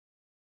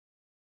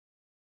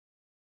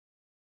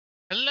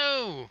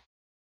Hello,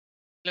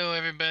 hello,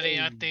 everybody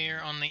out Hey,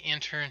 there on the in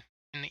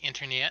the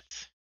internet.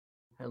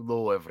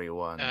 hello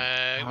everyone.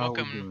 How we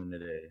Welcome, doing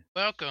today?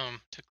 welcome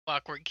to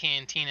Clockwork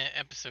Cantina,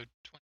 episode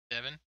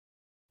 27.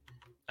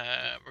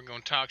 We're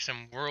gonna talk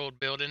some world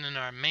building in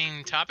our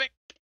main topic,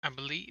 I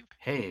believe.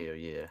 Hey,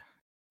 yeah,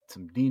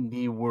 some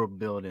D&D world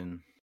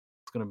building.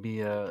 It's gonna be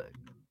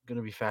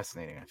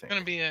fascinating, I Gonna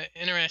think. be an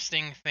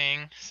interesting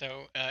thing.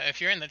 So, if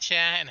you're in the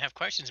chat and have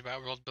questions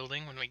about world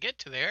building when we get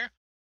to there,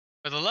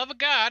 for the love of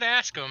God,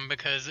 ask them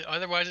because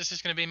otherwise it's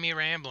just gonna be me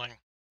rambling,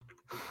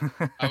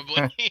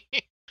 probably,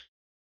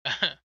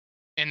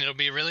 and it'll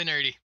be really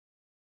nerdy.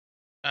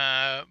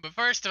 But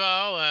first of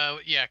all,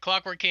 yeah,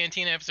 Clockwork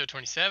Cantina episode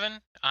 27.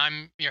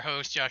 I'm your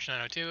host,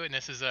 Josh902, and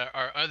this is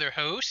our other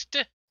host.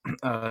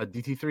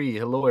 DT3.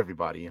 Hello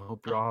everybody.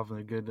 Hope you're all having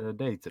a good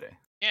day today.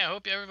 Yeah, I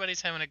hope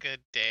everybody's having a good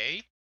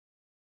day.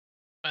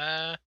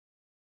 Uh,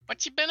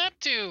 what you been up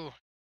to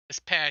this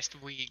past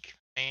week,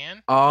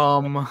 man?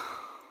 Um,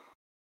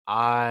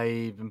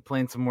 I've been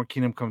playing some more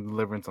Kingdom Come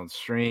Deliverance on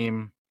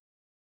stream.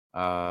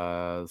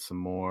 Some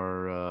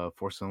more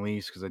Force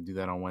Unleashed because I do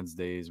that on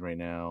Wednesdays right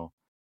now.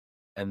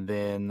 And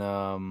then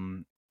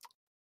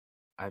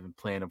I've been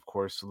playing, of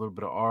course, a little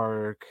bit of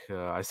Ark.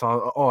 I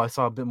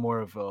saw a bit more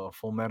of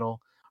Full Metal.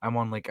 I'm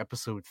on like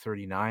episode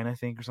 39, I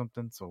think, or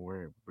something. So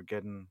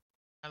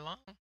How long?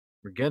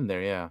 we're getting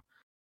there, yeah.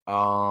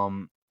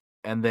 Um,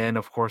 and then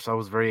of course I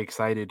was very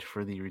excited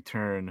for the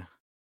return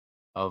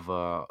of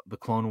the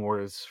Clone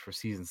Wars for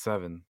season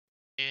 7.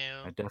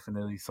 Yeah, I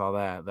definitely saw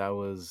that. That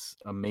was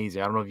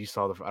amazing. I don't know if you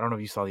saw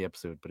the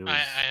episode, but I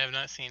have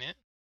not seen it.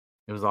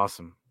 it was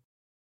awesome.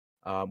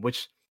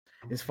 Which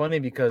is funny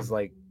because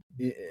like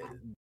it,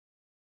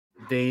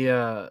 they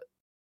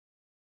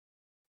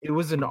it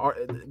was an arc.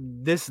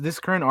 This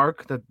current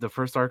arc, that the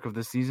first arc of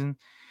this season,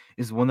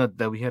 is one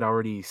that we had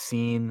already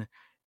seen,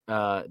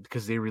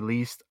 because they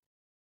released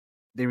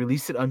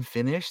it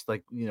unfinished,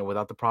 like,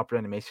 without the proper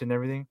animation and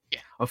everything, Yeah,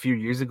 a few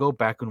years ago,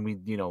 back when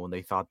when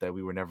they thought that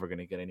we were never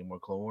gonna get any more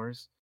Clone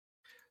Wars.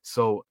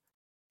 So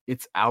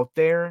it's out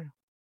there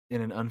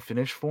in an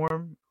unfinished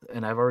form,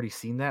 and I've already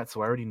seen that,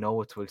 so I already know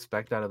what to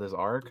expect out of this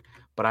arc.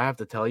 But I have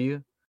to tell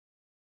you,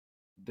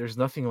 there's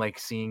nothing like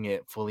seeing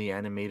it fully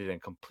animated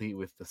and complete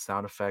with the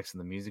sound effects and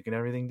the music and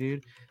everything,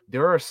 dude.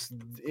 There are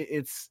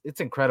it's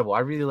incredible. I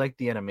really like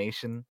the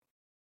animation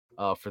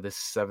for this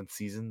seventh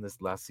season,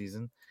 this last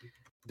season.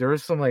 There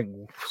is some like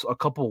a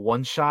couple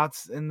one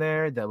shots in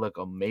there that look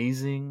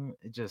amazing.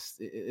 It's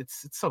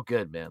so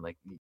good, man. Like,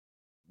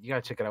 you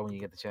gotta check it out when you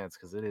get the chance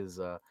because it is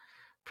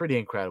pretty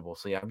incredible.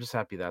 So yeah, I'm just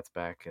happy that's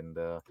back. And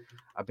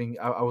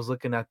I was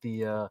looking at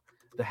the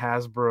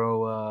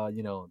Hasbro,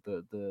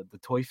 the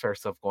Toy Fair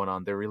stuff going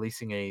on. They're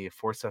releasing a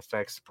Force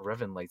FX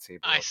Revan lightsaber,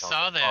 I which I was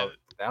saw like, that. oh,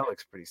 that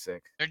looks pretty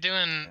sick. They're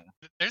doing.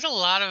 Yeah. There's a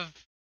lot of.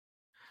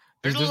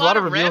 There's a There's a lot lot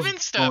of of reveals Revan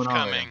stuff going on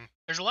right now. coming.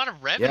 There's a lot of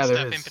Revan Yeah, there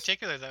stuff in is.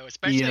 particular, though, The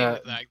especially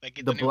with like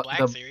the the new bla-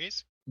 Black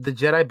series. the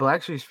Jedi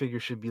Black Series figure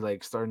should be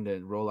like starting to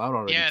roll out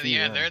already Yeah, too.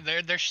 yeah,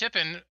 Yeah, they're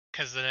shipping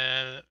because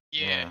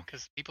yeah.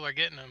 because people are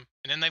getting them,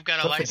 and then they've got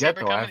a Don't forget lightsaber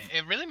though, coming.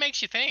 It really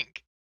makes you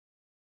think.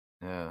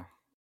 yeah.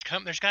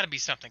 There's got to be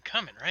something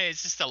coming, right?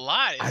 It's just a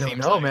lot. It I don't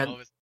seems know, like all man. of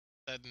a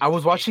sudden I to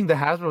was me. watching the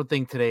Hasbro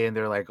thing today, and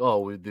they're like, "Oh,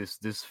 with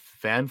this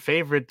fan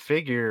favorite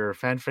figure or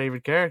fan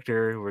favorite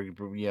character, where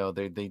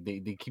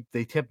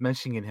they kept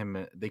mentioning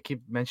him. They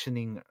kept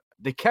mentioning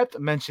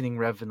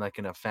Revan like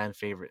in a fan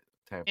favorite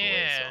type of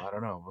way. So Yeah, I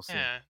don't know. We'll see.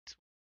 yeah.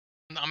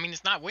 I mean,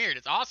 it's not weird.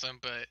 It's awesome,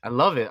 but I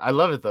love it. I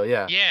love it though.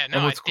 Yeah. yeah, no,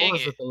 And I what's cool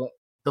dig is it. that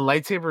the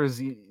lightsaber is,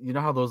 you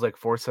know how those like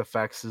Force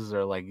FXs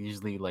are like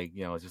usually like,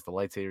 it's just a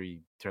lightsaber, you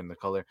turn the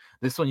color.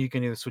 This one you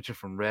can either switch it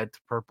from red to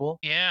purple,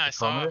 Yeah, the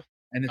color,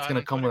 and it's saw it gonna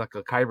on come with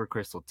Twitter. like a kyber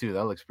crystal too.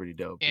 That looks pretty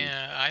dope, dude.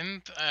 Yeah,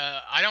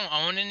 I don't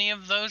own any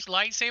of those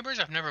lightsabers.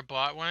 I've never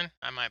bought one.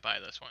 I might buy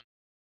this one.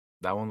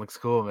 That one looks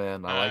cool,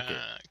 man. I like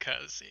it.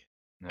 Cause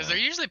they're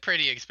Yeah, usually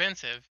pretty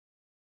expensive.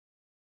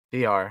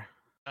 they are.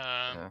 Um,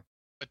 Yeah,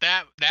 but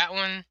that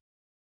one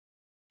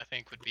I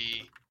think would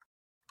be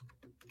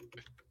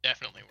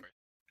definitely worth.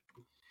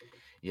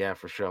 yeah,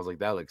 for sure. I was like,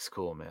 that looks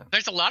cool, man.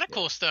 There's a lot of Yeah,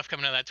 cool stuff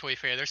coming out of that toy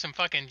fair. There's some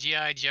fucking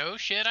GI Joe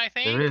shit, I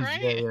there think, is. Yeah,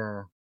 right?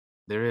 yeah.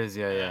 There is.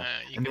 Yeah, yeah.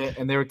 You And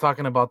could. they were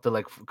talking about the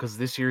like because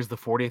this year's the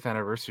 40th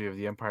anniversary of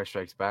the Empire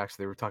Strikes Back, so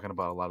they were talking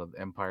about a lot of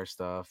Empire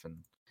stuff. And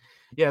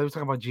yeah, they were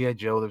talking about GI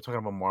Joe. They were talking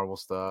about Marvel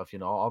stuff.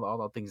 All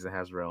the things that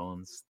Hasbro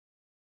owns.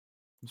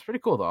 It's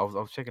pretty cool though. I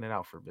was checking it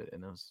out for a bit,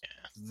 and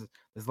Yeah,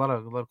 there's a lot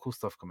of cool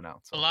stuff coming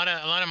out. So. a lot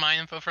of my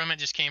info from it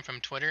just came from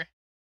Twitter.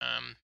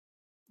 Um,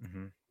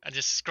 Mm-hmm. I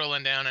just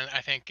scrolling down and I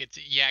think it's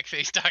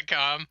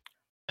yakface.com.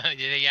 The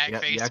Yeah, Yakface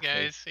Yak Face.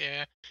 guys,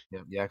 yeah, Yeah,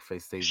 Yak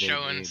Face.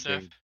 showing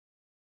stuff.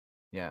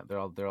 Yeah, they're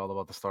all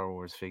about the Star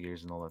Wars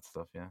figures and all that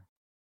stuff. Yeah.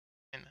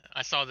 And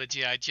I saw the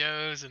GI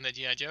Joes, and the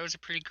GI Joes are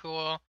pretty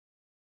cool.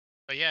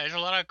 But yeah, there's a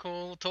lot of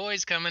cool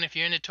toys coming. If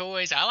you're into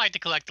toys, I like to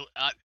collect.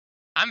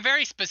 I'm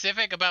very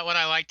specific about what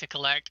I like to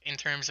collect in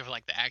terms of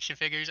like the action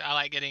figures. I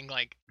like getting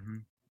like Mm-hmm.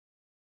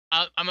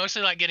 I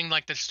mostly like getting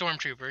like the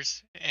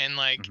stormtroopers and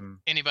like Hmm.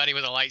 anybody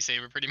with a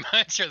lightsaber, pretty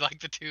much, or like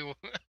the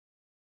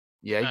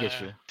Yeah, I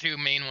get you. two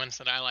main ones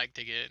that I like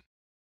to get.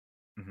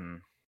 Hmm.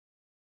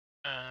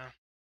 Uh,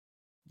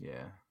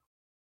 Yeah.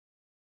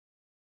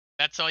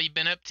 that's all you've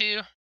been up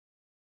to?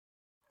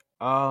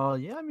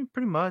 Yeah, I mean,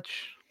 pretty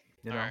much.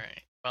 You All know.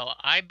 right. Well,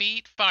 I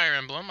beat Fire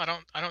Emblem. I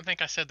don't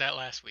think I said that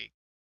last week.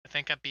 I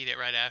think I beat it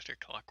right after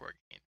Clockwork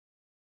Cantina.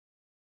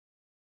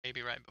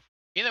 Maybe right before.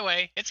 Either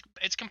way,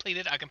 it's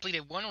completed. I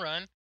completed one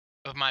run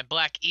of my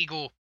Black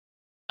Eagle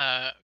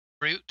uh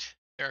route.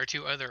 There are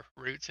two other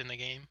routes in the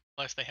game.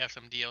 Plus, they have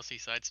some DLC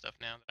side stuff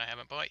now that I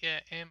haven't bought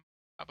yet, and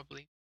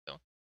probably so.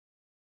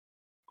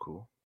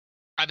 Cool.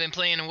 I've been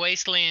playing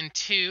Wasteland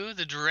 2,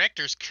 the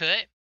director's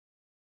cut.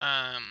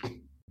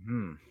 Um,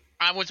 Hmm.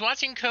 I was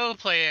watching Code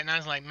play it, and I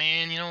was like,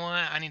 man, you know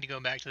what? I need to go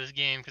back to this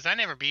game because I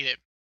never beat it.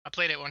 I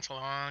played it once a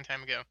long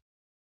time ago.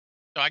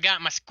 So I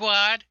got my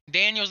squad.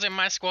 Daniel's in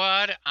my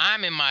squad.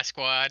 I'm in my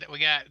squad. We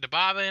got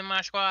Dababa in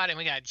my squad, and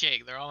we got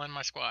Jake. They're all in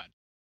my squad.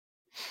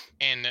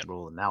 And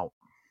Rolling out.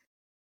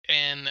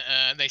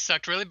 they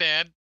sucked really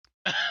bad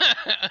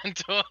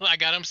until I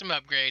got them some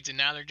upgrades, and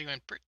now they're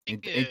doing pretty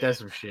Ain't that good.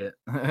 some shit?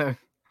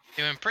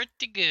 Doing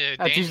pretty good.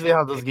 That's usually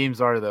how those games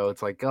are, though.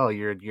 It's like, oh,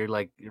 you're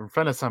like you're in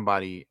front of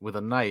somebody with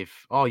a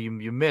knife. Oh, you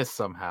miss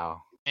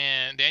somehow.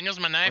 And Daniel's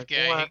my knife Like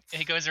guy. what?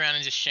 He goes around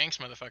and just shanks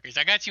motherfuckers.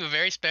 I got you a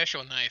very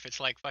special knife. It's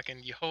like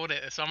fucking you hold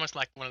it. It's almost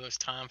like one of those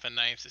Tonfa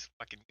knives. It's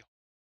fucking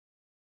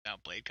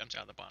out blade comes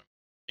out of the bottom.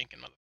 Shanking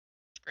motherfucker.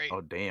 It's great.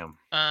 Oh, damn.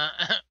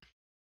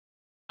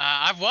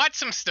 I've watched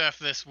some stuff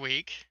this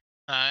week.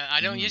 I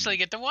don't Mm. usually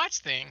get to watch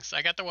things.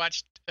 I got to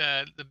watch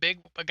the big.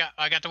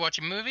 I got to watch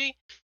a movie,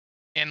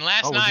 and Oh,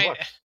 what'd you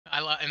watch?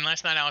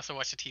 last night I also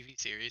watched a TV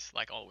series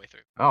like all the way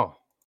through. Oh,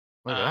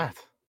 look at Um, that.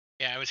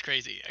 yeah, it was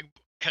crazy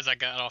because I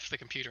got off the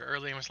computer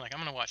early and was like, I'm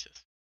gonna watch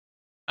this.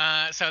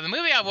 So the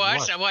movie What'd you I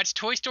watch? watched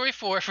Toy Story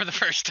 4 for the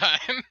first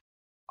time.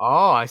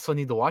 Oh, I still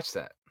need to watch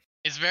that.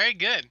 It's very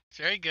good. It's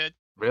very good.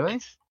 Really?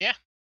 It's yeah,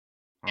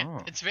 yeah.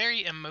 Oh, It's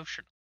very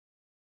emotional.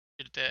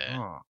 It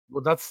oh.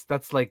 Well, that's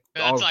like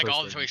all that's the like Toy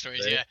all the Story Toy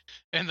movies, Stories, right?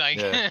 yeah. And like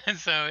Yeah.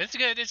 so it's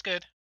good. It's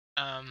good.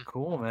 Um,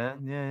 Cool,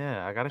 man. Yeah,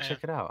 yeah. I gotta yeah.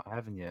 check it out. I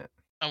haven't yet.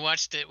 I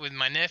watched it with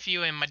my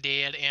nephew and my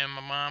dad and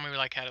my mom. We were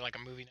like had like a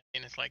movie night,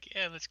 and it's like,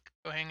 yeah, let's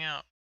go hang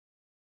out.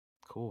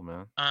 Cool,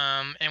 man.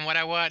 And what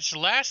I watched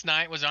last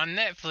night was on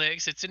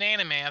Netflix. It's an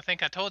anime. I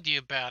think I told you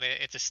about it.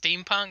 It's a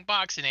steampunk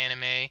boxing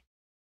anime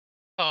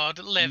called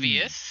Mm.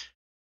 Levius.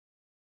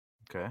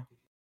 Okay.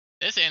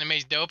 This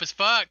anime's dope as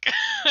fuck.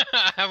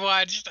 I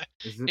watched.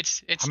 Is it?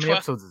 It's How many 12.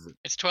 episodes is it?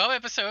 It's 12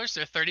 episodes.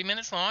 They're 30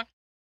 minutes long,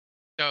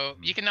 so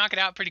Mhm. you can knock it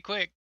out pretty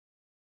quick.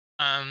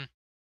 Um,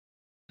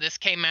 this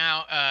came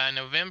out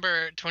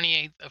November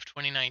 28th of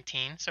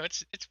 2019, so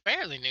it's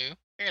fairly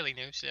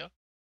new still.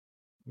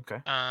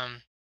 Okay.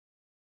 Um,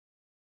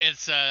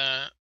 it's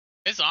uh,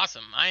 it's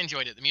awesome. I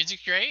enjoyed it. The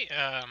music's great.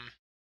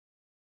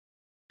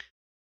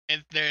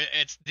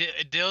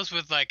 It deals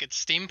with like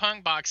it's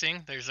steampunk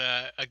boxing. There's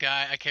a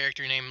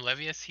character named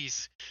Levius.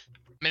 He's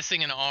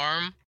missing an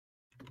arm,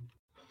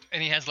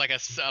 and he has like a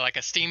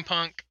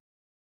steampunk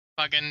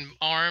fucking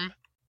arm.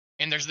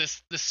 And there's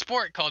this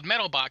sport called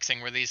metal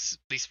boxing where these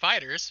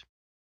fighters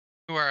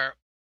who are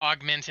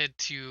augmented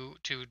to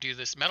do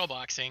this metal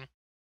boxing,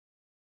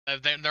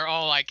 they're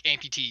all like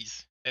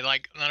amputees. They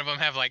like none of them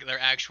have like their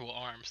actual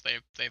arms.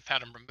 They've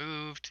had them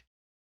removed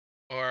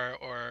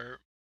or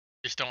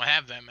just don't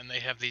have them, and they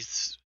have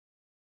these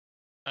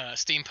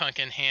steampunk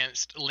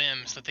enhanced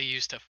limbs that they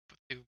use to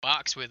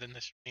box with in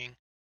this ring.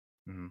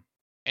 Hmm.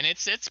 And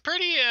it's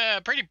pretty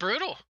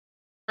brutal.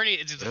 The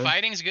Really?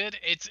 fighting's good.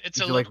 It's a Is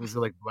it like little was it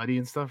like bloody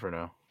and stuff or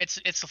no? it's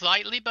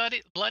slightly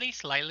bloody,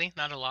 slightly,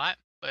 not a lot,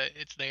 but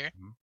it's there.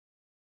 Mhm.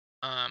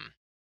 Um,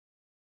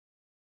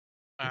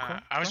 Okay.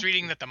 I was Okay.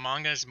 reading that the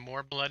manga is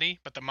more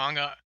bloody, but the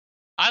manga.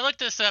 I looked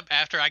this up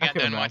after I I got can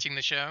done imagine. watching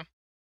the show.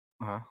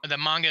 Uh-huh. The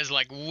manga is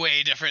like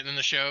way different than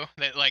the show.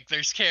 That like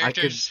I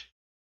could.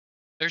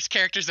 there's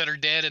characters that are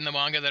dead in the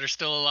manga that are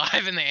still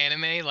alive in the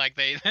anime. Like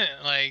they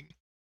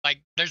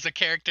like there's a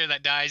character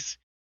that dies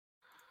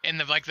in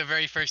the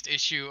very first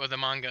issue of the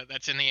manga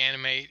that's in the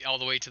anime all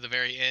the way to the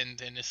very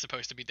end and is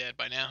supposed to be dead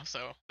by now.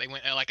 So they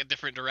went like a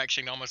different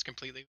direction almost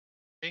completely.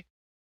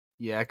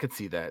 Yeah, I could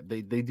see that.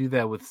 They do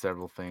that with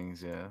several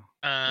things. Yeah.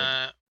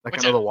 Like like I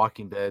Which know The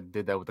Walking Dead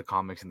did that with the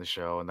comics and the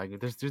show, and like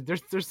there's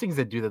things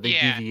that do that. They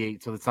yeah,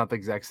 deviate so it's not the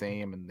exact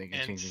same, and they can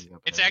and change things up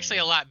and it's everything. actually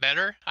a Yeah. lot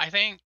better, I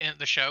think,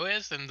 the show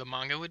is than the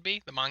manga would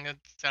be. The manga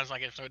sounds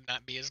like it would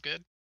not be as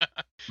good.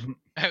 Mhm.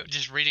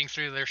 Just reading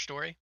through their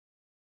story.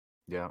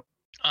 Yeah.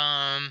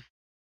 Um,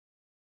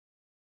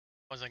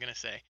 what was I gonna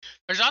say?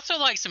 There's also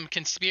like some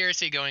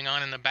conspiracy going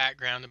on in the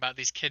background about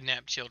these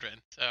kidnapped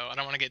children. So I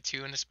don't want to get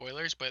too into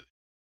spoilers, but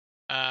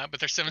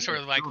there's some sort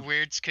Yeah. of like No,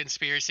 weird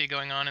conspiracy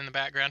going on in the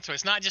background. So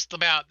it's not just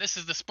about this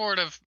is the sport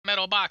of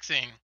metal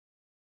boxing.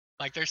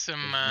 Like there's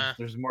some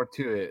there's more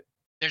to it.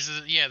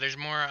 there's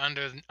more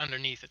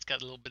underneath. It's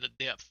got a little bit of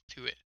depth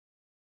to it.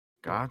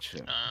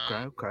 Gotcha. Okay.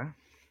 Um, Okay.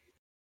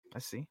 I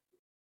see.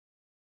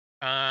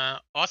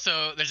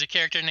 Also, there's a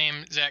character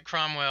named Zach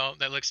Cromwell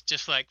that looks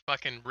just like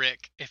fucking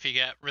Rick if he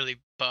got really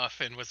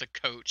buff and was a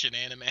coach in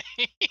anime.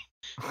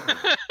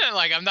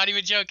 Like, I'm not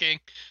even joking.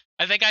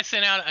 I think I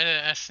sent out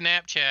a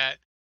Snapchat.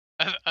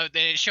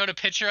 It showed a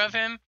picture of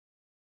him,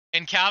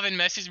 and Calvin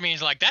messaged me.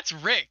 He's like, "That's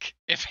Rick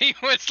if he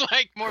was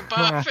like more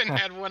buff and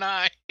had one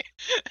eye."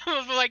 I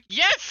was like,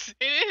 "Yes,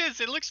 it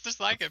is. It looks just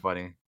like That's him."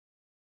 funny.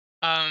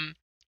 Um,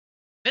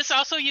 this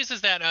also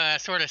uses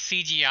that sort of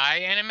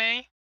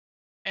CGI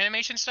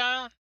animation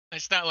style.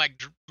 It's not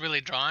like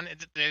really drawn.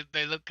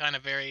 They look kind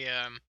of very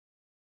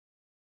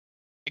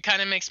It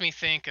kind of makes me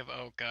think of,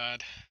 oh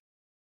god,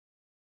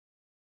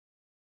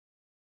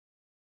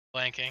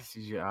 blanking.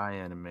 CGI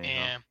anime, huh?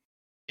 Yeah,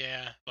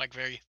 yeah, like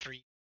very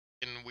 3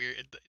 and weird.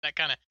 That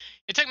kind of.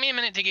 It took me a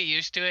minute to get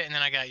used to it, and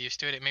then I got used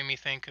to it. It made me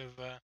think of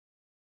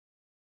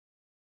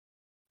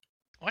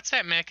what's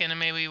that mech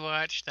anime we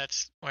watched?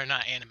 That's or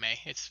not anime.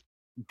 It's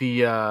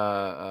The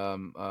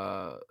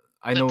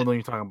I let know the what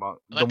you're talking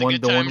about. let the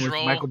good The one times with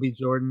roll. Michael B.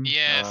 Jordan.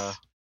 Yes.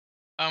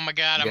 Oh my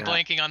god, I'm Yeah.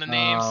 blanking on the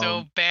name so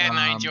Um, bad, and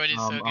I um, enjoyed it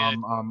um, so good.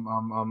 um, um,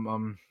 um, um,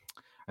 um.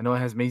 I know it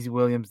has Maisie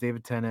Williams,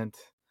 David Tennant.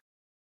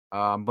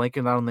 I'm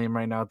blanking out on the name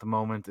right now at the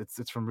moment.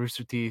 It's from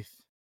Rooster Teeth.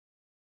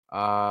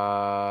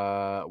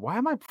 Why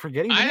am I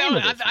forgetting the I name know,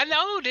 of this? I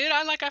know, dude.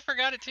 I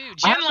forgot it too.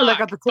 I have it like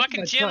at Genlock, the tip of fucking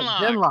my tongue. Genlock.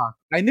 Genlock.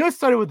 I knew it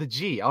started with a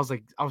G. I was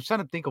trying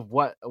to think of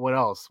what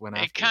else went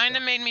It after it kind though.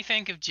 of made me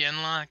think of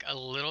Genlock a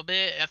little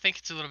bit. I think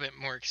it's a little bit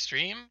more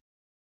extreme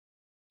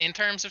in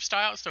terms of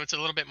style, so it's a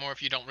little bit more.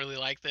 If you don't really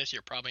like this,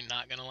 you're probably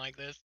not gonna like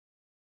this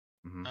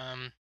Hmm.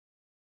 um,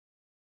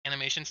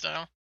 animation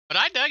style. But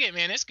I dug it,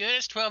 man. It's good.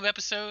 It's 12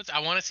 episodes. I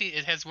want to see.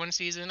 It has one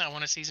season. I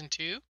want a season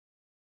two.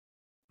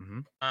 Hmm.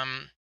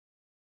 Um,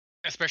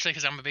 Especially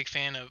because I'm a big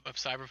fan of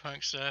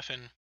cyberpunk stuff.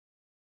 And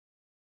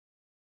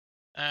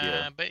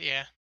Yeah. but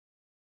yeah,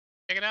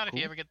 check it out if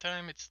you Cool. ever get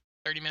time. It's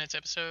 30-minute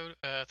episodes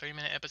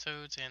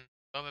and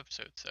 12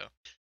 episodes. So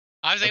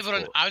That's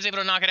cool. I was able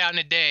to knock it out in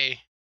a day,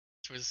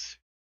 which was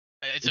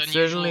it's It's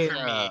unusual certainly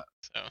for me.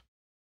 So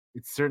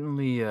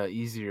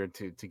easier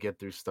to get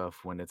through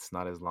stuff when it's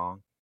not as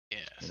long. You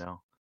yes,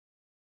 know,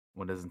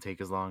 when it doesn't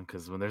take as long.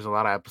 Because when there's a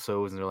lot of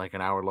episodes and they're like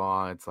an hour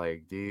long, it's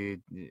like,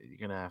 dude, you're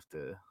gonna have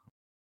to.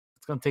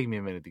 It's gonna take me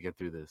a minute to get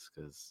through this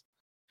because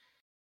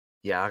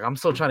yeah, like, I'm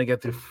still trying to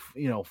get through,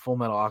 Full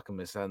Metal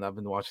Alchemist, and I've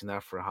been watching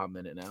that for a hot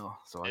minute now.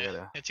 So I yeah,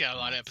 gotta, it's got a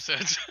lot of it's,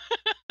 episodes.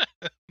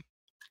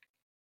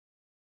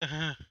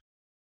 Oh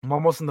I'm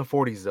almost in the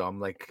 40s though.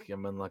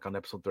 I'm in like on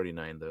episode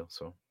 39 though,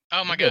 so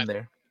we're my getting god.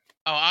 there.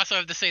 Oh, I also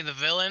have to say the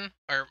villain,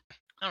 or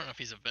I don't know if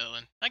he's a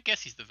villain. I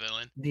guess he's the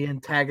villain. The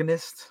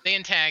antagonist, The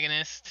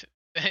antagonist.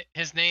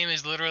 His name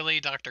is literally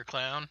Dr.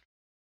 Clown.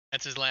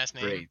 That's his last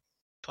name, great.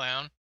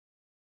 Clown.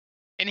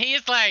 And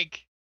he's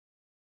like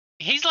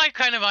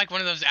kind of like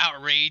one of those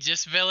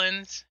outrageous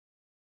villains.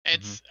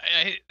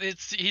 Hmm.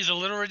 It's he's a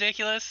little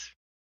ridiculous.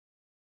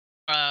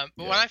 But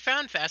what Yeah. I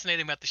found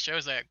fascinating about the show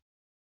is that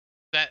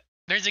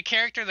there's a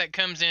character that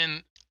comes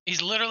in.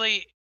 He's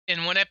literally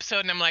in one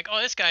episode, and I'm like,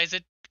 oh, this guy's a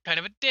kind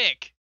of a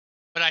dick,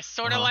 but I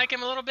sort of Uh-huh. like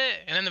him a little bit.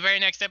 And then the very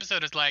next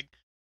episode is like,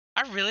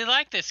 I really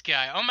like this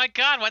guy. Oh my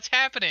god, what's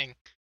happening?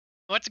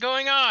 What's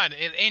going on?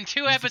 In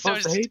two I'm supposed to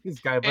episodes, hate this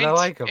guy, but I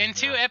like him. in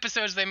two Yeah.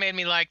 episodes, they made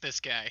me like this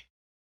guy.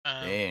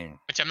 Dang.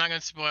 Which I'm not going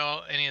to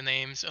spoil any of the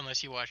names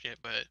unless you watch it,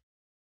 but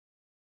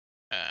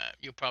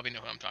you'll probably know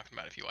who I'm talking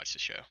about if you watch the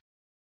show.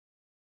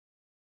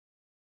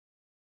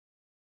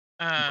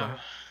 Okay. Um,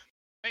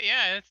 but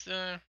yeah, it's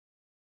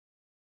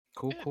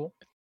Cool. good. Cool.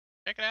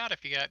 Check it out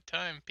if you got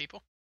time,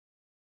 people.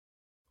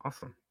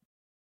 Awesome.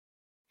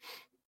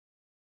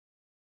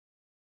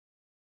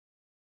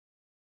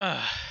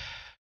 Uh,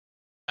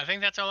 I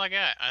think that's all I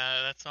got.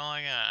 That's all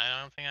I got.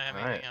 I don't think I have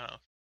All anything right.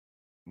 else.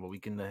 Well, we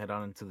can head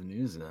on into the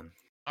news then.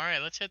 All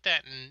right, let's hit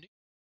that.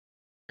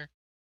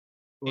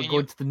 We're Daniel,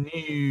 going to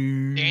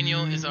the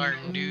Daniel is news. our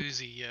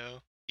newsy yo.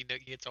 He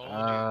gets all the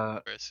news Uh,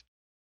 for us.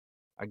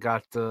 I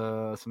got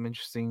some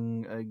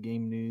interesting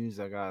game news.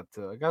 I got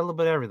a little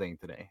bit of everything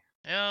today.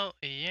 Hell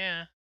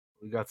yeah,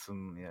 We got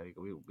some, yeah,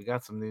 we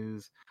got some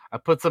news. I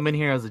put some in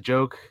here as a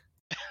joke.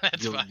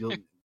 that's You'll fine. you'll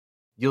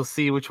you'll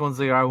see which ones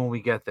they are when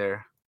we get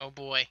there. Oh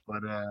boy,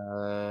 But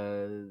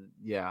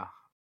yeah,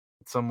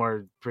 some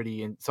are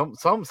pretty. Some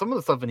of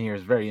the stuff in here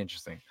is very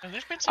interesting. oh,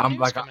 there's been some I'm news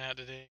like, coming out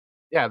today.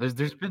 yeah, there's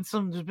been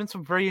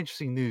some very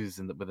interesting news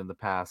within the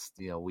past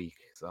week.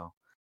 So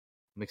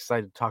I'm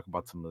excited to talk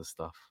about some of this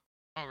stuff.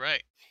 All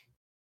right,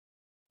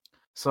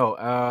 So,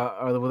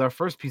 with our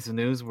first piece of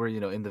news, we're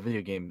in the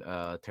video game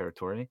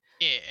territory.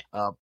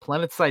 yeah.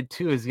 PlanetSide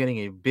 2 is getting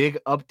a big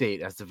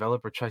update as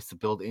developer tries to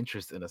build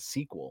interest in a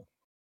sequel.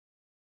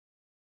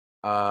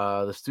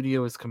 The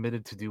studio is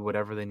committed to do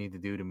whatever they need to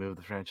do to move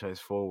the franchise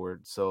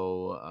forward.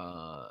 So,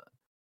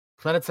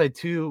 PlanetSide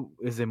 2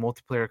 is a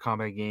multiplayer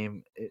combat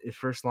game. It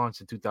first launched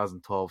in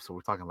 2012, so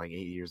we're talking like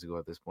 8 years ago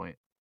at this point.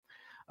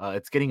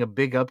 It's getting a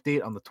big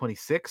update on the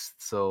 26th,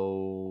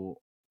 so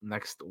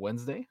next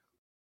Wednesday.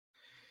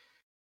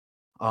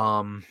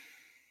 Um,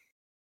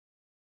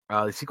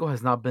 the sequel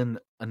has not been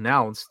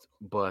announced,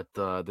 but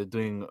they're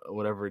doing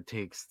whatever it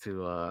takes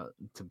to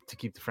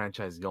keep the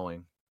franchise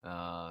going.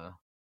 Uh,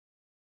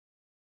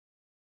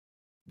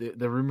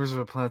 the rumors of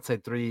a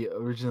PlanetSide 3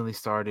 originally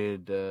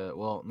started,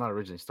 well, not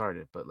originally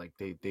started, but like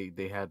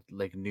they had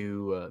like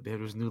new there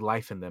was new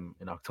life in them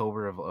in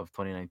October of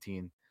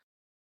 2019.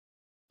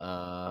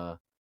 Uh,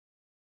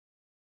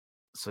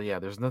 so yeah,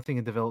 there's nothing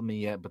in development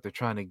yet, but they're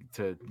trying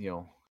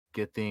to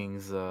get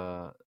things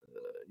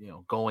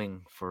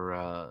going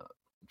for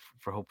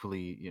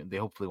hopefully, they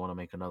hopefully want to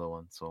make another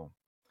one. So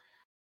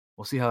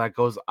we'll see how that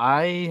goes.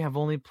 I have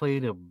only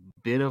played a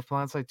bit of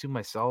PlanetSide 2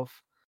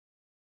 myself.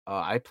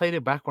 I played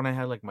it back when I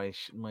had like my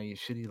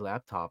shitty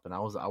laptop, and I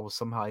was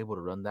somehow able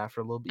to run that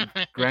for a little bit.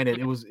 Granted,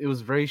 it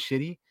was very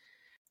shitty,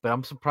 but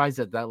I'm surprised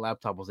that that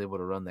laptop was able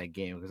to run that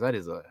game because that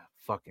is a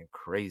fucking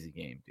crazy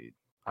game, dude.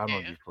 I don't know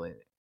if Yeah, you've played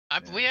it.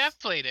 we have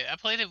Yes. played it. I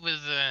played it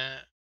with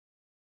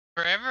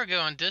forever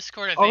ago on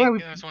Discord. I Oh think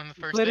man, that was one of the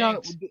we first played it on.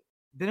 things.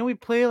 Didn't we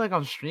play like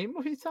on stream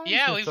a few times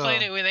Yeah, we with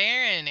played it with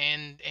Aaron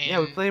and Yeah,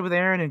 we played with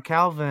Aaron and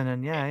Calvin,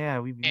 and yeah,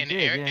 we and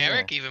did, yeah.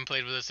 Eric even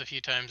played with us a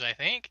few times, I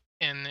think.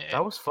 And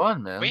That was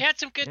fun, we man. had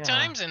some good Yeah,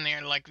 times in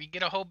there. Like we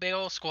get a whole big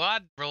old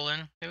squad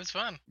rolling. It was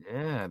fun.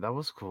 yeah, that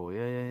was cool.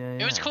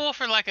 It was Yeah. cool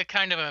for like a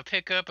kind of a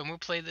pickup, and we'll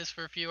play this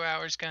for a few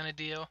hours kind of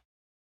deal.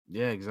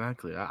 Yeah,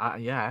 exactly.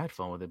 Yeah, I had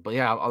fun with it. But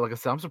yeah, like I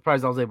said, I'm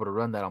surprised I was able to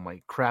run that on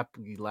my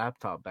crappy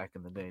laptop back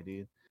in the day,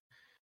 dude.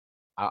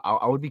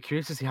 I would be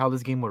curious to see how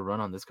this game would run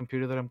on this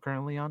computer that I'm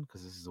currently on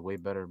because this is a way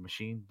better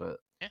machine. But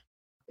Yeah,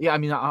 yeah, I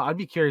mean, I'd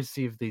be curious to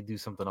see if they do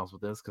something else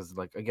with this because,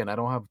 like, again, I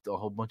don't have a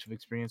whole bunch of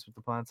experience with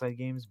the PlanetSide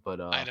games, but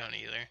I don't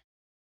either.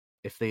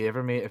 if they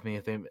ever made, if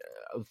they,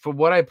 for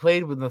what I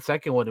played with the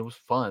second one, it was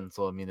fun.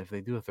 So I mean, if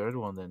they do a third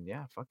one, then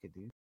yeah, fuck it,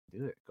 dude,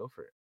 do it, go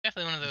for it.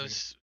 Definitely one of Seems like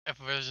those. If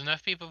there's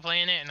enough people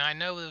playing it, and I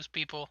know those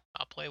people,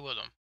 I'll play with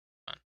them.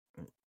 Fun.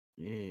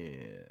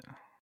 yeah.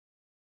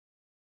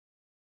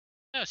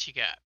 What else you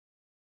got?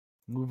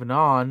 Moving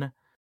on,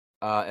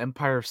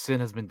 Empire of Sin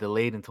has been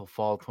delayed until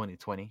fall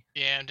 2020.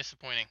 Yeah,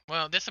 disappointing.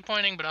 Well,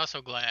 disappointing, but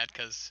also glad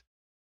because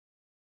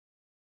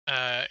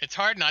it's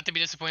hard not to be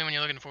disappointed when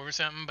you're looking forward to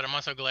something. But I'm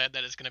also glad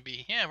that it's gonna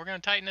be. Yeah, we're gonna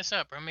tighten this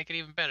up. We're gonna make it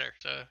even better.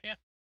 So yeah,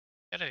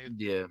 gotta do.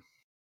 Yeah.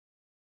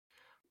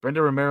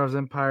 Brenda Romero's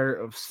Empire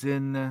of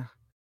Sin,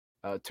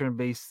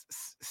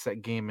 turn-based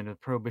set game in the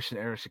Prohibition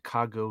era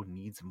Chicago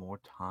needs more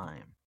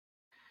time.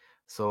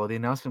 So the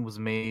announcement was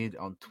made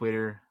on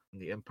Twitter,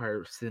 the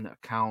Empire of Sin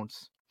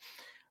accounts.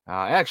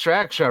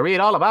 Extra, read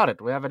all about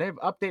it. We have an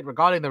update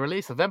regarding the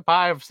release of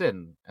Empire of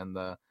Sin, and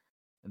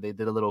they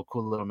did a little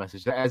cool little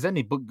message. As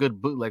any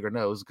good bootlegger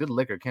knows, good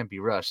liquor can't be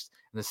rushed,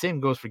 and the same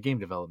goes for game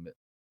development.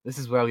 This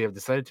is why we have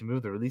decided to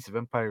move the release of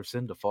Empire of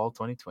Sin to fall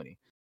 2020.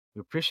 We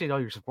appreciate all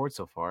your support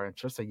so far and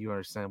trust that you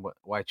understand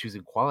why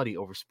choosing quality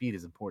over speed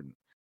is important.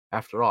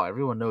 After all,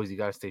 everyone knows you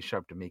gotta stay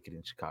sharp to make it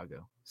in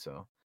Chicago.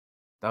 So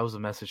that was a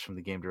message from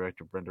the game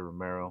director Brenda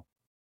Romero.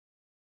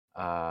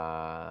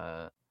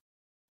 Uh,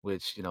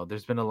 which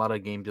there's been a lot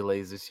of game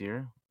delays this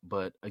year,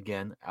 but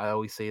again, I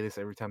always say this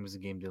every time there's a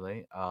game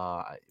delay.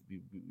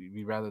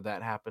 We rather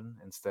that happen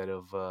instead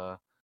of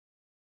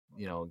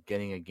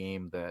getting a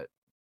game that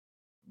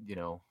you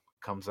know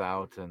comes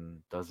out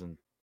and doesn't,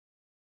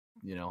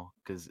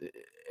 because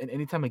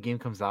anytime a game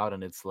comes out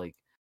and it's like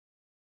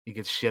it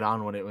gets shit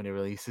on when it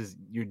releases,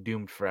 you're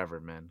doomed forever,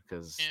 man.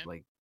 Because Yeah,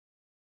 like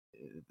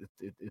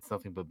it's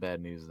nothing but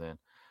bad news then.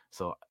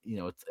 So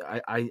it's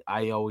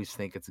I always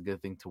think it's a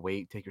good thing to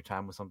wait, take your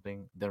time with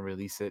something, then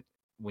release it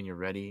when you're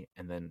ready,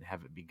 and then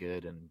have it be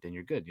good, and then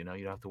you're good. You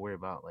don't have to worry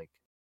about like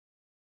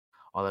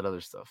all that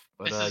other stuff.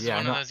 But this is yeah, I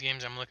one of know. those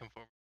games I'm looking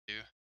forward to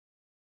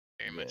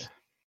very Yeah, much.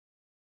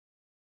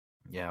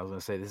 yeah. I was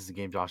gonna say this is a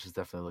game Josh is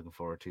definitely looking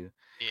forward to.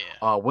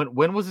 Yeah.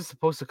 When was it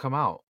supposed to come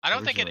out I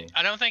don't think it. originally?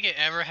 I don't think it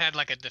ever had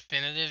like a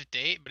definitive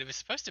date, but it was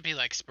supposed to be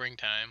like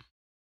springtime.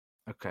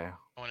 Okay,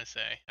 I want to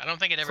say. I don't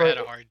think it ever so had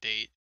a hard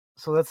date.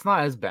 so that's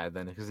not as bad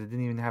then because it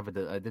didn't even have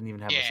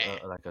Yeah.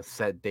 like a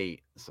set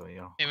date. So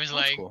It was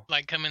that's cool.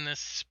 like coming this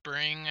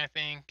spring, I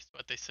think is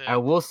what they I said.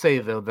 will say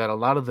though that a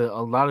lot of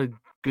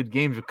good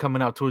games are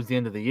coming out towards the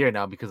end of the year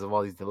now because of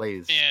all these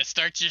delays. Yeah,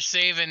 start your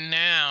saving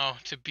now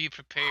to be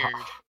prepared.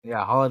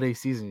 Yeah, holiday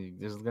season.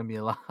 There's gonna be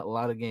a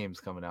lot of games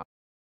coming out.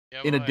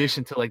 Yeah, In boy.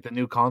 addition to like the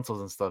new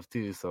consoles and stuff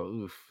too. So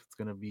oof, it's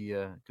gonna be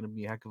a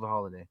heck of a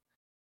holiday.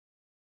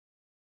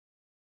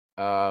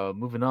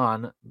 Moving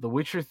on, The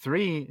Witcher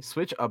 3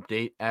 Switch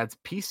update adds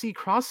PC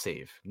cross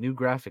save, new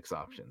graphics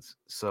options.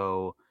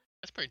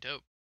 That's pretty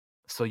dope.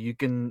 So you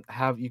can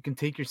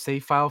take your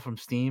save file from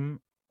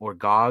Steam or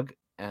GOG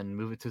and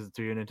move it to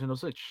your Nintendo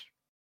Switch.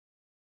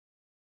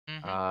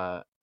 Mhm.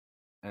 Uh,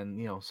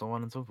 and so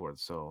on and so forth.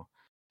 So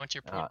Once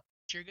you're port uh,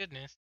 your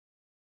goodness.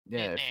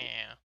 yeah, It if,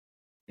 now.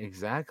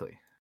 exactly.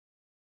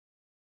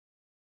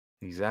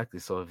 Exactly.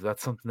 So if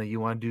that's something that you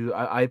want to do,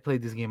 I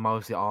played this game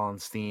obviously all on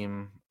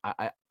Steam.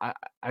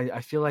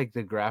 I feel like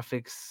the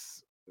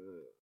graphics,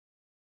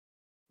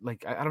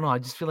 like I don't know. I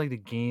just feel like the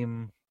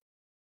game.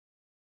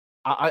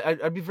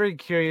 I'd be very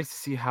curious to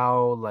see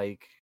how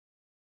like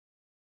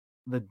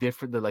the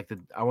different the like the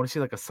I want to see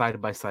like a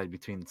side by side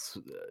between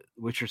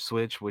Witcher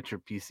Switch, Witcher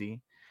PC,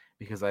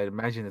 because I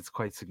imagine it's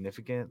quite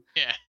significant.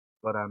 Yeah.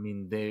 But I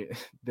mean,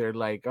 they're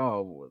like,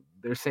 oh,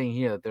 they're saying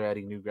here that they're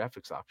adding new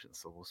graphics options,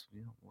 so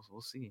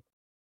we'll see.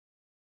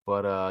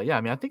 But yeah,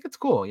 I mean, I think it's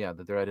cool. Yeah,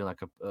 that they're adding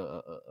like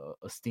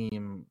a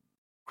Steam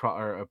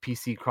or a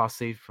PC cross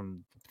save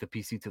from the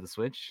PC to the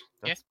Switch.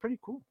 Yeah. That's pretty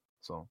cool.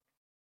 So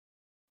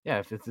yeah,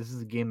 if this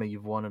is a game that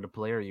you've wanted to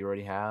play or you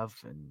already have,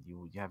 and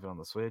you have it on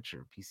the Switch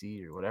or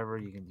PC or whatever,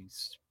 you can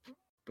just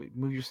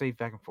move your save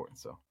back and forth.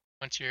 So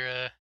Once your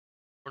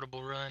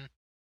portable run.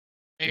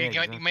 yeah, Maybe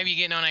exactly. you're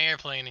getting on an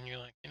airplane and you're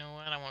like, you know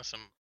what? I want to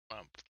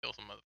kill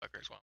some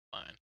motherfuckers while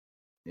I'm flying.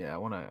 Yeah, I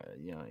wanna.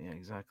 Yeah,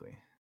 exactly.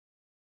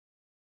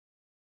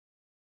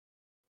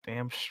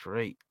 Damn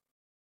straight.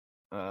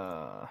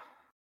 Uh,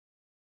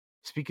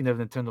 Speaking of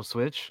Nintendo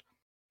Switch,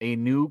 a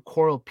new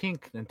Coral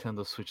Pink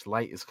Nintendo Switch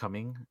Lite is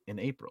coming in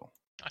April.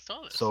 I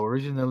saw So this.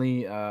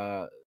 originally,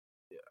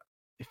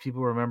 if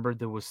people remember,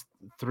 there was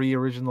three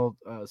original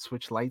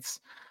Switch Lights.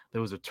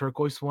 There was a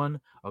turquoise one,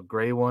 a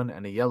gray one,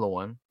 and a yellow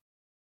one.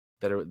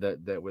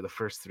 That were the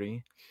first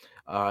three.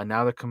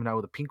 Now they're coming out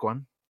with a pink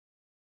one.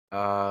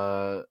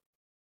 Uh,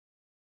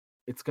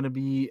 it's gonna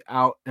be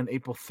out on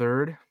April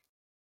 3rd.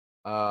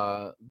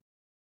 Uh,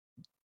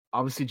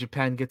 Obviously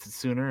Japan gets it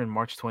sooner in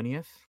March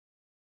 20th.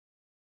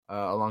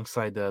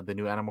 Alongside the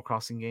new Animal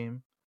Crossing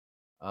game.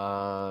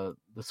 The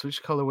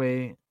Switch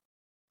colorway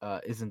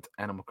isn't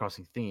Animal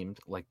Crossing themed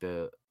like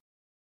the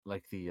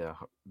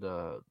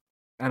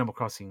Animal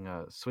Crossing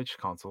Switch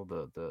console,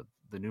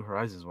 the New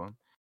Horizons one.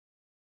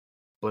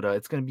 But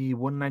it's gonna be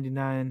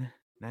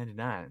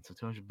 $199.99, so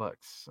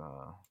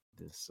 $200.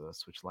 This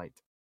Switch Lite.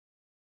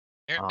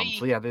 There it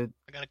So be. yeah, they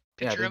I got a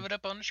yeah picture they of it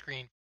up on the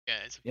screen,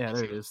 guys, if you yeah can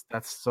there see it it. is.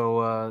 That's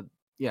so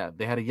yeah,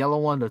 they had a yellow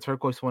one, a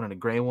turquoise one, and a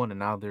gray one, and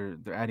now they're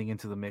adding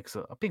into the mix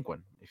a pink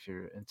one if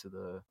you're into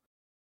the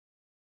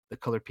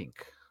color pink,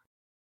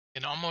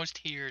 You can almost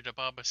hear the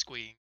Baba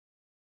squeak.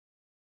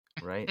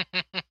 right?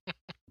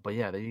 But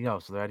yeah, there you go.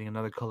 So they're adding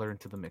another color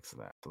into the mix of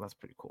that. So that's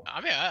pretty cool.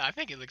 I mean, I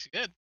think it looks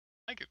good.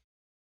 I like it.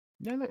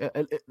 Yeah,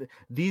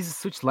 these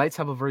Switch Lights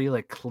have a very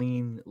like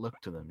clean look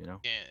to them, Yeah.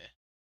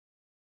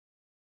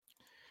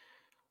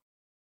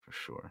 for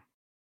sure.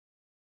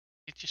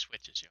 It just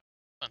switches you.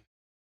 Fun.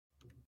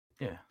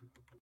 Yeah.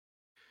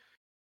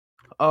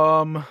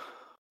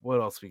 What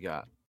else we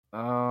got?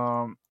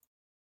 Oh,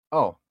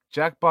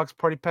 Jackbox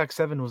Party Pack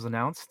 7 was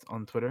announced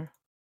on Twitter.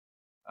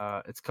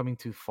 It's coming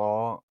to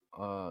fall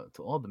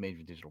to all the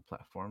major digital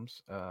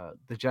platforms.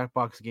 The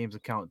Jackbox Games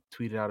account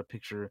tweeted out a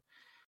picture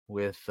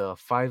with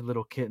 5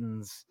 little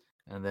kittens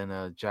and then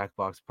a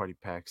Jackbox Party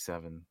Pack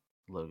 7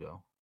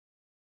 logo.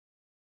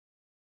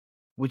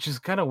 Which is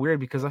kind of weird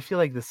because I feel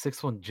like the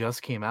sixth one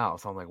just came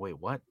out, so I'm like, wait,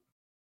 what?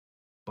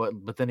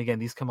 But then again,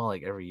 these come out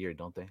like every year,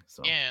 don't they?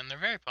 So Yeah, and they're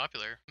very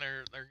popular.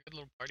 They're good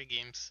little party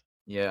games.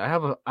 yeah,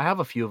 I have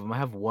a few of them. I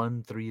have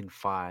 1, 3, and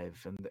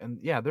 5, and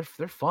yeah, they're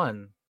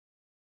fun.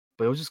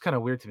 But it was just kind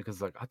of weird to me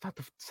because like I thought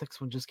the sixth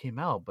one just came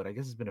out, but I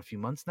guess it's been a few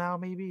months now,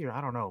 maybe, or I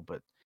don't know.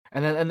 But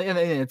and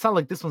it's not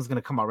like this one's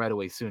gonna come out right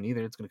away soon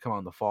either. It's gonna come out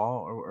in the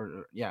fall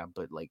or yeah,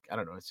 but like I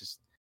don't know. It's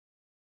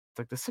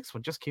like the sixth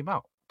one just came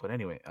out. But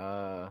anyway,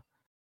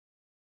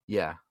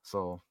 yeah.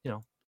 So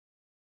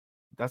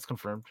that's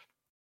confirmed.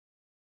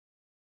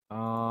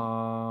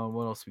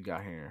 What else we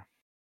got here?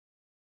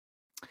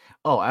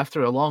 Oh,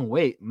 after a long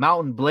wait,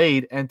 Mountain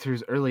Blade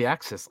enters early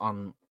access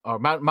on, or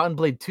Mountain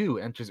Blade 2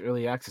 enters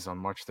early access on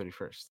March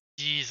 31st.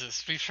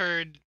 Jesus, we've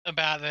heard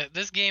about it.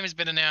 This game has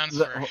been announced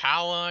for The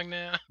how long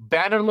now?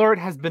 Bannerlord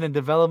has been in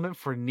development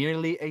for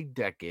nearly a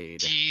decade,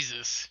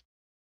 Jesus.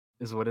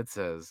 is what it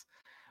says.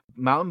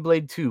 Mountain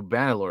Blade 2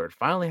 Bannerlord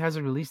finally has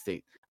a release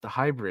date. The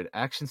hybrid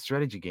action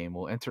strategy game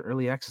will enter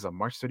early access on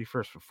March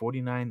 31st for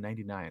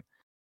 $49.99.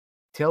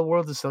 Tail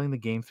Worlds is selling the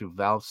game through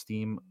Valve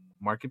Steam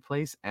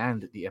Marketplace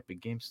and the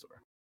Epic Game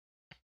Store.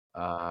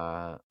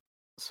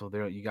 So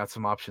there you got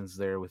some options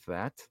there with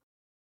that.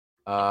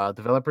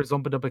 Developers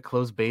opened up a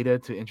closed beta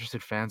to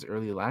interested fans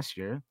early last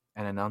year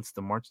and announced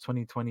the March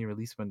 2020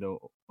 release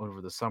window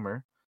over the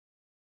summer.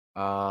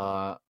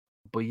 But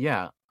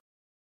yeah,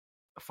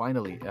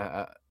 finally,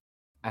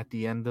 at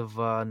the end of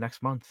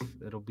next month,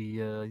 it'll be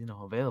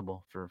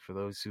available for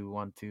those who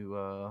want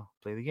to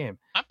play the game.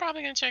 I'm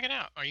probably gonna check it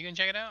out. Are you gonna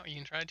check it out? Are you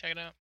gonna try to check it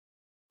out?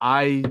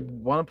 I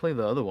want to play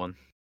the other one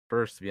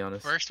first, to be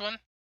honest. First one?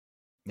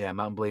 Yeah,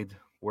 Mountain Blade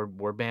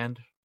Warband,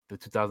 the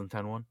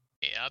 2010 one.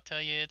 Yeah, I'll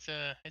tell you, it's.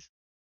 Oof.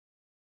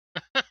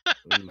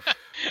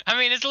 I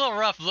mean, it's a little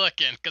rough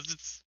looking because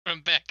it's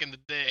from back in the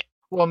day.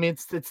 Well, I mean,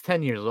 it's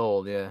 10 years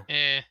old, yeah.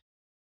 Yeah.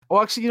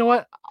 Oh, actually, you know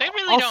what? They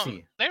really I'll don't.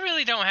 see. They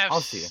really don't have I'll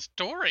see.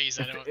 stories.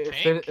 I don't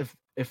If there, think.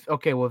 if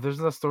okay, well, if there's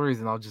no stories,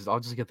 then I'll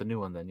just get the new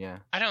one then. Yeah.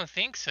 I don't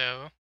think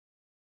so.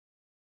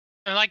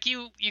 And like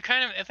you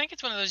kind of. I think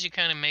it's one of those you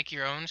kind of make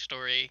your own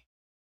story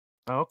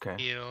Oh, okay.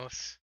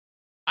 deals.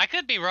 I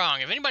could be wrong.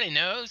 If anybody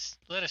knows,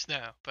 let us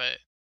know. But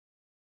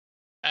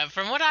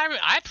from what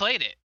I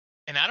played it,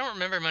 and I don't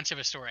remember much of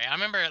a story. I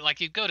remember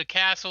like you go to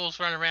castles,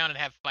 run around, and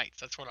have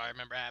fights. That's what I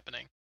remember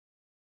happening.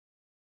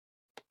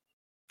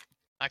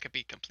 I could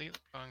be completely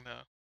wrong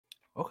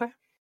though. Okay,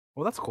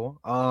 well that's cool.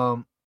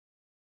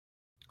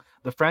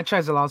 The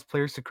franchise allows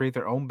players to create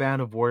their own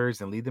band of warriors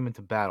and lead them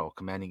into battle,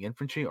 commanding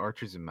infantry,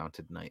 archers, and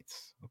mounted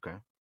knights. Okay.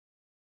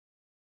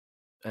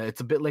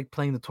 It's a bit like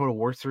playing the Total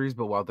War series,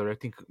 but while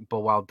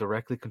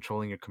directly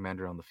controlling your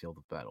commander on the field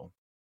of battle.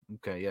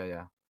 Okay, yeah,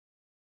 yeah.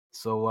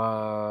 So,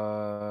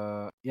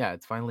 yeah,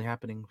 it's finally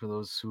happening for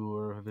those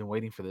have been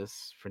waiting for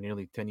this for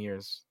nearly 10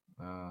 years.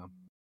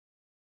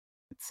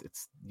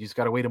 It's you just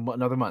gotta wait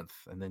another month,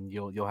 and then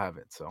you'll have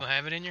it. So, You'll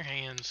have it in your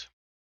hands.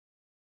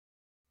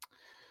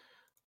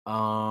 um,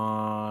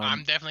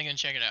 I'm definitely gonna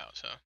check it out.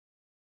 So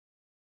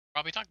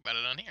probably talk about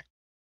it on here.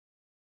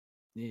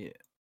 yeah.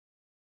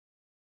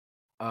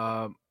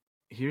 Um,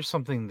 Here's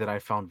something that I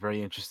found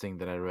very interesting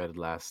that I read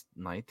last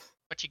night.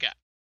 What you got?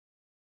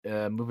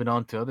 Moving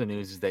on to other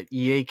news is that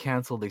EA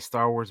canceled a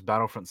Star Wars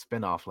Battlefront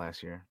spin-off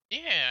last year.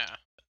 Yeah.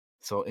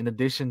 So, in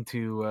addition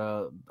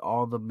to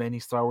all the many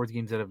Star Wars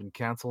games that have been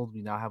canceled,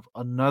 we now have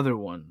another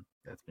one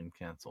that's been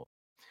canceled.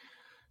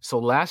 So,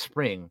 last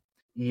spring,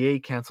 EA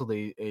canceled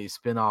a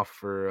spin-off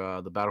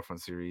for the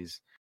Battlefront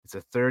series. It's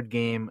a third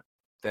game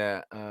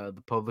that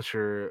the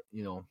publisher,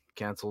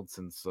 canceled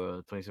since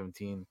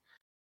 2017.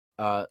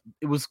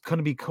 It was going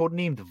to be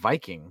codenamed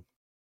Viking,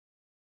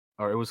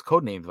 or it was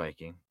codenamed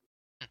Viking.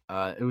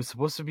 It was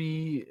supposed to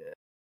be.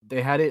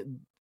 They had it.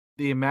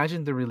 They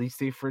imagined the release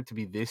date for it to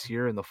be this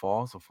year in the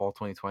fall, so fall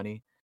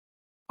 2020,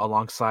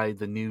 alongside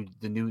the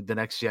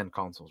next gen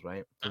consoles,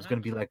 right? It was gonna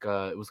Nice.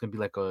 be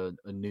like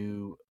a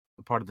new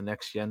part of the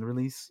next gen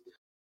release.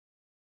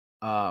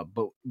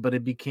 But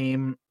it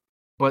became,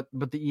 but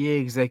the EA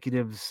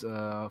executives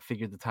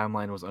figured the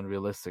timeline was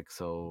unrealistic,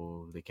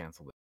 so they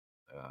canceled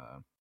it.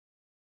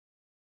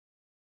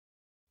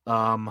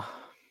 Um,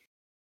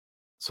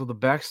 so the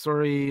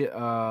backstory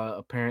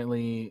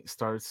apparently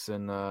starts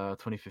in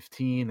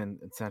 2015 in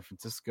San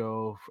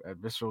Francisco at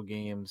Visceral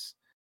Games.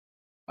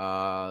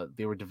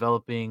 They were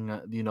developing,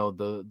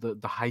 the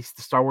heist,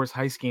 the Star Wars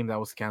heist game that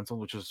was canceled,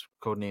 which was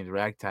codenamed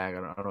Ragtag.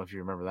 I don't know if you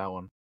remember that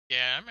one.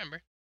 Yeah, I remember.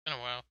 It's been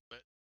a while, but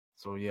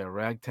So yeah,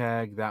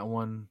 Ragtag, that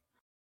one.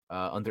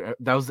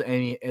 That was the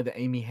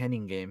Amy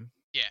Henning game,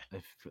 yeah,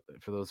 if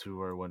for those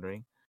who are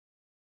wondering.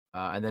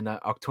 And then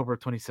October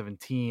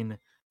 2017,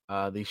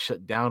 they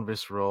shut down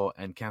Visceral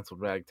and canceled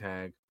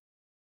Ragtag.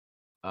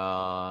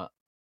 Uh,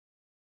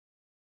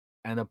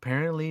 and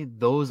apparently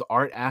those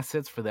art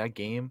assets for that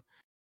game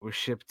were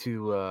shipped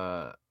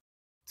to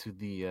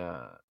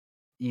the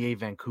EA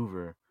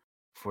Vancouver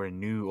for a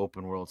new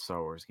open world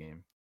Star Wars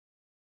game.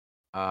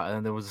 And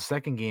then there was a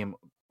second game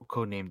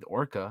codenamed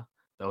Orca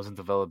that was in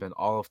development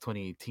all of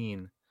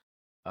 2018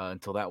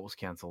 until that was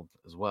canceled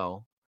as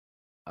well.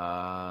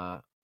 Uh,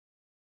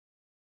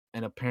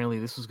 and apparently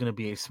this was going to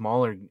be a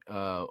smaller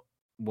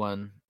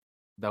one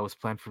that was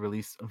planned for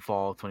release in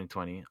fall of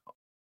 2020.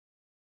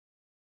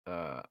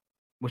 Uh,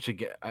 which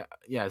again,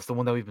 yeah, it's the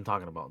one that we've been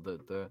talking about.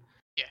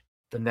 yeah.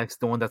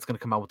 The one that's going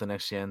to come out with the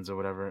next gens or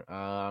whatever.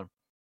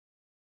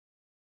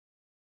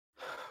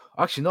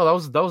 Actually, no,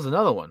 that was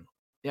another one.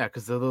 Yeah,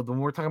 because the one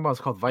we're talking about is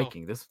called Oh,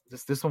 Viking. This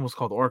one was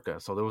called Orca.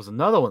 So there was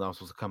another one that was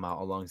supposed to come out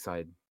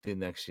alongside the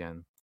next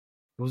gen.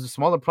 It was a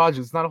smaller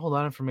project. It's not a whole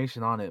lot of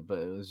information on it, but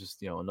it was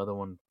just another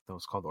one that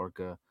was called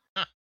Orca.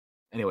 huh.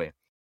 Anyway,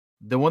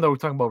 the one that we're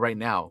talking about right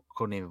now,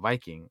 codenamed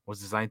Viking, was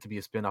designed to be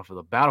a spin-off of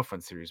the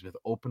Battlefront series with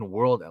open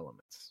world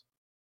elements.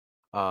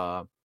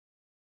 Uh,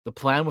 the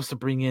plan was to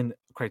bring in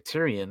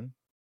Criterion,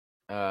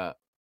 uh,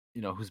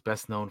 who's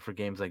best known for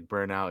games like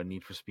Burnout and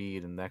Need for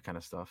Speed and that kind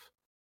of stuff,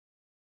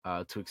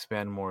 to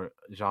expand more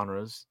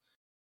genres.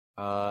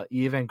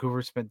 EA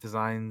Vancouver spent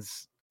time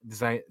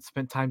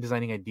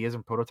designing ideas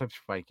and prototypes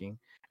for Viking,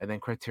 and then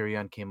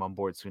Criterion came on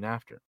board soon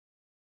after.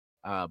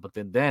 But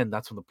then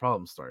that's when the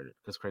problem started,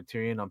 because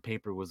Criterion on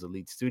paper was the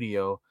lead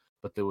studio,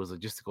 but there was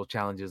logistical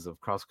challenges of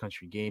cross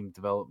country game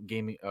development.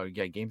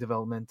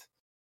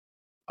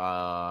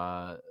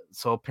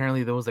 So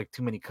apparently there was like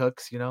too many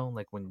cooks,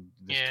 like when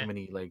there's too Yeah.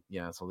 many, like,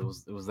 yeah. So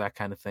it was that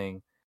kind of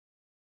thing.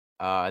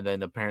 And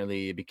then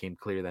apparently it became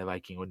clear that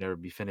Viking would never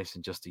be finished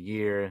in just a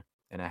year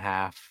and a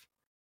half.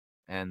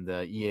 And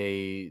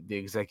the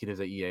executives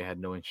at EA had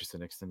no interest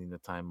in extending the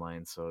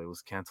timeline, so it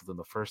was canceled in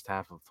the first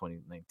half of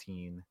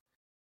 2019.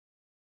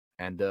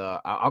 And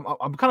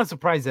I'm kind of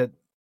surprised that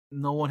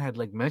no one had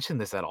like mentioned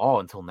this at all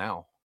until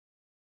now.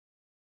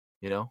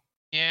 You know,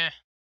 Yeah.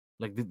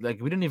 like we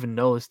didn't even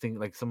know this thing,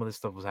 like some of this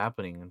stuff was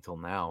happening until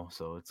now.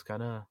 So it's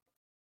kind of.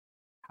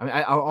 I mean,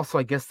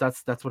 I guess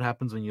that's what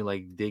happens when you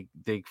like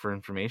dig for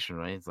information,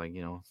 right? It's like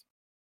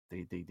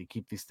they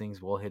keep these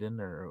things well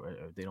hidden,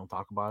 or they don't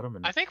talk about them,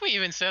 I and think we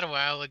even said a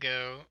while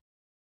ago.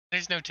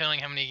 There's no telling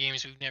how many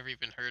games we've never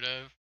even heard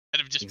of that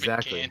have just been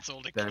exactly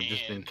canceled that have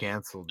just been again.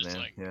 canceled, Just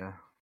man. like Yeah,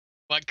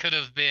 what could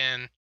have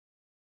been.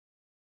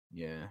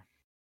 yeah.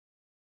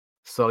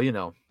 So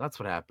that's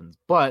what happens.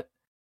 But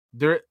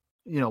there,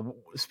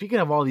 speaking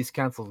of all these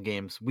canceled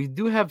games, we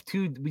do have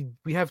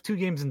we have two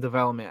games in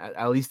development,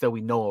 at least that we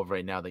know of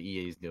right now, that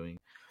EA is doing.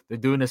 They're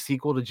doing a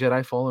sequel to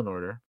Jedi Fallen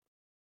Order,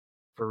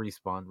 for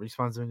Respawn.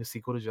 Respawn's doing a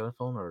sequel to Jedi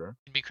Fallen Order,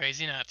 It'd be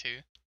crazy not to.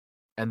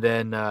 and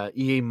then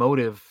EA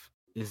Motive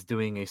is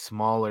doing a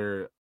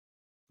smaller,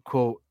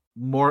 quote,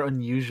 more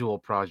unusual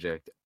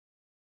project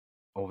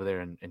over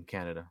there in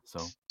Canada. So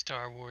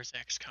Star Wars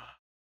XCOM.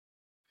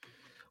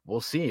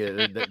 we'll see.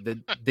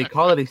 They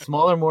call it a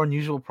smaller, more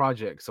unusual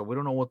project, so we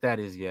don't know what that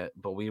is yet.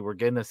 But we were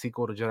getting a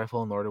sequel to Jedi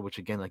Fallen Order, which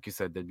again, like you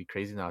said, they'd be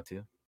crazy not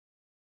to.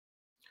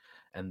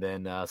 And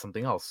then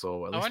something else.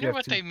 So at I least we wonder have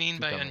what they mean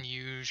two by coming.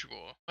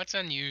 unusual. What's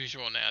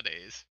unusual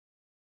nowadays?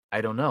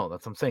 I don't know.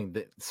 That's what I'm saying.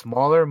 The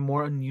smaller,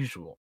 more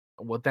unusual.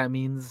 What that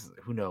means,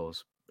 who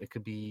knows? It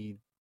could be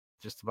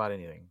just about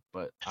anything.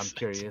 But I'm It's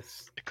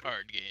curious. a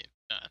card game.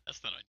 Nah,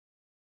 that's not.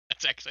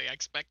 That's actually I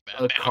expect that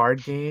A now.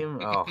 card game?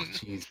 Oh,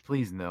 jeez,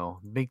 please no.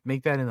 Make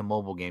that in a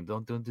mobile game.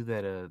 Don't do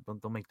that.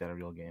 Don't make that a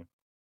real game.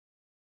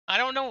 I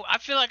don't know. I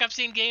feel like I've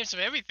seen games of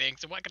everything,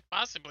 so what could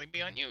possibly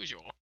be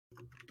unusual?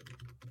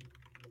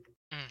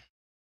 Hmm.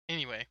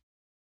 Anyway,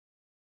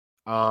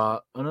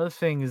 Another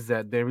thing is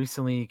that they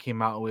recently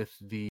came out with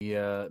the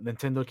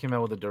Nintendo came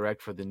out with a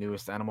direct for the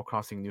newest Animal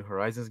Crossing New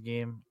Horizons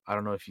game. I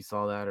don't know if you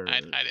saw that or I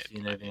didn't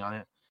seen play anything it. on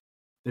it.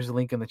 There's a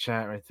link in the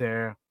chat right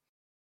there.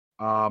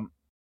 Um,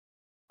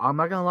 I'm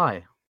not gonna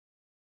lie.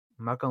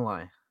 I'm not gonna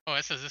lie. Oh,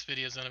 it says this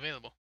video is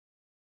unavailable.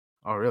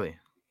 Oh, really?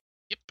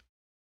 Yep.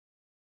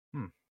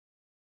 Hmm.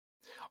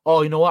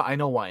 Oh, you know what? I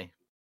know why.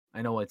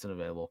 I know why it's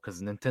unavailable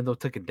because Nintendo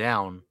took it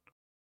down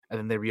and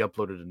then they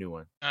re-uploaded a new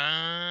one.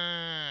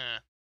 Ah,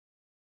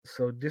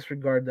 So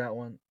disregard that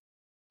one.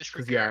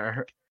 Cause yeah,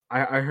 disregard. I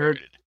heard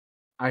Disregarded.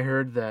 I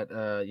heard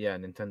that yeah,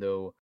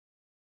 Nintendo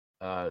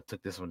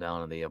took this one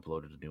down and they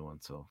uploaded a new one.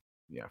 So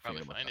yeah,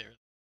 Probably forget about find that. it.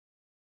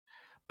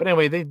 But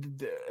anyway,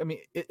 I mean,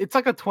 it's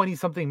like a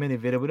 20-something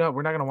minute video.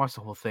 We're not gonna watch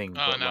the whole thing,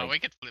 Oh but no, like, we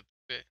could flip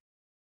it.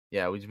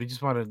 yeah, we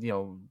just want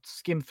to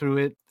skim through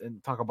it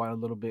and talk about it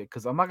a little bit.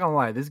 Cause I'm not gonna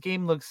lie, this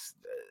game looks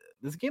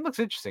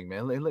interesting,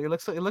 man. It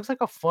looks like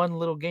a fun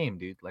little game,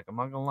 dude. Like I'm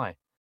not gonna lie.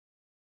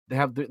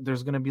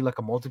 There's gonna be like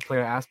a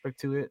multiplayer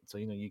aspect to it, so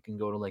you can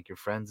go to like your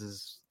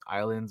friends'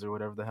 islands or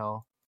whatever the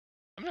hell,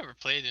 I've never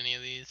played any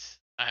of these.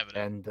 I haven't.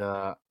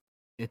 and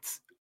it's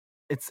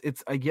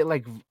it's I get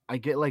like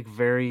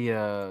very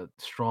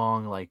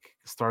strong like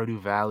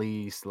Stardew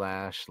Valley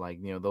slash like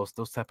those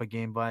type of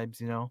game vibes.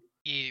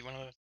 Yeah, one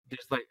of those.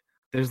 There's like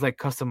there's like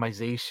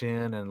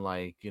customization and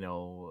like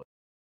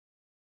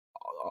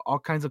all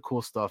kinds of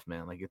cool stuff,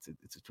 man. Like it's a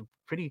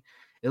pretty.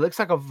 It looks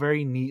like a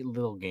very neat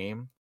little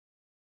game.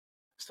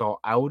 So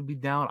I would be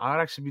down. I'd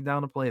actually be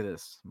down to play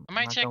this. I'm I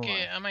might not gonna check lie.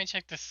 it. I might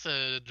check this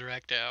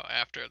direct out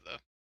after the.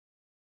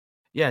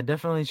 Yeah,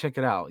 definitely check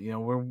it out.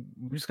 We're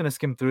just gonna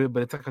skim through it,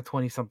 but it's like a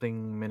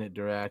 20-something minute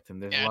direct,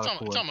 and there's a Yeah, lot of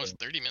cool it's info. almost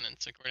 30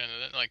 minutes according to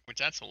that. Like, which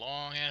that's a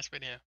long ass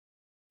video.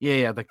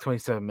 Yeah, like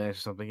 27 minutes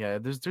or something. Yeah, Yeah.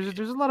 there's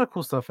a lot of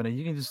cool stuff in it.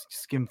 You can just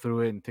skim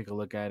through it and take a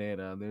look at it.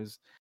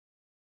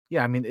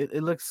 Yeah, I mean,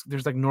 it looks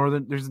there's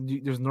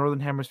northern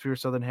hemisphere,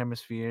 southern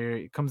hemisphere.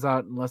 It comes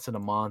out in less than a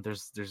month.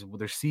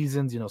 There's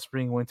seasons,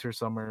 spring, winter,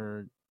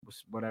 summer,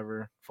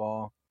 whatever,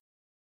 fall.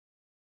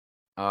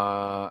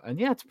 And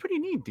yeah, it's pretty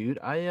neat, dude.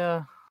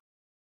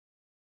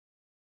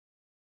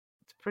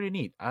 It's pretty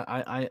neat.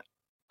 I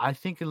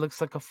think it looks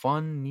like a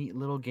fun, neat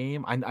little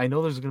game. I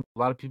know there's gonna be a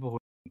lot of people who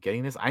are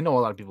getting this. I know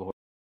a lot of people who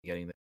are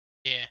getting this.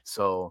 Yeah.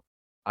 So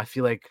I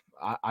feel like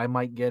I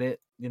might get it,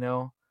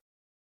 because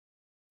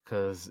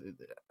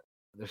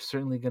there's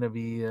certainly gonna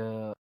be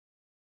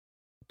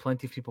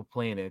plenty of people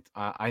playing it.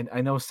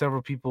 I know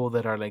several people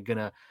that are like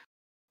gonna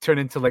turn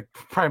into like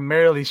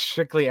primarily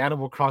strictly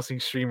Animal Crossing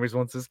streamers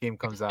once this game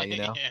comes out.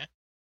 Yeah.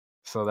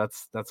 So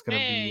that's gonna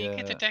Hey, be you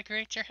get to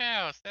decorate your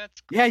house.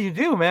 That's yeah, cool. you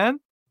do, man.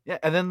 Yeah,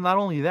 and then not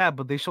only that,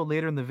 but they show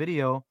later in the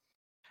video.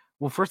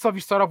 Well, first off, you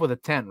start off with a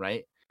tent,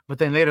 right? But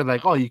then later,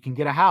 like, oh, you can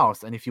get a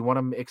house, and if you want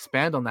to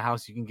expand on the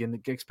house, you can get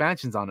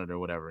expansions on it or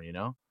whatever.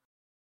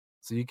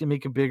 So you can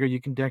make it bigger, you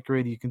can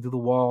decorate it, you can do the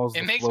walls,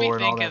 It the makes me floor,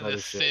 and all think that of The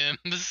other shit.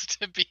 Sims,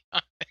 to be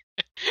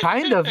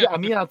Kind of, yeah. I honest.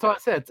 mean, that's what I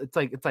said.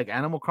 It's like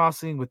Animal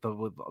Crossing with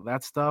all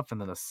that stuff,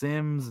 and then the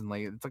Sims, and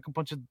like it's like a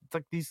bunch of it's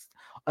like these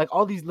like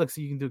all these looks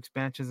so you can do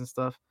expansions and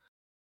stuff.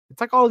 It's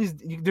like all these.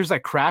 There's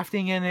like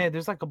crafting in it.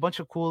 There's like a bunch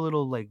of cool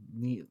little like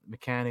neat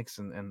mechanics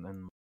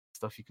and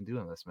stuff you can do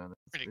in this, man.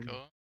 It's Pretty pretty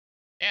cool.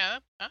 Yeah,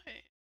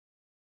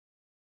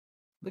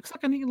 looks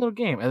like a neat little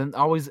game. And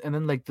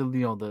then like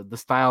the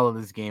style of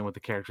this game with the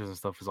characters and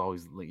stuff is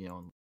always like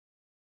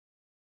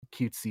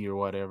cutesy or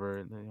whatever.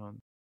 up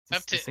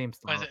Just the to same was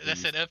style it that we're that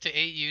said used to. up to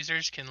 8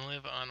 users can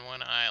live on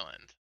one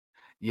island.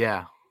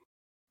 Yeah,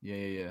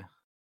 yeah.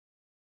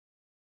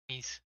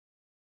 He's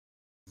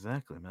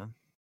Exactly, man.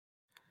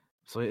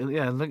 So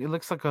yeah, it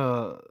looks like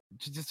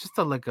just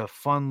a like a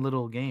fun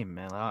little game,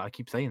 man. I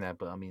keep saying that,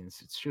 but I mean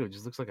it's true. It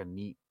just looks like a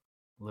neat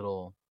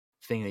little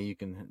thing that you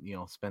can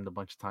spend a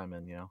bunch of time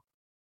in. yeah.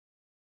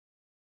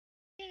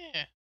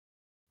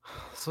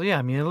 So yeah,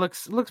 I mean it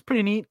looks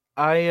pretty neat.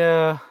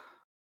 I'm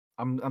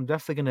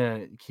definitely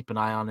gonna keep an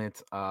eye on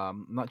it.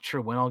 I'm not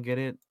sure when I'll get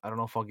it. I don't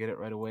know if I'll get it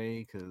right away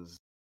because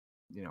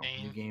new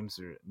Same. games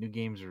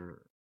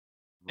are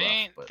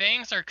rough, but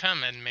Things are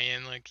coming,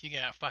 man. Like you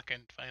got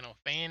fucking Final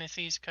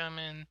Fantasies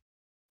coming,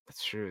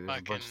 that's true. There's a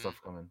bunch of fucking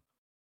stuff coming.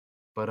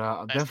 But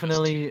Last of Us 2.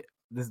 definitely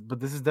this. But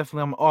this is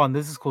definitely. Oh, and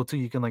this is cool too.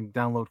 You can like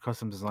download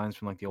custom designs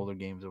from like the older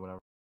games or whatever.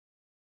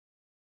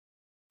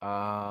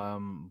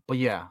 But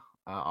yeah,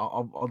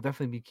 I'll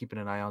definitely be keeping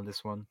an eye on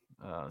this one.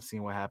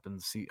 Seeing what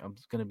happens. I'm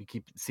just gonna be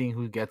seeing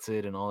who gets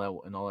it and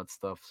all that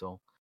stuff. So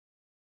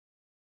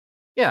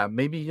yeah,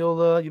 maybe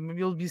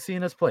you'll be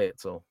seeing us play it.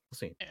 So we'll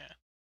see. Yeah,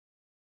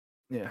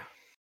 Yeah,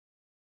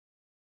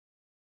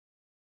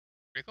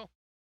 pretty cool.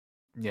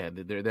 yeah,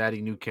 they're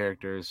adding new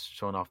characters,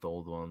 showing off the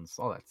old ones,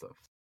 all that stuff.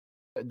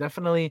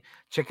 Definitely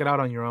check it out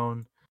on your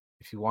own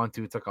if you want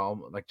to. It's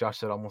like Josh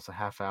said, almost a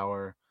half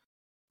hour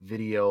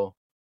video.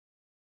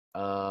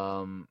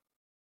 Um,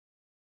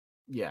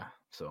 yeah,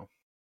 so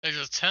There's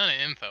a ton of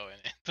info in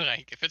it.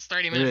 Like if it's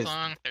 30 there minutes is.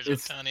 long, there's a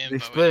It's ton of They info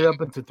in split it it.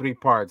 up into 3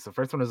 parts. The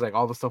first one is like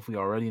all the stuff we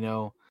already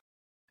know,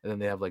 and then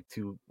they have like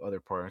 2 other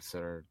parts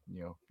that are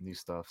new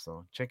stuff.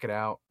 So check it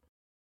out.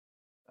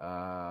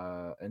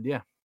 And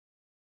yeah,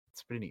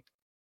 it's pretty neat.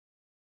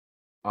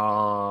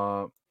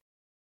 Uh,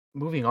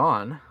 moving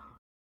on.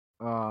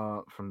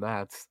 From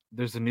that,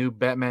 there's a new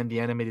Batman the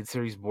Animated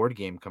Series board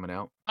game coming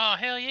out. Oh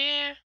hell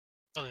yeah!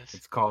 Oh this.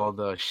 It's called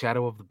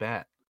Shadow of the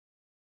Bat.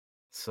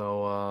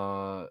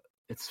 So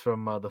it's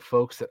from the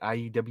folks at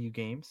IEW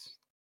Games.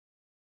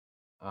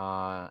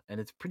 And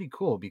it's pretty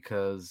cool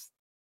because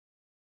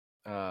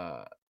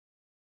uh,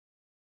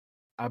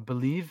 I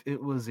believe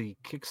it was a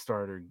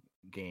Kickstarter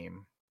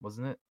game,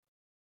 wasn't it?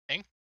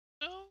 Think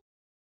so?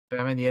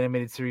 Batman the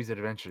Animated Series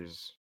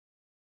Adventures.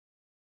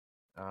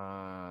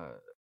 Uh,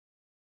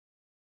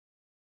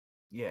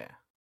 yeah.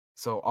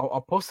 So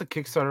I'll post a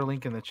Kickstarter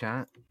link in the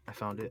chat. I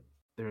found it.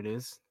 There it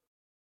is.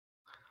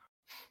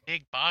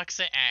 Big box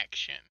of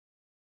action.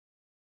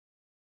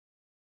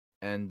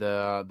 And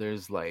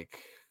there's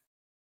like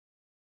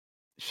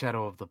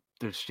Shadow of the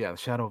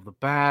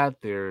Bat.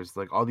 There's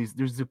like all these.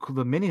 There's the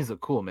minis are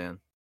cool, man.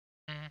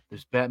 Mm-hmm.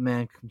 There's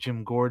Batman,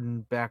 Jim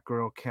Gordon,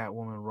 Batgirl,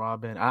 Catwoman,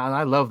 Robin.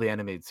 I love the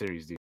animated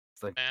series, dude.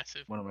 It's like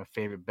Massive. one of my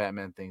favorite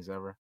Batman things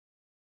ever.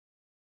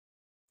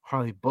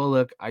 Harley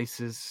Bullock,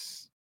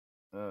 Isis,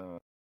 uh,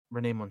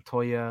 Renee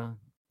Montoya,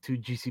 2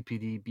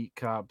 GCPD beat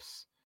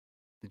cops,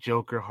 the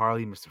Joker,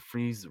 Harley, Mr.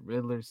 Freeze, the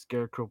Riddler,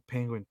 Scarecrow,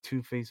 Penguin,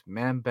 Two Face,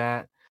 Man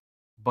Bat,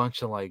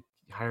 bunch of like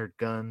hired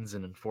guns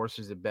and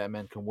enforcers that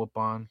Batman can whoop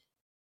on.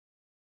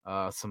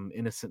 Some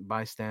innocent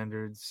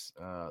bystanders.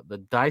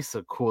 The dice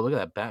are cool. Look at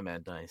that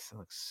Batman dice. That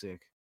looks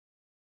sick.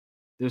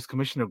 There's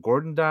Commissioner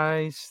Gordon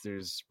dice.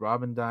 There's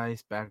Robin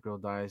dice,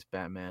 Batgirl dice,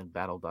 Batman,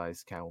 Battle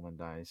dice, Catwoman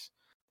dice.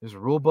 There's a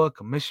rule book,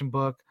 a mission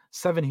book,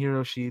 7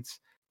 hero sheets,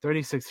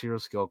 36 hero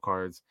skill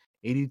cards,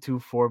 82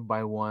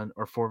 4x1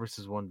 or 4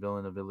 versus 1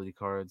 villain ability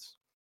cards,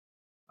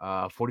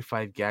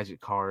 45 gadget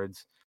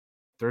cards,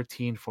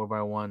 13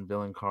 4x1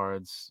 villain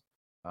cards,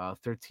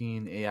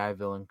 13 AI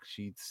villain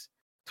sheets,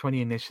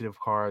 20 initiative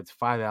cards,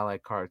 5 ally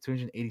cards,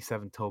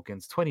 287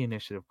 tokens, 20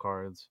 initiative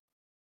cards.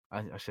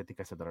 I think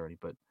I said that already,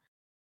 but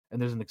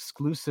and there's an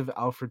exclusive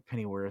Alfred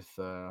Pennyworth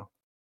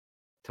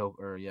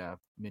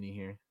mini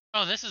here.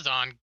 Oh, this is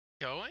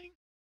ongoing.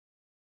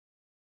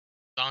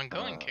 It's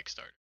ongoing Uh,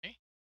 Kickstarter. Eh?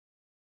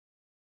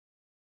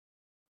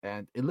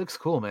 and it looks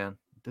cool, man.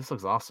 This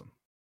looks awesome.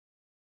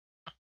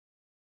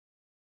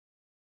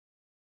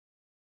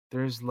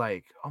 There's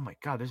like, oh my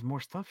god, there's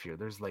more stuff here.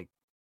 There's like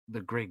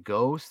the Grey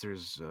Ghost.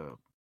 There's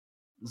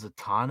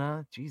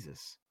Zatanna.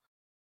 Jesus,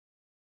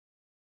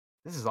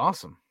 this is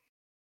awesome.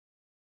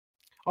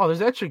 Oh,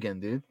 there's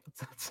Etrigan, dude.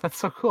 That's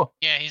so cool.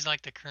 Yeah, he's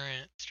like the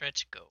current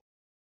stretch goal.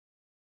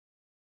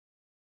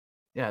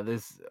 Yeah,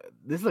 this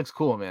looks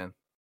cool, man.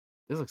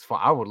 This looks fun.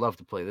 I would love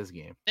to play this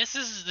game. This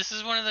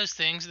is one of those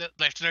things that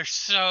like there's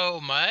so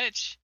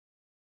much.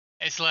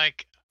 It's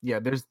like Yeah,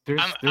 there's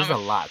I'm a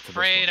lot to this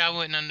afraid one. I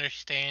wouldn't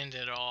understand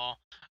it all.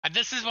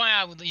 This is why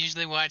I would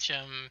usually watch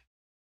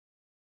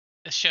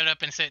Shut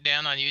Up and Sit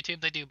Down on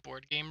YouTube. They do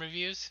board game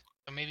reviews.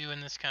 So maybe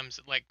when this comes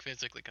like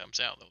physically comes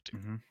out, they'll do.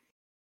 Mm-hmm.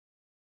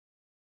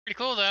 Pretty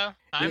cool though. It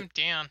I'm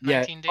down. yeah.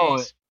 19 Oh,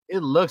 days. it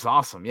looks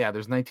awesome. Yeah,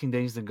 there's 19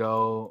 days to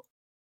go,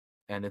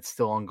 and it's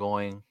still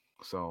ongoing.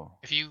 So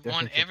If you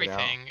want definitely check it out.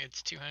 everything,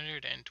 it's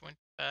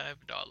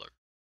 $225.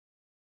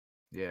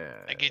 Yeah.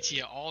 That gets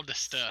you all the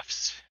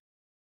stuffs.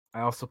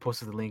 I also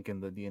posted the link in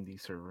the D&D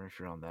server if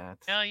you're on that.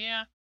 Hell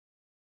yeah.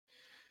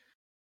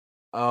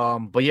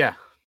 But yeah,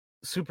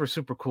 super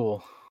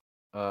cool.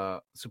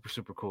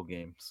 Super cool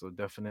game. So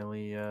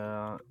definitely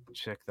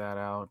check that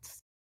out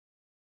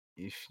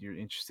if you're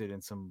interested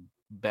in some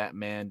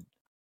Batman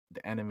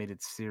the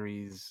animated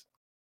series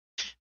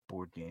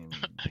board game,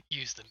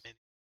 Use the mini.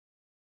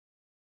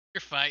 You're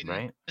fighting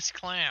right? this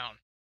clown.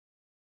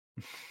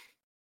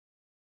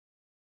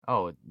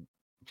 Oh,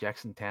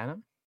 Jackson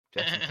Tatum?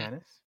 Jackson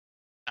Tanis?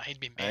 He'd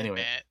be Man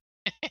Anyway.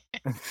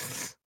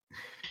 Bat.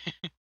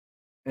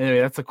 Anyway,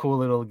 that's a cool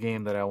little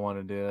game that I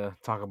wanted to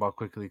talk about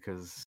quickly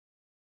because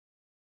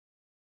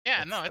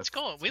Yeah, no, it's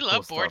cool. We some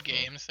love cool board stuff,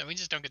 man. games, and we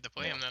just don't get to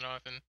play them that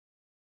often.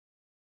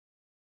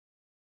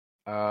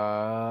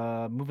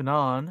 Moving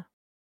on.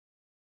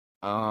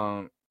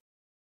 Um,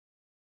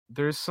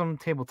 there's some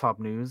tabletop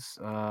news.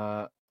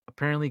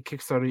 Apparently,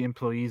 Kickstarter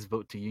employees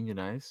vote to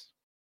unionize,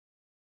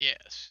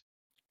 Yes.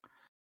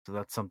 so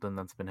that's something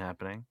that's been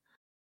happening.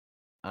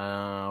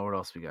 What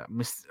else we got?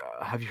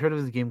 Have you heard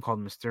of this game called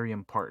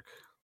Mysterium Park?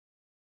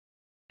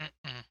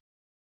 Mm-mm.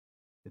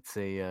 It's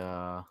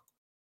a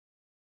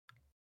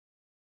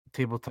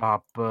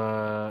tabletop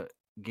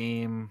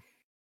game.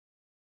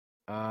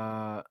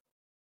 Uh,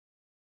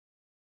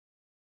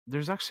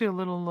 there's actually a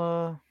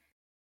little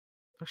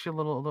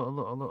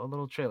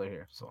trailer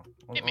here. So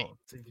Hit me. I'll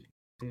see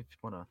if you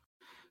wanna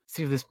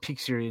see if this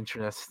piques your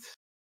interest.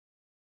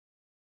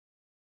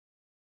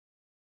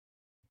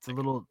 It's a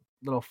Like,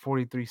 little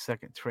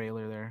 43-second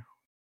trailer there.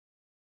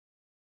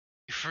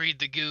 you freed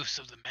the goose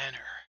of the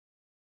manor.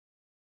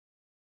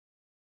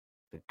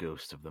 The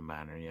ghost of the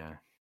manor, yeah.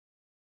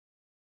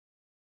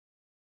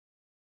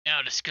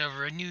 Now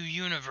discover a new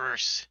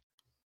universe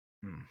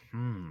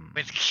Hmm.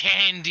 with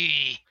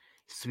candy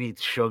Sweet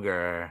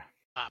sugar,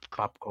 popcorn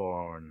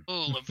popcorn.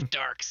 full of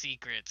dark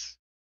secrets.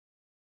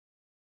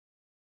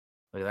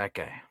 Look at that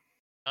guy.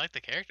 I like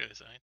the character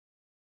design.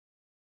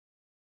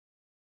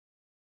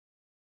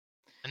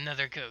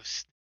 Another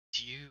ghost.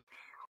 It's you.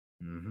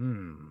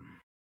 Hmm.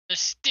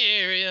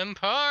 Mysterium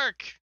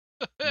Park.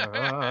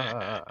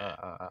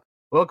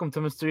 Welcome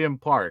to Mysterium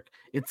Park.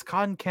 It's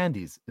cotton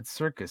candies, it's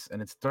circus,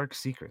 and its dark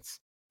secrets.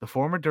 The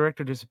former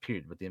director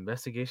disappeared, but the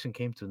investigation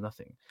came to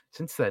nothing.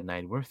 Since that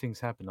night, weird things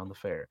happened on the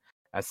fair.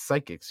 As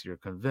psychics, you're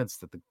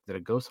convinced that a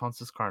ghost haunts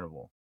this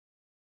carnival.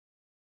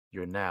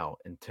 You're now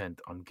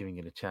intent on giving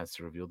it a chance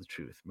to reveal the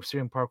truth.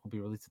 Mysterium Park will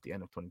be released at the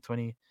end of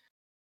 2020.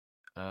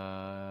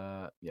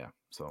 Yeah,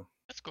 so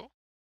That's cool.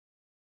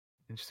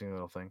 interesting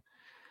little thing.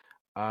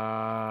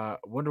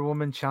 Wonder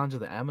Woman Challenge of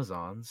the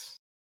Amazons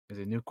is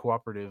a new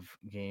cooperative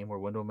game where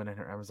Wonder Woman and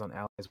her Amazon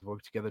allies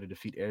work together to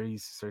defeat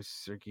Ares,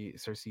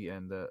 Cersei,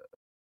 and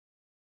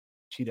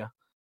Cheetah.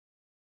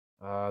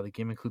 The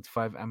game includes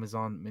 5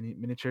 Amazon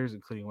miniatures,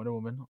 including Wonder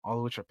Woman, all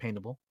of which are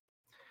paintable.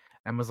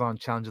 Amazon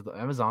Challenge of the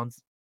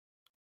Amazons.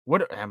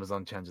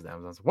 Amazon Challenge of the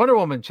Amazons. Wonder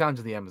Woman Challenge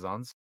of the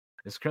Amazons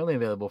is currently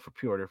available for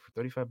pre-order for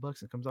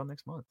 $35 and comes out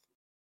next month.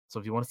 So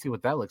if you want to see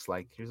what that looks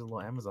like, here's a little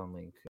Amazon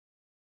link.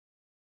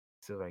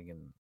 See if I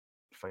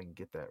can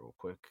get that real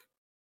quick.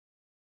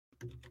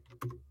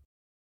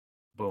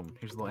 Boom.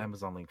 Here's a little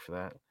Amazon link for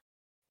that.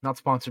 Not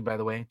sponsored, by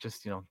the way.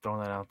 Just throwing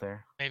that out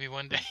there. Maybe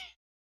one day.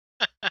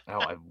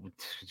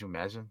 Could you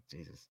imagine?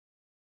 Jesus.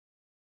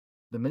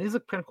 The minis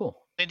look kind of cool.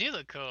 They do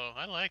look cool.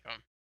 I like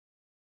them.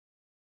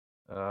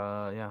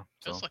 Yeah.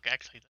 So Those look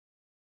actually.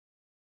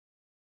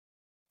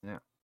 yeah,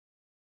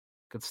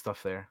 good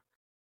stuff there.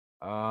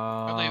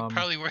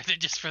 Probably worth it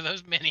just for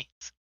those minis.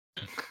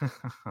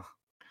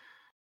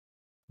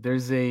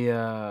 There's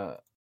a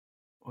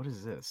what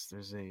is this?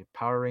 There's a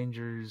Power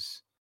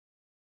Rangers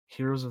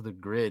Heroes of the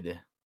Grid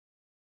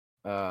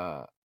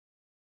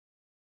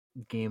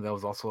game that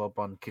was also up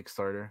on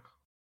Kickstarter.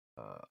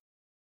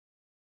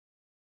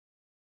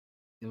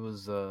 It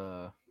was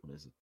what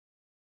is it?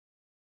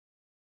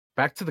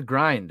 Back to the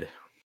Grind.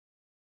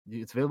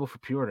 It's available for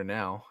pre-order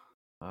now,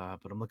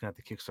 but I'm looking at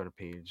the Kickstarter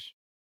page.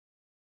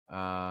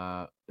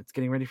 It's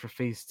getting ready for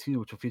Phase 2,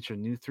 which will feature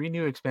 3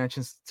 new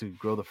expansions to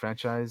grow the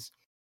franchise.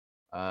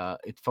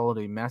 It followed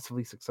a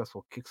massively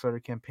successful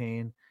Kickstarter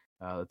campaign.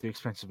 The 3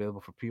 expansions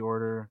available for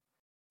pre-order.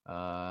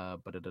 What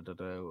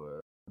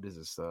is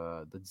this?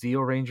 The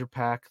Zeo Ranger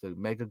pack, the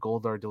Mega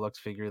Goldar Deluxe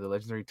figure, the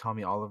Legendary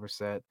Tommy Oliver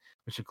set,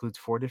 which includes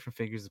 4 different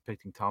figures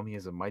depicting Tommy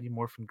as a Mighty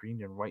Morphin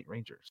Green and White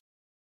Rangers.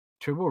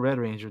 Turbo Red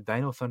Ranger,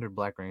 Dino Thunder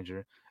Black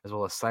Ranger, as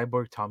well as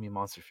Cyborg Tommy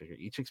monster figure.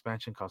 Each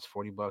expansion costs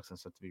 $40 and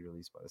set to be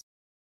released by this.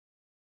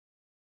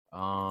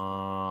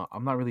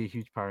 I'm not really a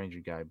huge Power Ranger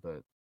guy,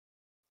 but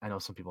I know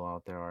some people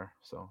out there are,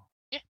 so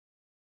Yeah.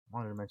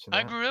 wanted to mention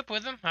I that. grew up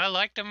with them. I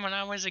liked them when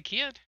I was a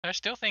kid. I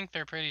still think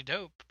they're pretty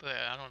dope, but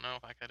I don't know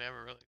if I could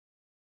ever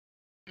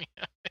really.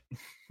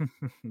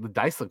 The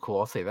dice look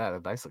cool. I'll say that. The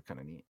dice look kind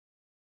of neat.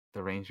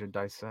 The Ranger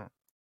dice set.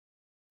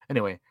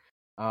 Anyway,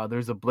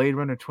 there's a Blade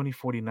Runner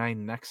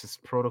 2049 Nexus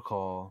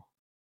Protocol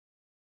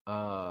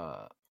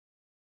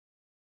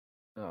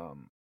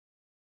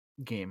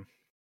game.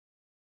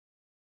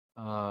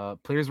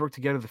 Players work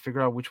together to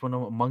figure out which one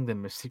among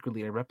them is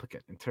secretly a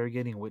replicant,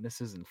 interrogating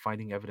witnesses and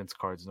finding evidence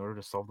cards in order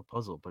to solve the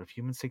puzzle. But if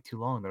humans take too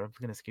long, the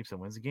replicant escapes and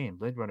wins the game.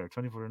 Blade Runner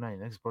 2049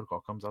 Nexus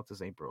Protocol comes out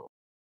this April.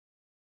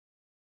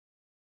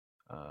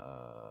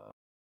 So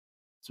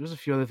there's a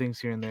few other things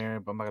here and there,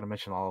 but I'm not gonna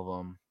mention all of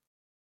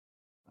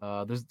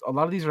them. There's a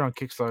lot of these are on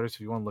Kickstarter, so if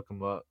you want to look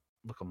them up,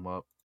 look them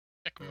up.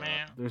 Check 'em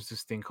out. There's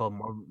this thing called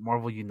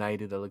Marvel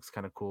United that looks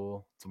kind of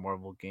cool. It's a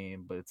Marvel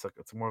game, but it's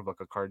more of like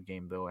a card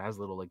game though. It has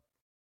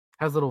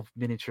little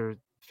miniature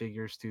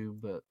figures too,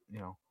 but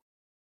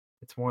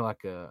it's more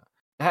like it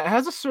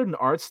has a certain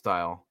art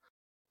style.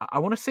 I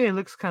want to say it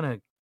looks kind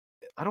of.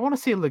 I don't want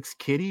to say it looks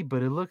kiddie,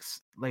 but it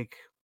looks like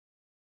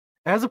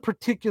it has a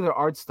particular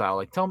art style.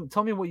 Like tell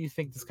me what you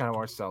think this kind of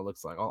art style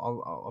looks like.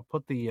 I'll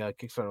put the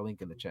Kickstarter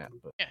link in the chat.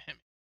 But Yeah, hit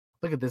me.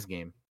 look at this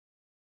game.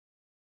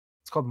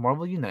 called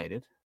Marvel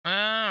United. Oh,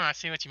 I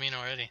see what you mean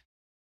already.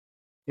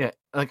 Yeah,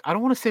 like I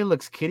don't want to say it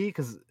looks kiddie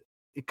because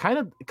it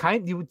kind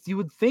you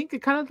would think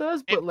it kind of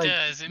does, It but like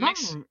does. not.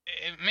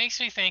 It makes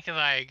me think of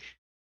like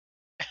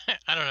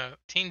I don't know,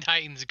 Teen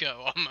Titans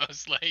Go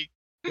almost like.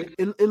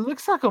 It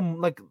looks like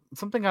like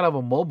something out of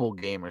a mobile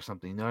game or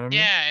something. You know what I mean?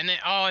 Yeah,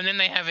 and then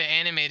they have it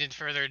animated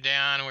further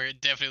down where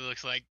it definitely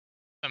looks like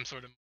some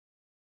sort of.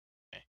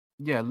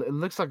 Yeah, it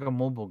looks like a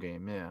mobile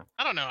game. Yeah,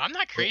 I don't know. I'm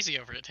not but crazy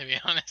over it to be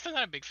honest. I'm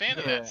not a big fan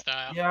of that yeah,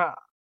 style. yeah.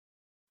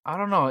 I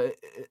don't know.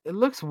 It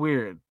looks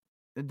weird.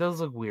 It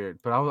does look weird,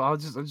 but I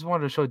just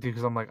wanted to show it to you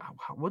because I'm like,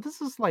 what does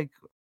this like?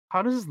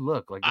 How does this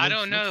look? Like it I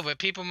don't know, looks. but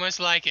people must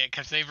like it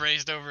because they've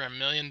raised over $1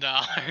 million.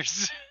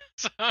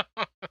 So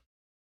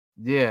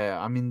Yeah,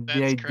 I mean the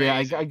that's idea.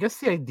 I crazy. guess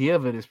the idea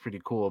of it is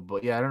pretty cool,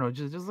 but yeah, I don't know. It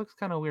just looks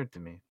kind of weird to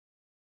me.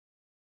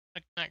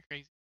 Like, not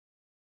crazy.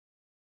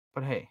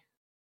 But hey,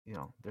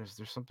 there's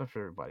something for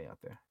everybody out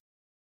there.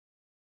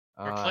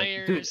 For Dude,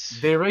 players,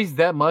 they raised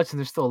that much and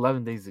there's still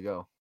 11 days to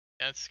go.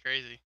 that's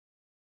crazy.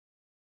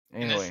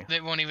 And this Anyway,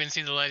 they won't even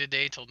see the light of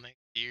day till next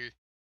year.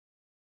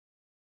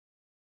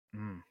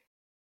 mm.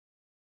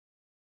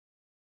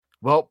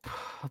 Well,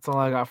 that's all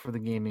I got for the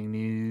gaming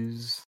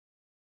news.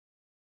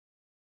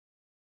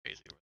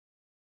 Crazy.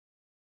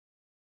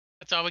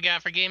 That's all we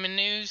got for gaming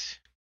news.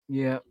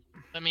 Yeah.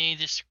 Let me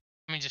just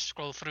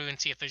scroll through and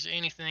see if there's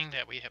anything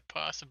that we have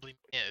possibly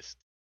missed.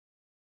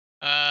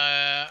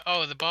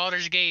 The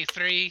Baldur's Gate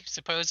 3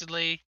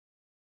 supposedly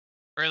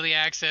early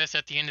access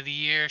at the end of the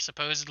year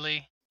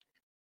supposedly.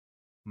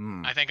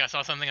 Mm. I think I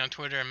saw something on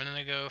Twitter a minute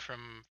ago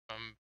from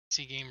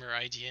PC Gamer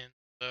IGN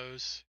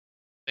those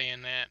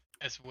saying that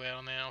as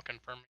well now,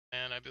 confirming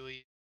that I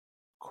believe.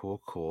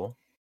 Cool.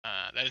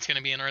 That it's going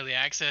to be an early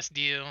access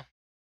deal,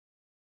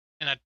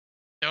 and I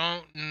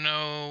don't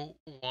know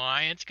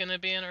why it's going to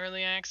be an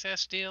early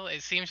access deal.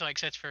 It seems like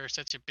such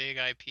a big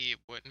IP, it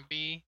wouldn't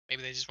be.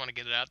 Maybe they just want to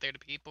get it out there to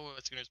people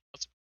as soon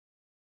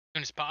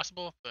as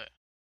possible. But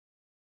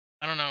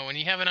I don't know. When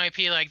you have an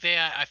IP like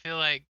that, I feel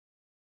like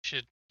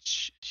shouldn't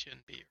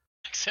be early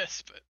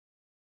access, but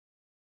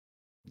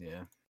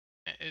Yeah.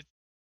 it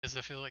does.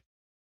 I feel like.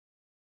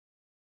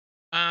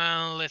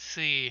 Let's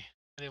see.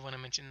 I did want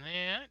to mention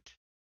that.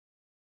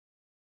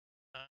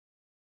 Uh,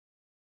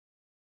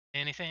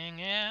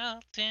 anything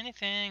else?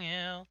 Anything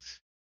else?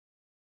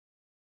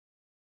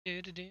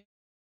 Do do do.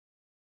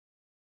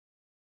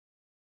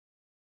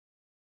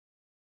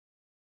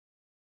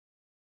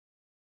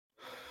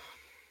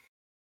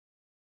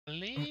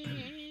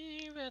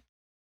 Leave it.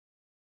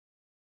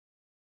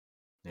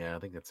 Yeah, I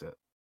think that's it.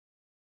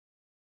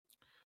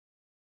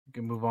 We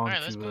can move All on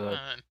right, let's to move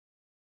on.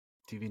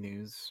 TV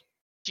news.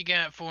 What you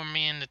got for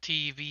me in the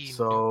TV news?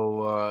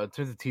 So, in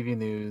terms of TV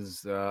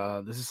news,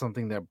 this is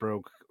something that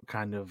broke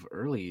kind of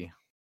early,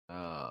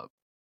 uh,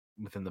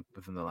 within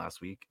the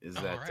last week. Is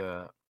All that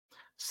right.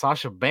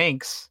 Sasha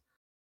Banks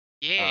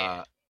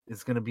Yeah. uh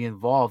is going to be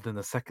involved in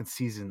the second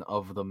season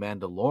of The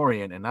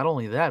Mandalorian, and not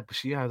only that, but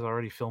she has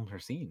already filmed her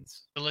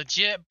scenes. The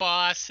legit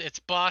boss. It's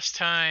boss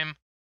time.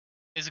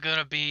 Is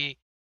gonna be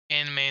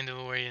in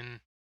Mandalorian.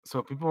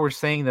 So people were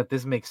saying that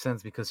this makes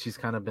sense because she's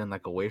kind of been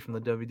like away from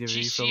the WWE for a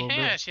She little bit.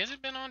 has. She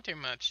hasn't been on too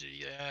much.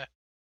 Yeah.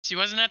 She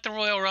wasn't at the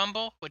Royal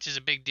Rumble, which is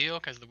a big deal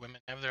because the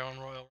women have their own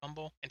Royal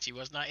Rumble, and she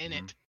was not in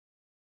Mm.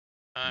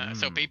 it.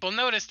 So Mm. people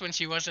noticed when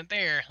she wasn't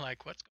there,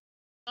 like, what's going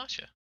on with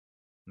Sasha?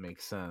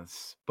 Makes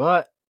sense.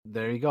 But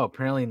there you go.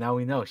 Apparently now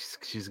we know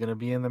she's gonna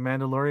be in the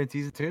Mandalorian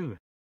season 2.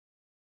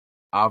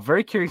 I'm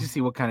very curious to see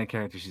what kind of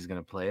character she's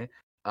gonna play.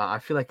 I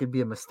feel like it'd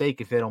be a mistake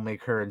if they don't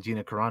make her and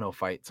Gina Carano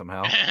fight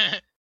somehow.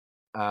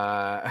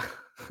 Uh,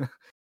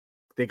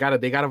 they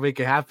gotta make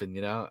it happen,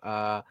 you know.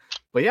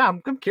 But yeah,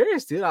 I'm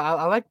curious, dude.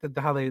 I like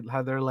how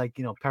they're like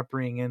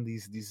peppering in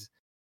these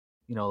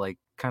like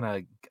kind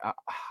of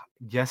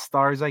guest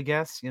stars, I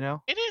guess,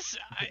 It is.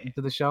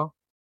 into the show.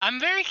 I'm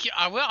very.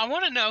 I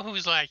want to know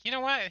who's like. You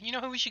know what? You know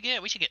who we should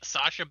get? We should get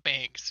Sasha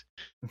Banks.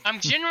 I'm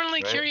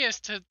genuinely Right? curious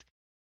to.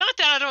 Not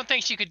that I don't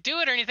think she could do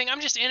it or anything. I'm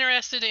just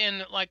interested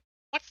in like,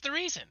 what's the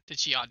reason? Did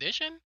she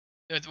audition?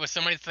 Was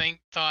somebody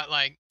thought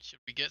like, should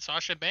we get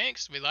Sasha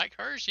Banks? We like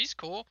her. She's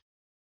cool.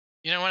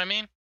 You know what I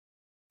mean? I'm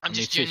I mean,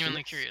 just she genuinely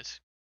looks curious.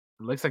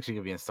 looks like she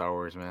could be in Star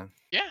Wars, man.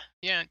 Yeah,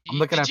 yeah. I'm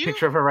looking at Did a you?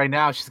 picture of her right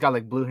now. She's got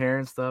like blue hair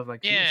and stuff.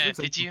 Like she Yeah. looks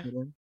like she fit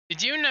in.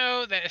 Did you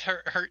know that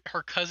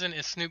her cousin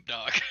is Snoop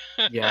Dogg?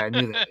 Yeah, I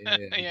knew that. Yeah,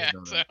 I Yeah. did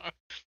know So. that.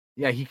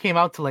 Yeah, he came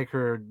out to like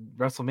her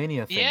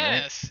WrestleMania thing, right?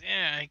 Yes.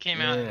 Yeah. He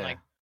came out and Yeah. like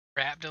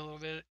rapped a little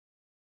bit.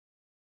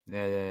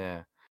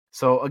 Yeah.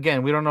 So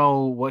again, we don't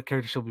know what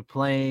character she'll be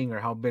playing or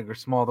how big or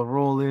small the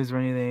role is or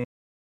anything.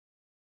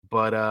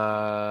 But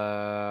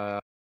uh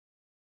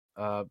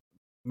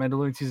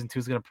Mandalorian season 2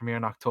 is gonna premiere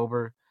in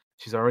October.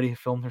 She's already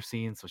filmed her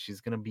scene, so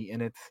she's gonna be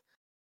in it.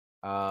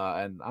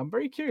 And I'm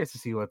very curious to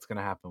see what's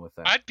gonna happen with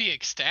that. I'd be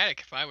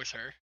ecstatic if I was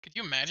her. Could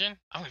you imagine?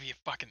 I'm gonna be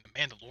fucking the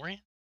Mandalorian.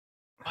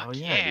 Hell Fuck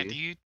yeah, yeah, dude.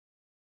 dude.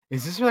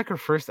 Is this like her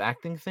first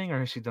acting thing or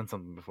has she done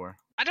something before?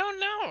 I don't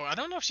know. know. I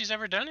don't know if she's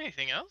ever done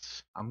anything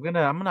else. I'm gonna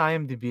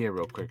IMDb it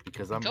real quick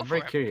because Go I'm very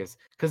for it. curious.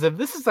 Because if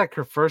this is like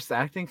her first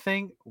acting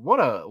thing, what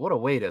a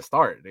way to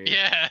start, dude.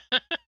 Yeah.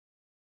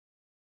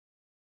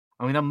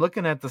 I mean, I'm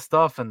looking at the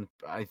stuff and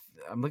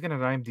I'm looking at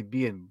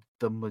IMDb and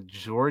the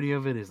majority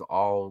of it is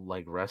all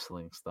like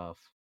wrestling stuff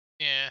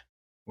Yeah.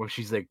 where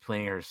she's like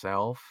playing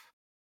herself.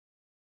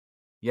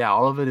 Yeah,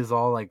 all of it is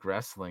all like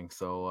wrestling.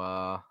 So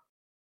I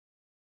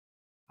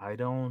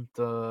don't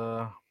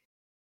I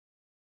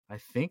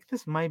think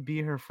this might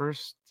be her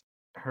first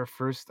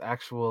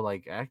actual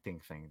like acting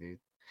thing, dude.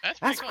 That's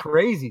pretty That's cool.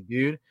 crazy,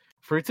 dude.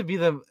 For it to be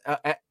for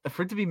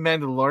it to be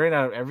Mandalorian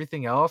out of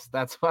everything else,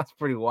 that's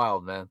pretty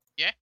wild, man.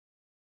 Yeah.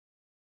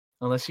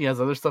 Unless she has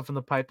other stuff in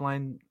the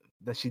pipeline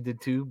that she did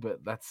too,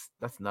 but that's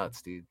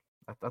nuts, dude.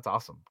 That's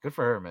awesome. Good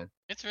for her, man.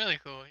 It's really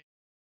cool.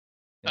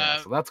 Yeah, Uh,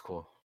 so that's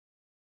cool.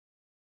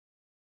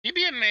 you'd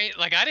be amazed.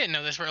 Like, I didn't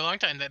know this for a long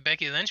time that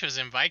Becky Lynch was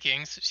in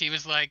Vikings. She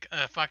was like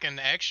a fucking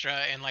extra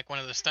and like one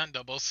of the stunt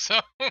doubles. So,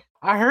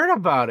 I heard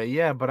about it,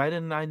 yeah, but I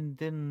didn't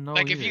know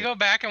like, if you either. go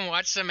back and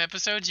watch some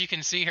episodes, you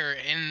can see her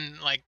in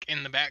like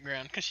in the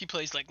background because she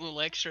plays like little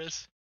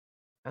extras.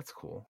 That's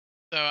cool.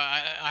 So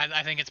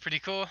I think it's pretty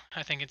cool.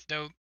 I think it's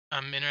dope.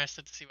 I'm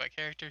interested to see what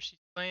character she's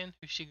playing.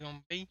 Who's she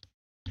gonna be?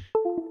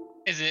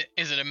 Is it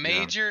a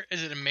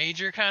Yeah.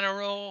 major kind of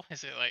role?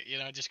 Is it like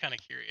just kind of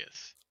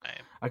curious? I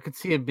am I could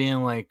see it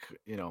being like,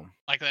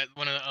 like that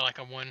one of the, like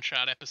a one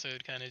shot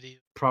episode kind of deal.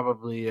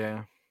 probably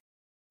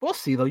we'll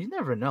see though. You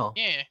never know.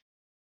 Yeah,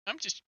 I'm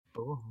just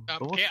But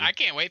we'll see. I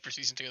can't wait for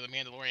season 2 of The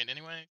Mandalorian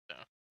anyway. So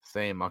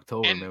Same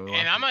October, and man. We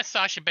and watch I'm it. a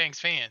Sasha Banks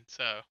fan,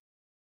 so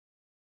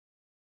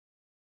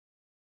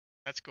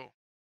that's cool.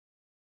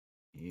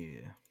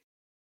 Yeah.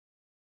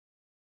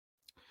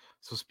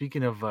 So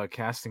speaking of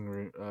casting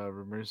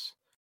rumors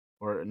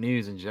or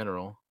news in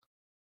general,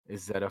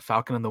 is that a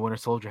Falcon and the Winter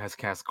Soldier has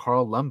cast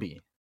Carl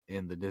Lumbly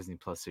in the Disney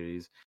Plus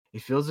series.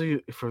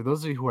 For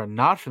those of you who are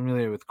not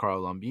familiar with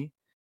Carl Lumbly,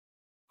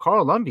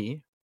 Carl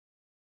Lumbly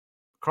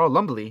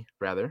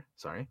rather,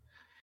 sorry,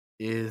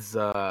 is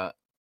the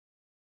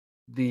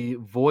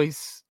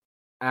voice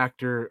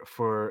actor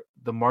for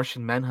the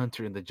Martian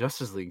Manhunter in the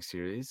Justice League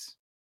series,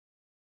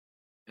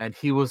 and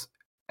he was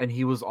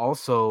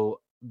also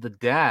the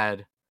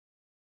dad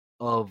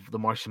of the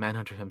Martian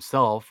Manhunter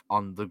himself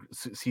on the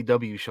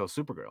CW show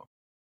Supergirl.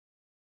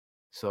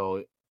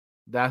 So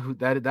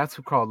that's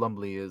who Carl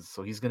Lumbly is.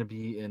 So he's gonna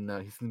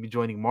be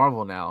joining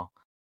Marvel now,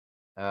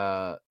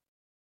 uh,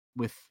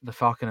 with the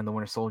Falcon and the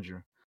Winter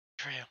Soldier.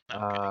 Trail. No,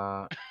 I'm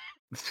Uh,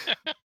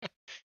 kidding.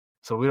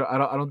 so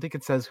I don't think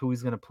it says who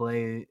he's gonna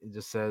play. It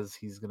just says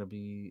he's gonna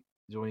be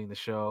joining the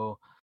show.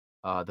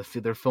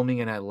 They're filming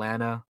in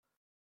Atlanta.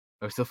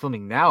 They're still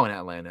filming now in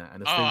Atlanta,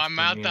 and the Oh, state's I'm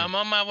out. premiere. I'm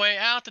on my way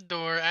out the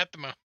door at the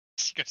moment.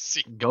 Just go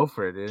see Go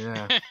for it,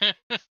 yeah. him.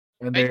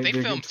 And They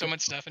they're filmed it's so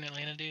much stuff in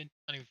Atlanta, dude.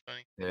 Not even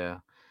funny. yeah,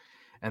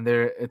 and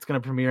it's gonna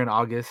premiere in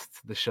August.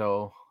 The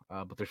show,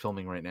 but they're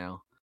filming right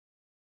now.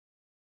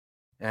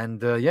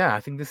 And yeah, I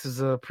think this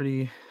is a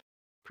pretty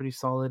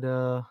solid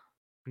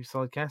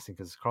casting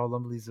because Carl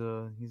Lumbly's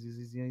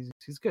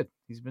he's good.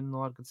 He's been in a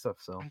lot of good stuff.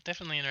 So I'm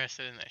definitely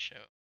interested in that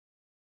show.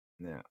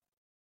 yeah,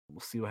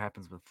 we'll see what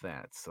happens with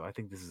that. So I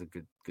think this is a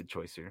good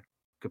choice here.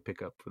 Good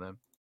pickup for them.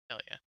 Hell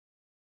yeah.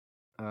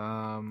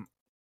 Um,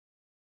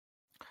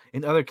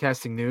 in other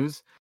casting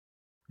news,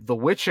 The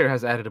Witcher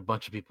has added a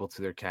bunch of people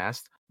to their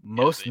cast. Yeah,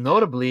 Most they did.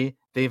 notably,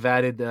 they've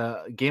added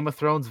Game of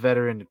Thrones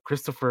veteran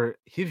Christopher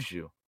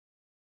Hivju,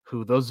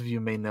 who those of you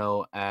may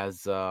know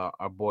as our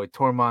boy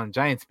Tormund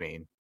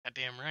Giantsbane.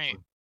 Goddamn right.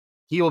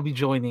 He will be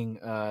joining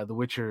The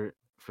Witcher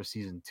for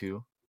season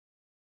 2.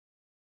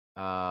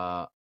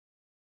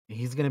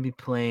 He's going to be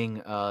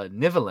playing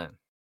Nivellen,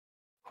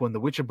 who in the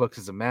Witcher books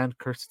is a man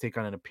cursed to take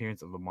on an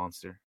appearance of a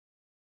monster.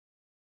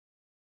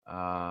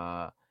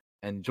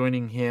 And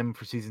joining him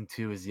for season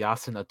 2 is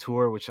Yasin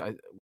Atur,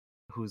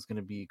 who's going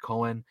to be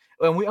Cohen.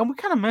 And we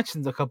kind of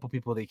mentioned a couple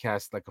people they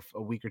cast like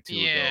a week or two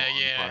ago Yeah, on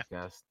the yeah.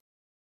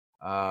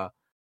 podcast.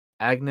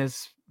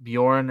 Agnes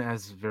Bjorn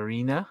as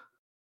Verena,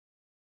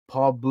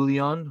 Paul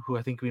Bouillon, who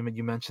I think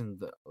you mentioned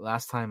the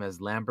last time as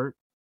Lambert,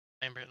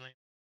 Lambert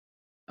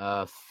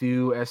Lee.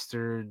 Thu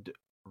Esther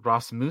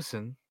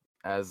Rasmussen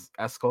as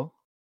Eskel,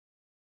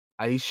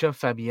 Aisha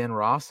Fabienne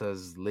Ross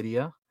as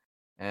Lydia,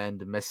 and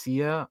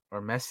Messia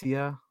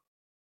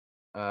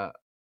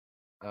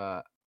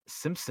uh,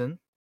 Simpson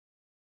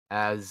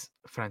as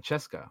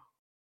Francesca.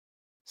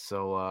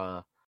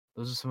 So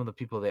those are some of the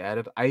people they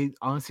added. I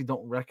honestly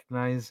don't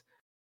recognize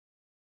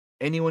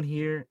anyone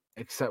here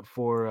except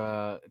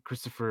for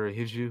Christopher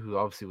Hivju, who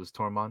obviously was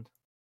Tormund.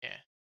 Yeah.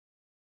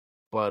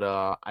 But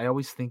I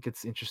always think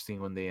it's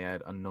interesting when they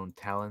add unknown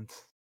talent,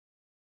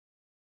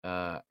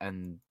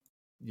 and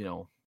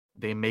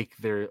they make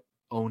their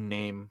own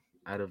name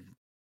out of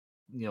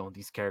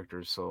these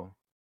characters. So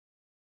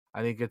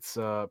I think it's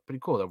pretty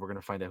cool that we're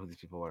gonna find out who these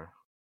people are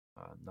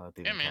now that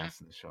they've Yeah, been man.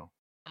 cast in the show.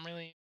 I'm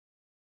really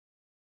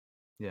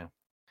Yeah,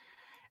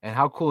 and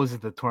how cool is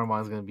it that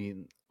Tormund is gonna be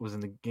was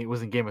in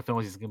Game of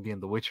Thrones? He's gonna be in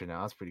The Witcher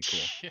now. That's pretty cool.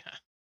 yeah.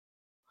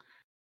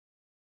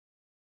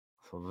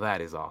 So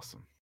that is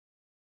awesome.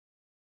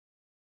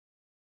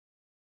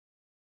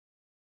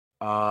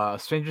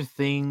 Stranger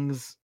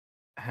Things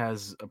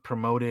has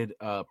promoted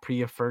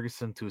Priya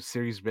Ferguson to a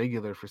series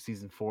regular for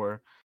season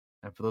 4.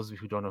 And for those of you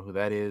who don't know who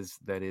that is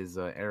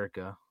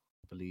Erica,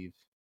 I believe.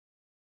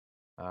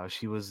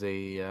 She was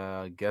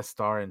a guest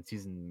star in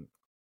season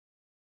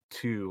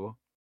 2.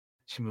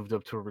 She moved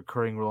up to a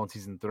recurring role in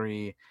season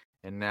 3,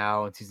 and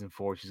now in season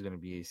 4 she's going to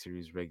be a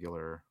series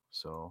regular.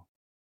 So,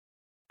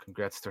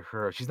 congrats to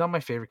her. She's not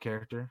my favorite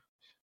character.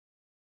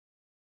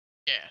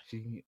 Yeah.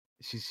 She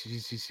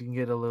can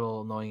get a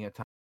little annoying at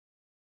times,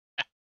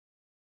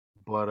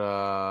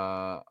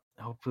 but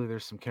hopefully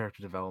there's some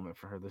character development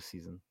for her this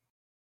season.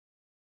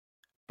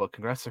 But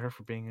congrats to her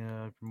for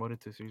being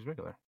promoted to series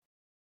regular.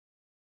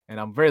 And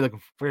I'm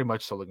very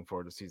much so looking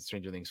forward to season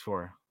Stranger Things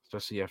 4,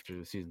 especially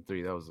after season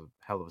 3. That was a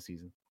hell of a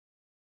season.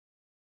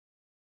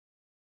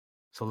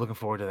 So looking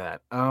forward to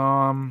that.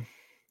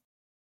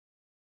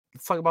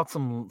 Let's talk about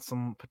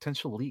some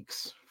potential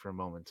leaks for a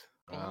moment.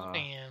 Oh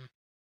damn.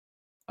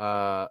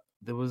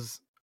 There was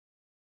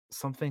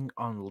something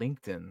on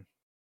LinkedIn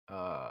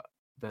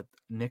that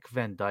Nick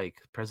Van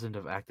Dyke, president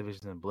of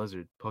Activision and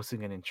Blizzard,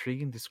 posting an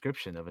intriguing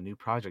description of a new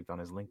project on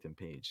his LinkedIn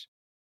page.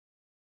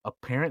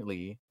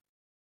 Apparently,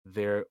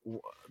 they're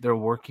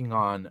working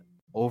on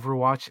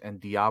Overwatch and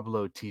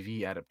Diablo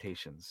TV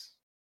adaptations.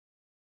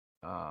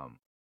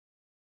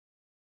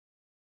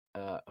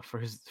 For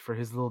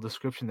his little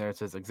description there, it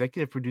says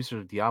executive producer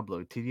of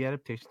Diablo TV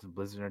adaptations of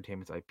Blizzard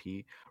Entertainment's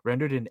IP,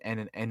 rendered in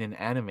an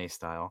anime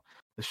style.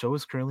 The show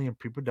is currently in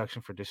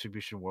pre-production for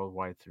distribution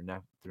worldwide through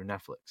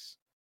Netflix.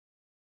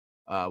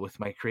 With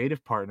my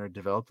creative partner,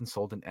 developed and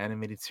sold an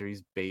animated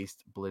series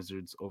based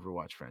Blizzard's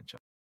Overwatch franchise.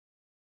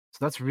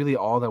 So that's really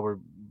all that we're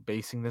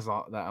basing this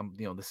on. That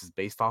this is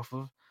based off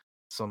of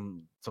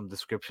some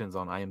descriptions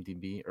on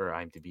IMDb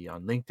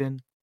on LinkedIn.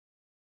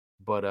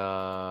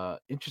 But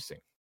interesting.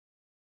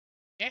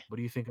 Yeah. What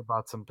do you think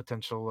about some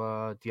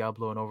potential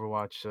Diablo and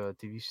Overwatch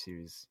TV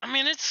series? I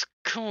mean, it's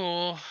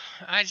cool.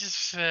 I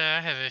just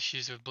I have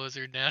issues with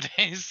Blizzard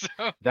nowadays,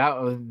 so.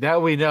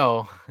 That we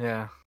know,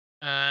 yeah.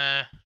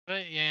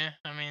 But yeah,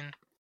 I mean,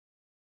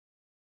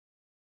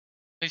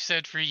 we've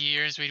said for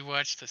years we'd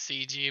watch the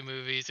CG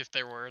movies if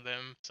there were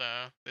them. So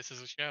this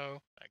is a show.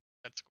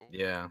 That's cool.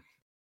 Yeah.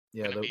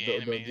 Gonna be The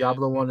animated.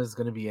 Diablo one is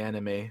gonna be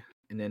anime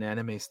in an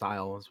anime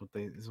style is what's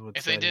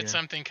If they said did here.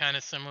 something kind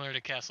of similar to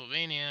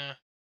Castlevania,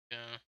 you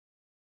know,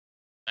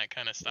 that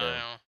kind of Yeah.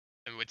 style,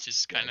 which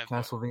is Yeah, kind of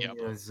what Castlevania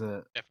Diablo is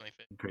definitely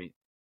fit. great.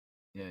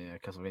 Yeah,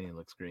 Castlevania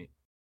looks great.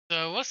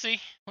 So we'll see.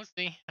 We'll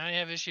see. I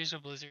have issues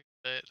with Blizzard.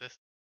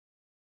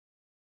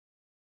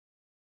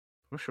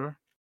 For sure.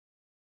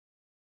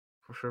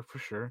 For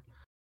sure.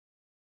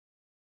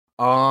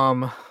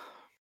 Um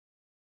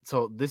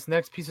so this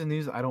next piece of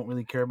news I don't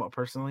really care about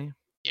personally.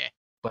 Yeah.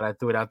 But I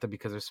threw it out there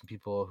because there's some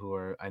people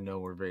who I know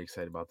were very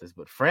excited about this.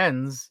 But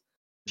Friends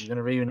is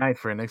gonna reunite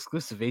for an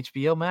exclusive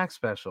HBO Max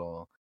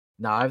special.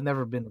 Now I've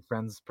never been a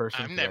Friends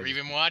person I've because never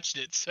even watched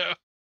it, so.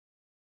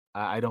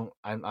 I don't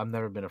I've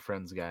never been a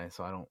Friends guy,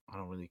 so I don't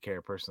really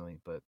care personally.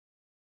 But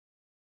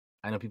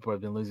I know people have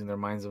been losing their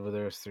minds over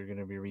there, so they're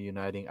gonna be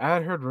reuniting. I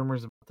had heard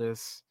rumors about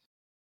this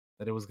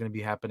that it was gonna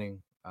be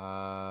happening.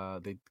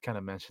 They kind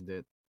of mentioned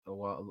it a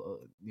while,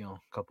 a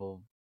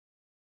couple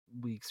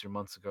weeks or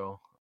months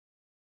ago.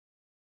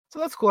 So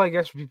that's cool, I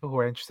guess, for people who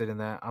are interested in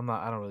that. I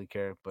don't really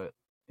care, but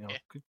Yeah.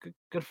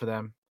 good for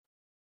them.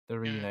 They're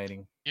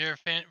reuniting. You're a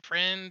friend.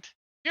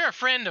 You're a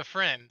friend of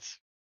friends.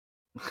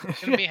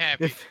 if, Gonna you, be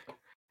happy.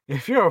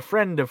 if you're a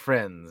friend of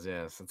friends,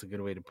 yes, that's a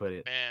good way to put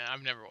it. Man,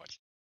 I've never watched.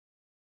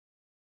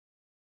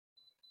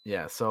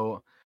 Yeah.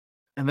 So,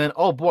 and then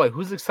oh boy,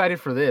 who's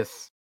excited for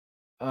this?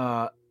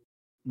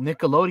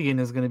 Nickelodeon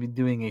is going to be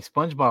doing a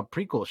SpongeBob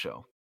prequel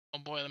show. Oh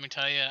boy, let me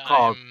tell you, I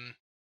called am.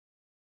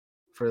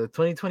 For the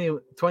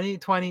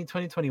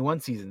 2021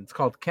 season. It's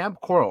called Camp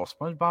Coral: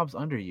 SpongeBob's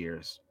Under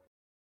Years.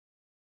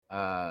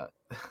 Going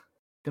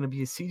to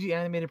be a CG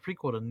animated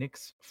prequel to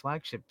Nick's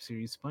flagship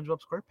series, SpongeBob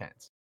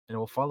SquarePants, and it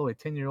will follow a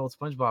 10-year-old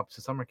SpongeBob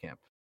to summer camp.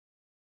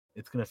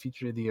 It's going to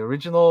feature the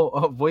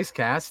original voice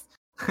cast,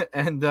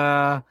 and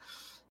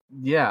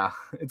yeah,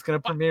 it's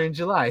going to premiere in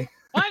July.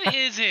 What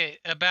is it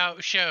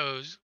about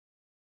shows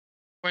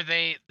where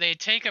they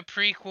take a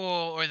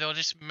prequel, or they'll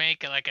just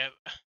make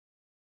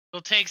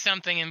they'll take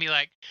something and be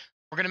like,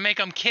 we're gonna make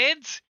them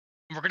kids,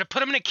 and we're gonna put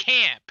them in a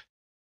camp.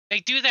 They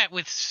do that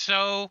with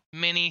so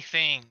many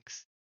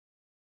things.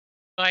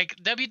 Like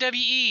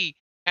WWE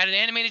had an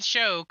animated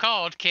show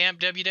called Camp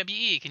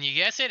WWE. Can you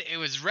guess it? It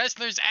was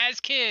wrestlers as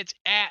kids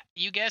at,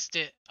 you guessed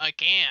it, a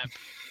camp.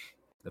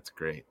 That's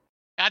great.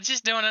 I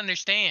just don't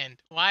understand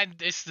why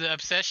this the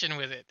obsession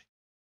with it.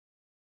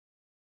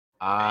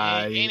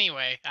 I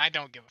Anyway, I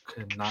don't give a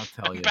could fuck not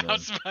tell you, about man.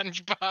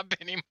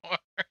 SpongeBob anymore.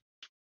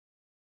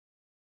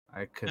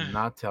 I could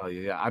not tell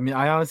you. Yeah, I mean,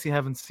 I honestly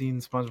haven't seen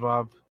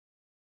SpongeBob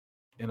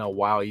in a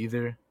while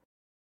either.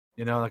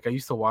 You know, like I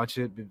used to watch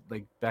it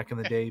like back in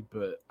the day,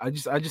 but I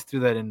just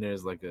threw that in there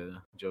as like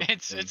a joke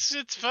It's thing. it's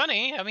it's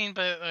funny. I mean,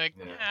 but like,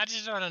 Yeah. I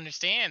just don't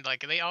understand.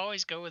 Like, they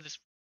always go with this.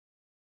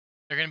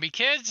 They're gonna be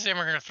kids, and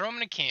we're gonna throw them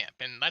in a camp,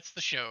 and that's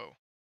the show.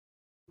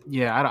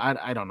 Yeah,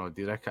 I don't know,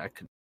 dude. I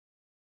could.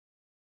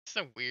 It's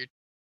so weird.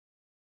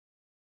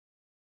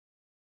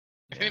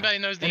 If Yeah. anybody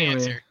knows the Anyway,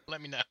 answer,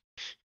 let me know.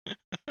 I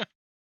don't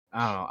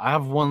know. I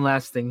have one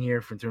last thing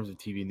here for in terms of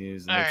TV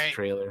news, and All it's a right,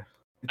 trailer.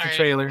 It's all a right.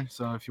 trailer,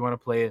 so if you want to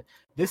play it,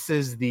 this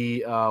is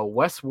the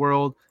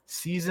Westworld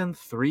season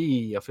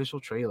 3 official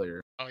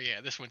trailer. Oh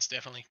yeah, this one's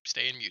definitely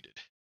staying muted.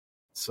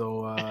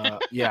 So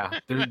yeah,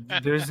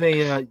 there's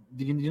a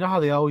you know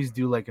how they always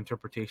do like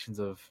interpretations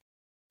of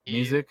Yeah,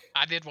 music?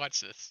 I did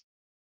watch this.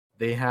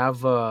 They have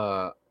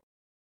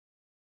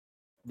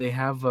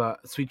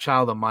Sweet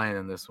Child of Mine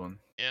in this one.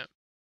 Yeah.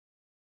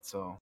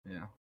 So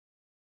yeah.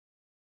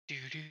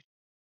 Dude.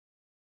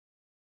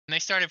 When they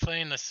started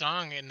playing the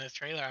song in the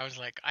trailer, I was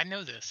like, I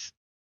know this.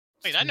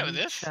 Wait, I know Sweet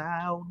this.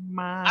 Child of I've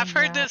Mine.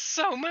 heard this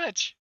so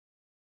much.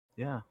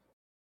 Yeah.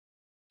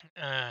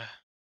 Uh,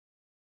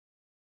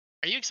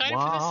 are you excited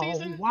for this Wow,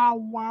 season? wow,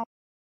 wow.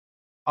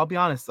 I'll be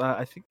honest.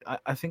 I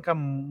think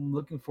I'm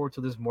looking forward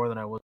to this more than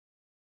I was.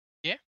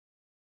 Yeah.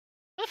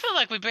 I feel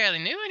like we barely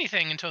knew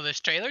anything until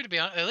this trailer. To be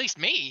honest, at least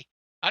me.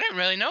 I didn't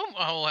really know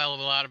a whole hell of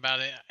a lot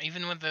about it,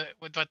 even with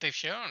what they've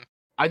shown.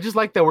 I just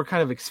like that we're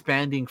kind of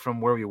expanding from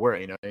where we were.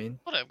 You know what I mean?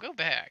 Hold up, go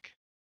back.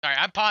 Sorry,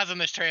 I'm pausing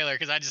this trailer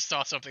because I just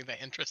saw something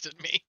that interested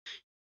me.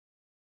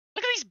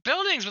 Look at these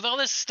buildings with all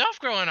this stuff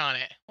growing on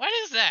it. What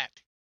is that?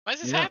 Why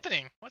is this Yeah.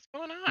 happening? What's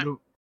going on?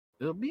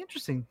 It'll be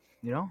interesting.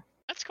 You know.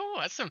 That's cool.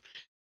 That's some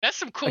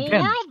cool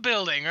Again, world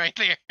building right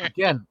there.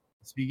 again.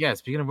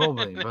 Speaking of role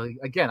playing, but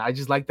again, I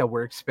just like that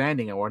we're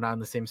expanding and we're not in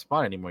the same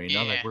spot anymore. You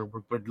know, like Yeah.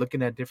 we're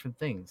looking at different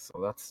things. So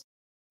that's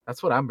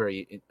what I'm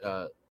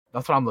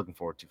that's what I'm looking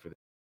forward to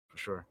for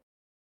sure.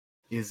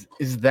 Is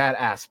that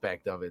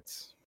aspect of it?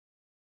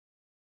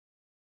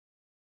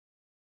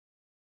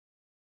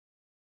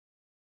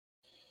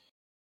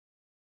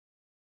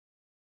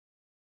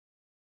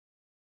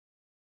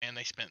 And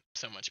they spent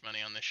so much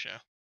money on this show.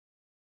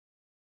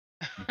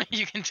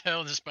 You can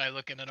tell just by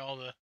looking at all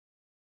the.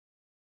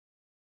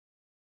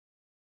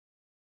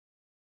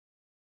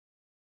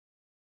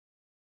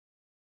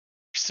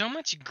 So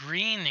much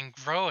green and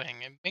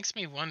growing. It makes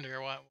me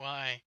wonder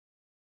why.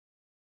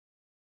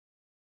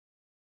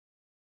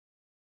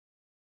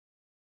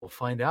 We'll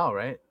find out,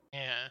 right?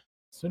 Yeah.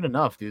 Soon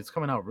enough, dude. It's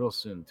coming out real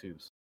soon too.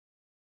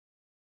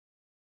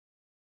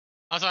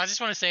 Also, I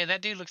just want to say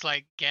that dude looks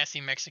like Gassy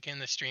Mexican,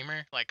 the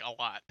streamer, like a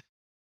lot.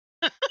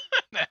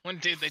 That one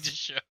dude they just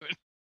showed.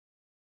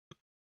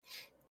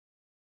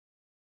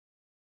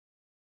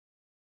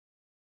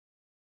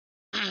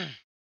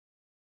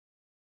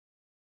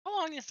 How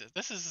long is this?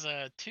 This is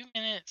 2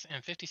 minutes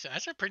and 50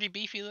 seconds. That's a pretty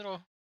beefy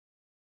little,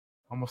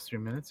 Almost 3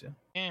 minutes,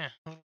 yeah.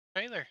 little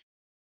trailer.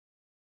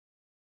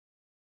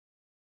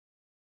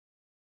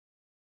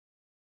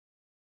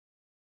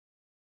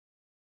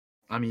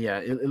 I mean, yeah,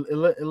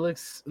 it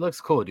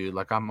looks cool, dude.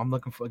 Like I'm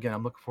looking for again.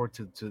 I'm looking forward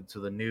to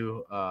the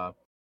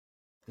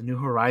new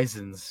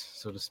horizons,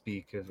 so to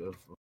speak, of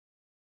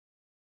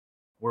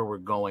where we're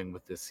going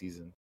with this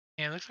season.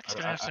 Yeah, it looks like it's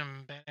gonna I have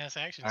some badass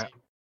action I,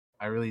 scenes.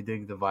 I really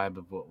dig the vibe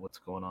of what's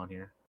going on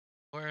here.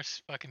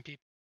 Worse fucking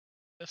people.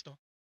 Pistol.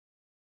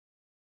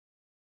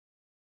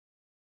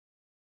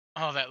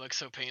 Oh, that looks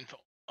so painful.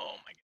 Oh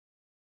my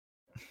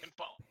god. I can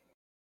fall.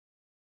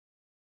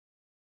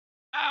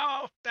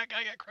 Ow! That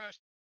guy got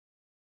crushed.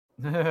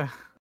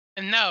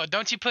 And no,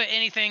 don't you put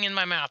anything in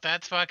my mouth.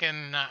 That's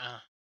fucking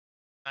not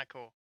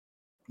cool.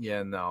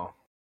 Yeah, no.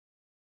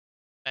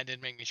 That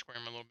did make me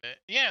squirm a little bit.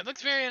 Yeah, it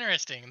looks very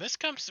interesting. This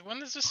comes. When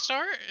does this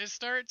start? It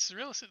starts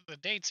real soon. The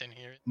date's in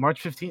here.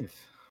 March 15th.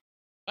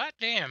 God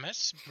damn,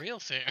 that's real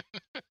soon.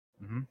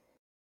 Mm-hmm. And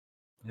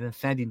then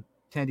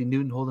Sandy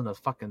Newton holding a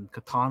fucking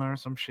katana or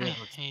some shit.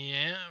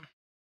 Yeah.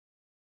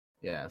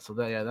 Yeah, so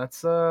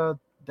that's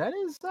that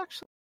is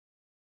actually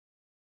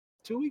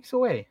 2 weeks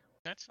away.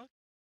 There's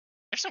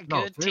some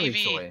No, good 3 weeks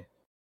TV. away.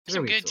 There's 3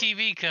 some weeks good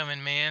away. TV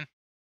coming, man.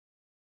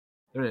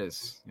 There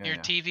is. Yeah, You're a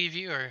yeah. TV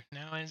viewer.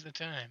 Now is the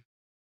time.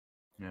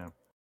 Yeah.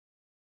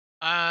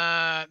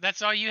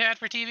 That's all you had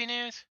for TV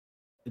news?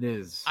 It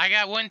is. I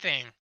got one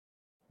thing.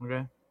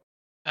 Okay.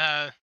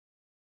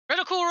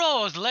 Critical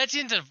Role's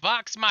Legends of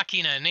Vox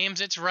Machina names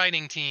its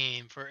writing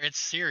team for its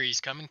series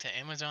coming to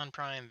Amazon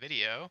Prime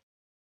Video.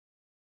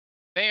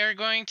 They are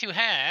going to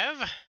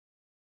have.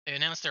 They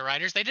announced their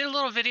writers. They did a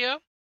little video.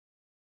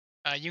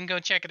 You can go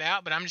check it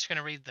out, but I'm just going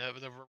to read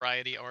the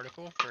Variety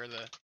article for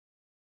the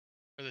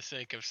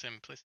sake of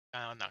simplicity.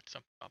 I knocked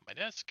something off my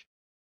desk.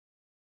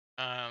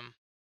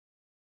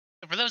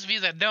 For those of you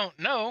that don't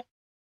know,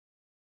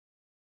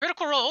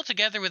 Critical Role,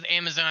 together with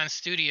Amazon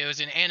Studios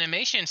and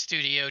animation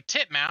studio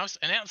Titmouse,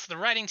 announced the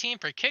writing team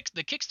for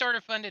the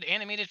Kickstarter-funded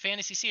animated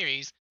fantasy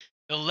series,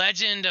 The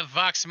Legend of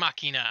Vox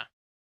Machina.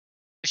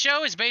 The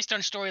show is based on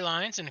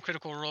storylines in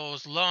Critical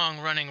Role's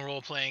long-running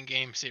role-playing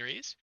game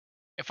series.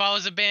 It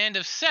follows a band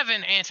of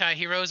 7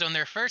 anti-heroes on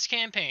their first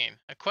campaign,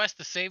 a quest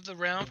to save the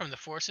realm from the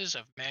forces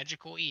of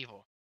magical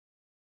evil.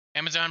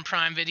 Amazon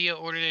Prime Video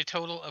ordered a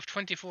total of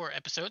 24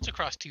 episodes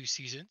across 2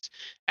 seasons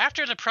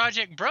after the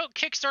project broke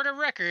Kickstarter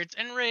records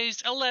and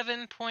raised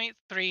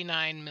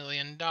 $11.39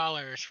 million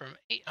from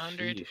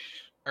 800 Sheesh.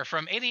 or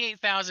from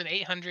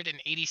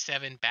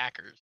 88,887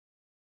 backers.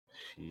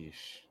 Sheesh.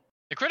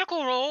 The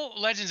Critical Role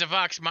Legends of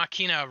Vox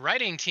Machina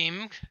writing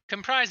team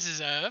comprises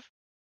of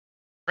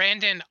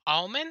Brandon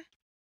Allman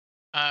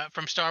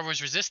from Star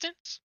Wars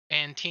Resistance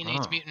and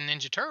Teenage Oh. Mutant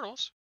Ninja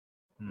Turtles.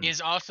 He Hmm.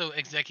 is also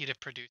executive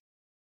producer.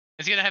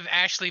 It's going to have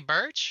Ashley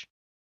Birch,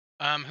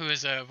 who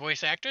is a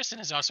voice actress and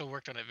has also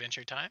worked on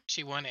Adventure Time.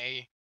 She won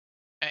a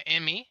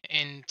Emmy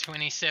in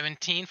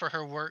 2017 for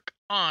her work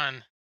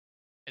on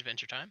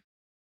Adventure Time.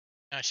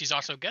 She's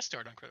also guest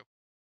starred on Critical.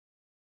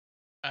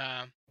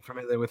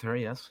 Familiar with her,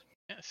 yes.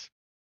 Yes.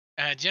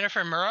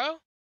 Jennifer Murrow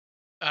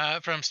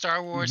from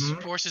Star Wars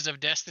Mm-hmm. Forces of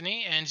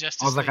Destiny and I was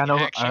Justice like, I League know,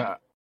 Action.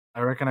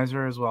 I recognize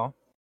her as well.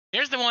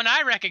 Here's the one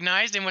I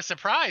recognized and was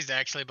surprised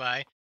actually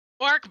by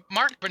Mark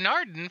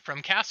Bernardin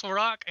from Castle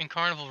Rock and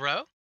Carnival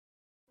Row.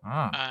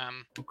 Ah,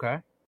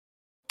 okay.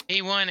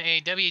 He won a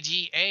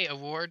WGA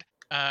award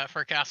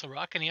for Castle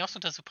Rock, and he also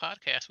does a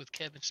podcast with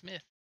Kevin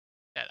Smith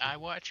that I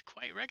watch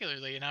quite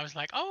regularly. And I was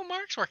like, "Oh,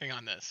 Mark's working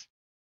on this."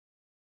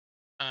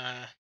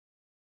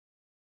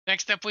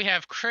 Next up, we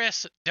have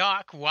Chris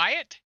Doc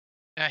Wyatt.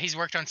 He's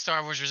worked on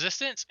Star Wars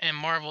Resistance and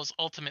Marvel's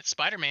Ultimate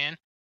Spider-Man.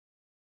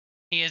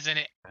 He is an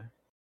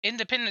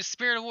Independent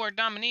Spirit Award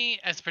nominee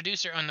as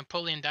producer on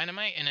Napoleon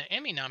Dynamite and an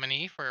Emmy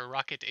nominee for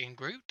Rocket and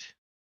Groot.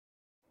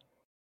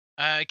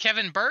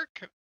 Kevin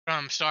Burke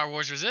from Star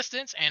Wars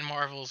Resistance and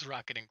Marvel's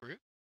Rocket and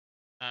Groot.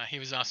 He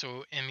was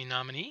also Emmy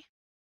nominee.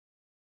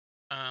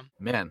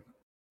 Man,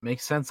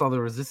 makes sense. All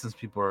the Resistance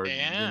people are in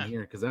Yeah.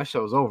 here because that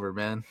show's over,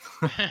 man.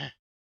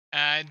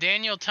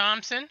 Daniel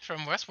Thompson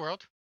from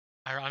Westworld,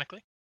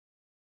 ironically.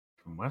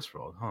 From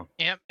Westworld, huh?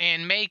 Yep.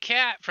 And May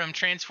Cat from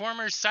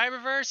Transformers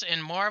Cyberverse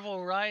and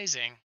Marvel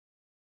Rising.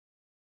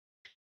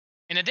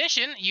 In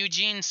addition,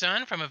 Eugene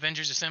Sun from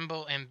Avengers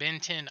Assemble and Ben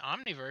 10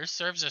 Omniverse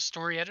serves as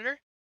story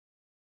editor.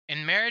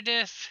 And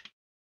Meredith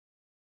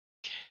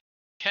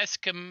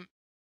Keskamedi,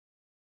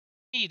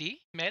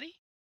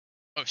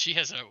 oh, she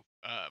has a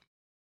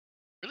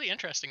really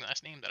interesting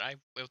last name that I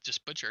will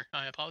just butcher.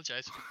 I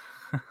apologize.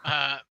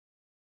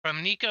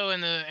 From Nico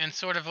and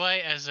Sword of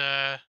Light as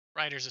a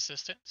writer's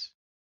assistant.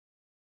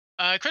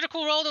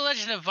 Critical Role: The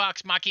Legend of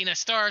Vox Machina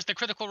stars the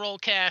Critical Role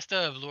cast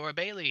of Laura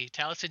Bailey,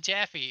 Talisa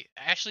Jaffe,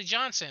 Ashley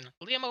Johnson,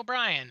 Liam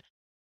O'Brien,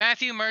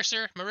 Matthew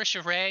Mercer,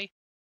 Marisha Ray,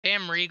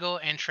 Pam Regal,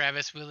 and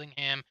Travis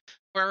Willingham,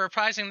 who are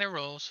reprising their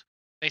roles.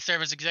 They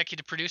serve as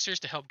executive producers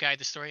to help guide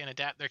the story and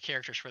adapt their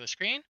characters for the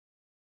screen.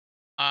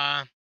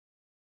 Also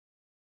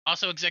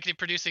executive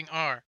producing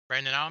are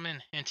Brandon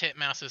Allman and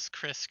Titmouse's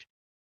Chris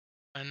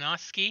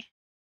Anoski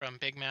from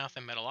Big Mouth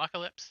and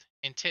Metalocalypse,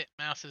 and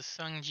Titmouse's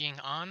Sung Jing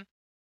An.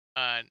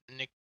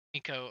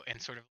 Nico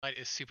and Sort of Light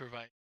is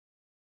supervised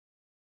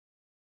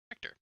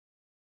director.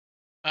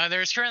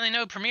 There is currently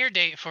no premiere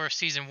date for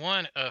season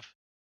 1 of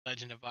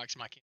Legend of Vox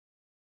Machina,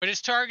 but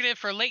it's targeted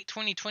for late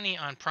 2020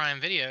 on Prime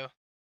Video.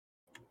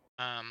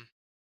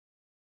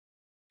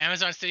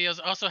 Amazon Studios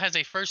also has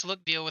a first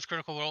look deal with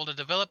Critical Role to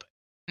develop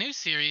new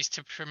series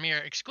to premiere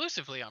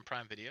exclusively on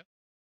Prime Video.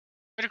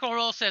 Critical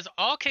Role says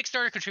all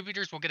Kickstarter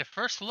contributors will get a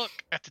first look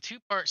at the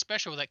 2-part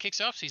special that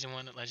kicks off season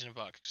 1 of Legend of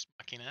Vox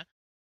Machina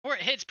before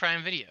it hits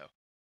Prime Video.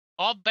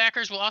 All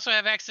backers will also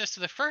have access to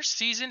the first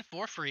season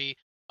for free,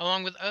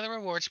 along with other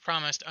rewards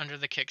promised under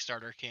the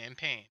Kickstarter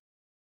campaign.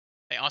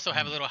 They also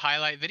have a little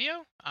highlight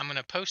video. I'm going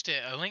to post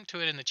a link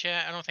to it in the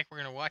chat. I don't think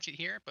we're going to watch it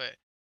here, but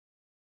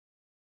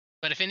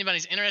if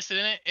anybody's interested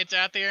in it, it's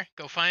out there.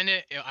 Go find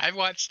it. I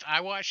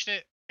watched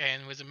it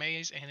and was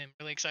amazed, and I'm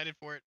really excited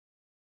for it.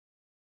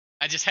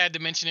 I just had to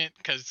mention it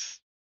because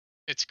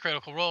it's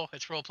Critical Role.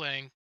 It's role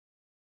playing.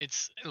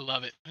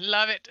 Love it.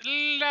 Love it.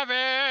 Love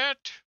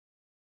it.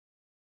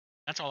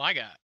 That's all I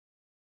got.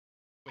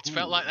 Which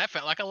felt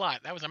like a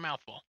lot. That was a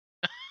mouthful.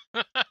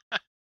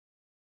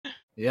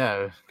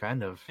 Yeah,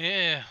 kind of.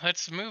 Yeah,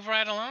 let's move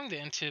right along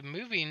then to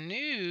movie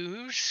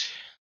news.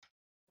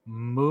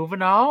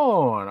 Moving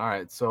on. All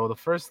right, so the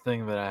first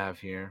thing that I have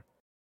here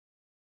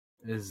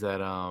is that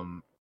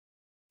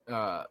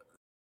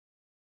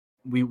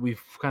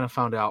we've kind of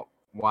found out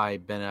why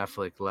Ben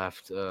Affleck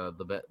left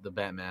the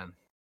Batman.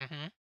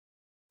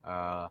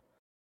 Mm-hmm.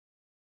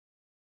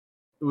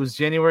 It was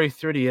January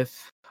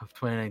 30th of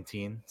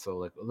 2019, so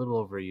like a little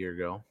over a year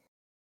ago,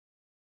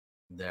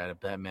 that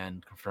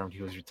Batman confirmed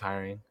he was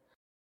retiring.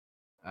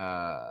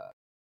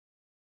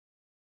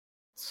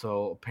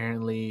 So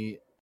apparently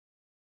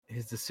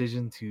his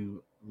decision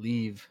to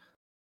leave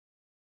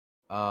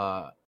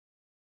was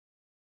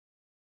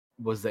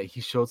that he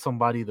showed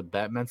somebody the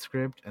Batman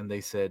script and they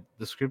said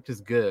the script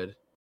is good,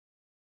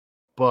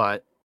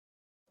 but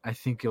I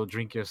think you'll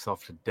drink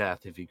yourself to death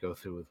if you go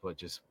through with what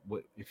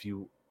if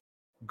you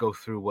go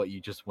through what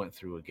you just went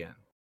through again.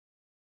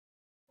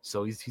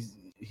 So he's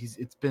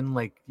it's been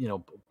like,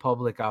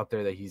 public out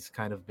there that he's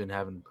kind of been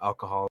having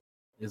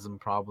alcoholism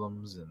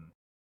problems, and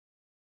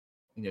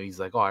he's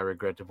like, oh, I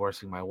regret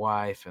divorcing my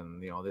wife,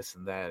 and this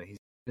and that. He's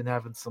been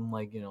having some,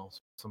 like,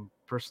 some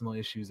personal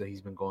issues that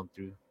he's been going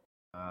through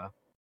uh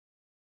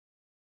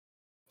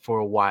for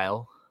a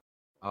while.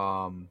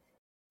 Um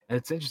and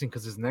it's interesting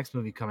because his next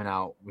movie coming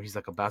out where he's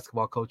like a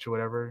basketball coach or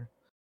whatever,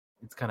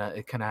 it kind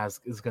of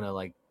has is gonna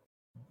like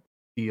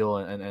deal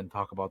and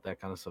talk about that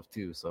kind of stuff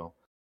too. So,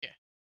 Yeah.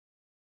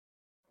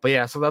 but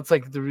yeah, so that's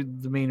like the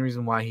main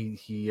reason why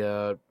he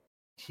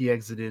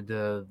exited,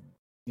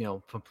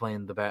 from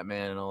playing the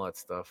Batman and all that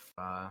stuff.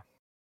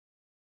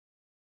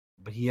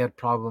 But he had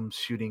problems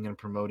shooting and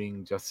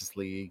promoting Justice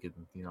League, and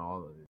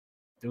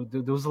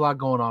there was a lot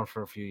going on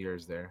for a few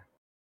years there.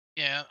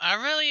 Yeah, I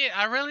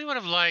really would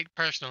have liked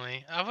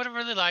personally. I would have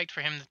really liked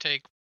for him to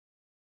take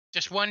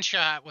just one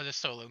shot with a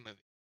solo movie,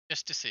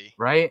 just to see.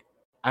 Right?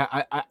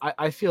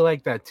 I feel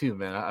like that too,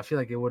 man. I feel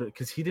like it would,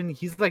 because he didn't.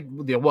 He's like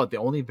the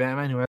only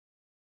Batman who hasn't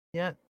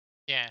yet,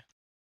 Yeah.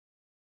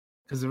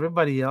 because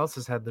everybody else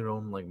has had their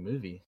own like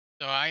movie.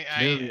 So I,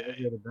 I Literally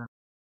every other Batman.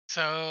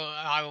 so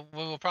I we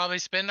will probably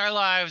spend our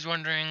lives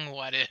wondering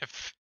what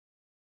if.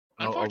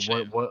 Oh,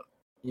 Unfortunate.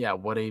 yeah,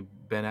 what a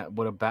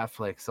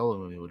Batfleck solo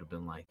movie would have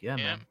been like. Yeah,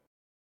 Yeah. man.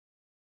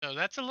 So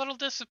that's a little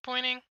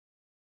disappointing.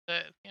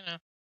 That.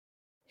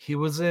 He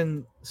was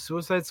in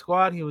Suicide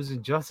Squad. He was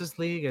in Justice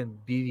League and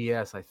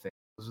BVS. I think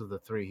those are the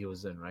three he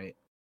was in, right?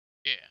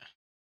 Yeah. I'm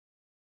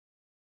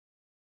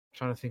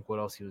trying to think what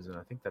else he was in.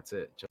 I think that's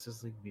it.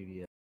 Justice League,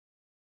 BVS,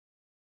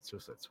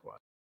 Suicide Squad.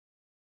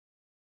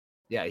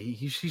 Yeah,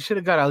 he should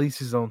have got at least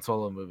his own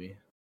solo movie.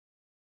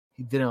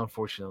 He didn't,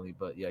 unfortunately,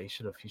 but yeah, he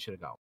should have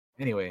got one.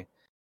 Anyway,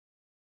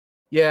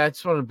 yeah, I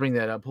just wanted to bring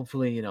that up.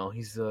 Hopefully,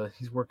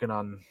 he's working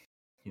on,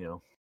 you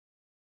know,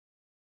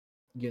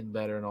 getting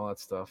better and all that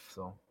stuff.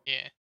 So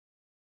Yeah.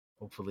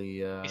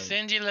 hopefully, We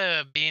send you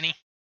love, Benny.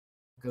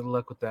 good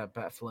luck with that,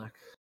 Batfleck.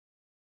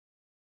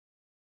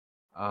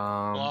 We'll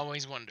Um,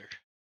 always wonder.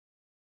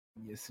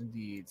 yes,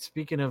 indeed.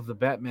 Speaking of the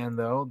Batman,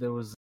 though, there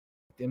was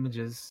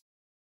images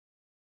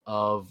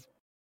of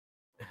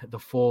the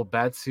full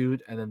bat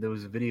suit, and then there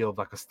was a video of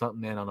like a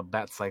stuntman on a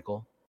bat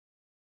cycle.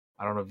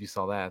 I don't know if you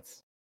saw that.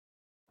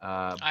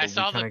 I But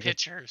saw the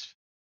pictures.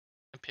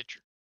 The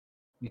picture.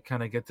 we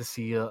kind of get to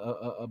see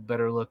a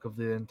better look of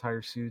the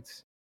entire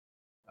suit.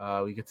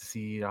 We get to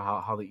see,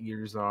 how the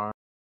ears are.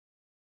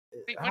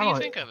 Wait, I what do you don't know,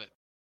 think of it?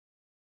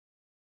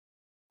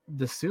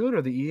 the suit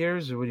or the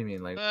ears, or what do you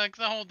mean, like Like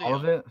the whole all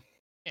of deal. it?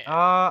 Yeah.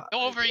 Uh,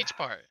 Go over each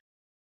part.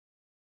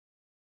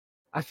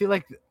 I feel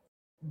like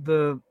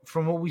the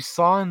from what we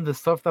saw in the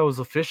stuff that was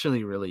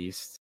officially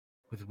released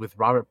with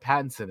Robert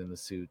Pattinson in the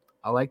suit,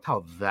 I liked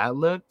how that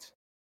looked.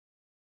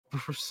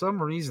 But for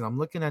some reason, I'm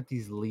looking at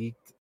these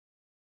leaked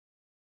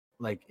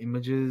like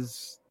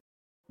images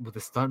with the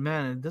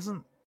stuntman, and it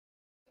doesn't.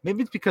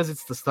 Maybe it's because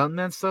it's the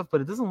stuntman stuff,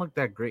 but it doesn't look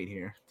that great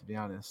here, to be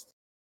honest.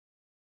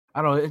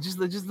 I don't know. It just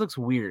looks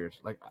weird.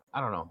 Like, I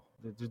don't know.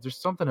 There's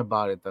something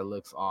about it that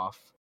looks off.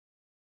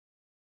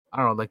 I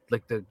don't know.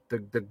 Like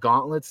the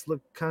gauntlets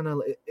look kind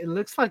of. It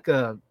looks like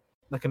an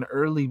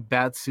early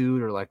bat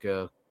suit, or like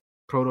a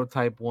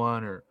prototype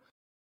one, or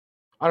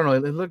I don't know.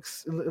 It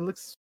looks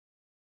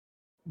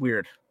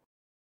weird,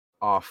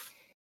 off.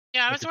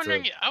 Yeah, I Like was it's a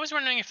wondering. I was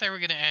wondering if they were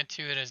going to add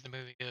to it as the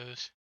movie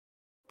goes.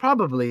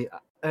 probably.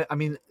 I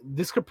mean,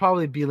 this could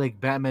probably be like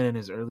Batman in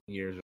his early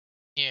years.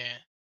 Yeah.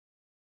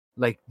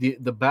 Like the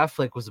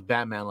Batfleck was a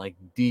Batman like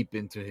deep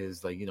into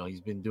his, like,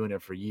 he's been doing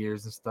it for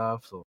years and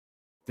stuff. So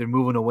they're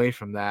moving away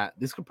from that.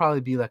 This could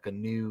probably be like a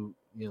new,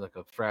 like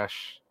a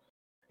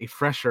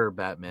fresher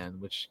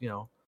Batman, which,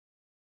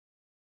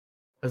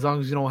 as long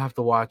as you don't have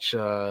to watch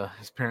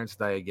his parents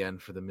die again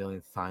for the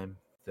millionth time,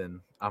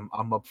 then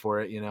I'm up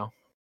for it.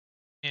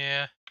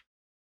 Yeah.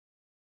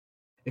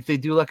 If they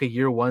do like a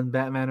year one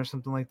Batman or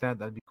something like that,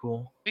 that'd be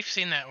cool. We've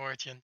seen that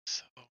origin.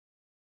 So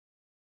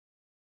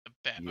the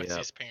bat with Yeah,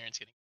 his parents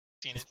getting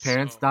seen his it.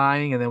 parents So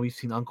dying, and then we've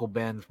seen Uncle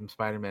Ben from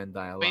Spider-Man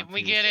die a we lot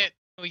we too. get So it.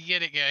 We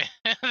get it,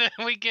 guy.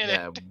 We get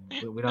yeah,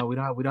 it. we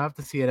don't have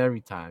to see it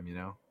every time.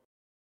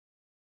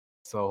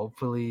 So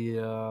hopefully,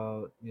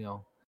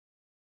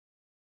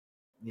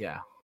 yeah,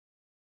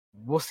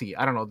 we'll see.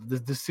 I don't know.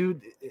 The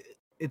suit,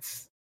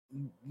 it's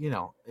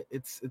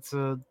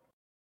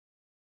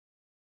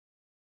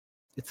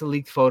it's a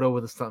leaked photo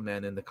with a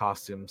stuntman in the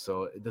costume,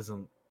 so it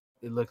doesn't.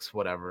 It looks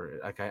whatever.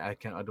 Like I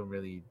can't. I don't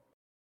really.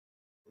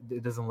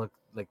 It doesn't look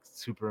like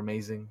super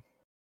amazing.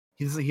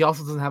 He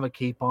also doesn't have a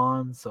cape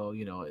on, so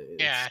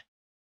it's Yeah.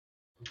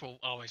 Which will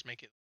always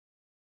make it.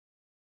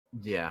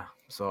 yeah.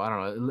 So I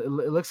don't know.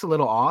 It looks a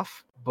little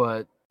off,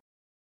 but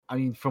I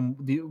mean, from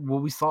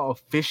what we saw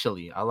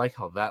officially, I like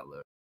how that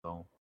looked.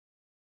 So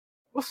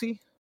we'll see.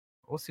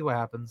 We'll see what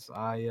happens.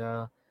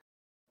 I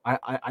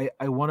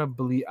want to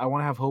believe. I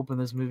want to have hope in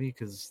this movie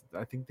because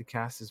I think the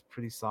cast is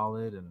pretty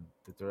solid and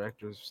the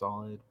director's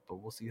solid. But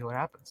we'll see what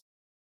happens.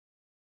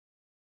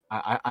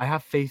 I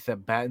have faith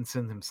that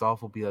Pattinson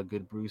himself will be a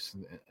good Bruce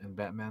and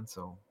Batman.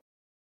 So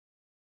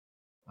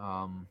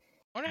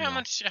Wonder You know,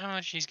 how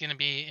much he's gonna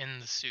be in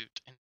the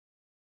suit. And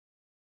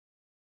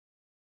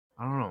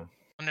I don't know.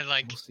 wonder We'll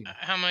like see.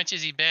 how much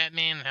is he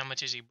Batman and how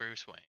much is he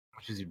Bruce Wayne?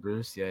 Which is he,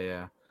 Bruce? Yeah,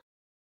 yeah.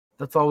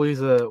 That's always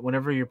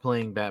whenever you're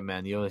playing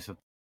Batman, you always have,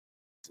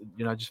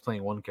 you're not just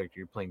playing one character,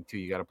 you're playing two.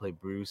 You got to play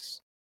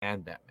Bruce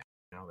and Batman.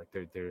 You know, like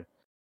they're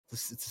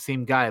it's the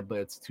same guy, but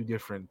it's two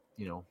different,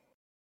 two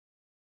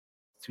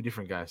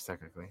different guys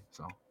technically.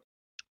 So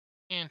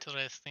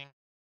Interesting.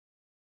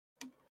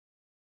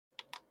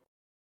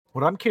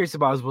 what I'm curious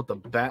about is what the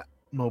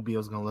Batmobile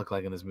is gonna look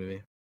like in this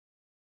movie,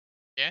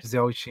 Yeah. because they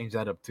always change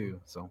that up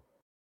too. So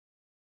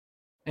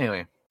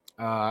anyway,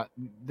 uh,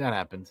 that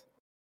happened.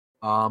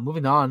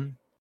 Moving on.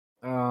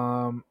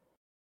 Um,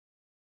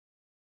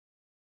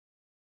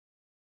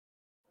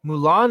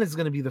 Mulan is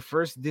gonna be the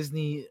first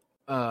Disney's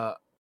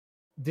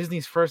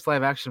first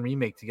live action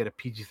remake to get a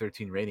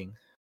PG-13 rating.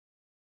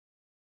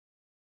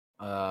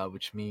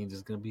 Which means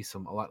there's gonna be a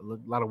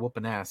lot of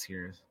whooping ass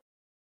here.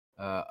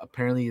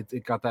 Apparently,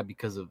 it got that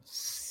because of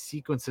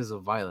sequences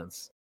of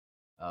violence,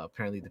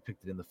 apparently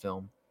depicted in the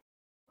film.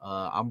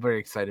 I'm very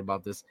excited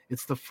about this.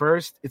 It's the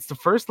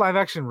first live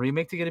action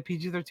remake to get a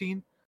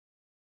PG-13,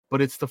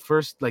 but it's the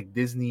first like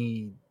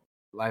Disney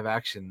live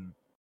action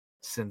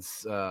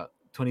since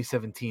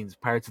 2017's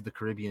Pirates of the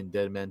Caribbean: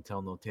 Dead Men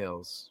Tell No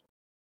Tales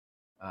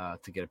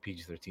to get a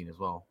PG-13 as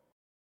well.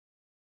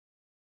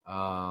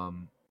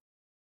 Um,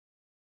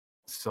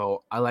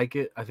 so I like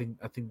it. I think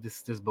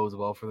this bodes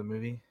well for the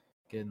movie,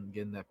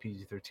 getting that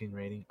PG-13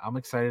 rating. I'm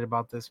excited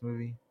about this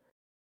movie.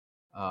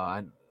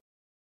 And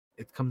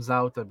it comes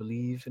out, I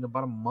believe, in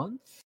about a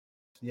month.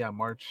 Yeah,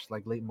 March,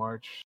 like late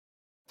March,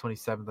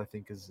 27th, I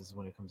think is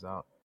when it comes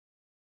out.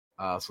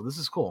 So this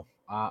is cool.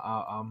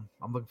 I'm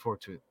looking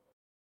forward to it.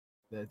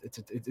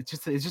 It's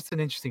just an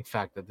interesting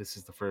fact that this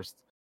is the first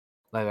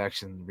live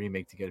action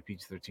remake to get a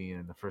PG-13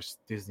 and the first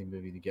Disney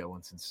movie to get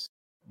one since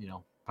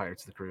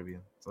Pirates of the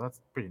Caribbean. So that's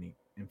pretty neat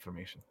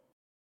information.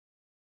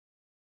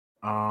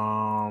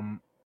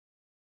 Um,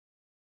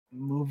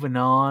 Moving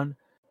on,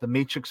 The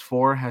Matrix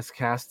 4 has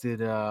casted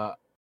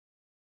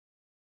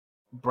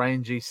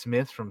Brian J.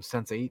 Smith from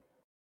Sense8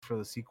 for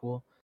the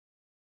sequel,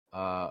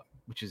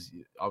 which is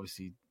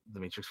obviously The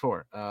Matrix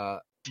 4.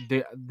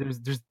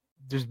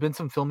 There's been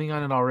some filming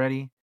on it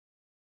already.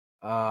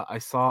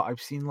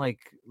 I've seen like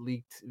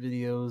leaked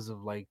videos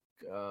of like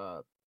uh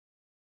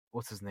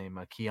what's his name,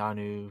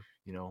 Keanu,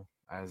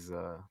 as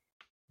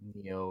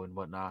Neo and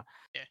whatnot.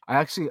 Yeah. I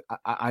actually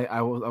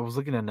I was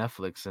looking at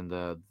Netflix and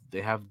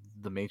they have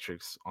The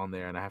Matrix on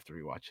there and I have to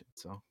rewatch it.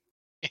 So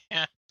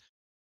Yeah.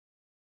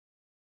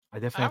 I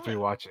definitely I have to re-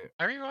 rewatch it.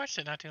 I rewatched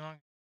it not too long.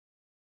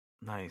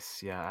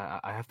 Nice. Yeah,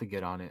 I have to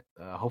get on it.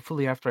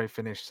 Hopefully after I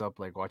finish up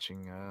like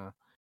watching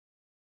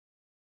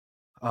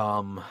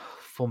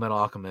Full Metal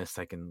Alchemist,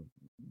 I can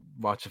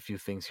watch a few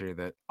things here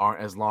that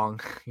aren't as long,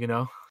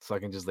 so I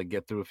can just like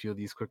get through a few of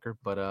these quicker.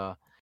 But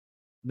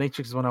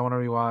Matrix is one I want to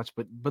rewatch.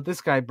 But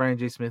this guy Brian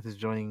J. Smith is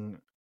joining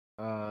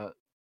uh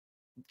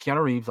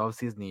Keanu Reeves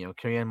obviously as Neo,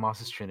 Carrie Ann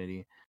Moss as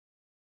Trinity,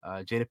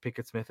 Jada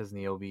Pinkett Smith as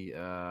Niobe,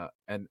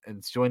 and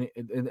it's joining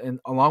and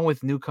along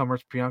with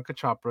newcomers Priyanka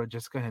Chopra,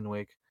 Jessica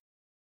Henwick,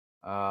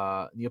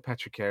 Neil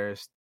Patrick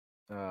Harris,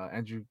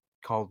 Andrew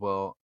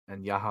Caldwell,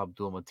 and Yahya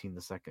Abdul Mateen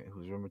II,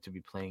 who's rumored to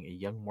be playing a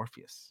young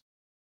Morpheus.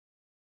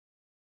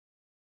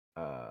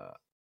 Uh,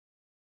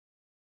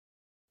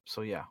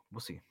 so yeah,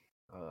 we'll see.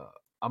 Uh,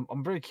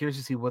 I'm very curious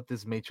to see what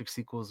this Matrix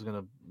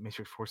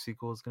 4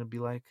 sequel is gonna be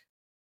like,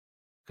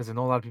 because I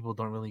know a lot of people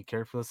don't really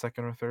care for the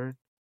second or third,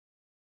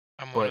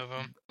 I'm one but of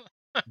them.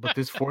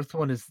 this fourth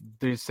one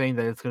they're saying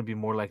that it's gonna be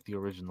more like the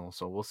original,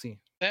 so we'll see.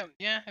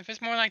 Yeah, if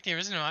it's more like the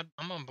original,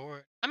 I'm on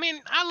board. I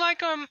mean, I like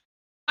them.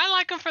 I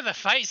like them for the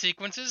fight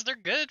sequences. They're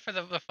good for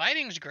the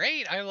fighting's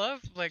great. I love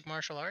like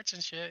martial arts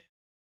and shit.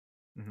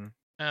 Hmm.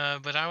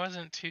 But I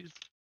wasn't too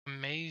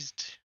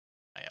amazed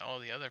by all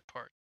the other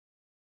parts.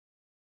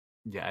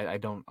 Yeah, I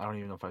don't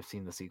even know if I've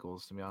seen the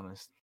sequels, to be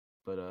honest.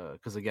 But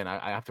because again,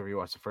 I have to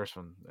rewatch the first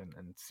one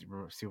and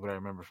see what I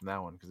remember from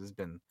that one, because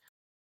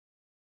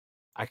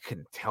I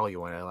couldn't tell you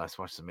when I last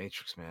watched The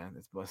Matrix, man.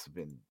 It must have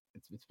been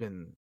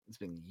it's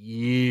been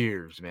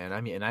years, man.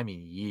 I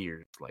mean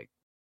years. Like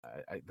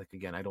I like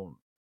again, I don't.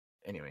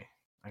 Anyway,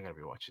 I gotta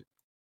rewatch it.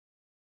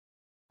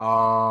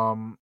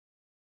 Um,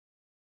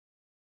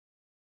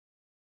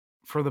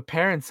 for the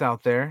parents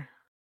out there,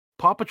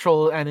 Paw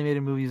Patrol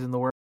animated movies in the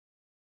work.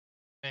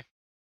 Eh,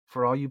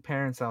 For all you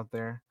parents out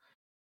there,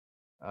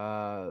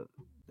 uh,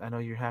 I know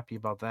you're happy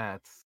about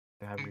that.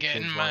 To have I'm your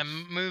getting kids my watch.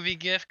 movie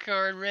gift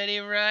card ready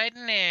right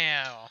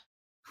now.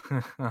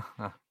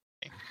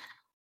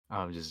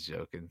 I'm just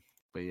joking,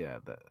 but yeah,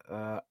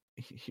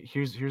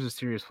 here's a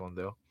serious one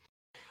though.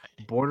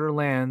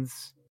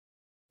 Borderlands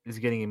is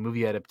getting a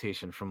movie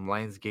adaptation from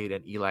Lionsgate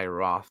and Eli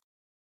Roth.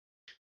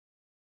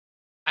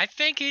 I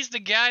think he's the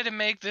guy to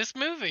make this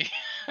movie.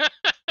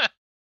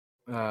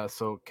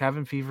 So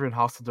Cabin Fever and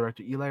Hostel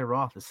director Eli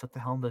Roth is set to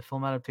helm the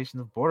film adaptation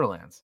of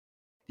Borderlands,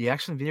 the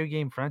action video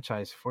game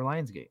franchise for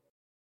Lionsgate.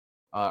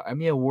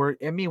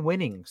 Emmy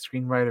winning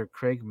screenwriter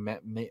Craig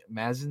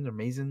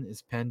Mazin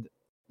is penned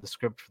the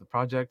script for the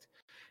project.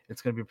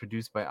 It's going to be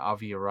produced by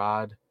Avi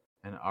Arad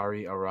and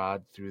Ari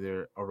Arad through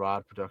their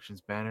Arad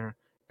Productions banner.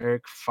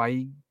 Eric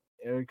Feig,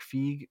 Eric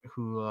Feig,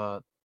 who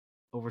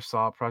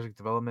oversaw project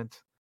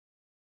development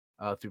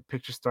through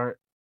Picture Start,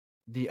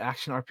 the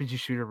action RPG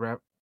shooter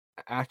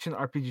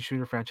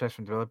franchise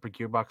from developer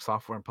Gearbox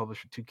Software and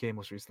publisher 2K,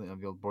 most recently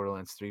unveiled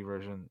Borderlands 3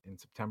 version in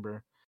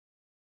September.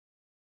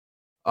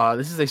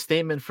 This is a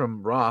statement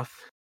from Roth.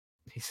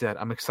 He said,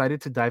 "I'm excited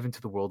to dive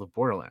into the world of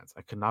Borderlands.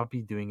 I could not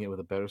be doing it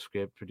with a better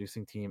script,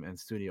 producing team, and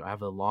studio. I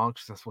have a long,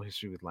 successful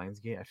history with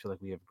Lionsgate. I feel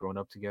like we have grown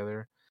up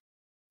together,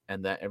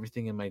 and that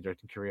everything in my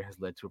directing career has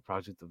led to a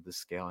project of this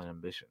scale and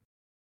ambition."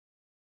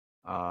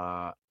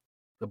 Uh,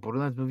 the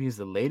Borderlands movie is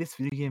the latest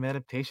video game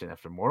adaptation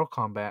after Mortal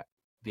Kombat,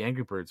 the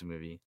Angry Birds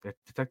movie,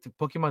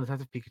 Pokemon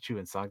Detective Pikachu,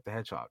 and Sonic the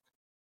Hedgehog.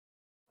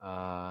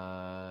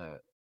 Uh,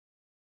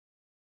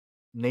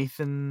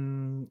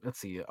 Nathan, let's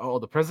see. Oh,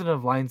 the president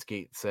of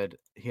Lionsgate said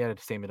he had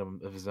a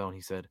statement of his own. He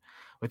said,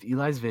 "With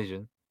Eli's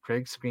vision,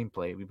 Craig's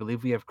screenplay, we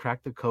believe we have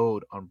cracked the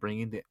code on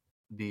bringing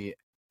the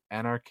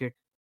anarchic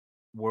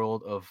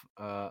world of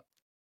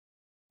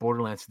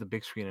Borderlands to the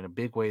big screen in a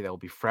big way that will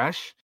be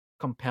fresh,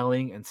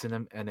 compelling, and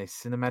a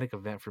cinematic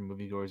event for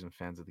moviegoers and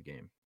fans of the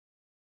game."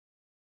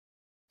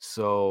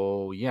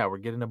 So yeah, we're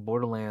getting a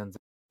Borderlands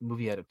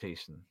movie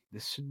adaptation.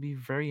 This should be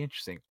very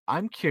interesting.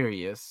 I'm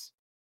curious.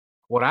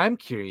 What I'm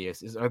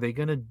curious is, are they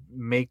gonna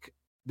make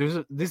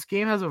this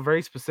game has a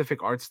very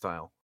specific art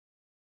style.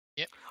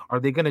 Yep. Are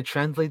they gonna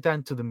translate that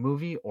into the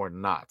movie or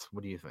not?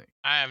 What do you think?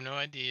 I have no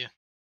idea.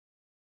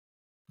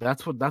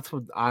 That's what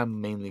I'm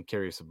mainly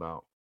curious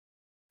about.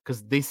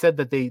 Because they said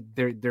that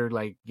they're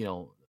like,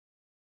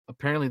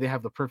 apparently they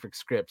have the perfect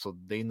script, so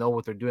they know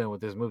what they're doing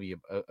with this movie.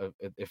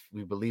 If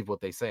we believe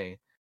what they say,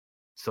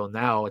 so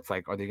now it's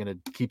like, are they gonna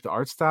keep the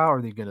art style, or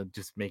are they gonna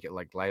just make it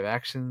like live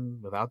action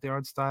without the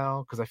art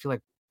style? Because I feel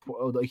like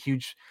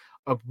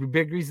a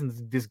big reason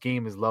this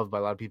game is loved by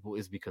a lot of people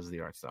is because of the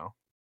art style.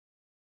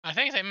 I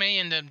think they may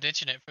end up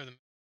ditching it for the movie,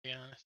 to be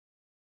honest.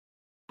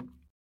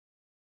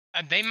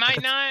 They I might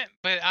could, not,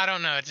 but I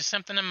don't know. Just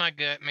something in my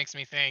gut makes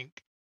me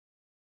think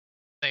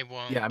they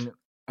yeah, won't.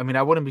 I mean,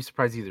 I wouldn't be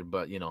surprised either.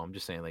 But I'm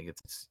just saying, like,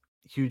 it's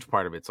a huge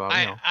part of it. So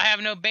I have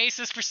no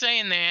basis for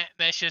saying that.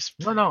 That's just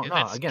no, no,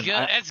 no. Again,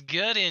 That's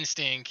good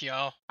instinct,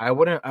 y'all. I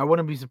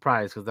wouldn't be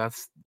surprised because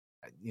that's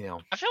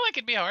I feel like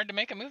it'd be hard to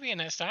make a movie in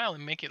that style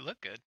and make it look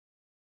good.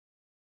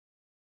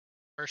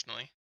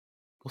 Personally,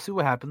 we'll see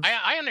what happens.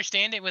 I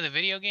understand it with a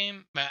video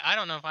game, but I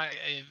don't know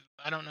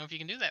I don't know if you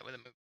can do that with a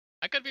movie.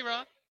 I could be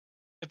wrong.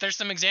 If there's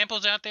some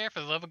examples out there, for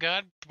the love of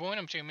God, point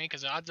them to me,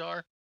 because odds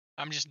are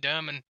I'm just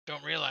dumb and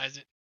don't realize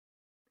it.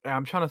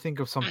 I'm trying to think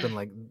of something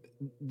like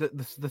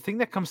the thing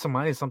that comes to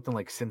mind is something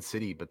like Sin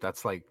City, but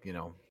that's like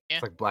Yeah,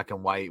 it's like black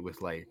and white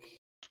with like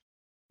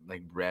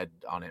red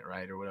on it,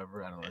 right, or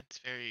whatever. I don't know. it's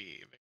very,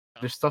 very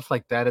There's stuff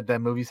like that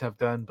movies have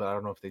done, but I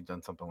don't know if they've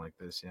done something like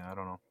this. Yeah, I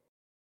don't know.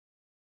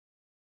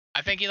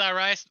 I think Eli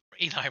Roth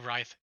is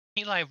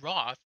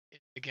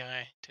the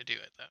guy to do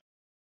it though.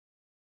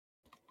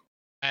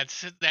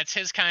 That's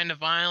his kind of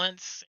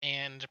violence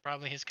and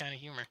probably his kind of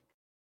humor.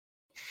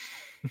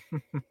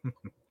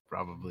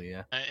 Probably,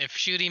 yeah. If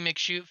Shooty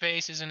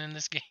McShootface isn't in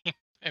this game,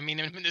 I mean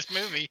in this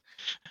movie,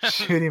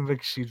 Shooting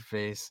McShoot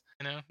face.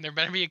 there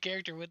better be a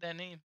character with that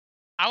name.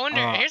 I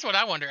wonder. Uh, Here's what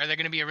I wonder: are they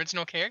going to be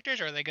original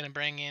characters, or are they going to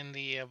bring in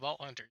the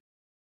Vault Hunters,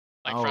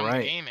 like oh from the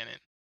right, game in it?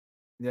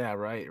 yeah,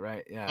 right,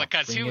 yeah. Like,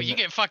 cause Bring you in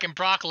get fucking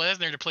Brock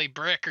Lesnar to play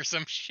Brick or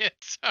some shit.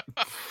 So.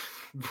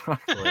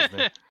 Brock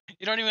Lesnar.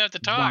 You don't even have to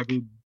No, talk.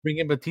 dude, bring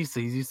in Batista.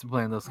 He's used to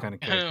playing those kind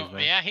of characters,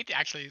 man. Yeah, he'd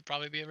actually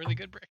probably be a really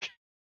good Brick.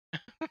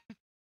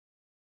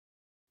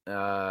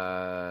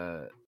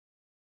 Uh,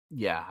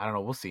 yeah, I don't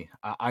know. We'll see.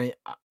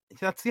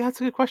 That's a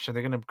good question.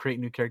 They're gonna create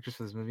new characters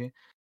for this movie,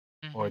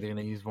 or are Hmm. they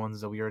gonna use ones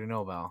that we already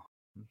know about?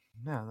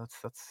 Yeah,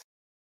 that's.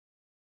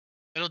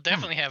 It'll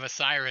definitely have a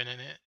siren in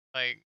it.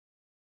 Like,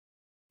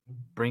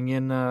 Bring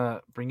in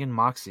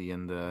Moxie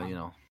and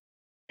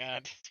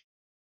God.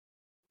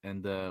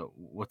 and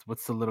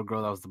what's the little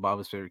girl that was the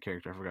Bob's favorite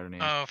character? I forgot her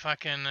name. Oh,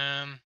 fucking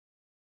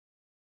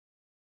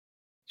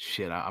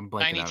Shit, I'm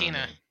blanking Tiny out on her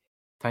Tina. name.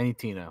 Tiny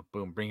Tina.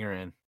 Boom, bring her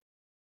in.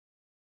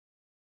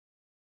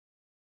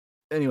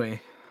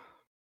 Anyway,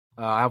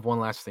 I have one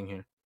last thing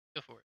here,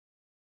 Go for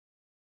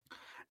it.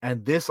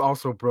 and this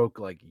also broke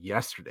like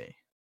yesterday.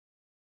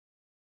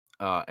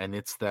 And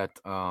it's that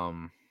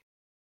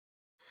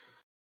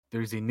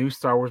there's a new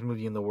Star Wars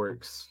movie in the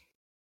works.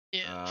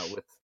 Yes.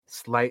 With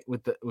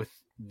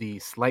the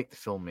Slight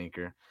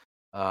filmmaker,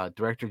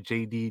 director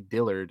J.D.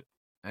 Dillard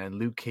and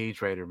Luke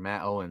Cage writer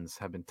Matt Owens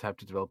have been tapped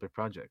to develop a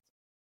project.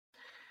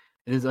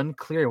 It is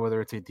unclear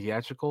whether it's a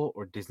theatrical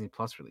or Disney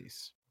Plus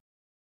release.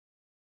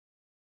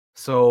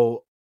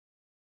 So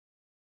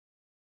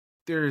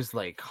there's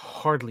like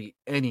hardly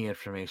any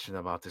information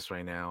about this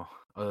right now,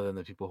 other than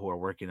the people who are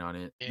working on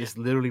it. Yeah. This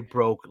literally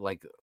broke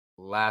like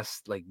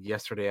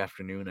yesterday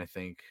afternoon, I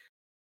think.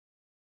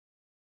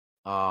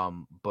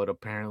 But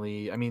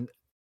apparently, I mean,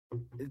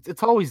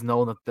 it's always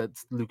known that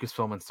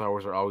Lucasfilm and Star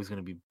Wars are always going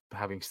to be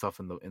having stuff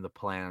in the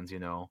plans.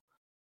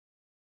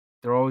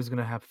 They're always going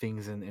to have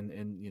things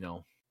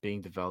in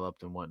being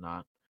developed and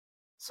whatnot.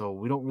 So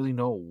we don't really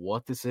know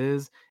what this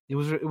is. It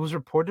was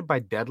reported by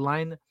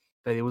Deadline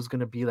that it was going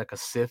to be like a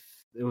Sith.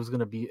 It was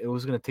going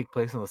to take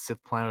place on the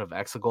Sith planet of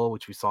Exegol,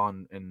 which we saw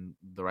in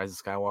the Rise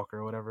of Skywalker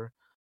or whatever.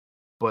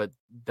 But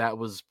that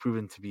was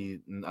proven to be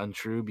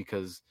untrue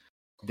because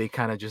they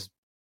kind of just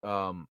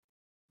um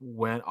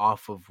went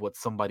off of what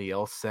somebody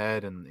else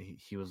said, and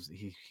he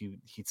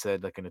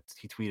said like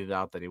he tweeted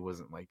out that it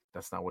wasn't like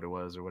that's not what it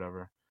was or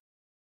whatever.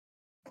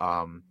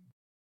 Um,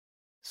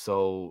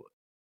 so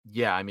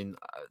yeah, I mean,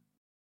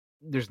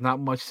 there's not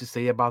much to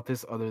say about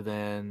this other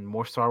than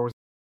more Star Wars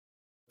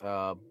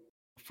uh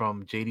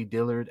from JD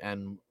Dillard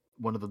and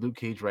one of the Luke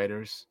Cage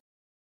writers.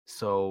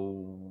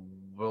 So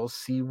we'll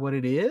see what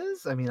it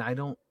is. I mean, I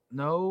don't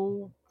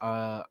know.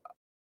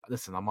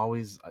 Listen, I'm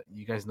always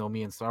you guys know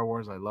me in Star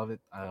Wars. I love it.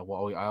 I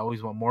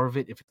always want more of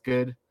it if it's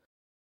good.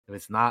 If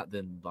it's not,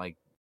 then like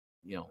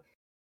you know,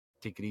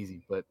 take it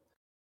easy. But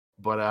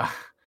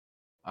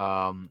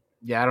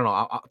yeah, I don't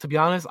know. To be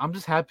honest, I'm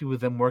just happy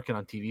with them working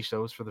on TV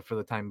shows for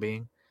the time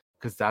being,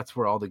 because that's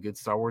where all the good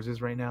Star Wars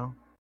is right now.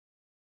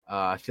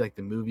 I feel like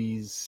the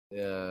movies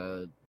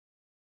have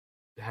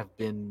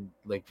been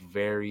like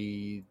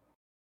very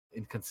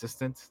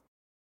inconsistent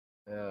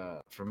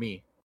for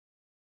me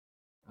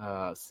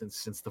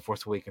since the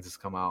Force Awakens has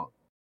come out.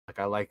 Like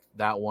I like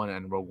that one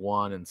and Rogue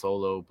One and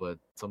Solo, but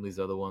some of these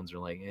other ones are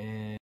like,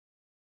 eh.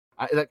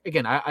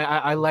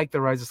 I like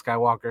the Rise of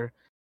Skywalker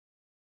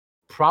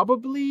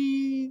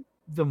probably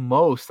the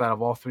most out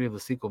of all three of the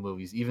sequel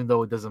movies, even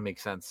though it doesn't make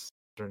sense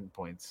at certain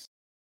points.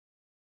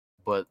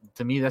 But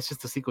to me, that's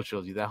just a sequel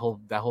trilogy. That whole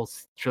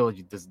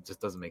trilogy just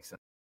doesn't make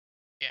sense.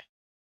 Yeah.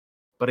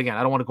 But again,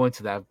 I don't want to go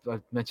into that.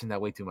 I've mentioned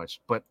that way too much.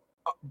 But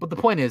the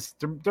point is,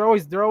 they're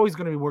always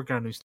going to be working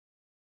on new stuff.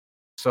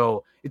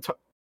 So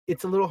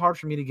it's a little hard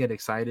for me to get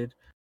excited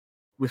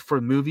for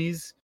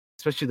movies,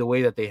 especially the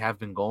way that they have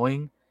been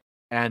going,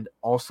 and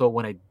also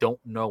when I don't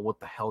know what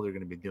the hell they're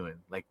going to be doing.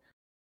 Like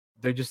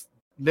they're just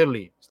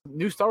literally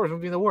new Star Wars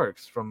movie in the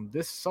works from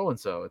this so and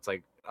so. It's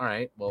like, all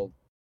right, well,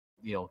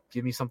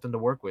 give me something to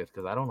work with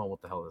because I don't know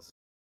what the hell this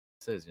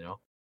is.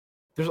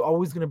 There's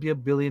always going to be a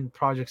billion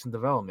projects in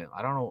development.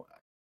 I don't know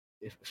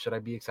if should I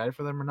be excited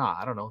for them or not.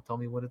 I don't know. Tell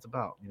me what it's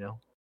about.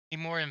 Need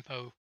more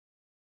info.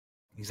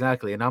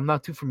 Exactly. And I'm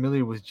not too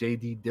familiar with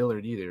J.D.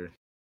 Dillard either.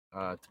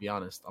 To be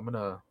honest, I'm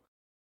gonna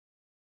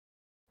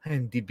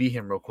and DB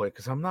him real quick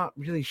because I'm not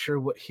really sure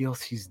what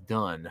else he's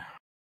done.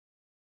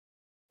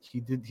 He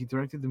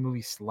directed the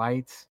movie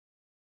Slight,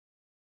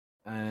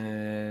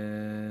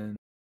 and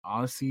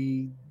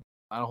honestly,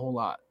 not a whole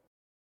lot.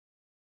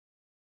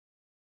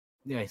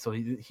 Yeah, so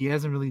he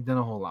hasn't really done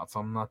a whole lot, so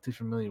I'm not too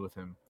familiar with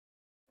him.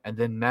 And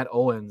then Matt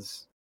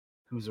Owens,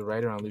 who's a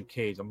writer on Luke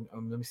Cage.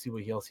 Let me see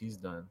what else he's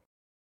done.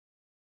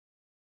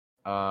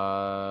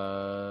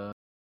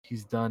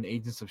 He's done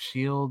Agents of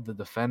Shield, The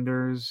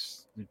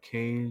Defenders, Luke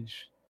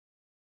Cage.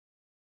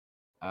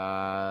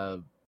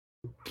 Again,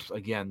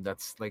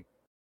 that's like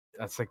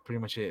pretty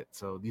much it.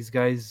 So these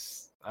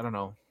guys, I don't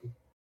know.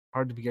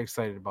 Hard to be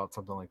excited about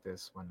something like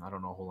this when I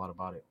don't know a whole lot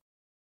about it.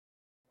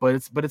 But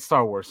it's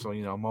Star Wars, so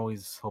I'm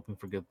always hoping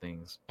for good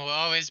things. We'll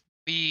always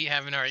be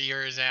having our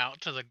ears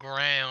out to the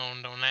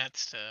ground on that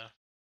stuff.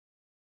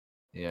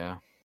 Yeah.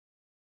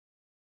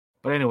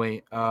 But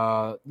anyway,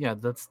 yeah,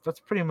 that's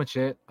pretty much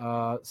it.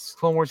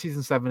 Clone Wars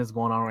season 7 is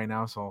going on right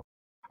now, so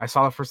I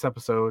saw the first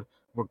episode.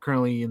 We're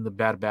currently in the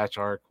Bad Batch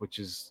arc, which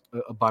is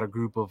about a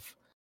group of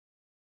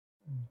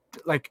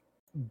like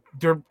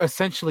they're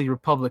essentially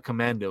Republic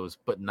commandos,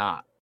 but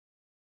not.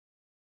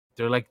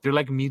 They're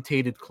like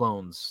mutated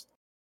clones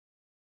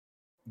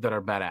that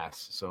are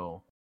badass.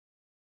 So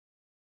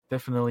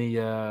definitely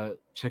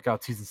check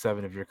out season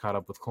 7 if you're caught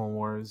up with Clone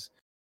Wars.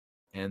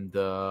 And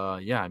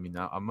yeah, I mean,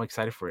 I'm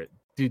excited for it,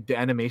 dude. The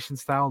animation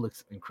style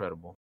looks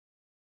incredible.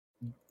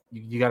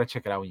 You got to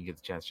check it out when you get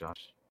the chance,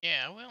 Josh.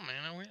 Yeah, I will,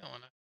 man. I will.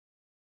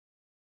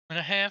 When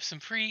I have some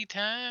free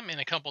time in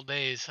a couple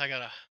days, I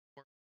gotta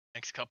work the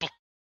next couple.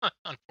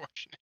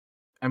 Unfortunately.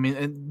 I mean,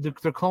 and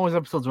the Clone Wars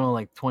episodes are only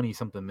like 20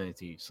 something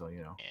minutes each, so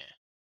Yeah.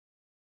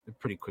 they're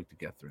pretty quick to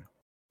get through.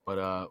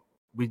 But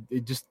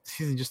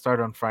season just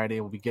started on Friday.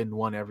 We'll be getting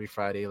one every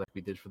Friday, like we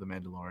did for the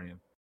Mandalorian.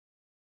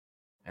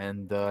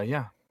 And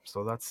yeah,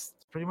 so that's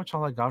pretty much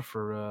all I got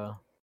for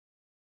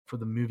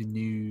the movie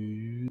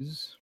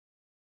news.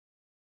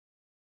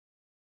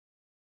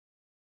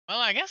 Well,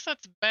 I guess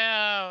that's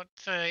about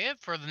it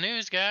for the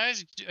news,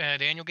 guys.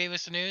 Daniel gave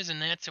us the news, and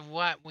that's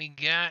what we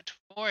got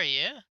for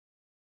you.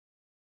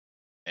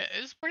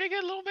 It's pretty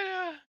good,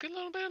 good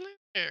little bit of news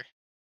there.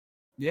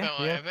 Yeah,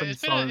 Well, yeah, but pretty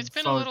it's solid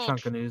been a solid little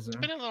chunk of news it's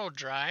there. been a little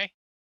dry.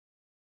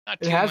 Not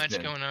It too has much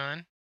been. going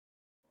on.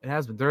 It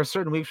has been. There are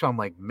certain weeks where I'm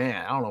like,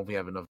 man, I don't know if we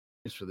have enough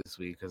news for this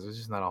week because there's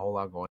just not a whole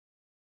lot going.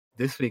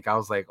 This week I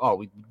was like, oh,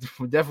 we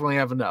definitely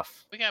have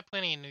enough. We got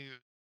plenty of news.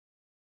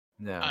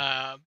 Yeah.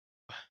 Uh,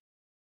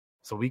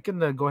 So we can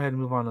go ahead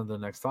and move on to the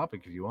next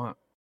topic if you want.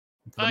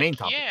 to the Fuck main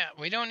topic. yeah,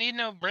 we don't need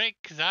no break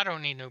because I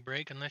don't need no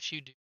break unless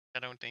you do. I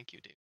don't think you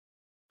do.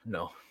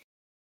 No,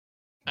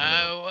 not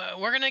at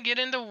all. We're gonna get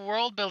into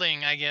world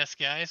building, I guess,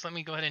 guys. Let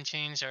me go ahead and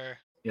change our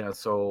Yeah,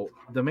 so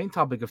the main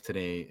topic of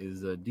today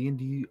is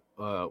D&D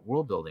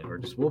world building, or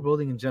just world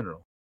building in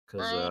general.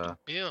 Because world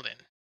building.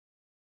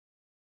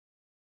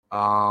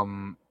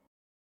 um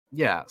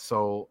yeah,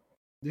 so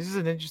this is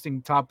an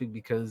interesting topic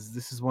because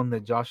this is one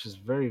that Josh is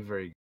very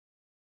very,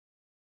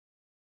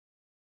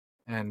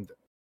 and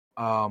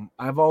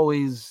I've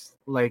always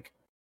like,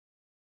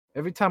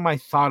 every time I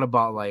thought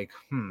about like,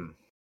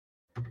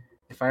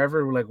 if I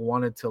ever like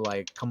wanted to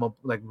like come up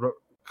like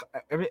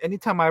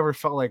anytime I ever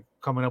felt like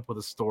coming up with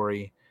a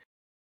story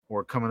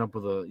or coming up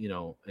with a,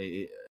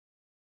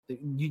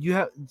 you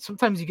have,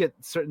 sometimes you get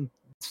certain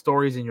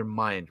stories in your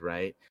mind,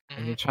 right?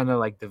 And Hmm. you're trying to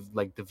like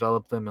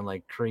develop them and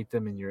like create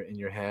them in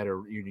your head,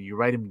 or you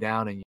write them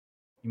down and you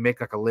make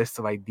like a list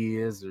of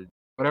ideas or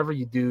whatever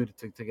you do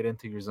to get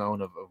into your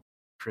zone of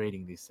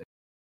creating these things.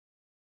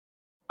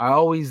 I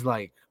always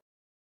like,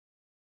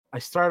 I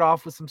start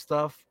off with some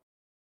stuff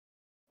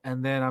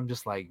and then I'm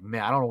just like,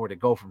 man, I don't know where to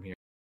go from here.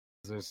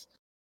 There's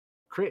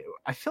create.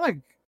 I feel like,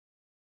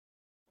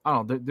 I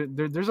don't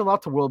know. There's a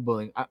lot to world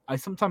building. I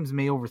sometimes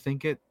may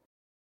overthink it,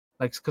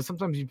 like, because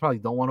sometimes you probably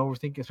don't want to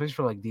overthink it, especially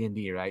for like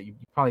D&D, right? You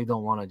probably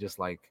don't want to just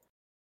like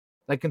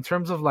in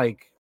terms of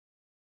like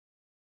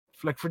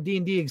for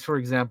D&D, for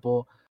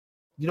example,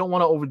 you don't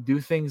want to overdo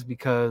things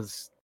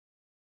because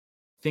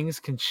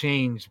things can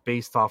change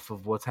based off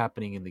of what's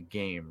happening in the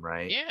game,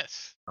 right?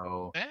 Yes,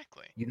 So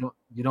exactly. you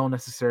don't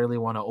necessarily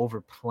want to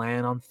over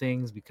plan on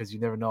things because you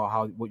never know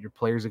what your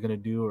players are gonna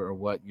do, or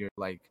what you're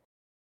like,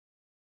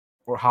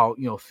 or how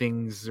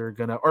things are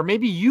gonna, or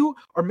maybe you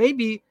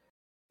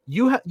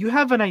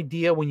have an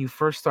idea when you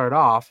first start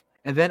off,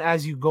 and then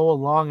as you go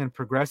along and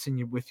progress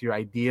with your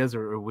ideas,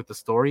 or with the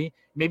story,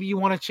 maybe you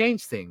want to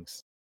change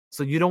things,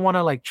 so you don't want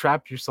to like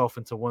trap yourself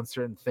into one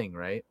certain thing,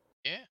 right?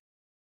 Yeah.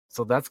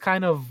 So that's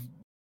kind of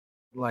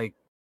like,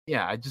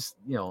 yeah, I just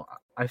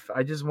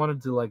I just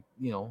wanted to like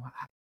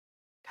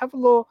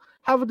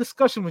have a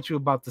discussion with you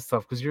about this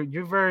stuff, because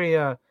you're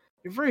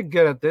very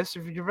good at this.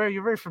 You're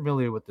very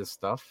familiar with this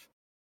stuff.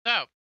 So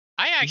I You've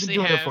been actually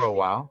doing it for have, a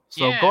while,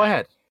 so go yeah,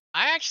 ahead.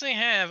 I actually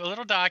have a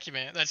little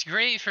document that's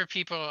great for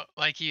people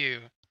like you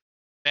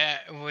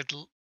that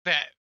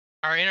that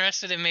are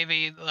interested in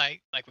maybe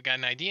like we got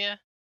an idea,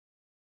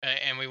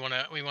 and we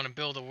wanna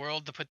build a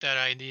world to put that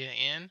idea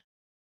in.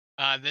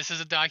 This is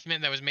a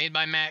document that was made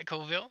by Matt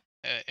Colville.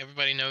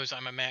 Everybody knows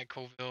I'm a Matt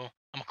Colville.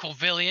 I'm a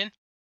Colvillian.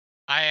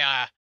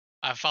 I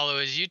follow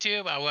his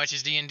YouTube. I watch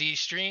his D&D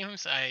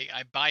streams.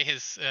 I buy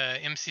his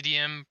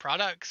MCDM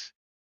products.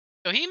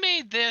 So he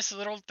made this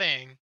little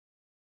thing,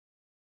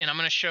 and I'm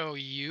gonna show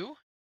you.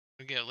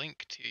 I'll get a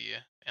link to you,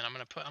 and I'm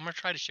gonna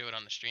try to show it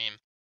on the stream if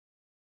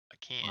I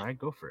All can. right,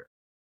 go for it.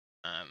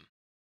 Um,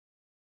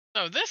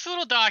 so this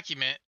little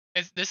document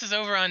this is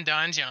over on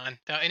Don John.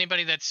 Now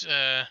anybody that's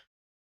let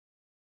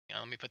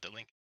me put the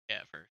link.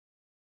 Yeah, first.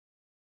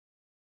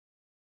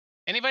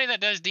 Anybody that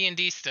does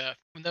D&D stuff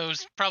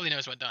probably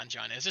knows what Don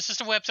John is. It's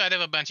just a website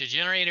of a bunch of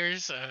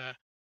generators.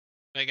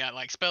 They got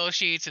like spell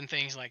sheets and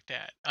things like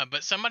that.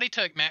 But somebody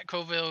took Matt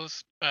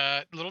Colville's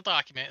little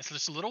document. It's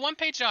just a little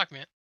one-page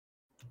document.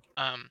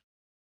 Um,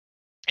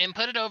 and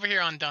put it over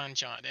here on Don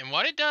John. And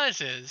what it does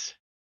is,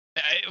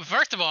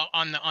 first of all,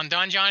 on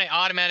Don John, it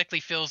automatically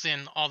fills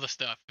in all the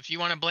stuff. If you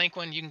want a blank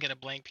one, you can get a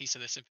blank piece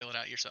of this and fill it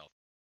out yourself.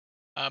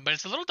 But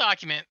it's a little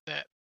document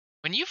that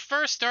when you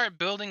first start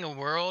building a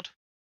world,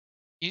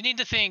 you need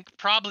to think.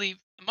 Probably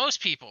most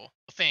people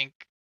think,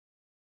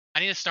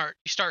 I need to start.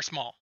 You start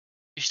small.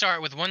 You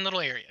start with one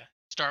little area.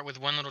 Start with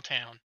one little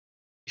town.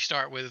 You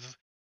start with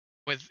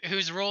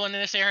who's ruling in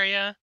this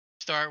area.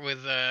 Start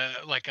with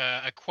like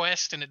a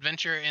quest and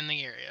adventure in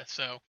the area.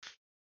 So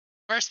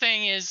first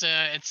thing is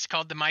it's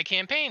called the My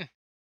Campaign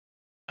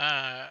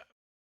uh,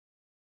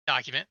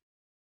 document.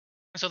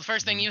 So the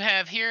first thing Hmm. you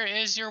have here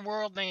is your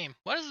world name.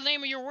 What is the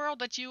name of your world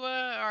that you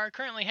are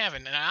currently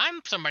having? And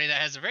I'm somebody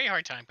that has a very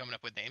hard time coming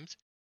up with names.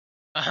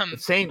 Um,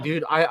 Same,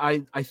 dude.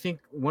 I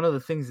think one of the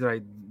things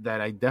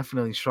that I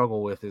definitely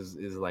struggle with is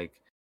like,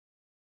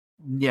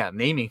 yeah,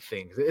 naming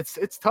things.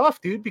 It's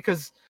tough, dude,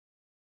 because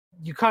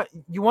you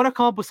want to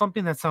come up with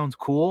something that sounds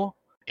cool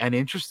yeah, and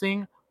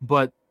interesting,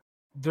 but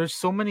there's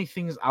so many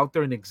things out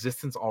there in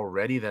existence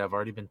already that have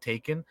already been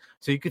taken.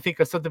 So you could think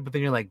of something, but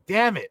then you're like,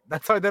 damn it,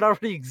 that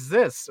already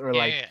exists, or yeah,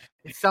 like yeah,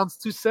 yeah. it sounds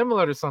too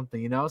similar to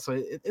something.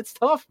 So it's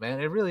tough, man.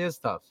 It really is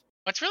tough.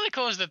 What's really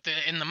cool is that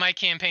in the My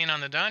Campaign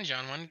on the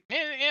Donjon one,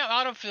 yeah,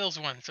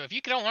 autofills one. So if you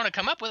don't want to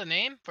come up with a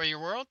name for your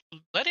world,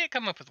 let it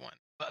come up with one.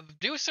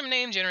 Do some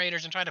name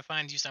generators and try to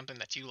find you something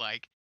that you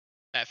like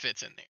that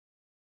fits in there.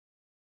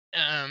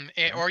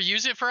 Okay. Or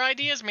use it for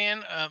ideas,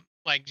 man.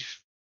 Like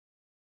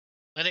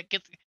let it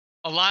get.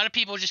 A lot of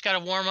people just got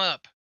to warm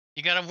up.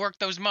 You got to work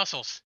those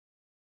muscles,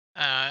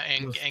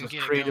 and Those get it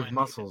creative going.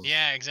 muscles.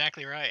 Yeah,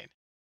 exactly right.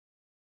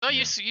 So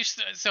Yeah.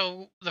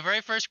 so the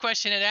very first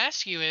question it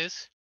asks you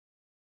is,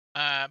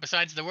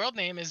 besides the world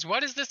name, is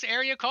what is this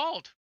area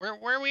called? Where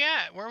are we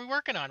at? Where are we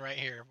working on right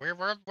here?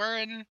 We're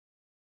in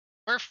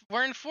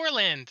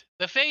Foreland,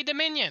 the Fey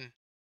Dominion.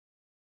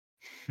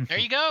 There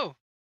you go.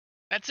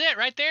 That's it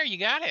right there. You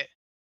got it.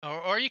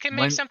 Or you can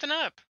make When something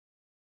up.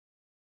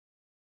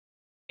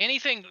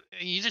 Anything.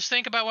 You just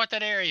think about what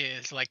that area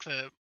is. Like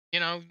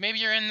maybe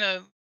you're in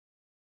the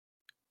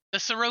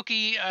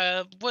Soroki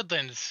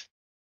woodlands,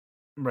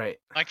 right,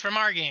 like from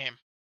our game.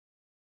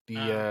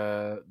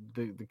 Um,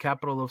 the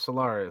capital of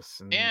Solaris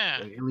and yeah,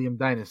 the Ilium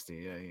Dynasty.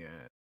 Yeah, yeah.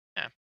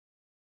 yeah.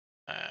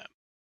 Uh,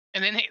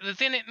 and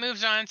then it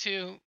moves on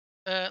to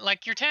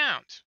like your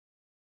towns.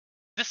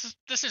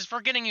 This is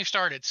for getting you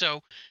started.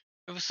 So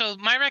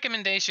my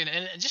recommendation,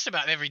 and just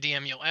about every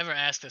DM you'll ever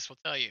ask this will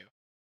tell you,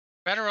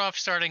 better off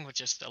starting with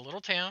just a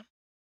little town.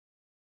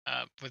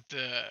 With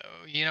the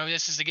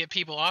this is to get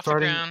people off the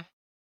Starting ground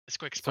as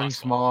quick as starting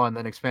possible. small and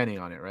then expanding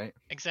on it, right?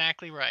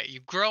 Exactly right.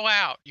 You grow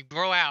out. You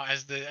grow out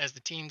as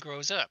the team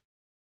grows up.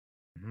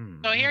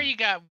 So here Mm-hmm. you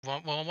got,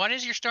 well, what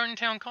is your starting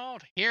town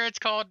called? Here it's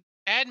called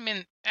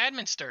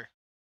Adminster,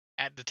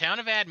 at the town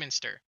of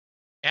Adminster.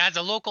 It has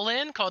a local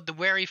inn called the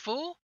Wary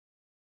Fool.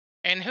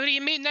 And who do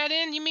you meet in that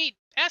inn? You meet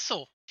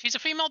Essel. She's a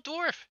female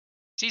dwarf.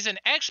 She's an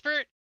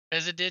expert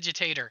as a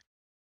digitator,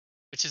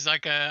 which is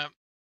like a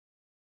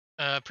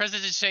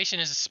prestidigitation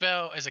is a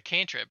spell, as a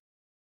cantrip,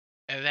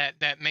 and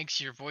that makes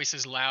your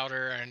voices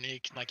louder, and you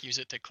can like use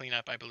it to clean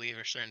up, I believe,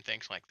 or certain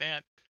things like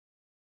that.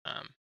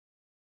 Um,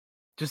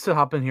 Just to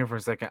hop in here for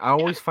a second, I yeah,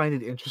 always find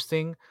it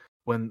interesting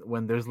when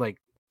there's like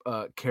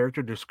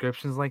character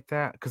descriptions like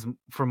that, because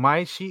for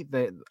my sheet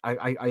that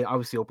I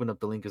obviously opened up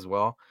the link as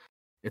well.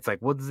 It's like,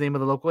 what's the name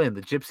of the local inn?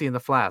 The Gypsy and the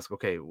Flask.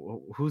 Okay,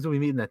 who do we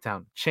meet in that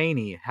town?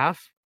 Cheney,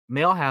 half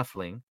male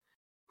halfling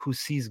who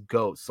sees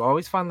ghosts. So I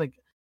always find like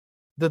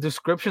the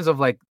descriptions of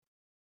like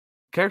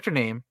character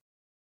name,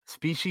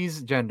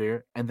 species,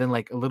 gender, and then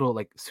like a little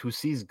like who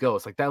sees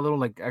ghosts. Like that little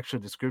like extra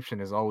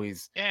description is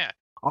always yeah,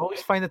 I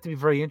always find that to be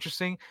very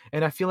interesting.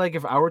 And I feel like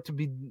if I were to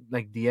be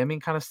like DMing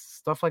kind of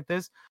stuff like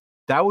this,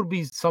 that would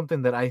be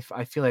something that I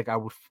feel like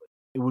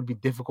it would be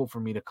difficult for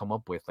me to come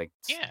up with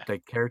yeah.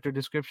 like character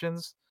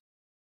descriptions.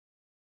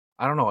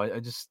 I don't know. I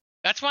just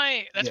That's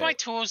why yeah,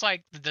 tools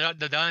like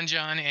the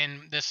dungeon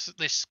and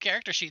this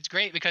character sheet's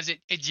great, because it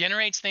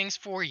generates things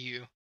for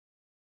you.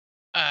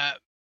 Uh,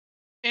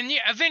 and yeah,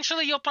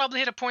 eventually you'll probably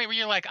hit a point where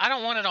you're like, I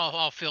don't want it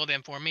all filled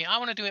in for me. I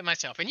want to do it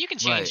myself. And you can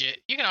change right.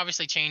 it. You can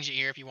obviously change it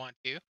here if you want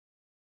to. You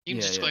can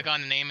Yeah, just yeah. click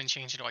on the name and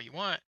change it all you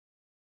want.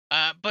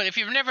 But if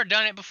you've never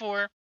done it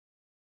before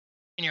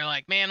and you're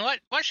like, man, what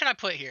should I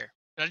put here?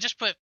 Should I just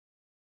put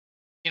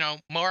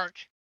Mark,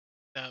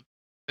 the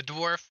the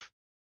dwarf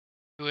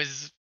who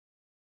is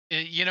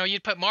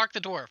you'd put Mark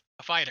the dwarf,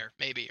 a fighter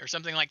maybe, or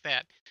something like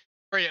that.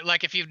 Or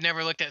like if you've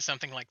never looked at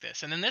something like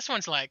this. And then this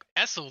one's like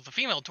Essel, the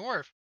female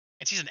dwarf,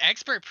 and she's an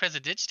expert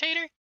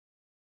prestidigitator.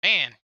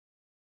 Man,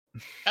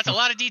 that's a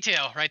lot of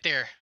detail right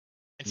there.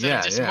 Instead of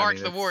Yeah, just yeah. I Mark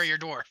mean, the it's warrior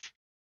dwarf.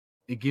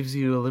 it gives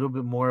you a little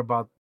bit more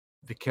about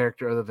the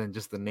character other than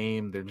just the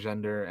name, their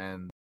gender,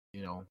 and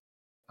you know,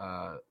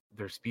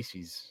 their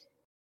species.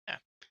 Yeah.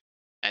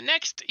 And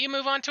next, you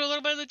move on to a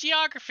little bit of the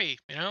geography.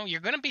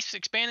 You're going to be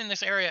expanding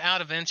this area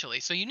out eventually.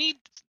 So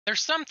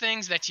there's some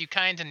things that you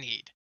kind of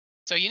need.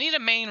 So you need a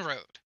main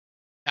road.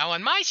 Now,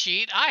 on my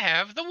sheet, I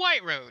have the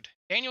white road.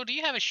 Daniel, do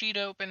you have a sheet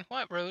open?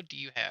 What road do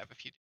you have?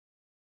 If you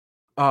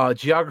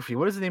Geography.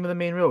 What is the name of the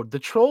main road? The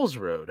Trolls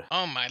Road.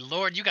 Oh my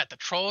lord, you got the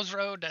Trolls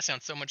Road? That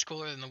sounds so much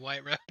cooler than the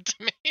White Road to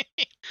me.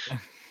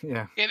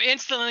 Yeah, It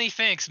instantly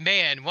thinks,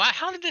 man, why?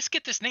 How did this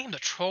get this name, the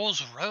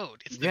Trolls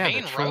Road? It's the yeah. The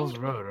main Trolls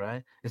road, Road,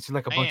 right? It's just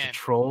like a bunch of man.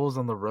 trolls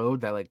on the road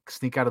that like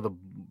sneak out of the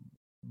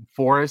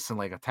forest and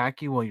like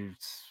attack you while you're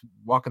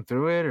walking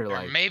through it, or Or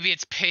like, maybe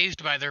it's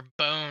paved by their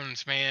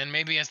bones, man.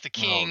 Maybe as the oh,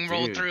 king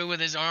rolled dude, through with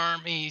his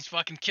army, he's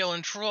fucking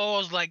killing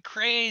trolls like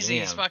crazy.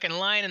 He's damn. fucking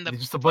lining the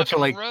Just a bunch of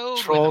fucking like road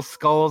with troll them.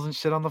 skulls and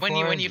shit on the When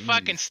floor. you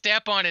fucking Jeez.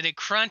 step on it, it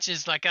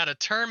crunches like out of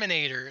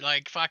Terminator.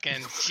 Like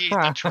fucking, jeez,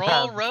 the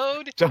troll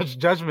road.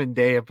 Judgment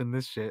Day up in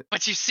this shit.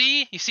 But you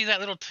see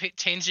that little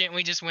tangent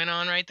we just went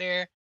on right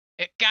there?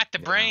 It got the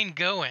Yeah. brain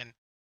going.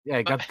 Yeah,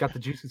 it But got the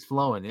juices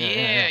flowing. Yeah, yeah, yeah,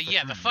 yeah, for yeah,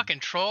 sure, the man. fucking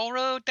troll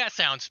road, that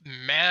sounds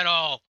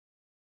metal.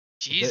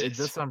 It does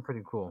Jesus. sound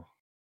pretty cool.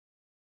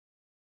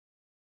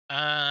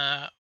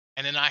 Uh,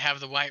 and then I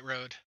have the white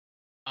road,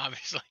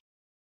 obviously.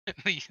 the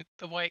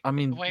I the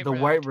mean, white the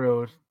White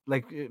road. Road,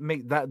 like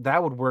make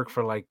that would work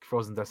for like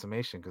Frozen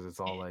Decimation because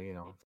it's all Yeah. like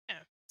Yeah.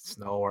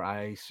 snow or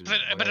ice or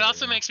But it whatever.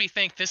 also makes me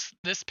think this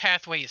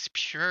pathway is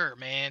pure,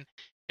 man.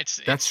 It's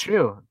That's it's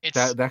true. it's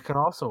That could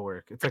also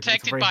work. It's like it's a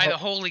protected very by the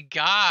holy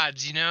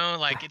gods,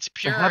 like it's the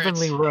pure.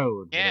 heavenly It's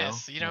road.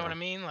 yes, you know what Yeah, I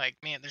mean? Like,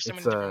 man, there's so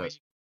it's many different ways.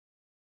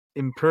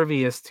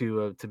 impervious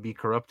to be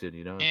corrupted.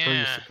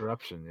 Impervious to Yeah.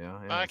 corruption. Yeah,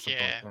 Fuck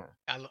something like yeah.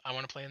 that. I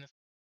want to play in this.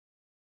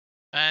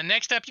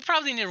 Next up, you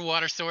probably need a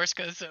water source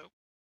Uh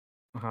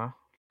huh.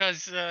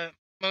 because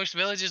most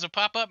villages will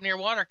pop up near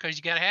water because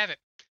you got to have it.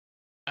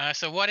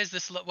 So what is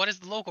what is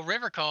the local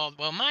river called?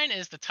 Well, mine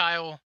is the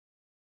Tile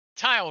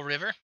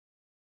River.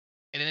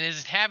 and it is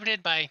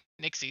inhabited by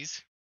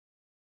Nixies,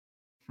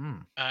 Hmm.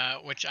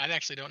 which I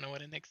actually don't know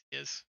what a Nixie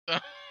is. So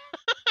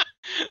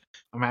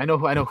I mean, I know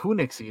who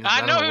Nixie is, I but I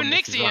don't know know who what Nixies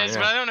Nixie are. is,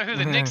 but I don't know who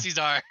the Yeah.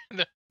 Nixies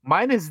are.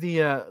 Mine is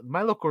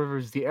my local river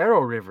is the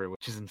Arrow River,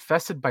 which is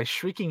infested by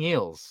shrieking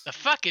eels. The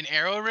fucking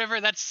Arrow River.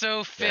 That's so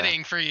Yeah.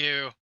 fitting for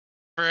you,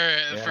 for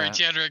Yeah.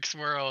 Jedric's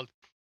world.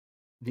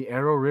 The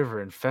Arrow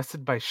River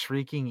infested by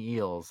shrieking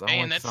eels. I don't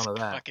Man, like the that's sound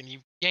of that. fucking.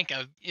 You yank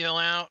a eel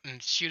out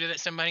and shoot it at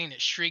somebody, and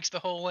it shrieks the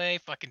whole way.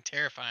 Fucking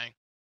terrifying.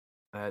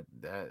 That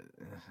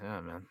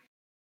yeah, man.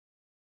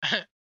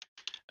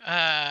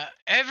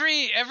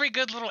 Every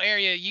good little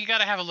area, you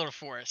gotta have a little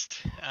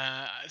forest.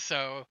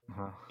 So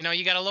Uh-huh.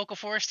 you got a local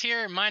forest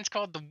here. Mine's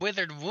called the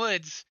Withered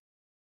Woods.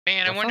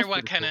 Man, That sounds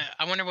pretty cool.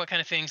 I wonder what kind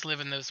of things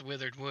live in those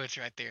withered woods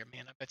right there,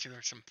 man. I bet you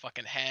there's some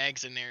fucking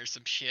hags in there or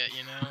some shit,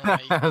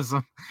 like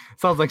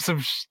Sounds like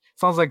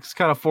sounds like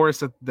kind of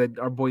forest that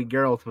our boy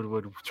Geralt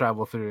would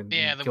travel through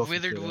yeah, and the kill some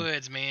withered shit in.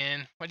 woods,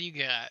 man. What do you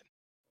got?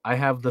 I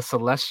have the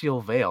Celestial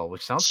Veil,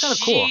 which sounds kind of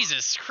cool,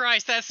 Jesus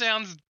Christ, that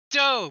sounds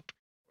dope.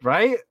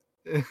 right?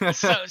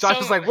 So Josh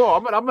is so like, "Whoa,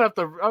 I'm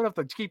gonna have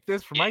to keep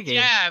this for my game."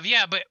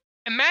 yeah, but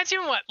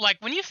imagine what like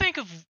when you think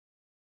of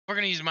we're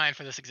gonna use mine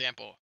for this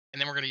example, and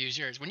then we're gonna use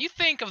yours. When you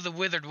think of the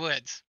withered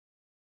woods,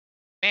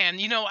 man,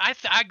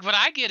 what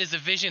I get is a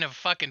vision of a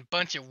fucking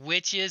bunch of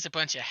witches, a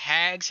bunch of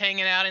hags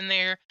hanging out in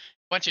there, a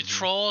bunch of Hmm.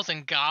 trolls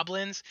and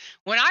goblins.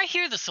 When I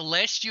hear the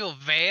Celestial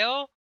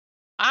Veil,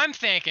 I'm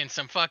thinking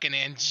some fucking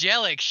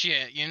angelic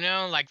shit,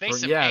 like they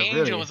some Yeah, really,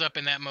 angels up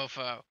in that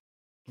mofo.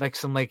 like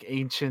some like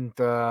ancient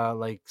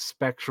like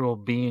spectral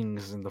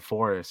beings in the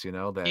forest, that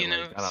like I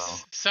don't know.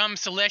 Some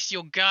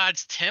celestial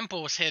god's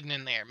temples hidden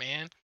in there,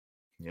 man.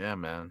 Yeah,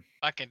 man.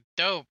 Fucking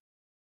dope.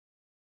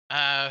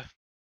 Uh,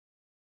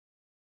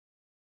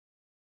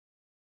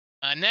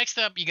 Next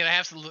up, you gotta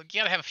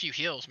have a few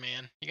hills,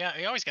 man. You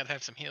always gotta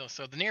have some hills.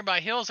 So the nearby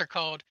hills are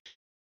called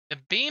the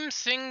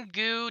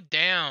Beamsingu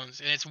Downs,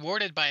 and it's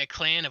warded by a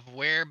clan of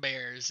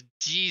werebears.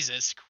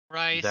 Jesus That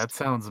Christ!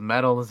 sounds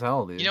metal as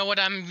hell, You dude. know what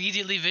I'm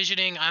immediately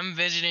visioning? I'm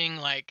visioning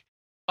like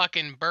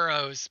fucking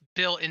burrows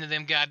built into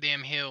them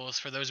goddamn hills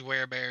for those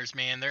werebears,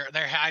 man.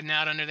 They're hiding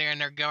out under there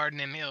and they're guarding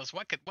them hills.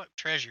 What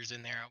treasures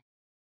in there?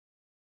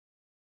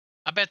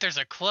 I bet there's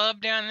a club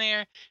down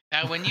there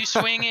that when you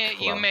swing it,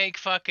 you Club. make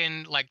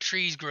fucking like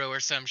trees grow or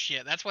some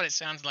shit. That's what it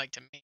sounds like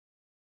to me.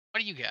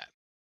 What do you got?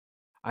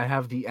 I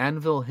have the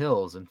Anvil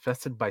Hills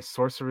infested by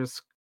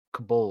sorcerous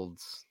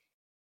kobolds.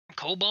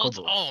 Kobolds?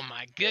 Oh Kobolds.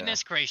 my Yeah.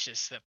 goodness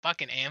gracious. The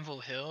fucking Anvil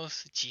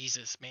Hills?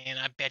 Jesus, man.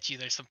 I bet you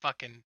there's some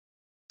fucking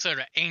sort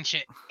of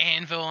ancient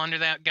anvil under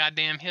that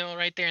goddamn hill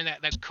right there, and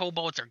that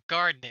kobolds are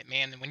guarding it,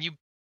 man. And you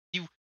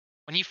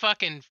when you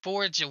fucking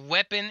forge a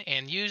weapon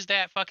and use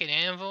that fucking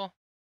anvil,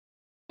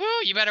 woo,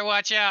 you better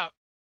watch out.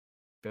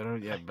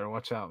 Better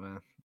watch out, man.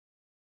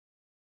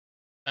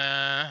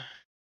 Uh,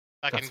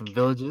 Got Fucking some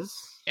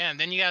villages. yeah, and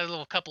then you got a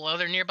little couple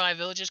other nearby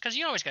villages because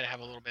you always got to have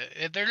a little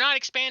bit. They're not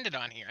expanded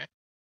on here,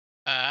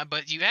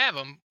 but you have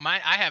them. I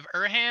have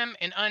Urham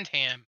and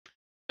Undham,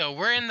 so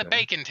we're in the Okay.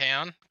 bacon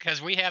town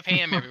because we have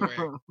ham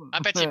everywhere. I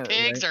bet you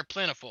pigs Right. are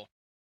plentiful.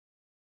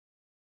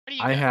 What do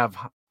you I got?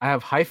 have I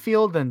have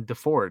Highfield and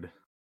DeFord.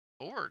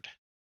 Ford.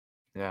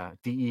 Yeah,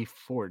 DE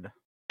Ford.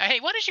 Hey,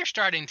 what is your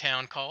starting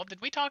town called?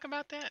 Did we talk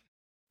about that?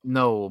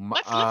 No,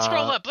 Let's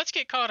scroll up. Let's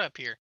get caught up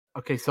here.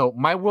 okay, so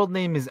my world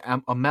name is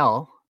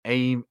Amel,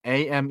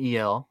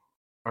 Amel,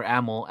 or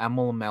Amel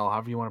Amel,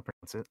 however you want to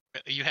pronounce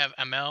it. You have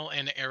Amel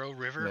and Arrow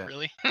River, Yeah.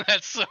 really?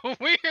 That's so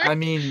weird. I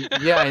mean,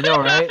 yeah, I know,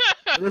 right?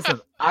 Listen,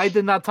 I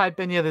did not type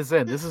any of this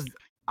in.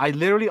 I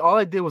literally all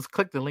I did was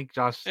click the link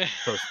Josh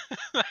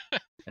posted,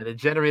 and it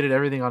generated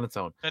everything on its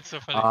own. That's so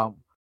funny. Um,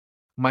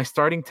 my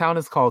starting town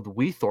is called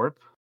Weethorpe.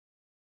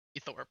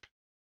 Ethorpe.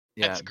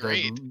 Yeah, That's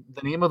great.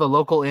 the name of the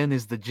local inn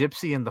is the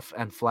Gypsy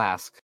and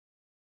Flask,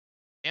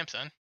 Damn,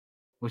 son.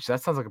 which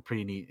that sounds like a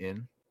pretty neat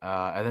inn.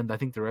 And then I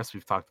think the rest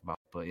we've talked about,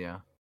 but yeah,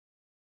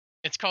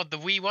 It's called the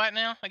Wee what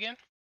now again?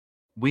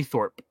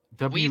 Weethorpe,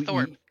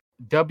 Weethorpe.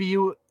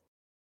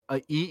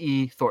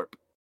 W-E-E Thorpe.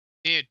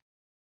 Dude,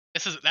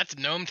 that's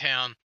Gnome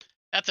Town.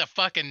 That's a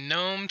fucking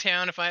gnome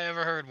town if I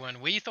ever heard one.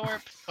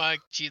 Weethorpe? Fuck,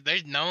 gee,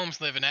 there's gnomes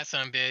living that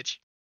son bitch.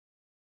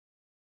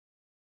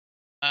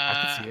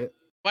 I can see it.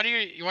 What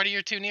are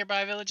your two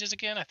nearby villages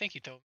again? I think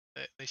you told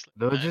me at least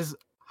mine. Villages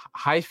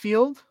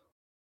Highfield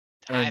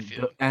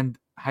Highfield. and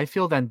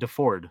Highfield and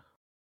DeFord.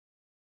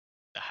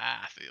 The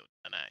Highfield.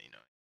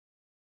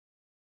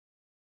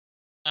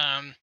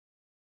 Um,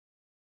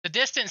 the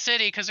distant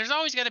city, because there's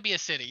always got to be a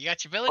city. You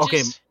got your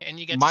villages, and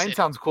you got your Mine city.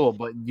 sounds cool,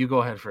 but you go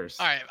ahead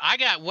first. All right, I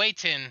got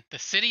Wayton, the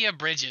city of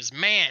bridges.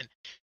 Man,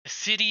 the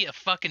city of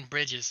fucking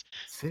bridges.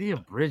 City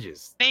of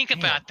Bridges. Think Damn.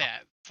 about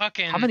that.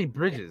 Fucking. How many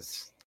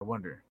bridges? I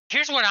wonder.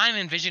 Here's what I'm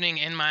envisioning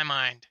in my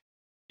mind.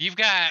 You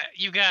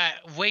got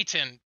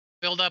Wayton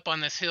built up on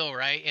this hill,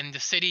 right? And the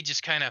city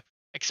just kind of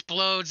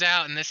explodes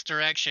out in this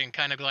direction,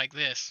 kind of like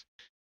this.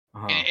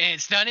 Uh-huh. And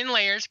it's done in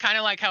layers, kind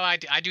of like how I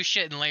do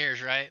shit in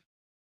layers, right?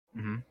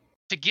 Mm-hmm.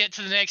 To get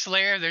to the next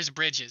layer, there's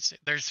bridges.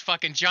 There's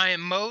fucking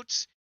giant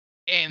moats.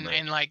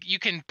 Right. like you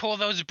can pull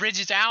those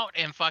bridges out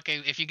and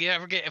fucking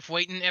if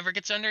Wayton ever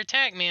gets under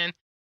attack, man,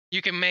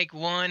 you can make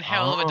one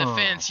hell of a Oh,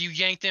 defense. You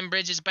yank them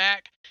bridges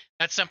back.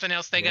 That's something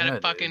else they gotta yeah,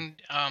 dude. fucking.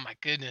 Oh my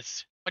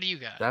goodness, what do you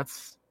got?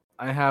 That's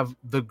I have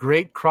the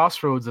Great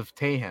Crossroads of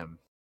Tayhem.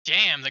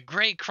 Damn, the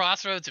Great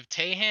Crossroads of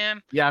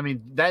Tayham. Yeah, I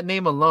mean that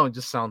name alone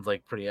just sounds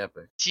like pretty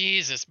epic.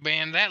 Jesus,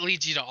 man, that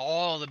leads you to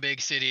all the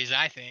big cities,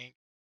 I think.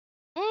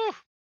 Woo!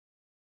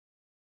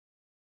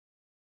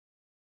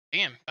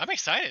 Damn, I'm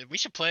excited. We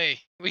should play.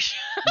 We should,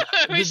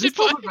 we This should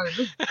play. feels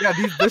like yeah,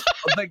 these this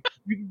like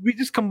we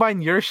just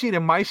combine your sheet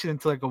and my sheet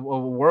into like a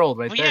world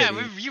right Well, there, yeah,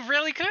 dude. you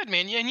really could,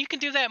 man. Yeah, and you can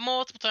do that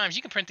multiple times.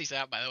 You can print these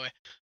out, by the way.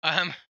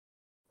 Um,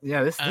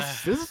 Yeah, uh,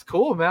 this is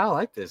cool, man. I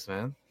like this,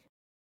 man.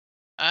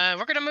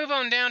 we're gonna move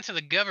on down to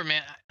the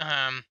government.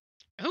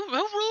 Who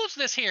rules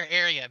this here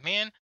area,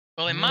 man?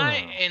 Well, Oh,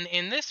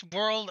 in this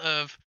world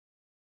of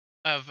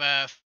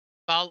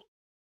Fal-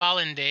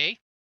 Fallenday,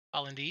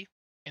 Fallendy,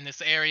 in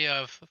this area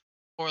of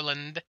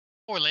Orland,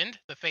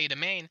 the Fae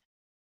domain,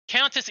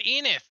 Countess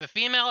Enith, the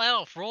female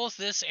elf, rules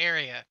this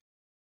area.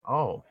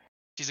 oh,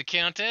 She's a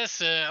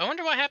countess. I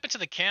wonder what happened to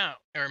the count,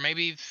 or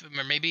maybe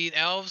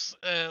elves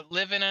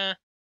live in a.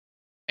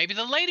 Maybe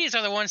the ladies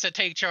are the ones that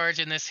take charge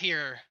in this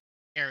here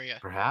area.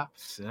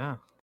 perhaps, yeah.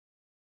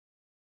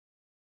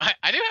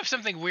 I do have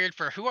something weird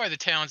for who are the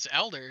town's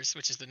elders,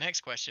 which is the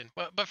next question.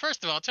 But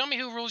first of all, tell me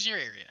who rules your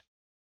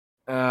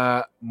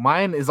area.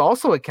 Mine is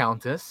also a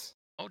countess,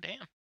 Oh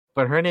damn!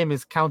 but her name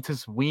is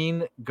Countess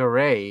Ween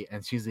Garay,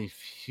 and she's a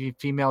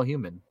female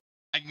human.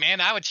 Like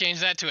man, I would change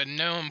that to a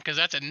gnome because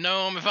that's a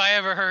gnome if I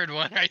ever heard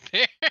one right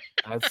there.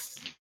 That's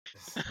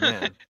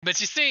man, But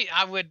you see,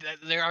 I would.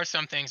 There are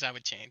some things I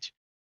would change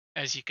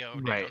as you go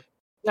right? down.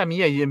 Yeah, I mean,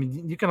 yeah, I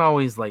mean, you can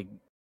always like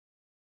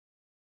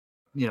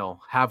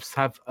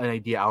have an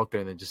idea out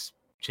there and then just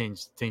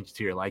change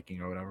to your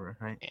liking or whatever,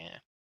 right?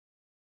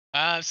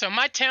 Yeah. So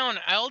my town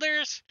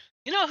elders,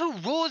 you know who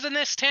rules in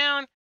this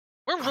town?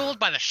 We're ruled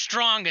by the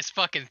strongest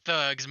fucking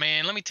thugs,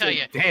 man. Let me tell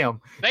you,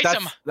 Damn, they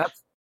some that's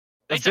that's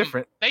they that's some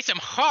different. they some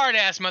hard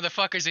ass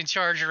motherfuckers in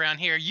charge around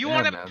here.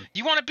 Yeah, man.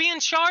 You wanna be in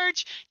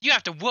charge? You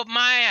have to whoop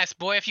my ass,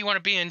 boy. If you want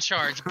to be in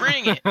charge,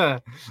 bring it.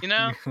 You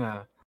know,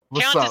 Yeah.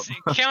 What's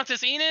up?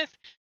 Countess Enith.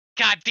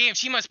 God damn,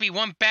 she must be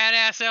one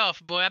badass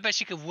elf, boy. I bet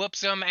she could whoop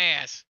some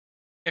ass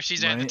if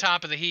she's at the Right?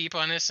 top of the heap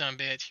on this son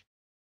bitch.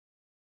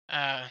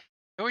 Uh,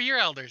 who are your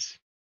elders?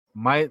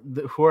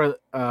 Who are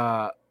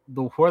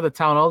the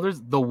town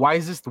elders? The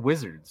wisest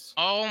wizards.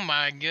 Oh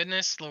my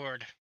goodness,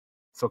 Lord.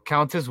 So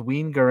Countess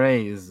Ween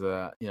Garay is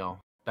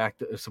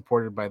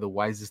supported by the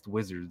wisest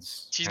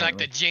wizards, She's like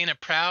the apparently. Jaina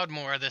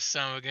Proudmoore of this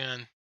son of a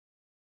gun.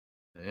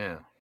 Yeah.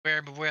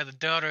 Beware the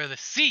daughter of the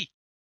sea.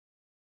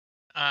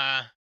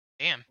 Uh,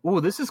 damn. Ooh,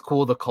 this is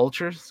cool. The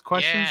cultures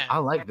questions. Yeah. I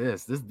like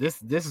this.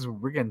 This is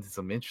we're getting to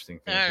some interesting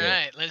All things here.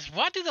 right.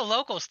 What do the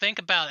locals think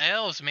about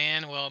elves,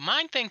 man? Well,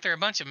 mine think they're a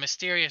bunch of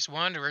mysterious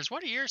wanderers.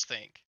 What do yours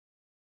think?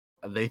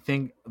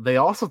 They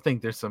also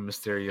think there's some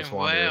mysterious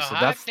Well, wanderers. So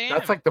hot that's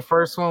damn. like the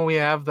first one we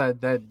have that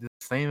the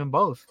same in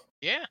both.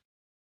 Yeah.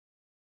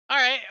 All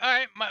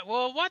right.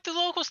 Well, what do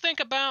locals think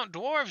about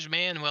dwarves,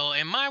 man? Well,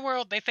 in my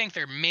world, they think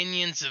they're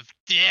minions of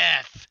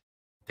death.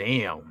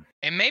 Damn.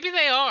 And maybe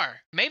they are.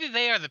 Maybe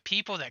they are the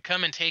people that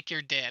come and take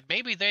your dead.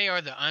 Maybe they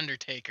are the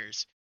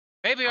undertakers.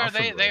 Maybe are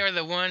they Possibly. are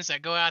the ones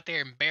that go out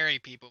there and bury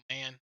people,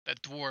 man. The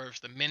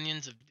dwarves, the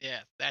minions of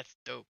death. That's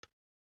dope.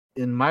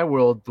 In my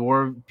world,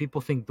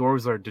 people think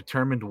dwarves are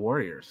determined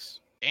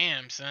warriors.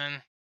 Damn,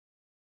 son.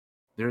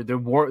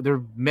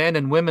 They're men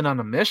and women on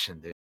a mission,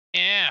 dude.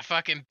 Yeah,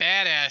 fucking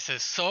badasses,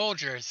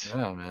 soldiers.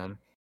 Yeah, man.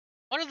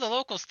 What do the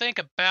locals think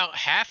about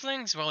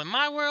halflings? Well, in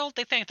my world,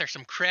 they think they're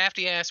some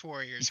crafty ass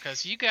warriors.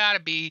 Cause you gotta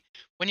be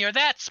when you're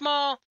that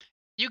small,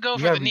 you go You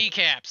for gotta the be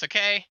kneecaps,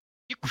 okay?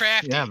 You yeah,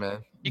 crafty. man. You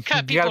You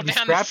cut gotta people be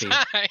down to scrappy.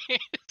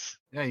 size.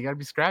 Yeah, you gotta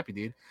be scrappy,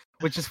 dude.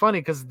 Which is funny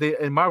because they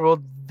in my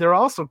world they're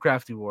also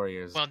crafty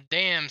warriors. Well,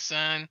 damn,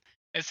 son.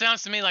 It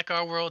sounds to me like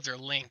our worlds are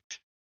linked.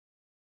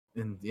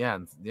 And yeah,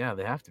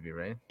 they have to be,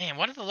 right? Man,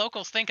 what do the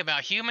locals think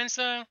about humans,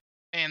 though?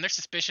 Man, they're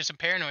suspicious and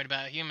paranoid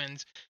about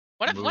humans.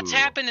 What's Ooh.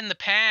 happened in the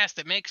past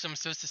that makes them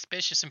so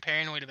suspicious and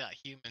paranoid about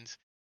humans?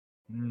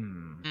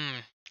 Hmm. Hmm.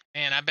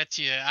 Man, I bet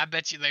you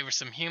they were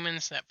some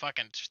humans that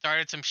fucking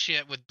started some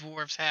shit with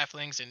dwarves,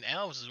 halflings, and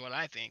elves. Is what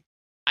I think.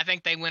 I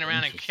think they went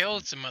around and Interesting.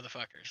 killed some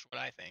motherfuckers. What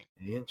I think.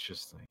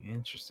 Interesting.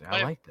 I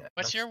What like that. That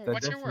what's your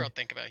definitely. world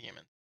think about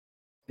humans?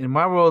 In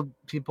my world,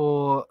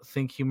 people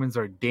think humans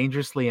are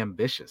dangerously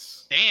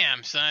ambitious.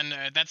 Damn, son,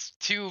 that's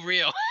too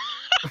real.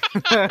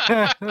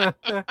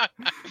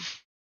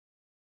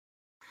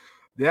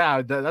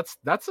 Yeah,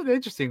 that's an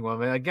interesting one,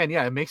 man. Again,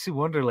 yeah, it makes you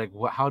wonder like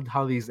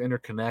how these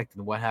interconnect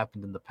and what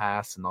happened in the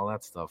past and all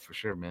that stuff for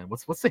sure, man.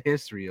 What's the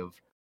history of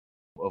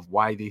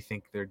why they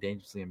think they're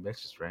dangerously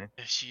ambitious, right?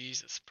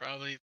 Jesus,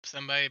 probably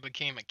somebody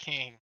became a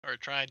king or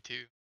tried to.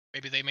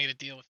 Maybe they made a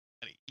deal with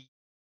somebody.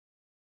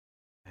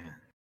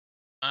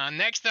 Man.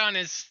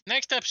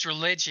 Next up's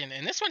religion,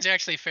 and this one's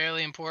actually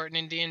fairly important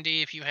in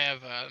D&D if you have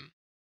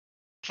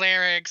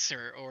clerics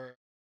or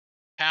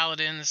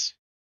paladins.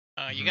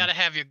 You Mm-hmm. got to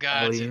have your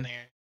gods in Ellie.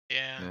 there.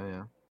 Yeah. Yeah,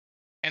 yeah.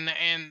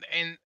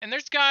 And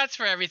there's gods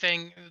for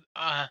everything.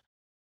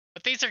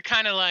 But these are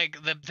kind of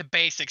like the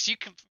basics.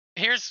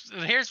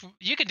 Here's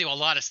you can do a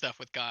lot of stuff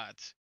with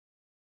gods.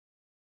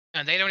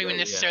 And they don't even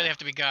necessarily Yeah. have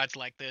to be gods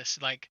like this.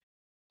 Like,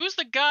 who's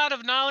the god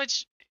of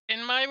knowledge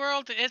in my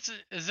world? It's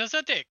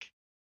Zazadik.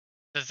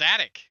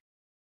 Zazadik.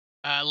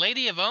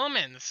 Lady of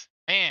Omens.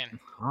 Man,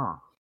 Huh.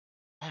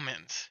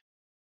 omens.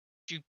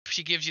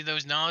 She gives you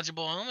those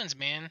knowledgeable omens,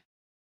 man.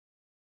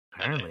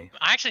 Apparently.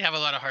 I actually have a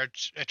lot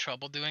of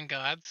trouble doing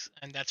gods,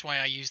 and that's why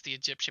I use the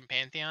Egyptian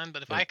pantheon.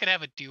 But if I Like, could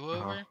have a uh-huh.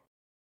 do-over,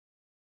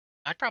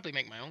 I'd probably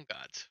make my own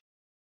gods.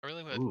 I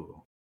really would.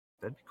 Ooh.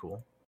 That'd be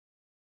cool.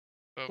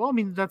 But Well, I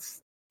mean,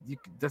 that's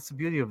the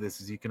beauty of this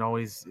is you can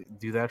always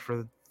do that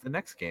for the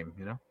next game,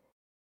 you know?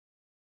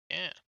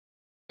 yeah,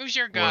 who's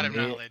your Or god of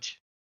knowledge?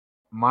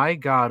 my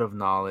god of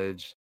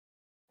knowledge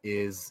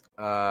is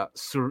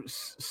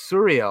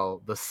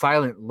Suriel, the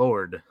Silent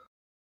Lord.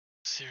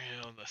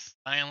 Cyril, the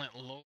Silent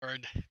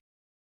Lord.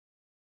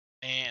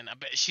 Man, I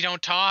bet she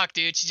don't talk,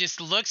 dude. She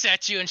just looks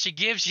at you and she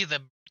gives you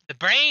the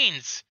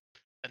brains,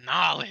 the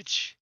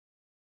knowledge.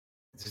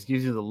 It just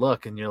gives you the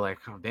look, and you're like,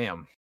 oh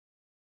damn.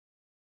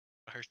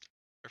 Her,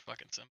 her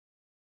fucking sim.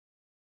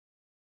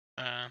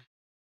 Uh,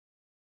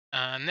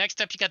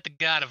 Next up, you got the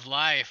god of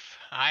life.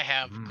 I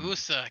have Mm,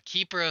 Gusa,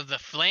 keeper of the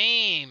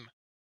flame.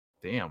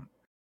 damn.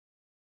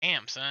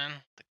 Damn, son,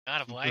 the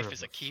god of Keeper life of is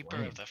a the keeper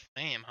of Flame. the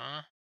flame,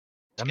 huh?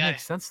 You That gotta,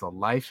 makes sense though.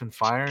 Life and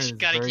fire is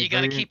very, you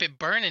gotta very, keep it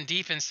burning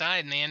deep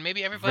inside, man.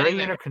 Maybe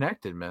very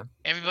interconnected, man.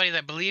 everybody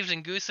that believes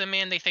in Gusa,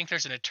 man, they think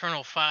there's an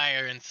eternal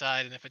fire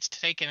inside, and if it's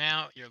taken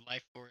out, your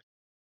life force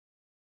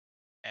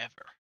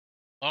ever.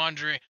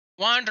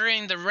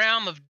 Wandering the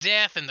realm of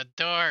death in the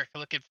dark,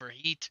 looking for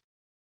heat,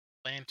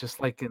 flame. Just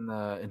like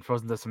in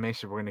Frozen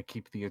Decimation, we're gonna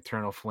keep the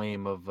eternal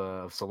flame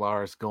of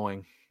Solaris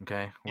going.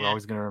 Okay, we're Yeah.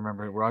 always gonna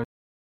remember. We're always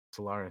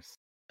Solaris.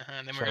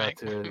 And then we're Shout gonna out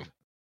to get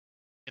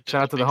shout those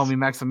out to the big homie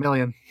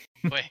Maximilian.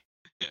 wait.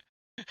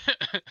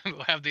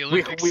 We'll have the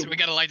We Olympics. we We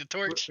gotta light the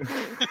torch.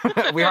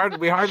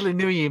 we hardly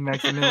knew you,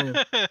 Maximilian.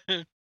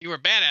 You were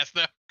badass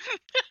though.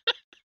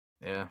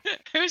 Yeah.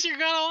 Who's your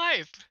god of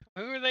life?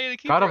 Who are they the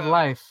God keeper of of?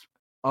 Life,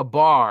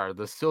 Abar,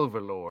 the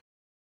Silver Lord.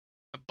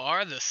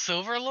 Bar the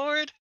Silver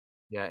Lord?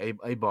 Yeah,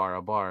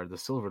 Abar, the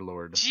Silver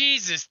Lord.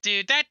 Jesus,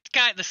 dude, that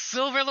guy, the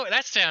Silver Lord,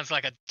 that sounds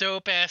like a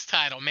dope ass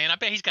title, man. I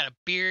bet he's got a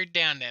beard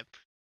down that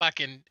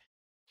fucking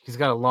He's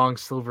got a long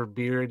silver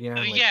beard, yeah,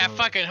 like yeah, one of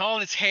those. fucking all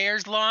his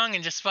hair's long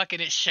and just fucking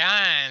it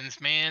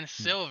shines, man.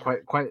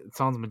 Silver. Quite. It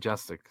sounds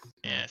majestic.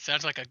 Yeah. Yeah,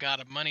 sounds like a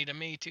god of money to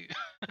me too.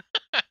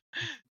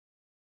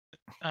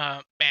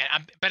 Man, I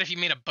bet if you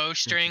made a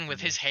bowstring with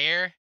his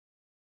hair,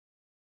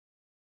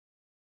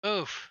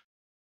 oof.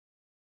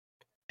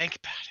 Think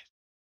about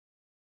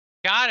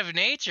it. God of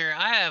nature,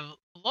 I have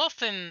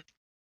Lothanai,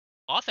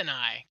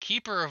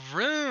 keeper of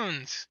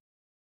runes.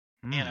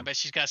 Man, I Hmm. bet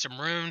she's got some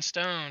rune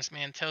stones.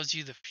 Man, tells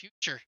you the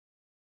future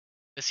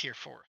is here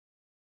for.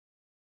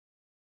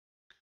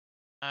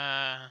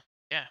 Yeah.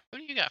 Who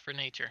do you got for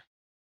nature?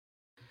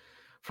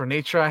 For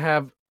nature, I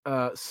have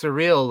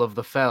Cyril of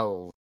the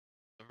Fells.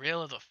 The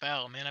Real of the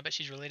Fell. Man, I bet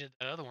she's related to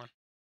that other one.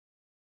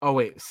 Oh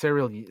wait,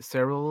 Cyril, yay,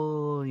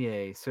 Cyril.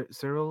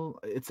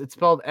 It's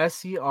spelled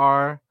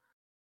Serilye.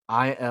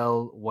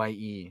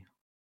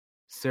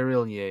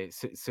 Cyril, yay,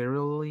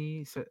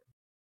 Cyril.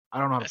 I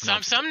don't know how to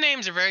pronounce it. Some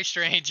names are very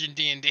strange in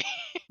D&D.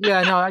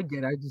 Yeah, no, I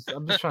get it.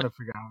 I'm just trying to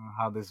figure out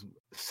how this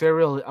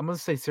Cyril. I'm gonna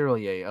say Cyril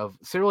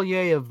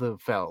of the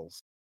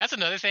Fells. That's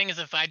another thing is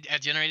if I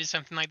generated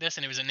something like this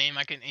and it was a name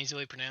I couldn't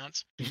easily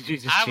pronounce, You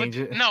just change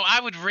it. I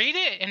would read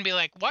it and be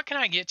like, what can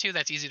I get to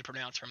that's easy to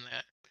pronounce from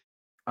that?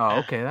 Oh, Uh,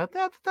 okay,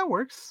 that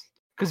works.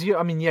 Because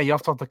I mean, yeah, you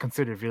also have to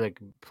consider if you're like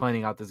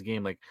planning out this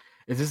game, like,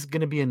 is this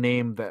gonna be a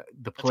name that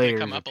the that's gonna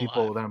come players or up a lot.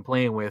 people that I'm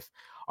playing with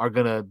are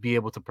gonna be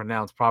able to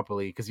pronounce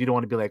properly? Because you don't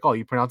want to be like, oh,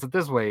 you pronounce it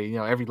this way,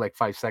 every like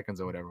 5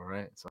 seconds or whatever,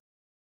 right? So,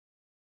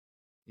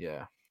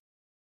 yeah,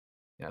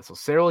 yeah. So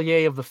Cyril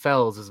of the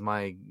Fells is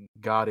my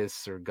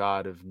goddess or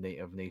god of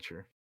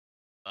nature.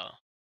 Oh,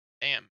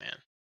 damn, man.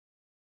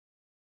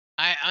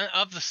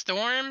 Of the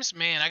storms,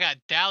 man, I got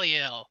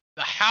Daliel,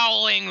 the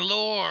Howling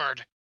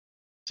Lord.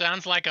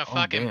 Sounds like a Oh,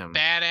 fucking damn.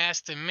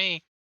 badass to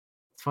me.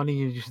 It's funny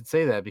you should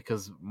say that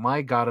because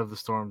my god of the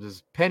storms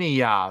is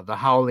Penia, the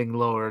Howling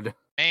Lord.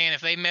 Man,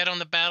 if they met on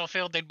the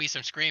battlefield, there'd be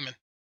some screaming.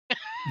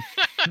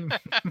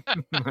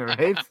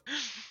 Right?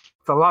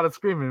 It's a lot of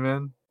screaming,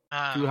 man.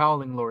 Two um,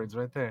 Howling Lords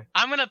right there.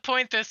 I'm gonna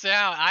point this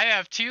out. I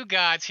have two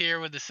gods here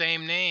with the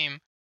same name.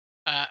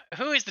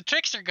 Who is the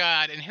trickster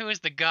god and who is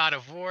the god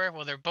of war?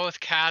 Well, they're both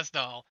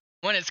Kazdal.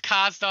 One is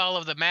Kazdal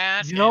of the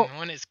mask, You know, and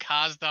one is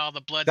Kazdal,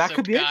 the that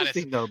could blood-soaked be goddess.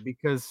 interesting though,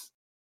 because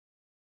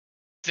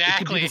it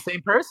could be the Exactly,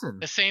 same person.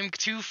 the same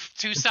two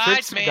The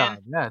sides, trickster man. god.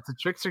 Yeah, it's a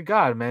trickster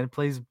god, man.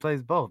 Plays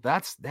both.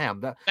 That's damn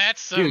that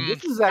That's dude, some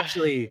this is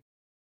actually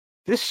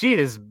this sheet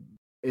is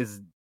this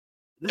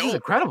is dope.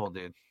 incredible,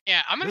 dude.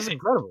 Yeah, This is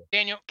incredible.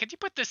 Daniel, could you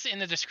put this in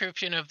the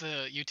description of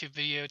the YouTube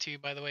video too?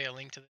 By the way, a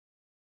link to this.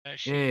 Yeah,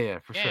 Shoot. yeah, yeah,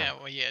 for Yeah, sure.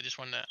 well, yeah, just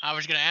wanted to. I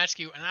was gonna ask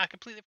you, and I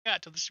completely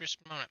forgot till this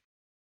recent moment.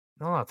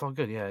 No, no, it's all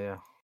good. Yeah, yeah.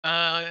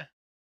 Uh,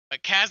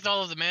 but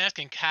Kazdal of the Mask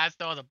and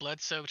Kazdal the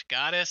Blood-Soaked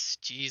Goddess.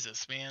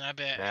 Jesus, man, I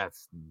bet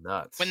That's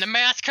when the nuts.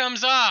 mask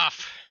comes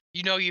off,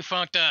 you know you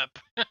funked up.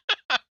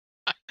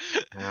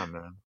 Yeah,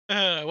 man.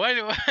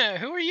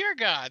 Who are your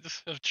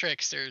gods of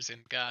tricksters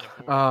and God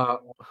of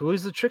War? Who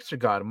is the trickster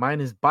god? Mine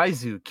is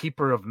Baizu,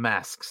 keeper of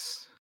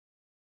masks.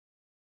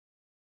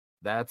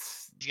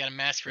 That's He's got a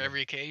mask for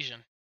every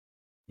occasion.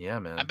 yeah, I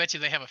man. bet you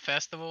they have a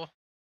festival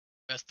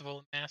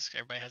of masks.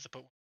 Everybody has to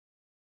put one.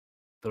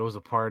 Throws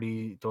a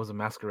party, throws a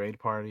masquerade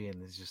party,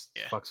 and it just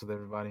Yeah, fucks with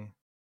everybody.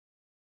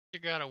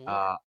 your God of War.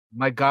 Uh,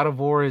 my god of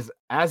war is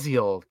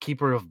Aziel,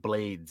 keeper of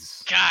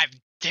blades. God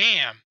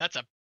damn, that's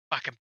a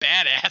fucking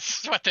badass.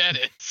 That's what that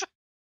is. The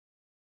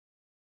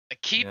Yeah,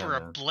 Keeper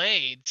of man.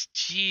 Blades.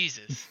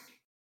 Jesus.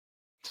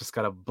 Just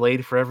got a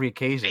blade for every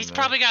occasion, He's man.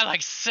 probably got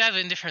like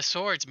 7 different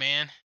swords,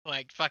 man.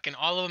 Like fucking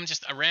all of them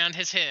just around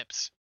his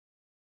hips.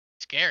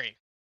 Scary.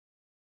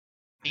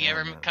 He Yeah,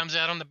 ever man. comes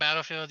out on the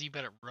battlefield, you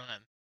better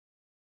run.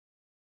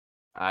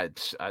 I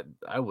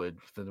would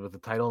with a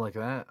title like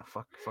that.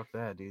 Fuck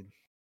that, dude.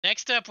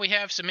 Next up, we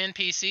have some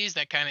NPCs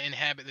that kind of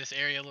inhabit this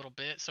area a little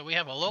bit. So we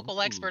have a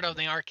local expert Ooh. on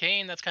the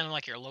arcane. That's kind of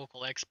like your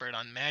local expert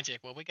on magic.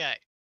 Well, we got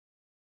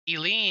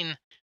Eileen.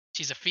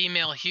 She's a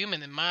female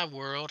human in my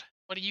world.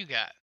 What do you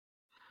got?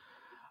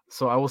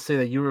 So I will say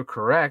that you were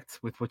correct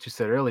with what you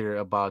said earlier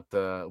about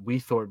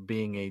Weethorpe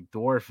being a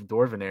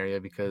dwarven area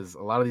because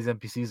a lot of these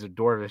NPCs are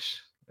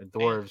Damn.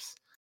 dwarves.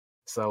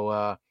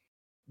 So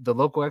the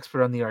local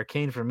expert on the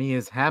arcane for me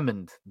is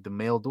Hammond, the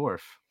male dwarf.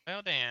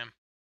 Well, damn.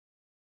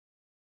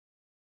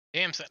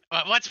 Damn, son.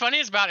 What's funny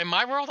is about in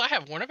my world, I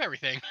have one of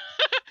everything.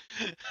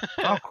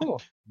 Oh,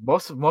 cool.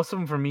 Most of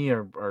them for me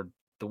are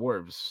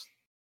dwarves.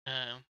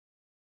 um,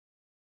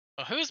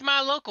 well, who's my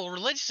local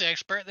religious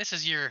expert? This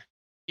is your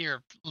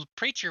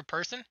preacher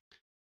person.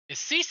 Is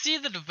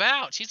Cece the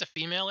Devout? She's a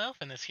female elf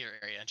in this here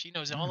area, and she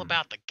knows all Hmm.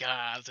 about the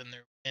gods and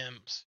their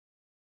whims.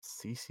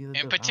 CC the In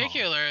Devout.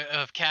 particular,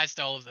 of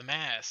Casdal of the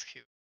Mask, who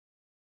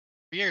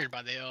feared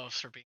by the elves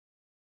for being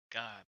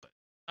god, but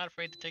not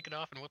afraid to take it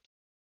off and whoop.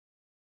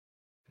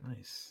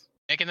 Nice.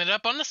 Making it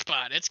up on the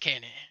spot. It's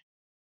canon.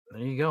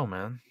 There you go,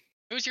 man.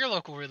 Who's your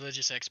local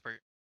religious expert?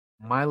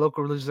 My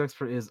local religious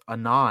expert is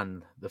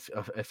Anon,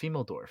 a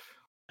female dwarf.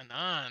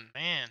 Anon,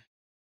 man.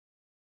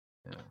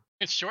 Yeah.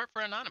 It's short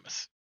for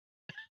anonymous.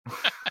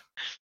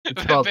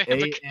 It's spelled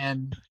Bec-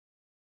 Anan.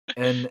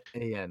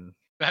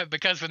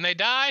 because when they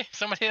die,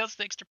 somebody else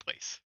takes their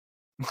place.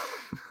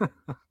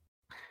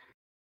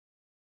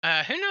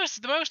 Who knows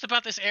the most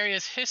about this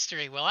area's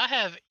history? Well, I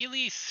have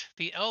Elise,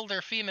 the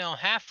elder female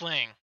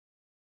halfling.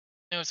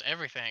 Knows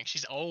everything.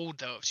 She's old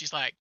though. She's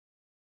like,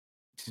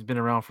 She's been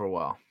around for a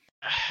while.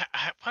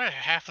 what are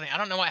halfling? I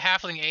don't know what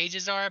halfling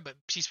ages are, but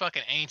she's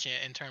fucking ancient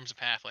in terms of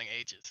halfling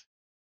ages.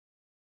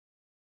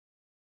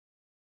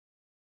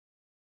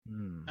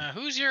 Hmm.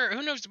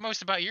 Who knows the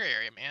most about your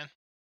area, man?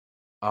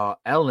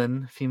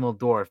 Ellen, female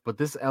dwarf, but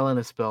this Ellen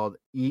is spelled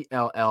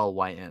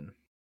Ellyn.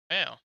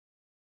 Well,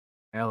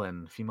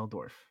 Ellen, female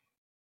dwarf.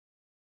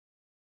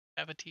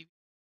 have a TV.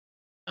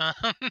 Um,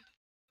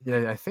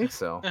 Yeah, I think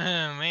so. oh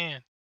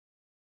man.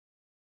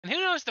 And who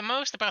knows the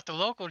most about the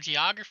local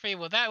geography?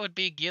 Well, that would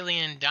be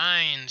Gillian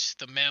Dines,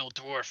 the male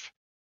dwarf.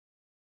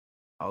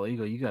 Oh, there you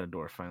go. You got a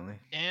dwarf finally.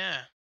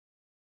 Yeah.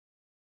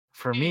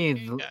 For Who me,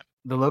 you got?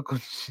 the local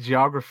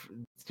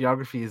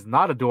geography is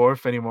not a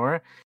dwarf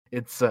anymore.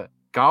 It's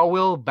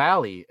Gawil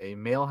Bally, a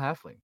male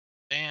halfling.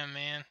 Damn,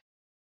 man.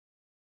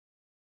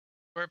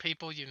 Where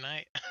people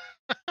unite.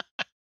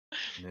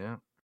 Yeah.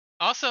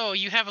 Also,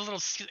 you have a little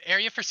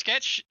area for a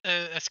sketch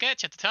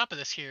at the top of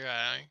this here.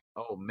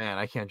 Oh man,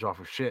 I can't draw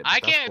for shit, I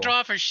but that's can't cool.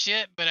 draw for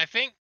shit, but I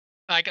think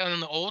like on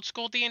the old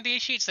school D&D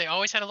sheets, they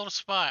always had a little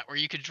spot where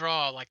you could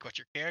draw like what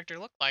your character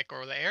looked like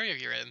or the area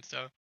you're in.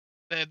 So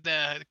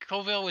the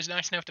Colville was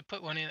nice enough to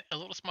put one in, a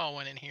little small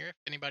one in here. If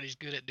anybody's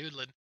good at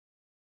doodling,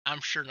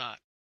 I'm sure not.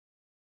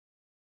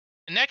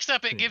 And next up,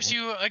 it Pretty gives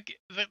nice.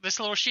 you this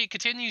little sheet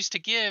continues to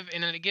give,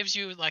 and then it gives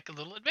you like a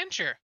little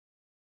adventure.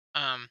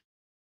 Um,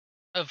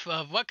 of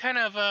what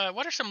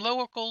are some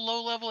local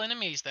low level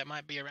enemies that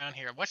might be around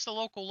here? What's the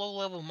local low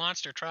level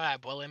monster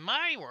tribe? Well, in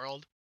my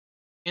world,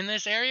 in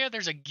this area,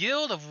 there's a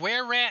guild of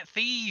were rat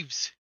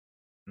thieves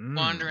Mm,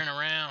 wandering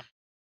around.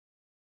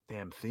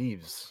 damn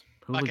thieves,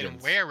 Fucking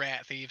hooligans. were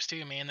rat thieves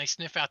too, man. They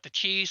sniff out the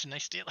cheese and they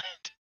steal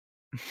it.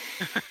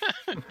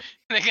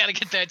 They gotta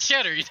get that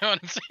cheddar, you know what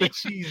I'm The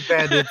cheese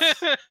bandits.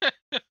 saying?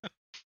 What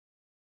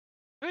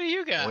do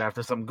you We're got?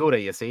 after some Gouda,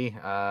 you see.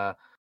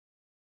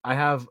 I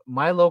have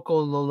my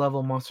local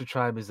low-level monster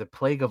tribe is a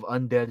plague of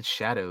undead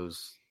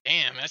shadows.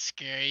 Damn, that's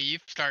scary. You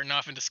starting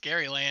off into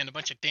scary land. A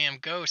bunch of damn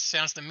ghosts.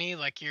 Sounds to me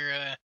like you're.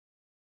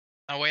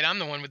 Oh wait, I'm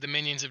the one with the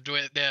minions of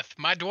death.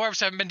 My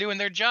dwarves haven't been doing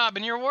their job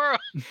in your world,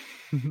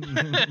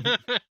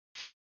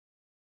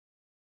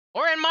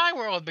 or in my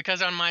world,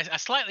 because on my a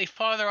slightly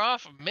farther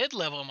off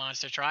mid-level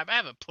monster tribe, I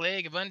have a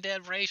plague of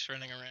undead race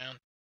running around.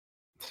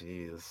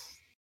 Jeez.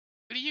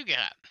 What do you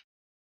got?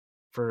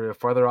 for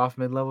farther off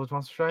mid-level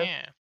monster tribe.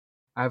 Yeah.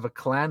 I have a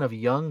clan of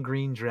young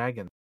green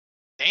dragons.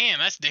 Damn,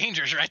 that's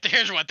dangerous right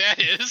there is what that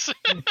is.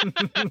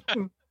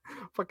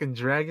 Fucking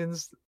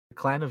dragons,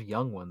 clan of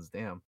young ones.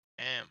 Damn.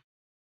 Damn.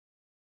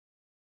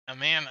 Oh,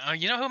 man,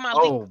 you know who my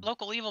Oh,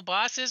 local evil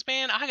boss is,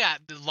 man? I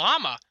got the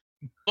llama.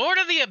 Lord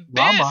of the Abyss,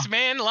 llama.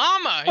 man.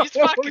 Llama. Oh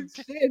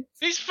shit.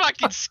 He's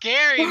fucking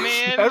scary,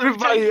 man. Let me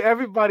tell you.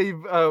 Everybody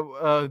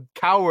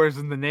cowers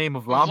in the name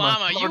of llama.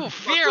 Llama, you Lord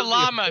fear of the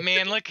Llama, Abyss.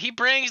 man. Look, he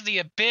brings the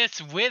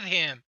abyss with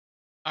him.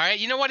 All right,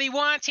 you know what he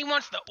wants? He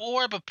wants the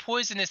orb of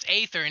poisonous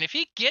aether, and if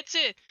he gets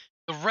it,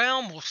 the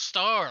realm will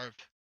starve,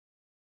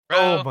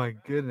 Oh bro. my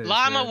goodness,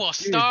 Llama man. will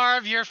Dude.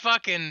 starve your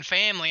fucking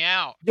family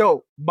out.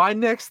 Yo, my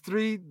next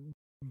three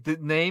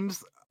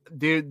names,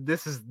 dude.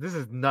 This is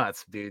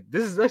nuts, dude.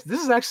 This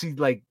is actually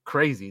like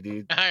crazy,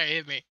 dude. All right,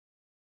 hit me.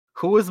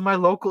 Who is my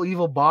local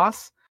evil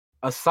boss?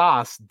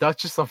 Asas,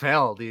 Duchess of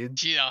Hell, dude.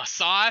 Gee,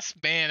 sauce,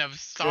 man, of Yeah,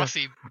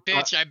 saucy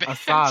bitch, I bet.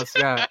 Asas,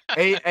 yeah.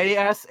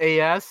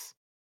 ASAS,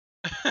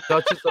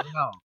 Duchess of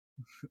Hell.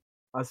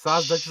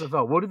 Asas, Duchess of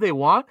Hell. What do they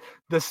want?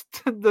 The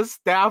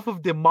staff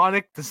of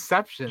demonic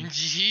deception.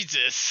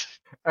 Jesus.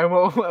 And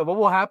what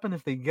will happen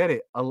if they get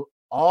it?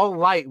 All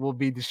light will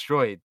be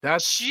destroyed.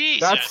 Jesus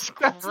That's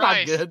not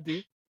Christ. good,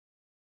 dude.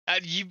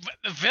 The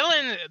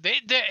villain,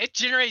 it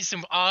generates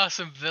some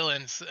awesome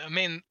villains. I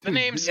mean, the Dude,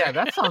 names yeah, are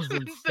that sounds the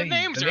insane.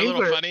 names are a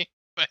little funny,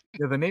 but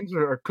Yeah, the names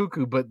are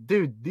cuckoo, but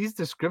dude, these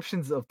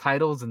descriptions of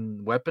titles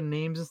and weapon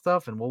names and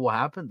stuff and what will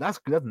happen,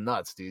 that's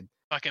nuts, dude.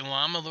 fucking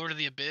Llama, Lord of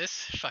the Abyss,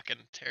 fucking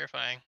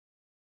terrifying.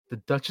 The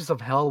Duchess of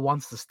Hell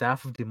wants the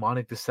staff of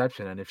demonic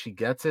deception, and if she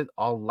gets it,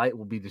 all light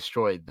will be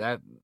destroyed.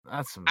 That's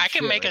some I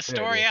can shit make a right there,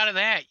 story dude. out of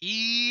that.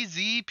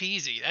 Easy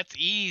peasy. That's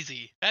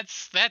easy.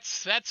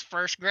 That's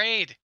first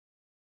grade.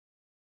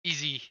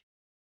 Easy.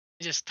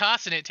 Just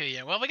tossing it to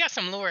you. Well, we got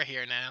some lore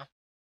here now.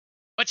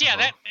 But yeah, Uh-huh.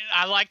 that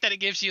I like that it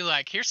gives you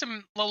like here's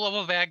some low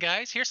level bad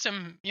guys, here's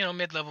some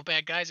mid level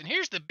bad guys, and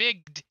here's the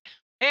big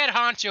head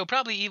honcho,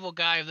 probably evil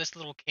guy of this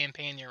little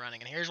campaign you're running,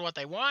 and here's what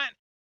they want,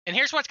 and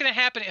here's what's gonna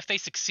happen if they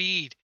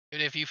succeed,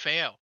 and if you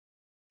fail.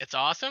 It's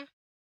awesome.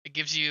 It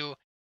gives you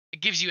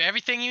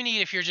everything you need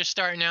if you're just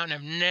starting out and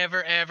have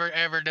never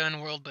ever done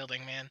world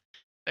building, man.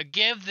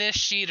 Give this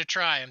sheet a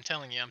try. I'm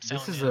telling you. I'm This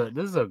selling is you on a it.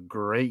 this is a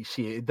great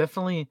sheet. It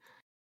definitely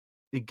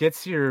it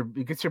gets your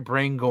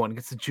brain going, it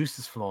gets the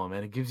juices flowing,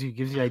 man. It gives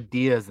you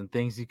ideas and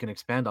things you can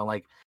expand on.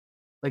 Like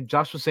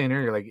Josh was saying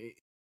earlier, like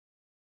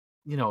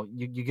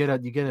you get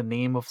a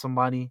name of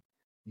somebody,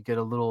 you get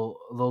a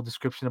little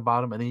description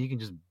about them, and then you can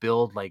just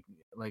build like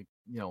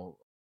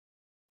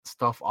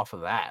stuff off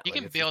of that. You Like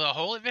can it's just build a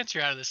whole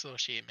adventure out of this little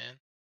sheet, man.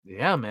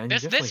 yeah, man, you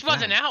definitely This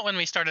wasn't can. out when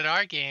we started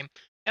our game,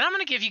 and I'm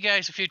gonna give you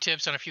guys a few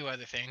tips on a few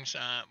other things.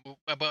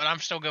 But I'm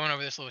still going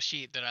over this little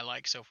sheet that I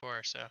like so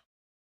far.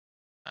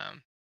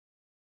 Um,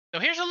 so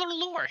here's a little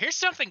lore. Here's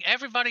something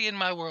everybody in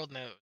my world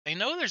knows. They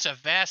know there's a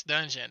vast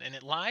dungeon, and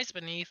it lies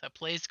beneath a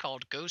place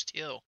called Ghost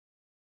Hill.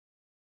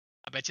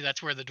 I bet you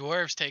that's where the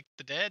dwarves take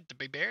the dead to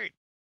be buried.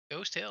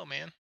 Ghost Hill,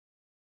 man.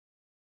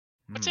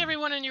 What's Hmm.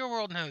 everyone in your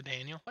world know,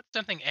 Daniel? What's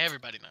something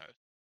everybody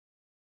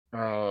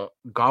knows?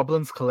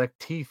 Goblins collect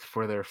teeth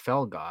for their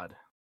fell god.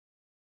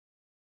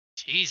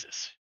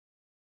 Jesus,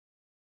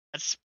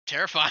 that's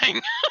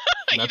terrifying.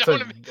 You That's don't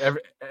want to be.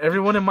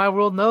 everyone in my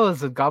world knows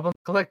that goblins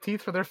collect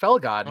teeth for their fell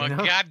god. Well,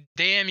 god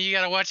damn, you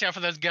gotta watch out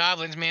for those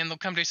goblins, man. They'll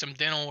come do some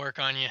dental work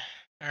on you.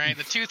 All right,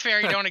 the tooth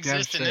fairy don't Damn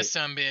exist in this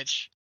straight.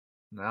 sumbitch.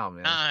 No,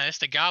 man. It's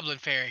the goblin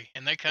fairy,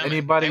 and they're coming. They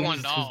Anybody want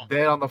it who's all.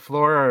 dead on the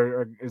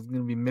floor is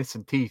gonna be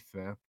missing teeth,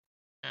 man.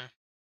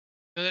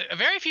 Yeah.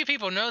 Very few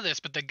people know this,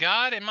 but the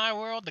god in my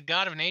world, the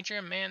god of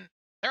nature, man,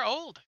 they're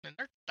old and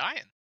they're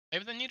dying.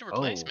 Maybe they need a Oh,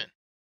 replacement.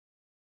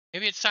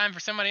 Maybe it's time for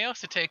somebody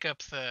else to take up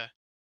the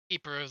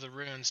Keeper of the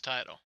Runes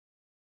title.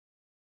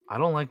 I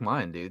don't like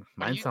mine, dude. What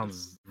do Mine you?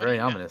 sounds What do very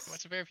you know? ominous.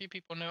 What's very few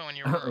people know in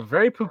your world?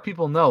 Very few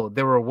people know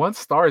there were once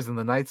stars in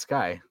the night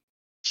sky.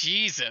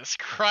 Jesus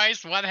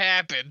Christ, what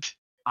happened?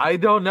 I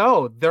don't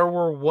know. There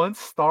were once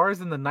stars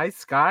in the night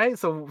sky.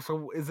 So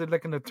is it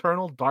like an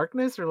eternal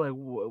darkness or like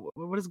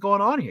what is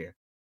going on here?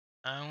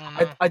 I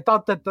don't know. I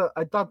thought that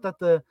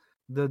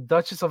the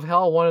Duchess of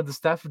Hell wanted the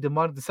staff of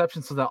demonic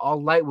deception so that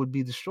all light would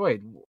be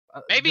destroyed.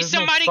 Maybe There's no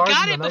somebody stars in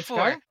got the it night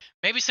before. sky.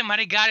 Maybe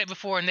somebody got it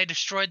before and they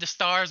destroyed the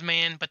stars,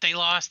 man, but they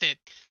lost it.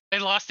 They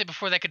lost it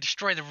before they could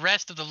destroy the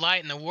rest of the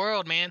light in the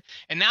world, man.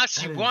 And now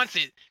she That wants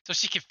is it so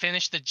she can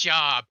finish the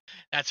job.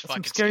 That's some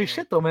fucking scary scary.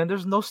 shit though, man.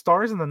 There's no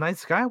stars in the night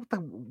sky.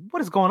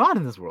 What is going on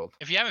in this world?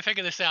 If you haven't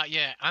figured this out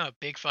yet, I'm a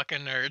big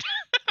fucking nerd.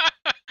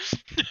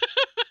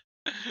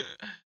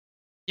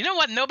 You know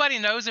what nobody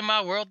knows in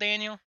my world,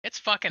 Daniel? It's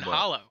fucking What?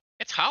 hollow.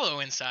 It's hollow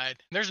inside.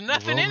 There's The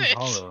nothing world in is it.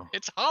 hollow.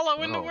 It's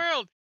hollow in the Oh,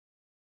 world.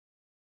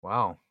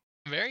 wow.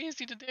 Very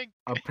easy to dig.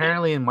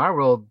 Apparently, in my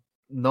world,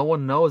 no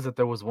one knows that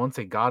there was once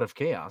a god of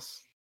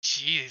chaos.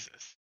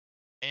 Jesus.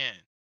 Man.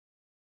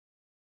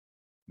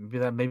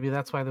 Maybe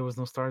that's why there was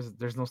no stars.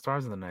 There's no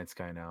stars in the night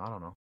sky now. I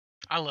don't know.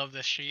 I love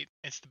this sheet.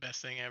 It's the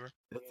best thing ever.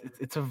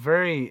 It's a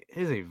very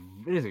it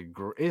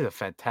is a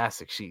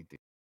fantastic sheet, dude.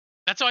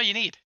 That's all you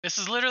need. This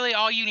is literally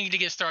all you need to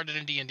get started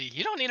in D&D.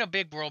 You don't need a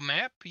big world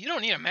map. You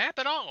don't need a map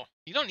at all.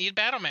 You don't need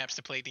battle maps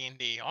to play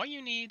D&D. All you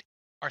need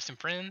are some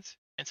friends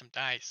and some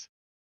dice,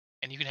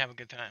 and you can have a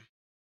good time.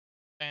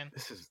 Man,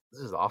 This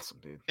is awesome,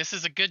 dude. this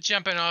is a good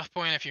jumping off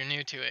point if you're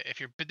new to it.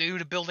 If you're new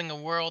to building a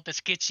world, this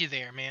gets you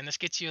there, man. This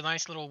gets you a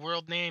nice little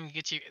world name,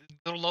 gets you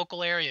a little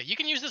local area. You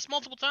can use this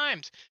multiple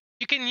times.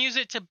 You can use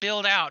it to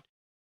build out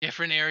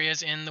different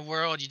areas in the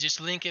world. You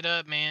just link it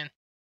up, man.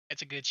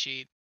 It's a good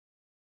sheet.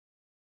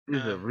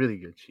 This is a Um, really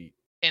good cheat.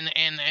 and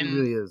and It and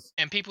really is.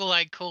 and people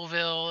like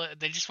Colville,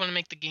 they just want to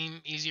make the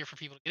game easier for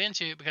people to get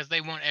into because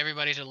they want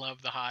everybody to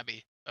love the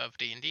hobby of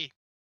D&D.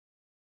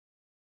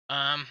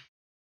 Um,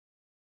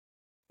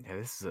 Yeah,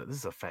 this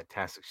is a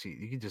fantastic sheet.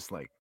 You could just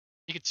like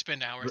you could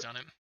spend re- hours on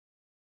it.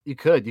 you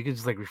could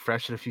just like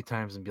refresh it a few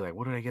times and be like,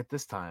 what did I get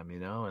this time?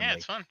 And Yeah,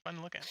 it's like fun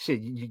to look at. shit,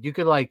 you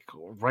could like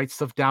write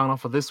stuff down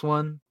off of this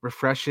one,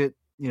 refresh it,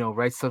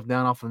 write stuff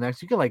down off of the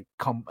next. You could like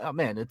come, oh,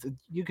 man,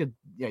 you could,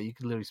 yeah, you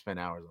could literally spend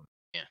hours on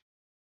it. Yeah.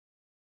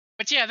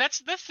 But yeah, that's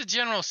the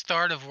general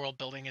start of world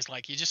building is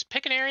like you just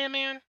pick an area,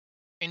 man,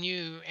 and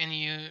you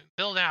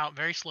build out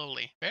very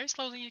slowly. Very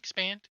slowly you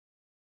expand.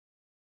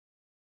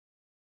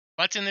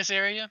 What's in this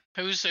area?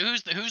 Who's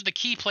the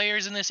key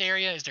players in this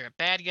area? Is there a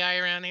bad guy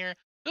around here?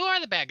 Who are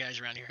the bad guys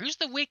around here? Who's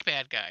the weak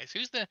bad guys?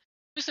 Who's the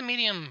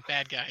medium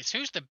bad guys?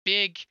 Who's the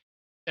big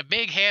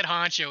head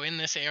honcho in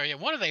this area?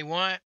 What do they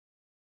want?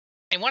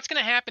 And what's going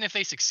to happen if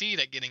they succeed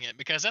at getting it?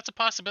 Because that's a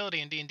possibility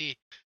in D&D.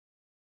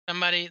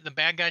 The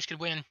bad guys could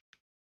win.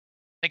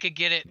 They could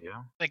get it.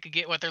 Yeah. They could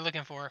get what they're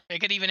looking for. It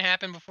could even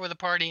happen before the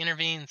party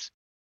intervenes.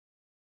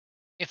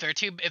 If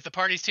the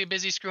party's too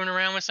busy screwing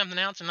around with something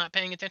else and not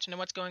paying attention to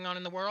what's going on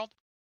in the world,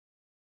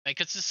 they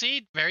could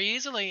secede very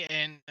easily.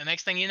 And the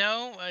next thing you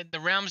know, the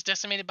realm's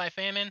decimated by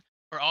famine,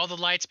 or all the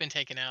light's been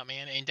taken out,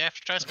 man. And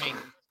trust me,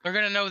 they're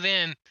gonna know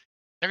then.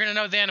 They're gonna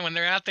know then when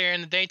they're out there in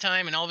the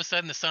daytime, and all of a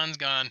sudden the sun's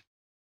gone,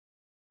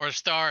 or the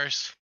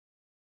stars,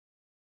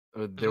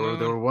 or the There were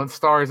moon. once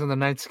stars in the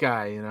night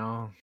sky.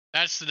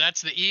 That's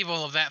the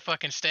evil of that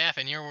fucking staff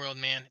in your world,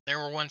 man. There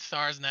were once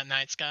stars in that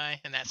night sky,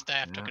 and that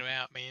staff took Yeah. it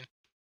out, man.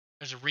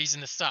 There's a reason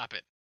to stop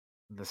it.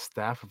 The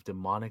staff of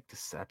demonic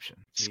deception.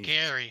 Jesus.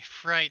 Scary,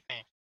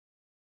 frightening.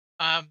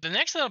 The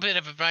next little bit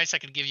of advice I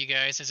could give you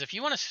guys is if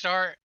you want to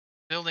start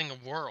building a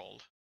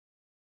world,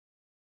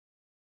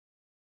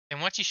 then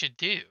what you should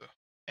do,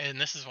 and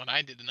this is what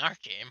I did in our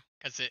game,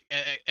 because it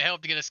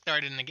helped to get us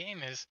started in the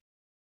game, is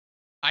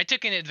I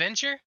took an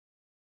adventure,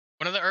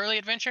 one of the early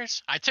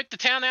adventures, I took the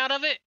town out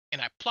of it,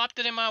 and I plopped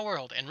it in my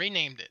world and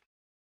renamed it.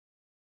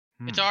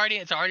 It's Hmm.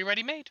 already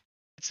ready made.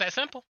 It's that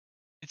simple.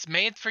 It's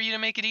made for you to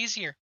make it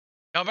easier.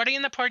 Nobody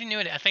in the party knew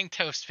it. I think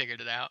Toast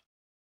figured it out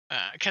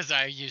because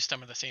I used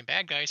some of the same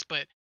bad guys,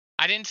 but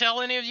I didn't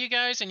tell any of you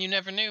guys, and you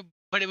never knew.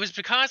 But it was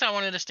because I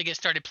wanted us to get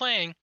started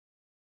playing,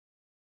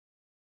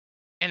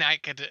 and I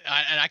could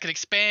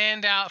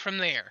expand out from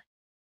there.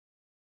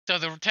 So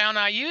the town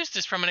I used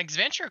is from an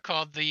adventure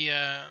called the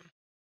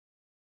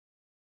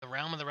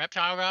Realm of the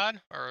Reptile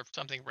God or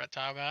something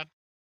Reptile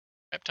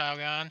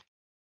God.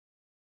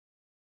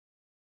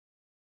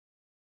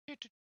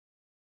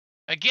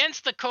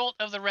 Against the cult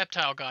of the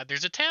Reptile God.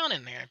 There's a town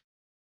in there.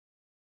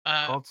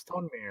 Called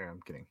Stonemere. I'm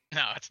kidding.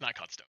 No, it's not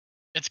called Stone.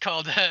 It's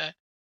called I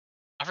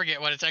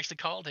forget what it's actually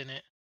called in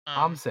it.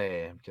 I'm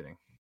kidding.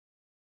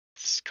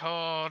 It's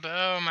called,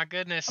 oh my I'm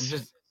goodness.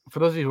 just For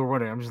those of you who are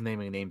wondering, I'm just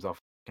naming names off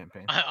the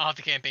campaign. Off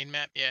the campaign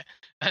map, yeah.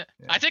 Yeah.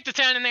 I took the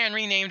town in there and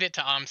renamed it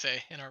to Amse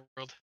in our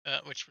world,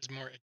 which was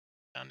more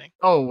sounding.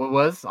 Oh, what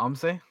was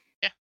Amse?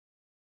 Yeah.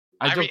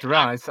 I joked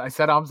around. I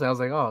said Amse. I was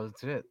like, oh,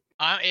 that's it.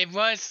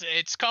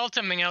 It's called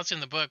something else in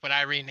the book, but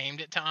I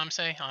renamed it to Amse.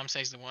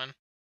 Amse's the one.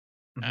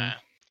 Hmm.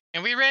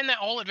 And we ran that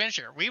whole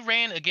adventure. We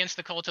ran against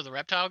the cult of the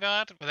Reptile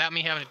God without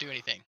me having to do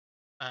anything.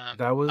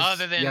 That was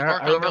Other than Yeah.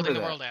 work I on remember building the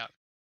that. world out.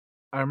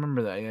 I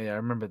remember that. Yeah, I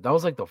remember. That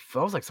was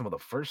like some of the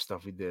first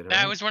stuff we did,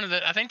 That right? was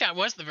I think that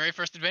was the very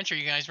first adventure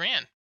you guys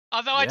ran.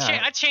 Although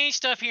Yeah, I changed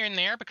stuff here and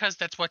there because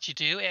that's what you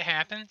do. It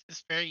happens.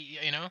 It's very,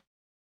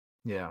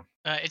 yeah.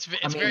 I it's mean,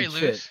 very shit.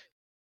 loose.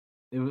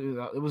 It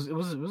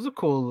was a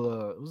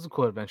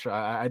cool adventure.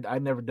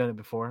 I'd never done it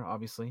before,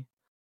 obviously.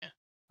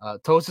 Yeah.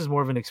 Toast is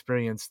more of an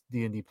experienced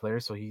D&D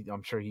player, so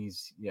I'm sure he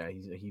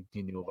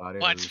knew about it, or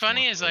at What's least more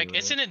funny is familiar like with it.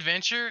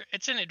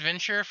 it's an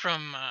adventure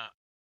from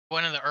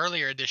one of the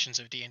earlier editions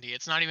of D&D.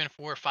 It's not even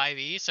 4 or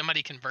 5e.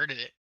 Somebody converted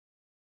it,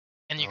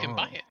 and you can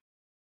buy Oh, it,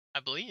 I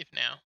believe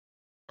now,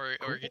 or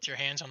cool. get your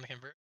hands on the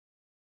convert.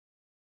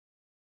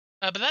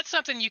 But that's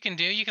something you can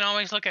do. You can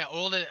always look at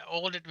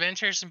old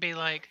adventures and be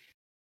like,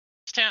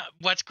 town.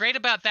 What's great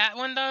about that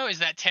one though is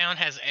that town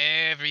has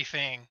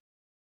everything.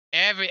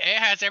 It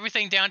has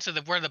everything down to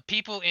where the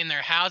people in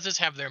their houses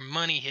have their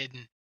money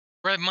hidden,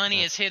 where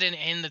money is That's hidden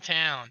in the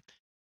town.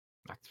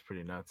 that's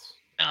pretty nuts.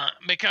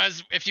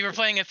 Because if you were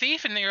playing a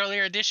thief in the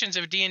earlier editions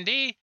of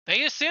D&D,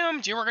 they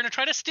assumed you were going to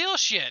try to steal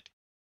shit.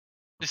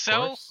 Of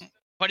So, course.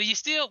 what do you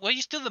steal? Well,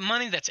 you steal the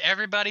money that's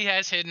everybody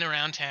has hidden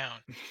around town.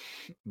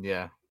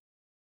 Yeah.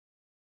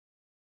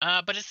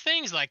 But it's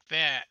things like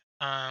that.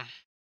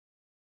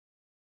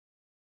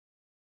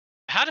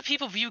 how do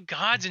people view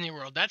gods in your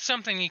world? That's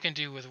something you can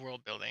do with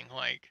world building.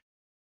 Like,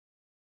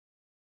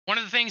 one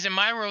of the things in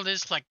my world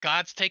is like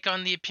gods take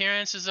on the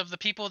appearances of the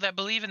people that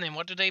believe in them.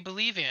 What do they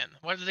believe in?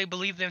 What do they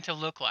believe them to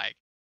look like?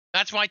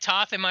 That's why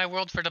Toth in my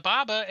world for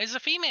Dababa is a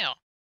female.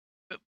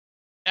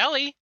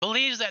 Ellie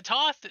believes that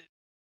Toth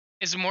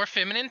is a more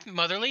feminine,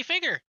 motherly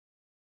figure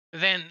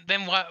than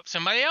what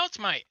somebody else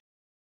might.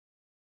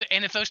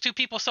 And if those two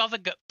people saw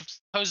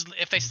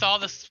if they saw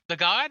the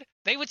god,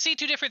 they would see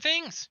two different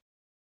things.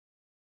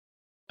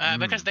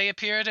 Because they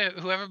appear to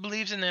whoever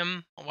believes in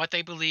them what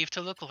they believe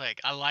to look like.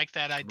 I like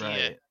that idea.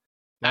 Right.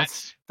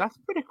 That's That's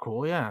pretty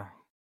cool. Yeah.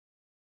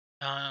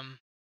 um.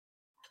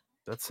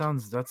 That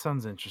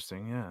sounds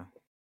interesting. Yeah.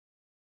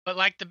 But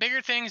like the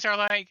bigger things are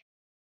like,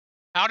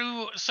 how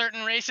do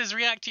certain races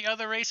react to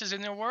other races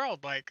in their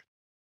world? Like,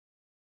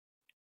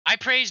 I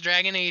praised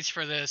Dragon Age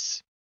for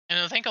this, and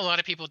I think a lot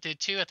of people did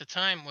too at the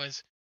time.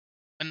 Was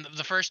when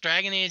the first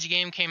Dragon Age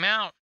game came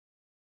out,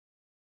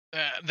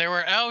 there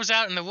were elves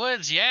out in the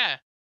woods, yeah,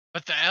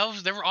 but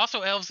there were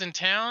also elves in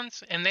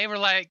towns, and they were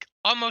like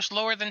almost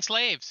lower than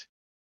slaves.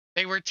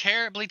 They were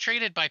terribly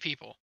treated by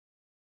people,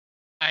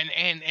 and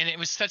it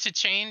was such a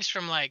change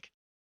from like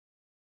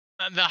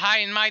the high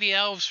and mighty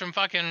elves from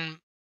fucking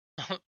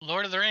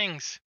Lord of the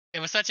Rings. It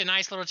was such a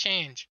nice little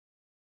change.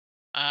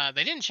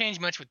 They didn't change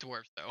much with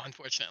dwarves though,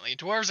 unfortunately.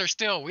 Dwarves are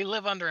still, we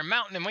live under a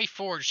mountain and we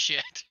forge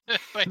shit.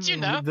 But you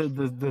know,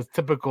 The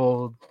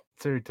typical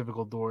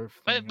stereotypical dwarf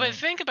thing, but right?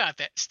 think about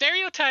that.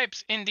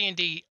 Stereotypes in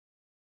D&D,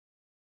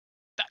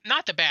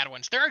 not the bad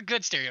ones. There are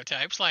good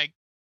stereotypes you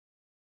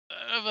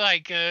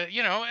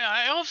know,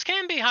 elves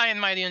can be high and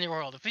mighty in your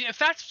world. If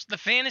that's the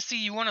fantasy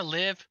you want to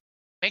live,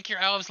 make your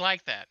elves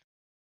like that.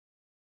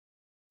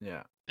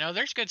 Yeah. No,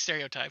 there's good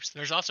stereotypes.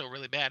 There's also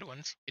really bad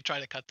ones. You try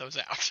to cut those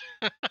out.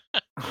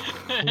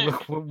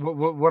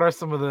 What are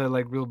some of the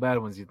like real bad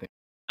ones you think?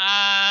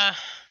 uh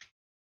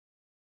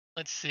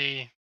let's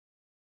see.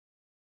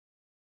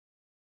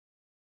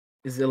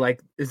 Is it like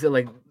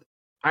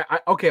I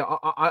okay,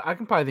 I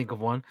can probably think of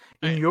one.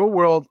 In Right. your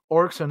world,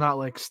 orcs are not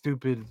like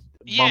stupid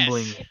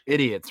bumbling Yes.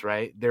 idiots,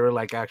 right? They were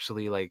like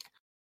actually like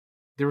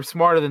they were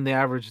smarter than the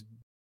average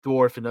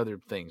dwarf and other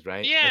things,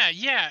 right? Like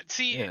Yeah.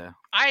 See, yeah.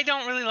 I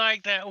don't really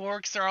like that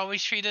orcs are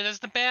always treated as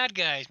the bad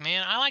guys,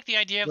 man. I like the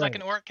idea of like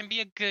an Right. orc can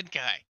be a good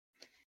guy.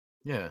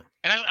 Yeah.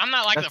 And I'm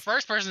not like the That's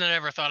first person that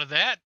ever thought of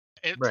that.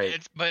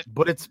 right. But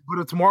But it's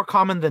more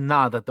common than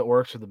not that the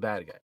orcs are the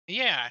bad guy.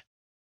 yeah.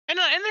 And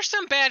there's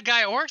some bad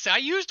guy orcs. I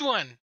used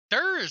one.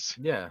 Durs.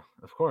 Yeah,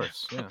 of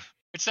course. Yeah.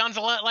 It sounds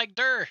a lot like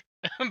Dur.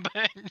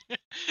 But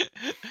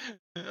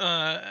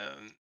uh,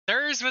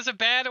 Durs was a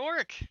bad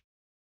orc.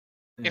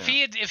 If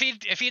Yeah.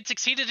 he had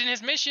succeeded in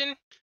his mission,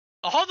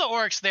 all the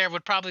orcs there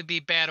would probably be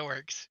bad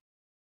orcs.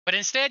 But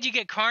instead, you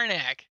get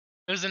Karnak,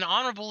 who's an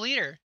honorable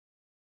leader,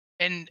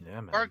 and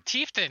Yeah, man. Orc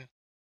Chieftain,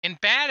 and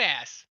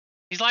badass.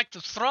 He's like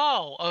the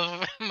thrall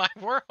of my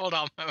world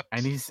And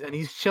almost.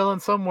 he's chilling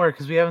somewhere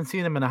because we haven't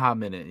seen him in a hot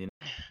minute. You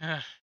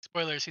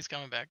Spoilers, he's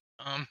coming back.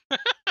 know?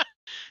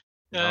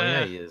 Oh yeah,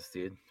 uh, he is,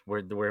 dude.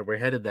 We're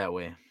headed that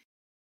way.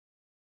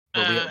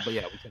 uh, But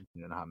yeah, we haven't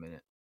seen him in a hot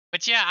minute.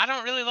 but yeah, I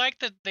don't really like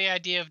the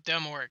idea of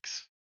dumb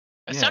orcs.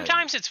 Yeah,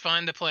 Sometimes it's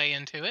fun to play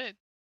into it,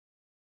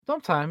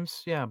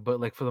 sometimes, yeah, but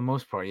like for the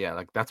most part, yeah,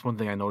 like that's one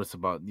thing I noticed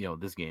about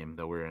this game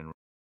that we're in.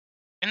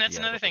 and that's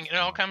Yeah, another that thing. it's It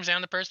all comes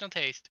down to personal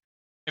taste.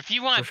 If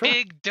you for want sure.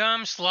 big,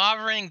 dumb,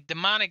 slobbering,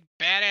 demonic,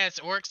 badass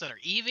orcs that are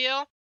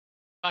evil,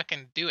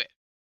 fucking do it.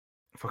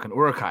 Fucking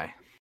Urukai.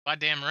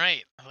 Goddamn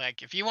right.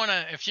 Like if your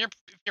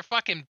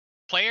fucking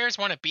players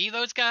want to be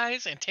those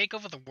guys and take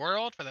over the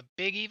world for the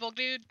big evil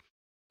dude,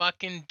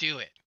 fucking do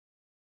it.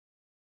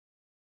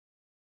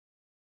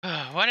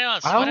 What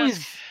else? I What else?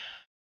 always,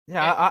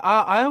 yeah, Yeah,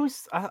 I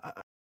always, I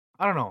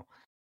don't know.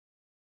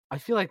 I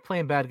feel like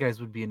playing bad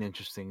guys would be an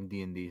interesting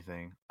D&D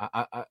thing.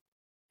 I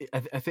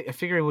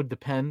figure it would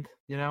depend,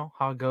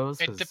 how it goes,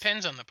 it because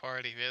depends on the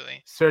party,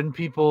 really. certain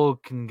people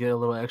can get a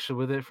little extra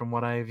with it from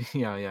what I've,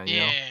 Yeah,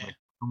 like,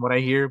 from what I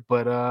hear.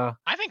 But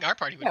I think our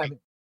party would yeah, be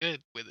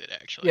good with it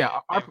actually. yeah,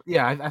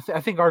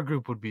 I think our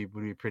group would be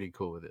pretty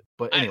cool with it.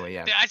 But I, anyway,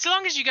 yeah. as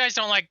long as you guys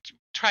don't like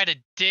try to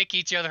dick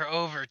each other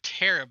over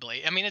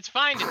terribly. I mean, it's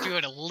fine to do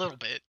it a little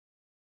bit.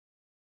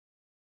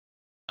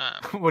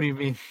 Um, What do you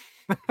mean?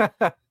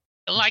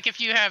 like if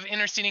you have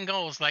interceding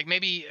goals, like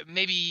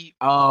maybe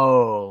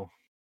Oh,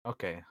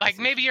 okay. I like see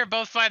what maybe you you're mean.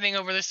 both fighting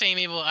over the same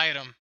evil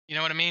item. You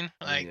know what I mean?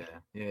 Yeah, Like,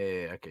 yeah.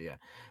 Okay, yeah.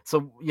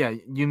 So yeah,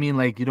 you mean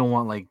like you don't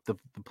want like the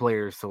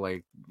players to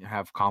like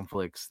have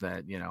conflicts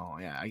that Yeah,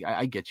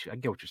 I get you. I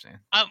get what you're saying.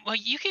 well,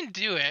 you can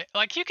do it.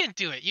 Like, you can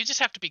do it. You just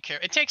have to be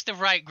careful. It takes the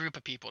right group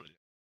of people to do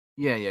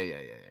Yeah.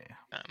 it.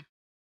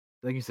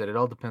 Like you said, it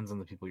all depends on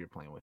the people you're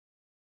playing with.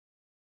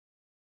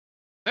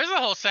 There's a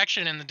whole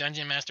section in the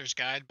Dungeon Master's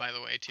Guide, by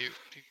the way, to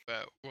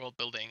world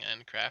building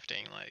and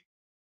crafting.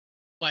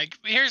 Like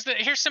here's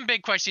some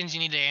big questions you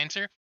need to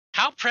answer.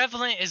 How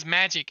prevalent is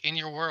magic in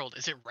your world?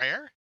 Is it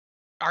rare?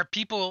 Are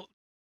people?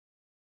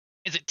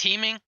 Is it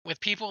teeming with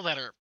people that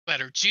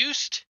are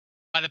juiced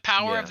by the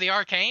power of Yeah, the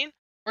arcane?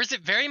 Or is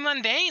it very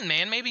mundane,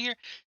 man? Maybe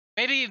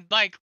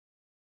like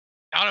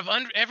out of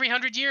every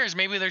 100 years,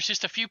 maybe there's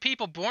just a few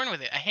people born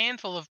with it, a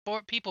handful of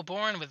people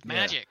born with Yeah.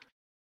 magic.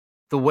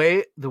 The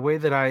way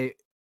that I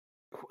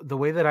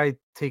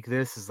take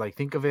this is like,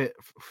 think of it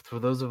for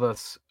those of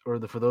us, or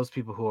for those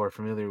people who are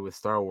familiar with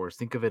Star Wars,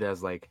 think of it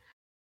as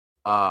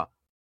uh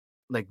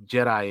like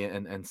Jedi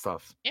and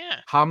stuff.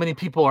 Yeah, How many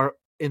people are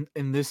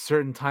in this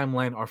certain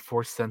timeline are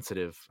force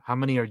sensitive? How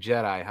many are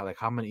Jedi?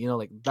 How many,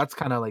 like that's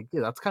kind of like, yeah,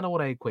 that's kind of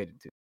what I equated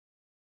to.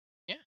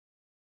 yeah.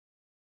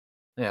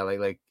 Yeah,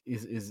 like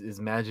is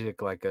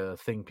magic like a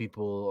thing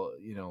people,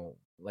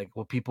 like,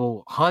 will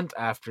people hunt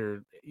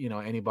after,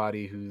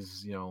 anybody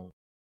who's,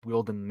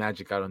 wielding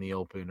magic out in the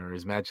open, or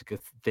is magic a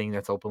thing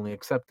that's openly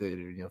accepted,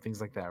 or things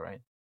like that, right?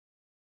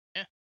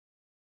 Yeah.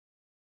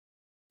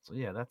 So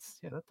yeah, that's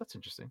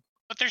interesting.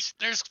 But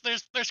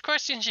there's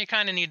questions you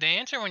kind of need to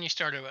answer when you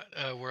start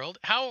a world.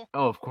 Oh,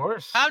 of How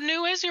course.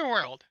 new is your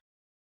world?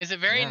 Yeah.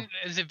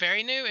 Is it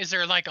very new? Is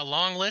there like a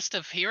long list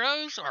of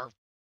heroes, or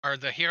are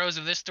the heroes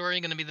of this story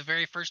going to be the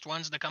very first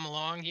ones to come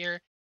along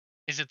here?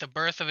 Is it the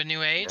birth of a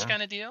new age Yeah.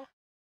 kind of deal?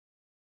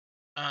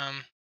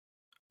 Um,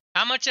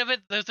 how much of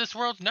it is this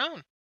world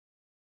known?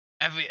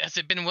 Has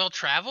it been well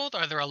traveled?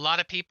 Are there a lot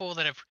of people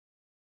that have?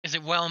 Is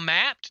it well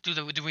mapped?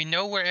 Do we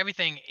know where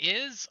everything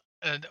is?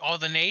 All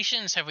the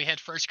nations, have we had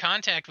first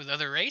contact with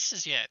other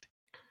races yet?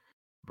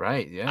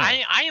 Right. Yeah.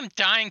 I am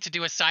dying to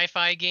do a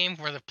sci-fi game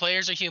where the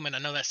players are human. I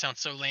know that sounds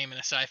so lame in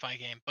a sci-fi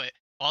game, but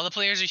all the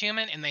players are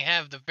human and they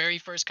have the very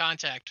first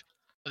contact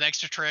with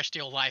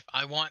extraterrestrial life.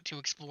 I want to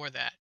explore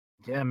that.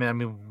 Yeah, man. I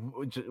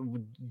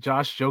mean,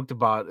 Josh joked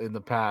about in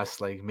the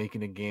past, like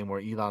making a game where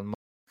Elon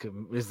Musk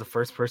is the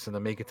first person to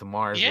make it to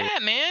Mars, or Yeah,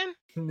 man.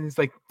 it's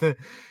like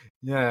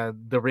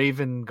the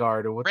Raven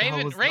Guard, or what the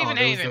hell was? No, there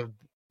was Ravenhaven.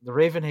 the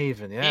Raven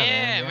Haven. Yeah, man.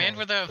 Yeah, Yeah, man,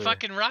 where the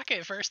fucking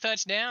rocket first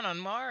touched down on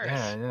yeah, Mars.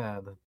 yeah.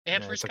 They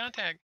had Yeah, first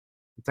contact.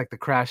 it's like the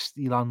crashed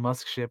Elon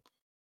Musk ship,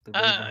 the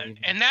Raven Haven.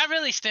 And that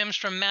really stems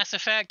from Mass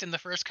Effect and the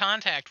First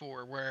Contact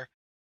War, where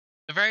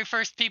the very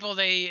first people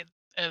I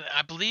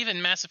believe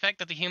in Mass Effect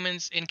that the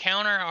humans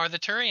encounter are the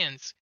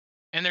Turians,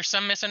 and there's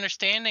some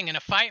misunderstanding, and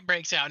a fight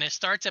breaks out, and it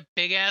starts a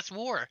big ass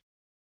war.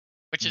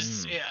 Which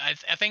is, Mm. yeah,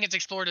 I think it's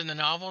explored in the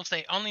novels.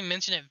 They only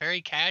mention it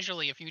very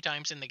casually a few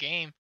times in the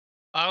game.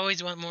 I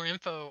always want more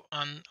info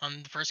on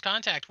the First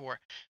Contact War,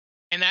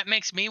 and that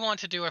makes me want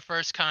to do a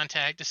First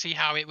Contact to see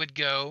how it would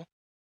go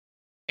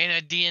in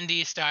a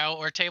D&D style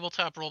or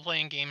tabletop role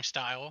playing game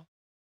style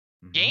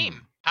game. Hmm.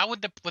 How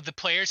would the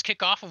players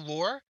kick off a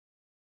war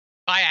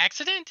by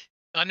accident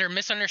under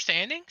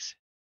misunderstandings?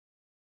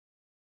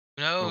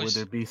 Who Or would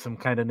there knows? be some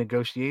kind of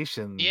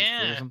negotiations, figure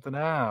Yeah, something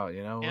out?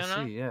 you We'll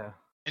know. see. Yeah.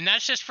 And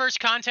that's just first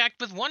contact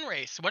with one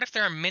race. What if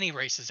there are many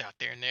races out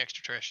there in the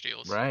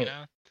extraterrestrials? You Right.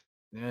 know.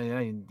 Yeah,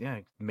 yeah, yeah.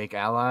 Make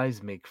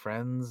allies, make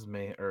friends,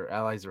 or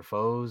allies or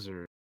foes,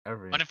 or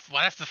whatever. What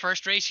if the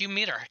first race you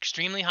meet are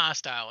extremely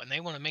hostile and they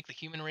want to make the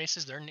human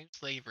races their new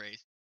slave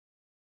race?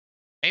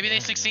 Maybe they Yeah,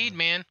 succeed,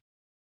 man.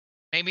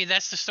 Maybe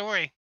that's the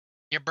story.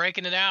 You're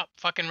breaking it out.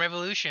 Fucking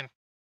revolution.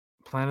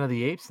 Planet of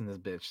the Apes in this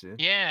bitch, dude.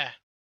 Yeah.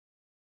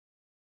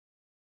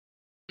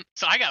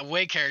 So I got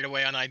way carried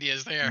away on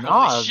ideas there.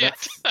 Holy No, shit.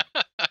 that's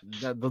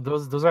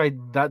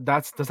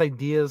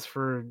ideas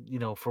for,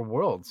 for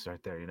worlds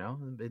right there. It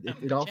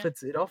But all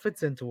yeah,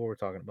 fits into what we're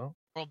talking about.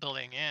 world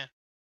building. Yeah.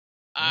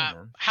 Yeah,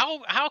 man.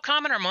 How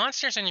common are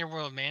monsters in your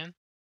world, man?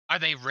 Are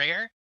they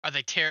rare? Are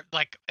they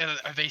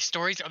are they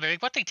stories? Are they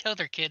what they tell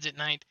their kids at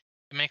night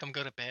to make them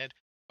go to bed?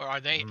 Or are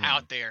they Mm.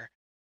 out there?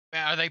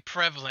 Are they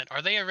prevalent?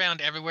 Are they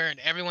around everywhere and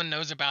everyone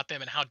knows about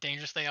them and how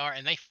dangerous they are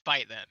and they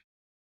fight them?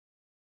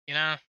 You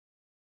know?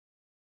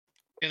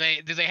 Do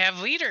they have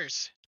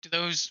leaders? Do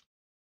those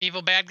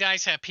evil bad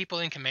guys have people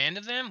in command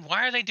of them?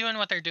 Why are they doing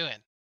what they're doing?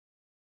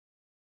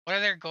 What are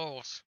their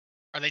goals?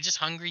 Are they just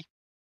hungry?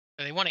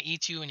 Do they want to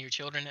eat you and your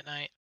children at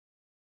night?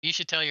 You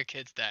should tell your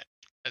kids that,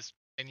 because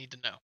they need to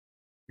know.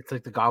 It's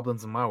like the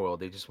goblins in my world.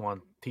 They just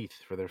want teeth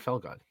for their fell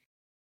god.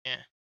 Yeah.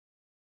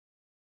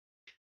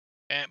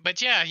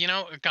 But yeah,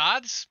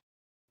 gods.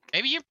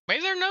 Maybe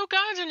there are no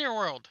gods in your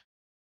world.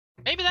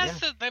 Yeah, Maybe that's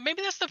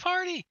the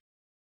party.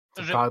 it's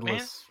a Man.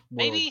 godless world.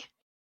 Maybe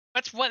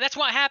that's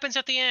what happens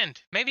at the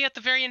end. Maybe at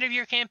the very end of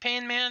your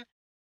campaign, man.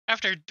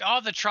 After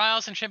all the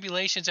trials and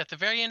tribulations, at the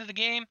very end of the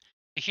game,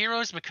 the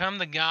heroes become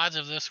the gods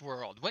of this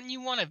world. Wouldn't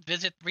you want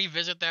to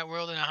revisit that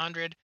world in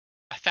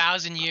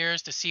 1,000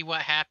 years to see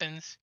what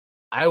happens?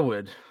 I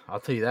would. I'll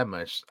tell you that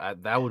much.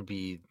 That'd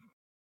be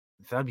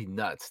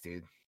nuts,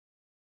 dude.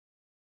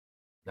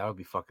 That would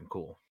be fucking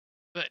cool.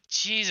 But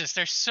Jesus,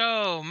 there's The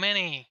so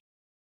many.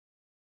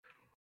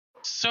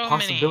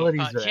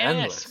 possibilities are Yes,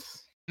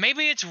 endless.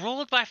 maybe it's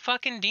ruled by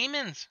fucking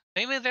demons.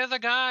 Maybe they're the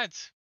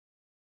gods.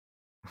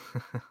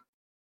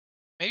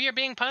 Maybe you're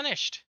being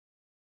punished.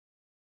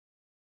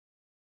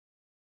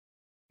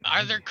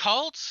 Are there Maybe.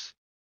 cults?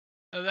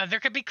 There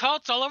could be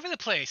cults all over the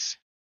place.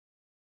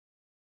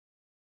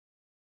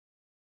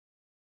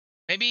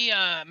 Maybe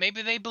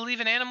they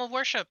believe in animal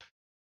worship.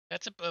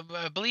 That's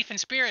a belief in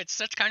spirits.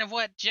 That's kind of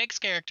what Jake's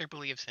character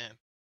believes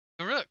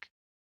in. Rook.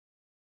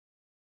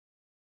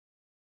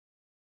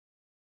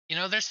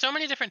 There's so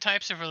many different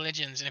types of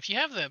religions, and if you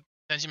have the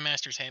Dungeon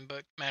Master's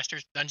Handbook,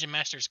 Dungeon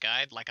Master's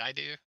Guide, like I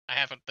do, I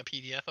have the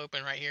PDF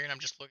open right here, and I'm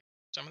just looking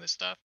at some of this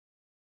stuff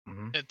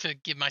Hmm. to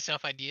give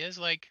myself ideas.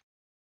 Like,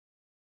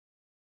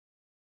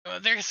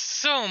 there's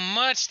so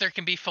much. There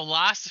can be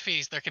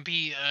philosophies. There can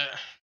be,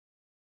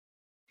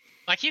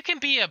 like, you can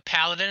be a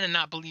paladin and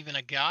not believe in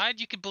a god.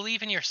 You could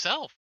believe in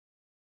yourself.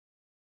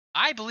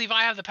 I believe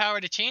I have the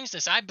power to change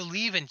this. I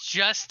believe in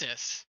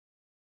justice.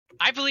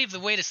 I believe the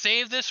way to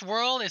save this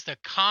world is to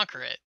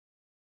conquer it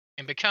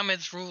and become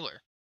its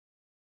ruler.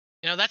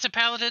 That's a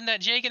paladin that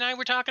Jake and I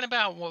were talking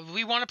about.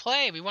 We want to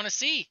play. We want to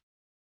see.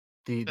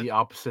 The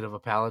opposite of a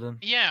paladin.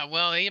 Yeah,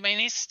 well, I mean,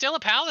 he's still a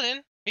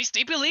paladin.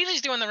 He believes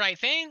he's doing the right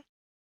thing.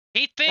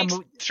 He I thinks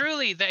mean,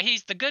 truly that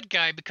he's the good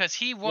guy because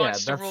he yeah,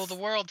 wants to rule the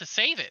that's world to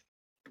save it.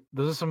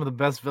 those are some of the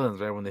best villains,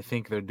 right? When they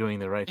think they're doing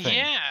the right thing.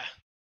 Yeah.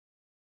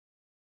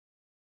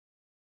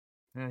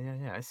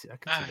 Yeah. I could see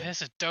that.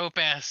 There's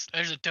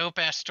a dope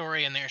ass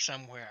story in there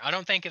somewhere. I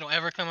don't think it'll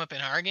ever come up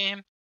in our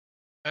game,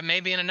 but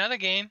maybe in another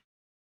game.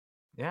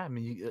 Yeah, I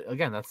mean,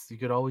 again, you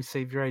could always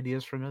save your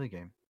ideas for another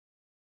game.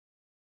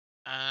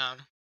 Um,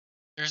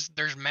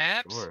 there's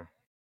maps. Sure.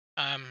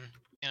 Um,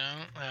 you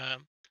know,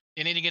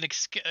 you need to get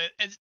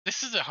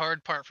this is a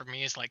hard part for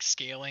me is like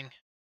scaling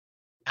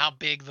how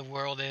big the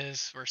world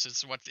is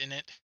versus what's in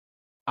it.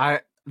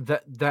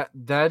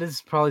 That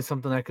is probably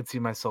something I could see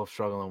myself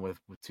struggling with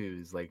too.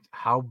 Is like,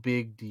 how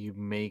big do you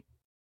make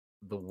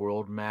the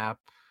world map?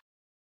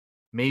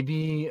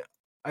 Maybe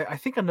I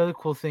think another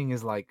cool thing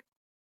is like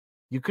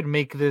you could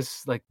make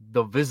this like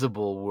the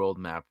visible world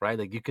map, right?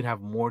 Like you could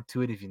have more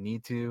to it if you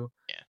need to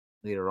Yeah,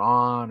 later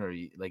on, or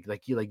you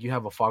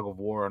have a fog of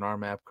war on our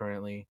map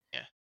currently.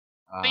 yeah.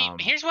 But Um,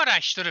 here's what I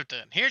should have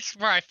done. Here's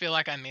where I feel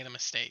like I made a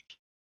mistake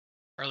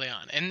early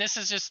on, and this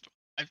is just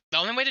the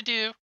only way to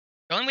do.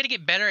 The only way to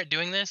get better at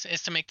doing this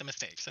is to make the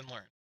mistakes and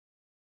learn.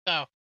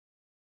 So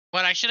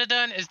what I should have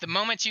done is the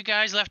moment you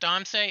guys left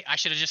OMSE, I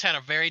should have just had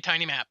a very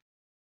tiny map.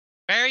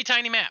 Very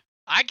tiny map.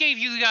 I gave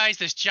you guys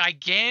this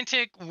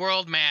gigantic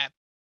world map,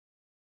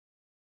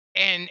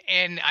 and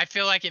I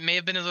feel like it may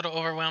have been a little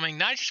overwhelming,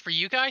 not just for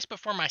you guys, but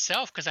for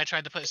myself, because I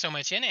tried to put so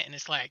much in it, and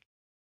it's like,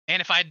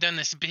 and if I'd done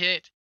this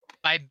bit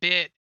by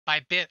bit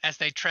by bit as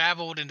they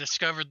traveled and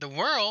discovered the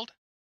world,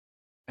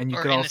 and you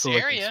or could in this also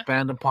like area,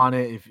 expand upon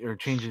it if or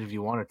change it if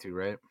you wanted to,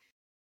 right?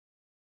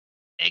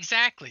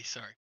 exactly.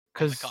 Sorry, I had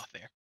the Because cough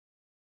there.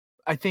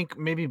 I think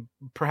maybe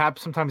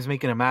perhaps sometimes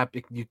making a map,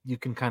 you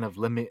can kind of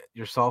limit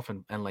yourself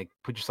and like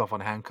put yourself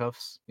on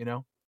handcuffs,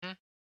 Hmm.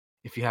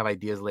 if you have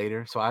ideas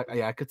later. So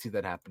I could see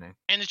that happening.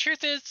 And the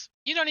truth is,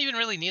 you don't even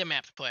really need a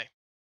map to play.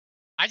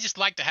 I just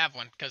like to have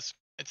one because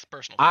it's a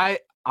personal thing.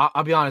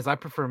 I'll be honest, I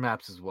prefer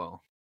maps as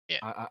well. Yeah.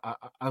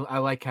 I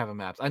like having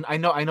maps. I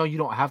know you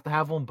don't have to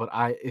have one, but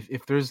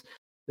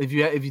if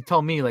you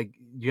tell me like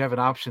you have an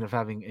option of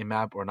having a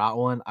map or not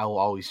one, I will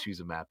always choose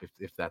a map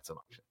if that's an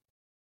option.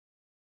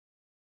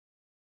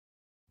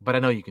 But I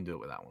know you can do it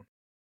without one.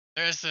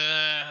 There's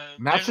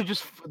Maps are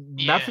just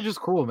yeah.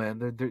 cool, man.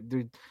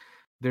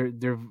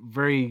 They're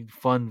very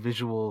fun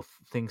visual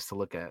things to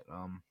look at.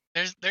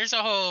 There's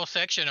a whole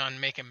section on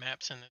making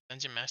maps in the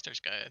Dungeon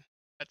Master's Guide.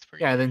 That's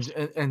pretty Yeah.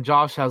 interesting. And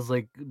Josh has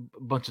like a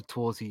bunch of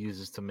tools he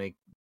uses to make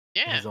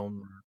Yeah, his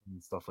own map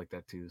and stuff like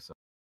that too. So,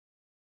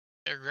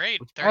 they're great.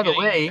 which They're by the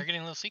getting way,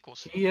 little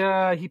sequels.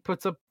 he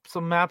puts up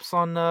some maps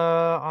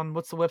on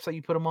what's the website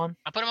you put them on?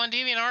 I put them on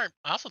DeviantArt.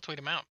 I also tweet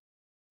them out.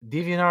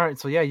 DeviantArt.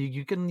 So yeah,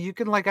 you can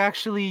like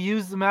actually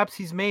use the maps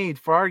he's made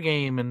for our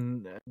game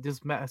and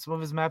just some of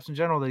his maps in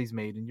general that he's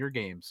made in your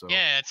game. So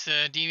Yeah, it's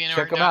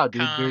check them out,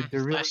 dude.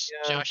 They're really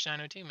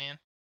deviantart.com/Josh902, man.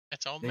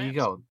 That's all the there you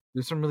maps. go.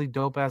 There's some really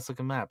dope ass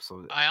looking maps.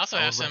 So I also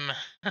I have would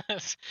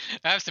like. some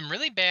I have some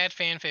really bad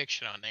fan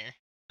fiction on there.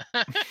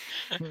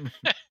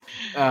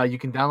 You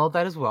can download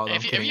that as well. No, I'm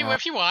kidding.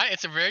 If you want,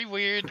 it's a very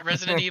weird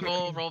Resident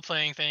Evil role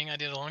playing thing I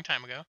did a long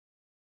time ago.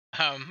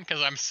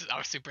 Because I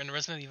was super into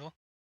Resident Evil.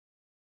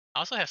 I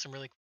also have some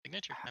really cool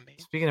signatures I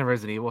made. Speaking of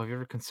Resident Evil, have you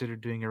ever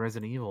considered doing a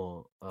Resident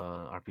Evil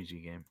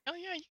RPG game? Oh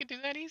yeah, you could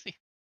do that easy.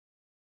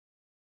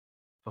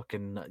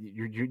 Fucking,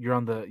 you're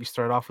on the you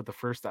start off with the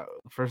first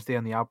day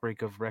on the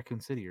outbreak of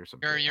Raccoon City or some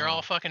shit. You're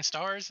all fucking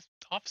stars,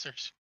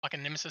 officers.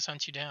 Fucking Nemesis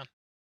hunts you down.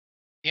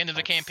 The end of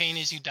the campaign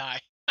is you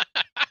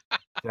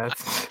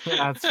That's die.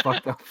 that's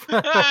fucked up.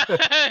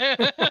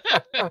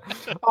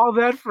 All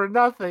that for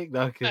nothing.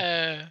 No,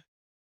 okay.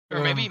 Or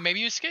maybe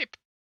you escape.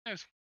 Who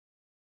knows?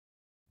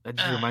 That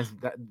just reminds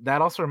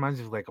that also reminds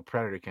me of like a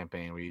Predator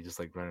campaign where you just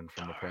like running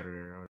from the Darn.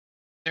 Predator.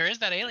 There is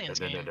that Aliens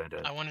Dun, dun, game. dun,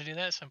 dun, I want to do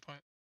that at some point.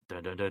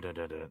 dun, dun, dun, dun,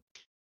 dun, dun.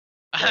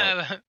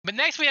 But But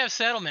next we have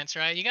settlements,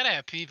 right? You gotta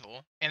have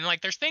people, and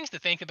like there's things to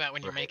think about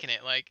when you're right. making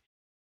it. Like,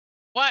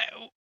 what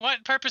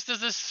what purpose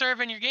does this serve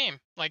in your game?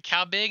 Like,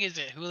 how big is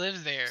it? Who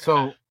lives there?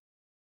 So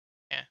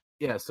Yeah.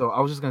 yeah, so I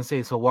was just gonna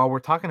say, so while we're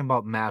talking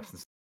about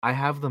maps, I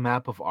have the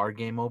map of our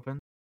game open.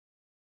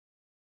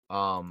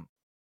 Um,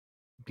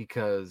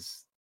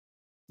 because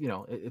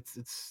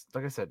it's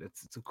like I said,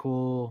 it's a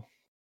cool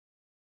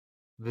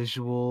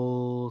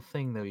visual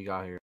thing that we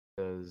got here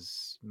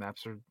because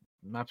maps are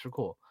Maps are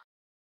cool.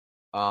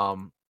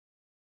 Um,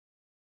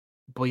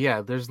 but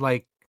yeah, there's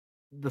like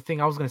the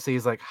thing I was gonna say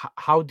is like,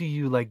 how do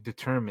you like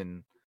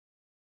determine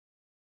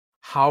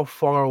how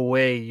far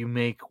away you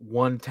make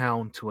one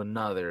town to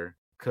another?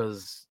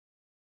 Because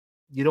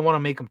you don't want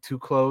to make them too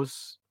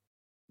close.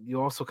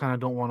 You also kind of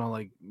don't want to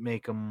like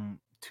make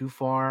them too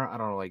far. I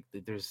don't know. Like,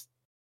 there's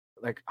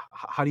like,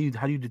 how do you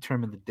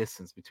determine the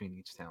distance between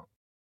each town?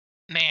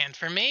 Man,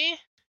 for me,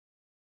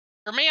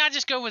 I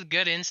just go with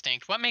good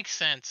instinct. What makes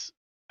sense?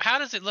 How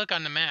does it look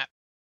on the map?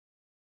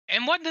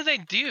 And what do they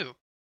do?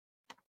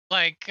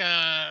 Like,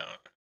 let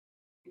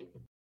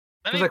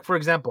Because me like for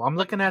example,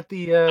 let,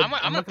 I'm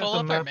I'm gonna looking at pull the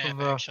up our map map of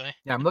actually.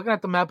 yeah, I'm looking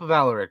at the map of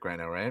Alaric right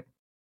now, right?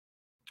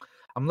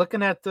 I'm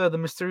looking at the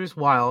mysterious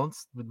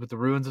wilds with the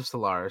ruins of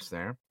Solaris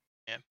there.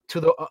 Yeah,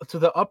 To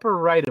the upper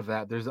right of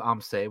that, there's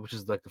Amse, which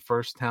is like the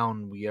first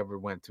town we ever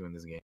went to in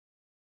this game.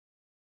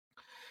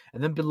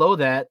 And then below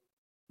that,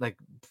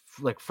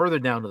 like further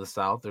down to the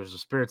south, there's a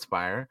Spirit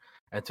Spire,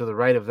 and to the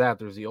right of that,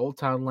 there's the Old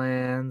Town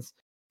lands.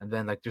 And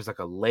then like there's like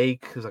a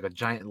lake, there's like a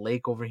giant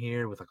lake over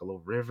here with like a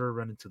little river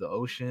running to the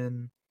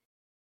ocean.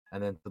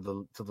 And then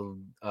to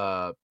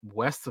the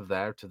west of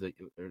that, to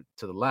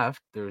the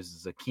left,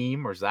 there's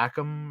Zakim or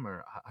Zakum,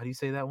 or how do you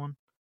say that one?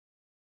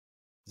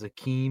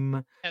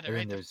 Zakim. had it And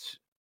then right there.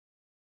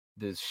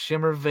 there's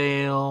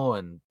Shimmervale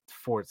and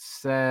Fort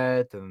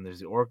Set, and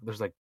then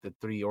there's like the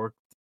three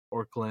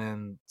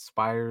Orkland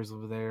spires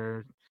over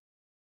there.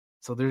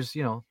 So there's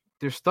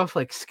there's stuff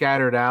like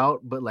scattered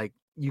out, but like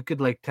you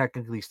could like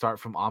technically start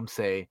from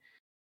Amse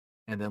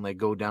and then like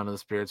go down to the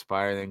Spirit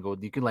Spire and then go.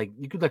 You could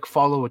like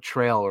follow a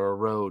trail or a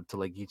road to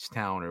like each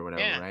town or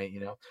whatever, Yeah, right?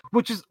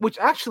 Which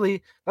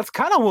actually that's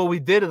kind of what we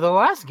did in the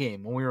last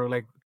game when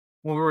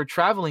we were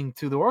traveling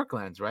to the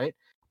Orklands, right?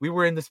 We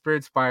were in the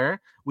Spirit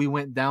Spire. We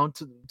went down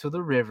to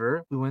the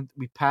river.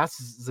 We passed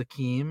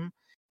Zakim,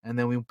 and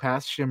then we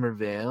passed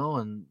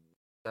Shimmervale, and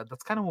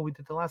that's kind of what we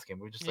did the last game.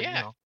 We were just like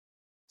yeah.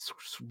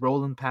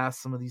 rolling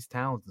past some of these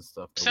towns and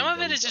stuff that Some we of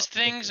that it we is thought just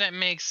we get things to. that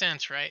make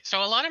sense, right?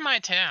 So a lot of my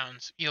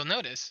towns, you'll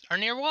notice, are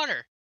near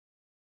water.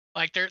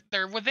 Like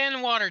they're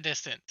within water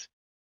distance.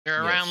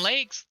 They're around Yes,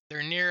 lakes.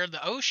 They're near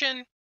the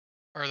ocean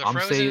or the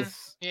Amse frozen.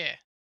 is Yeah,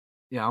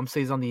 Yeah,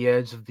 Amse's on the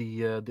edge of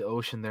the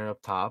ocean there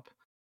up top.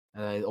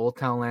 Old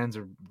Town lands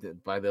are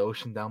by the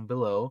ocean down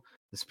below.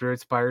 The Spirit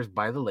Spire is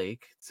by the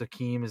lake.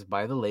 Sakim is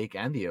by the lake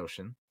and the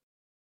ocean.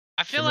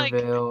 I feel like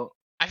Shimmervale,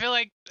 I feel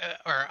like,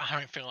 or I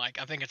don't feel like.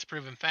 I think it's a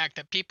proven fact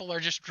that people are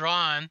just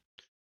drawn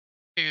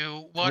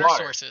to to water water.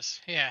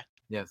 sources. Yeah,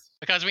 Yes.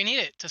 because we need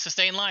it to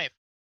sustain life.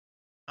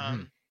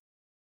 Hmm. Um,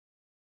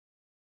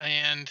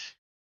 and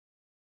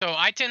so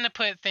I tend to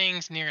put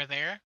things near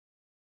there.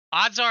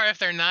 Odds are, if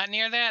they're not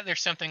near that,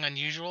 there's something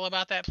unusual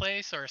about that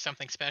place or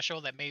something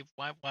special that may.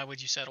 Why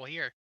would you settle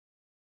here?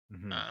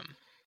 Hmm. Um,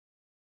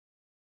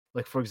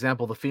 Like for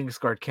example, the Phoenix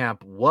Guard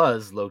camp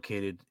was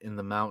located in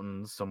the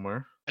mountains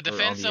somewhere a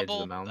or on the edge of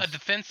the defensible a mountains.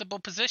 defensible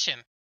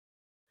position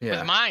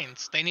with Yeah,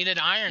 mines. They needed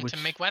iron to which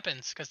make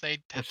weapons because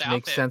they have to which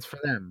makes outfit. sense for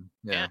them.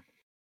 Yeah. Yeah.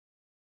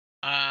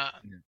 Uh,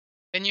 Yeah.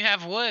 then you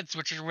have woods,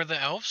 which is where the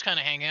elves kind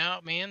of hang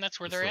out. Man, that's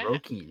where The they're at.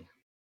 Soroki.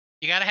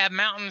 You gotta have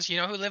mountains. You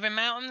know who live in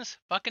mountains?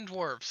 Fucking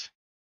dwarves.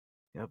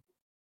 Yep.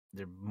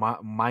 They're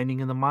mining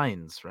in the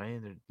mines,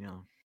 right? They're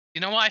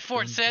You know why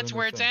Fort doing Set's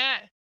their where it's thing.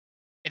 at?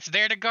 It's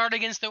there to guard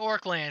against the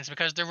Orklands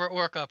because there were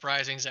orc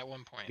uprisings at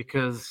one point.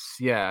 Because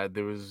yeah,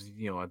 there was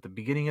at the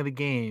beginning of the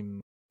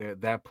game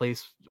that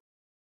place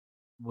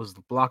was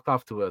blocked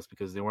off to us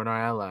because they weren't our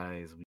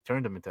allies. We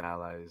turned them into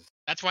allies.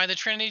 That's why the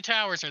Trinity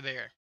Towers are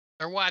there.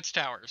 They're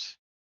watchtowers.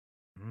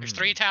 There's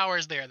 3 Mm.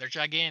 towers there. They're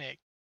gigantic.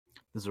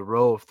 There's a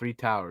row of 3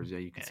 towers. Yeah,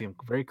 you can Yeah. see them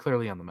very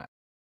clearly on the map.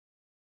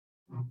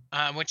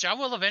 Which I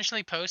will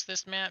eventually post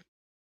this map.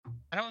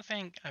 I don't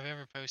think I've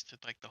ever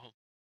posted like the whole.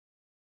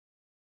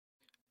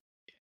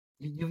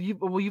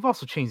 Well, you've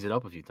also changed it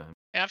up a few times.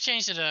 Yeah, I've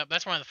changed it up.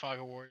 That's why the Fog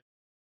of War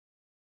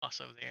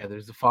also Yeah, there.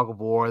 there's the fog of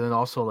war, and then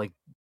also like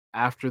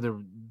after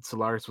the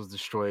Solaris was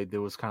destroyed,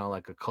 there was kind of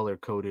like a color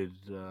coded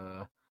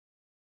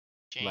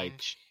like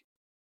Change.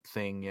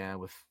 thing. Yeah,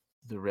 with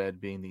the red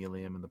being the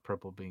Ilium and the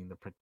purple being the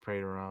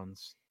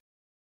Praetorons.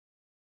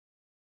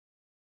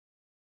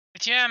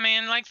 But yeah,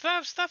 man, like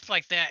stuff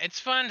like that. It's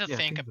fun to Yeah,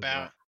 think things like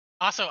that. about.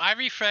 Also, I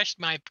refreshed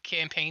my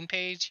campaign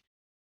page.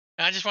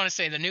 And I just want to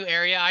say the new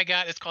area I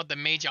got is called the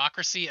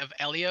Mageocracy of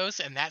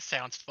Elios, and that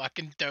sounds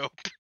fucking dope.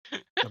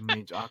 The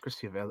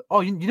Mageocracy of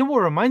Oh, you know what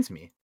reminds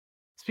me?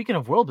 Speaking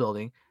of world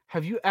building,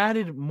 have you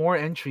added more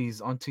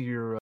entries onto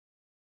your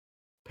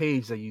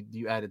page that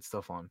you added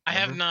stuff on? I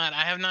have Remember not.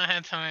 I have not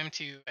had time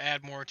to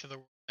add more to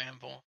the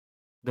Anvil.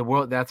 the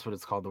world? That's what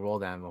it's called, the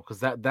world anvil, because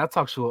that's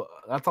also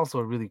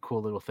a really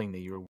cool little thing that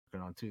you were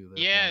working on too. That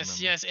I Yes,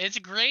 remember. yes, it's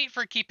great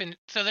for keeping.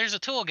 So there's a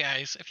tool,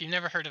 guys. If you've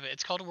never heard of it,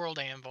 it's called World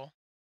Anvil.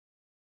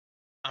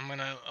 I'm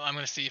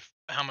gonna see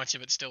how much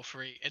of it's still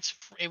free.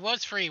 It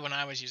was free when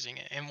I was using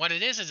it, and what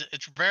it is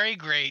it's very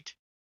great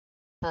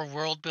for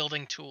world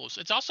building tools.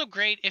 It's also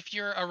great if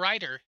you're a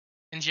writer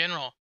in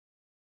general.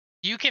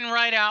 You can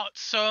write out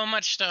so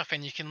much stuff,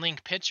 and you can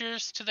link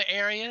pictures to the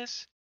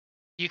areas.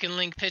 You can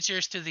link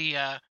pictures to the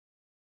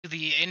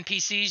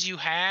NPCs you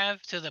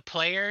have, to the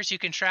players. You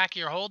can track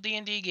your whole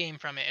D&D game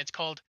from it. It's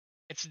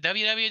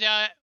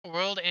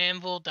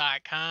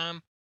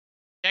www.worldanvil.com.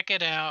 Check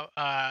it out.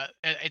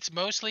 It's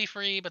mostly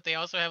free, but they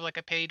also have like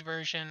a paid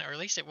version, or at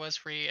least it was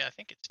free. I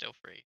think it's still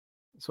free.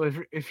 So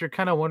if you're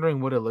kind of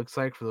wondering what it looks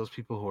like for those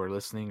people who are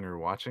listening or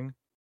watching,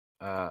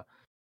 uh,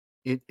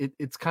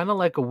 it's kind of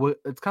like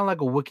it's kind of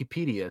like a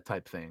Wikipedia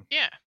type thing.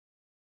 Yeah,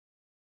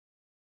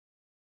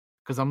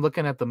 Because I'm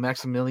looking at the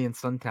Maximilian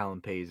Sun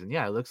Talent page, and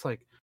yeah, it looks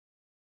like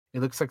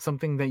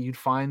something that you'd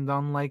find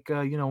on like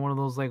one of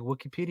those like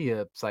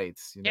Wikipedia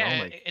sites.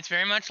 yeah. Like It's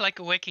very much like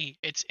a wiki.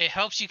 It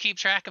helps you keep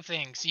track of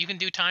things. You can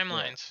do yeah,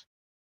 timelines.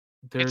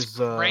 It's there's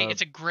great.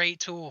 It's a great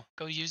tool.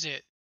 Go use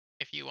it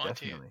if you want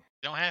to. You definitely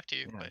don't have to,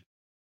 yeah. but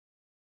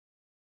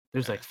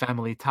There's uh, like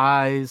family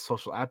ties,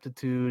 social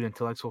aptitude,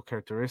 intellectual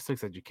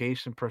characteristics,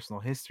 education, personal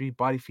history,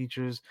 body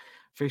features,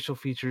 facial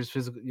features,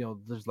 physical.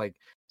 There's like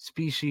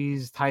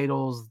species,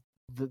 titles,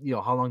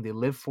 how long they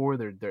live for,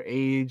 their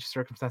age,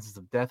 circumstances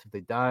of death if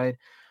they died,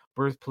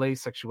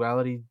 birthplace,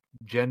 sexuality,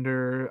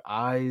 gender,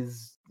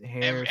 eyes,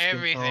 hair,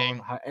 skin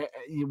tone,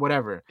 everything.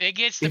 whatever. It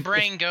gets the If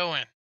brain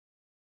going.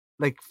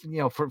 like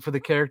for the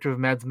character of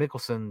Mads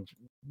Mikkelsen,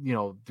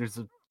 there's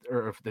a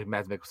or for the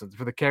Mads Mikkelsen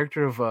for the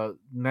character of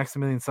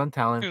Maximilian Sun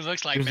Talent, Who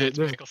looks like there's a Mads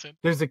there's Mikkelsen?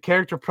 there's a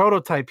character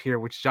prototype here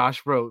which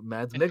Josh wrote,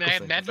 Mads And Mikkelsen,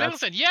 because Mads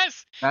that's Mikkelsen,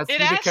 yes, that's it who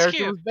the asks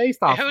character you, was based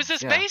off who's of.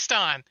 this Yeah, based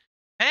on?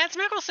 Mads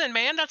Mikkelsen,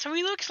 man, that's who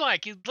he looks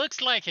like. He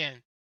looks like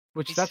him.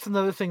 which He's that's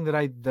another thing that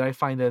I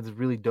find that's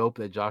really dope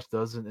that Josh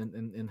does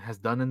and has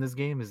done in this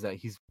game is that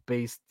he's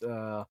based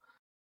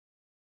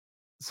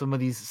some of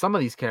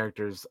these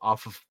characters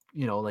off of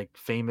like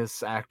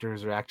famous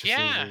actors or actresses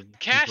yeah. or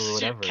people or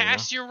whatever.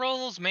 Cast your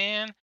roles,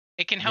 man.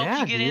 It can help you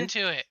Yeah, get dude.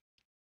 into it.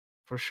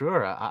 For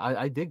sure.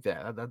 I dig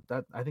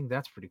that. I think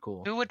that's pretty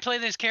cool. Who would play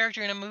this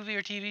character in a movie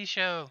or TV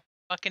show?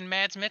 Fucking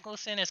Mads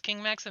Mikkelsen as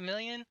King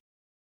Maximilian?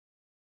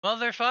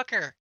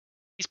 Motherfucker.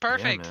 He's Yeah,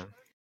 perfect. man.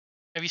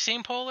 Have you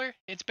seen Polar?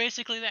 It's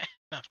basically that.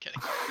 No, I'm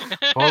kidding.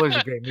 Pollar's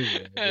a great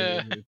movie.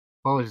 uh,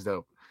 Pollar's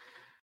dope.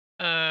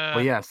 But uh,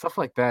 yeah, stuff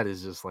like that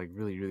is just like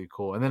really really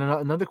cool. And then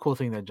another cool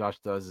thing that Josh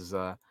does is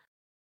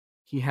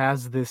he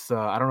has this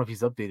I don't know if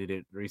he's updated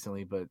it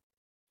recently, but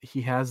he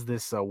has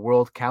this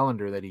world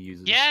calendar that he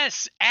uses.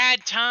 yes,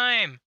 add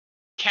time.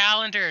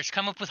 Calendars.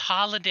 Come up with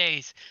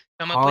holidays.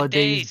 Come up with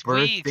Holidays, days,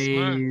 weeks, months.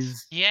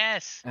 birthdays,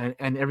 Yes.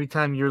 and every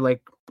time your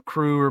like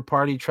crew or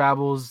party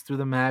travels through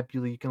the map,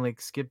 you can like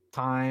skip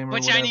time or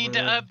Which I need to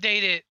whatever.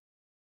 update it.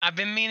 I've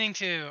been meaning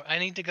to. I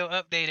need to go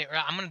update it.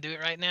 I'm gonna do it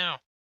right now.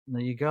 There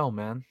you go,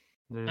 man.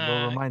 There's a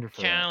little reminder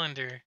for that.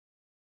 Calendar.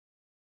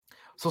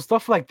 So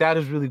stuff like that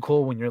is really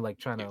cool when you're like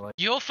trying to like,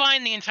 You'll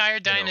find the entire you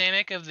know,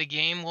 dynamic of the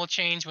game will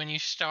change when you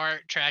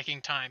start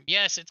tracking time.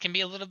 Yes, it can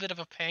be a little bit of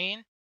a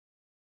pain,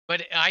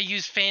 but I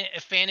use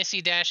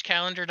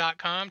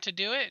fantasy-calendar.com to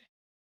do it,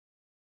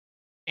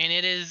 and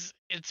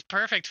it's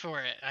perfect for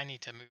it. I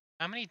need to move.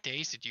 How many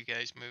days did you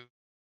guys move?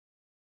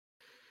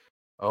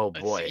 oh Let's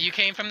see. boy. You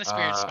came from the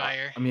Spirit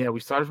Spire. I mean, yeah,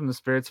 we started from the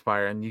Spirit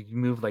Spire, and you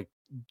move like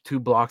 2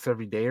 blocks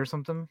every day or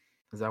something.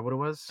 Is that what it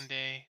One was?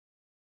 day,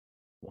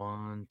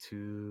 1,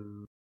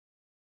 2,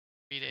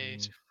 3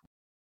 days. 3,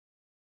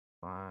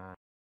 5.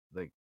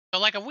 Like So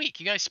like a week.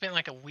 You guys spent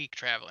like a week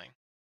traveling.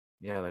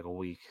 yeah, like a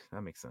week.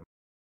 That makes sense.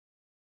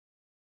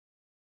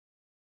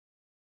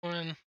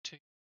 1, 2,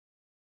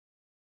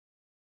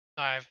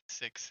 5,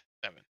 6,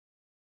 7.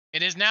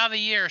 It is now the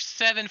year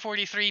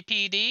 743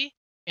 PD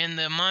in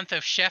the month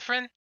of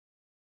Sheffrin,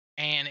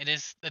 and it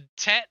is the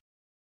Tet,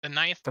 the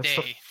ninth That's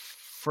the day.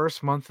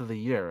 first month of the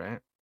year, right?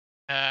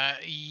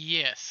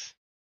 Yes.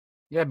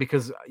 Yeah,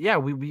 because yeah,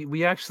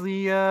 we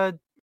actually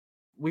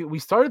we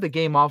started the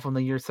game off on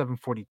the year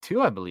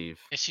 742, I believe.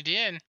 Yes, you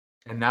did.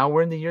 And now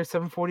we're in the year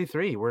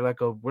 743. We're on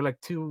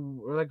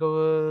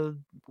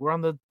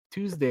the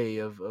Tuesday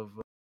of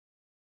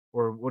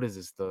or what is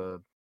this?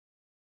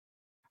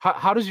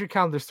 How does your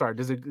calendar start?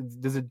 Is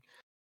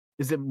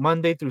it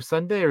Monday through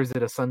Sunday or is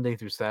it a Sunday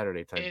through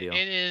Saturday type deal?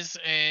 It is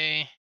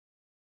a.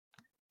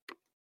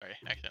 Sorry,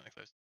 accidentally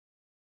closed.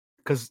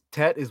 Because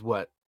Tet is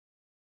what?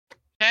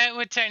 That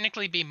would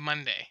technically be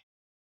Monday.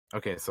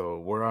 Okay, so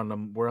we're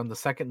on the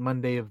second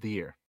Monday of the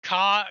year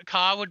Ka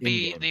would in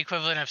be game. the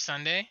equivalent of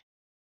Sunday.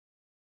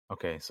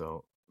 Okay,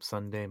 so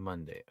Sunday,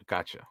 Monday.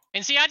 Gotcha.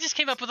 And see, I just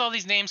came up with all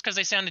these names because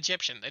they sound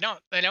Egyptian. They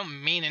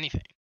don't mean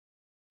anything.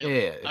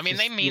 Really. Yeah, I it's mean,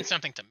 they just mean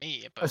something to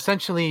me, but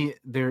essentially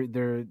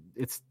they're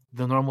it's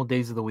the normal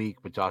days of the week,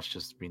 but Josh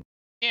just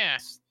yeah.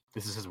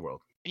 this is his world.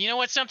 And you know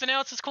what's something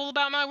else that's cool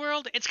about my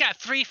world? It's got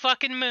 3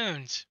 fucking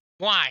moons.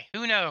 Why?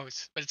 Who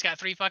knows? But it's got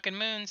 3 fucking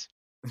moons.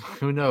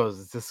 Who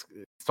knows? It's just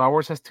Star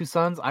Wars has 2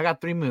 suns. I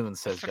got 3 moons,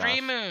 says 3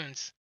 Josh.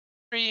 moons.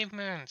 3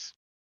 moons.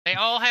 They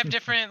all have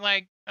different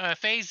like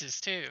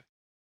phases too.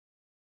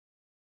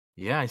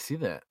 Yeah, I see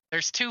that.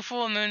 There's 2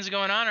 full moons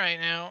going on right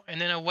now, and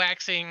then a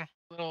waxing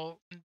little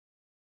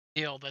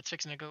deal that's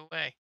fixing to go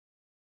away.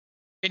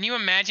 Can you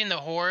imagine the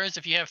horrors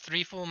if you have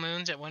 3 full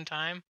moons at one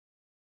time?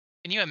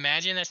 Can you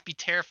imagine? That'd be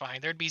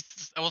terrifying. There'd be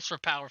ultra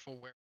powerful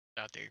werewolves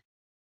out there.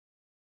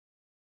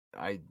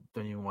 I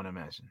don't even want to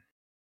imagine.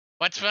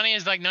 What's funny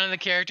is like none of the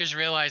characters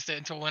realized it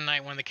until one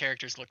night one of the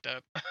characters looked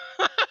up.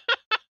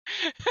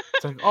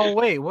 It's like, oh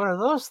wait, what are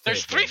those three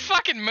There's three things?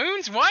 fucking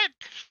moons. What?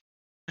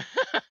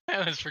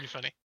 That was pretty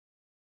funny.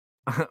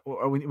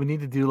 We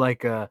need to do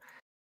like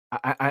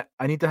I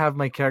need to have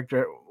my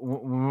character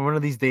one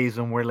of these days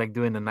when we're like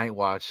doing the night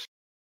watch.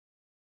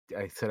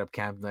 I set up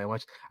camp night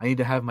watch. I need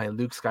to have my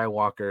Luke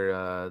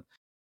Skywalker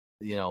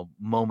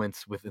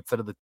moments with, instead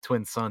of the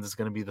twin suns, it's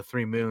going to be the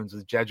three moons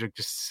with Jedrick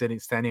just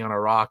standing on a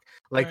rock,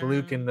 like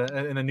Luke in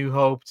A New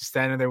Hope, just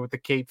standing there with the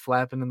cape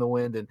flapping in the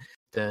wind, and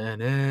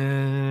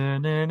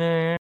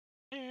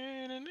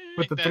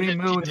with the three That'd be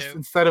moons dope.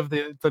 instead of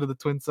the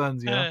twin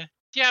suns,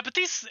 Yeah, but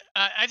these,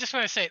 I just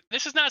want to say,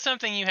 this is not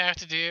something you have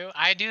to do.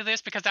 I do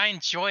this because I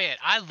enjoy it.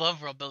 I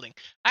love world building.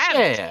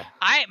 Yeah.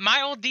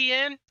 My old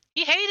DM,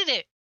 he hated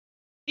it.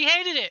 He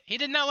hated it. He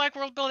did not like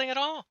world building at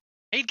all.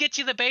 He'd get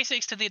you the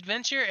basics to the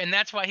adventure, and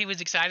that's what he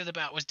was excited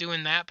about, was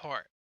doing that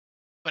part.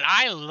 But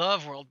I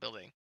love world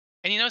building.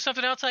 And you know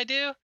something else I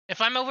do?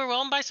 If I'm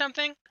overwhelmed by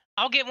something,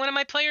 I'll get one of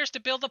my players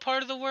to build a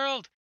part of the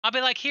world. I'll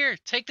be like, here,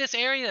 take this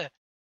area.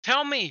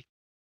 Tell me,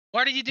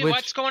 what do you do? Which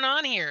What's going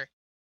on here?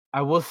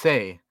 I will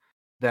say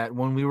that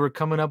when we were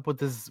coming up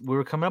with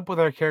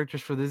our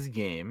characters for this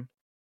game.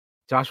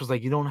 Josh was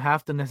like, you don't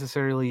have to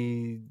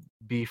necessarily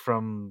be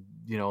from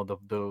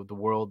the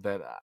world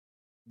that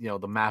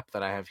the map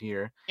that I have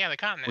here, Yeah, the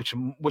continent.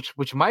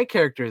 which my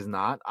character is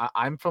not.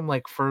 I'm from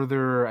like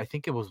further. I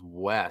think it was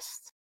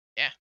west,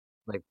 Yeah.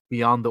 like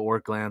beyond the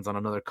Orc lands on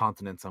another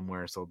continent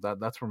somewhere. So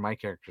that's where my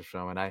character's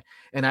from, and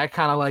I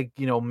kind of like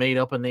made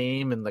up a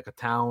name and like a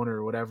town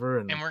or whatever,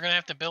 and And we're going to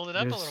have to build it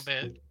up a little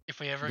there's bit if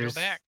we ever go there's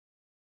back.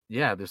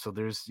 yeah, there's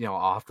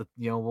I'll have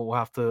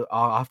to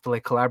I'll have to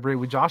like collaborate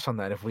with Josh on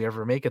that if we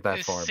ever make it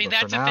that far. See, But for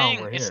that's the now,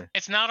 thing. we're here.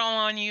 It's not all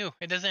on you.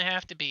 It doesn't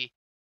have to be.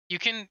 You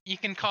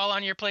can call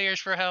on your players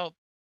for help.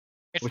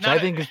 It's Which not I a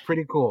think is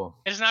pretty cool.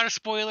 it's not a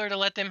spoiler to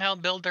let them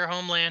help build their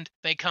homeland.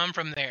 They come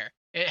from there.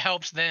 It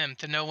helps them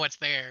to know what's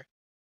there.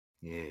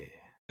 Yeah.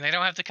 And they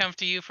don't have to come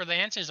to you for the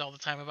answers all the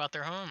time about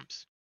their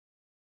homes.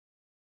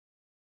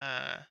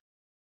 Uh,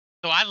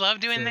 so I love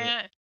doing It's a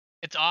that.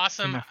 It's team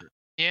awesome. effort.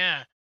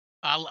 Yeah.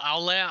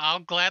 I'll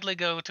gladly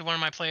go to one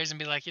of my players and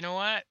be like, you know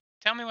what?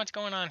 Tell me what's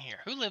going on here.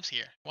 Who lives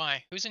here?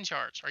 Why? Who's in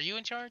charge? Are you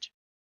in charge?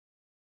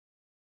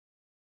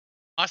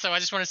 Also, I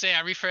just want to say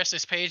I refreshed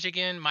this page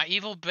again. My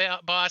evil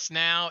boss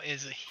now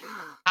is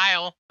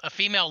Kyle, a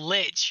female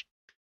lich.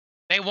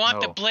 They want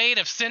the Oh. blade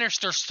of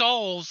sinister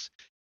souls,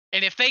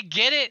 and if they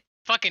get it,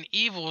 fucking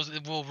evils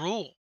will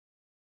rule.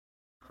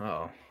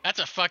 Oh. That's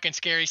a fucking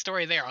scary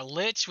story there. A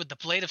lich with the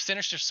blade of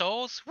sinister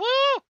souls? Woo!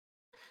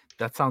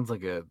 That sounds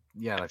like like a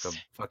That's,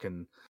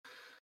 fucking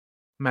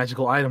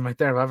magical item right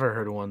there if I've ever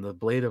heard of one. The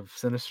Blade of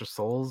Sinister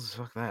Souls.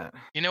 Fuck that.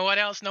 you know what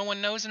else no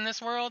one knows in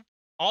this world?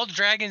 All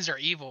dragons are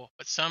evil,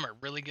 but some are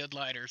really good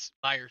liars.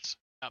 Liars,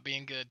 not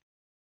being good.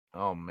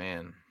 Oh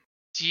man.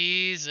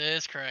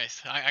 Jesus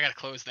Christ! I gotta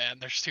close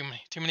that. There's too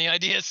many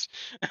ideas.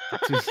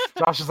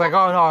 Josh is like,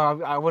 oh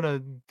no, I want to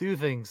do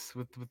things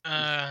with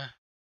uh,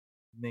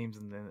 names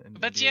and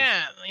but ideas.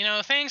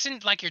 yeah, things in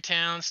like your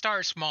town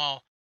start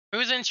small.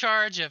 Who's in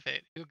charge of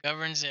it? Who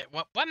governs it?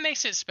 What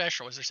makes it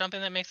special? Is there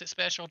something that makes it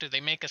special? Do they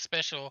make a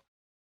special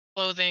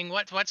clothing?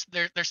 What's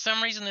there? There's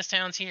some reason this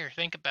town's here.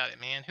 Think about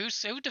it, man. Who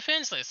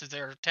defends this? Is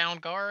there a town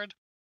guard?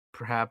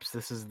 Perhaps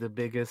this is the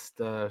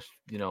biggest.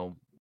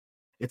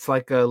 It's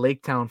like a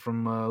lake town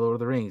from Lord of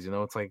the Rings.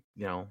 It's like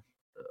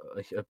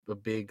a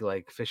big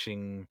like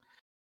fishing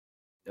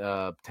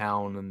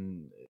town,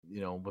 and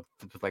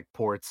with like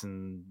ports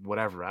and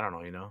whatever. I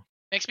don't know.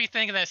 Makes me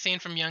think of that scene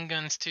from Young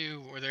Guns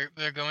 2 where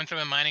they're going through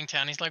a mining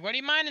town. He's like, "What are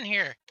you mining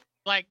here?"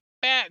 Like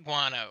bat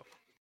guano,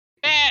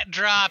 bat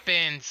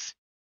drop-ins.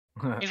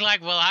 He's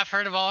like, "Well, I've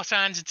heard of all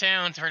kinds of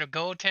towns. Heard of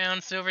Gold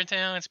Town, Silver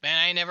Town.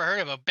 I ain't never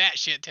heard of a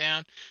batshit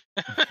town."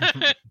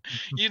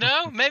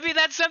 Maybe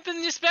that's something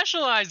you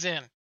specialize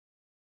in.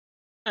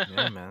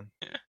 Yeah, man.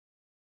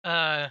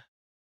 uh,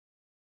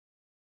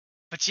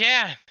 but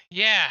yeah.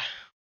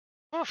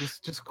 Oof.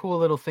 Just cool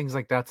little things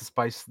like that to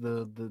spice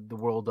the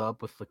world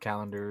up with the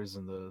calendars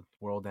and the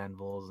world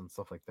anvils and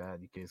stuff like that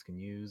you guys can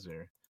use.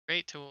 Or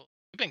Great tool.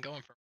 We've been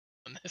going for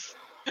on this.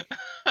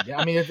 yeah,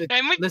 I mean,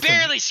 And we listen,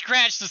 barely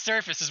scratched the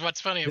surface is what's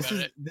funny about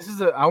it. this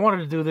is I wanted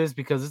to do this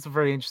because it's a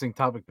very interesting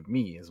topic to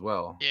me as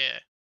well, Yeah.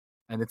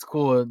 and it's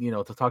cool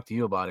to talk to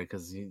you about it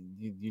because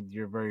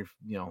you're very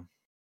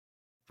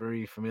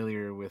very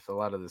familiar with a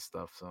lot of this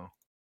stuff. So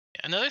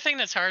Another thing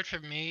that's hard for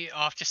me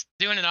off just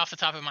doing it off the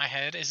top of my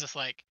head is just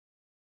like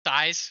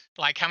size,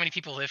 like how many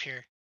people live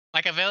here.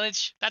 Like a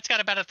village, that's got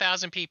about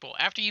 1,000 people.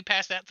 After you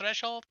pass that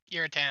threshold,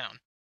 you're a town.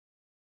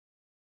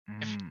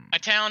 If a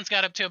town's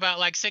got up to about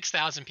like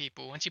 6,000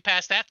 people, once you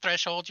pass that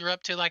threshold, you're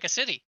up to like a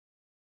city.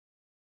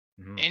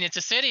 And it's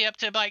a city up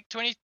to like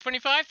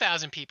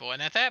 25,000 people.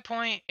 And at that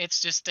point, it's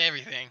just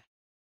everything.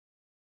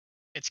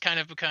 It's kind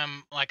of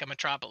become like a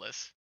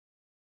metropolis.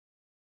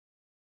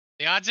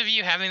 The odds of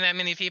you having that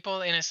many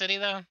people in a city,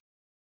 though,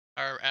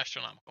 are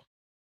astronomical.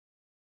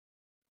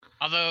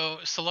 Although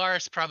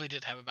Solaris probably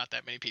did have about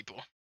that many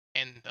people,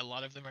 and a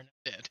lot of them are now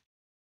dead.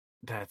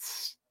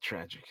 That's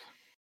tragic.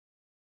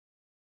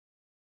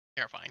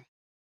 Terrifying.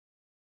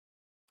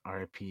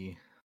 R.I.P.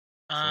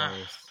 Uh,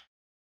 Solaris.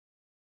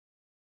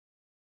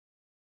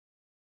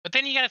 but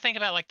then you got to think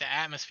about like the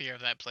atmosphere of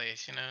that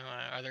place. You know,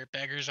 are there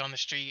beggars on the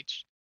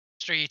streets?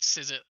 Streets?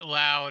 Is it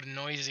loud,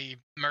 noisy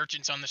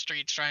merchants on the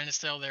streets trying to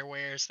sell their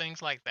wares?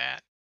 Things like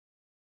that.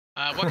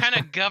 What kind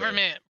of Right.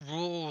 government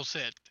rules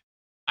it?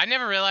 I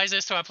never realized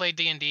this till I played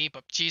D&D,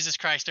 but Jesus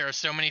Christ, there are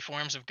so many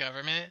forms of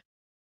government,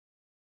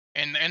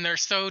 and they're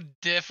so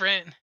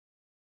different.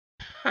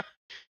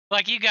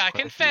 Like you got Quite a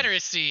few.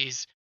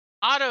 confederacies,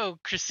 Yeah.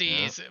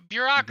 autocracies, You got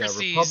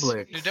bureaucracies,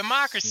 republics.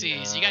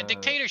 democracies. You got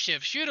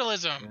dictatorships,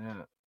 feudalism,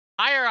 Yeah.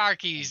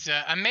 hierarchies,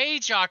 a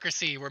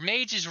mageocracy where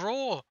mages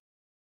rule,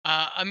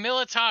 a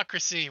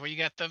militocracy where you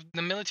got the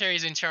military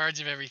is in charge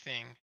of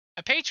everything,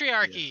 a Yeah.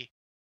 patriarchy.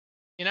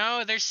 You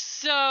know, there's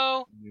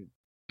so You-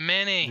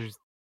 many.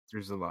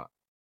 There's a lot.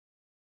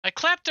 A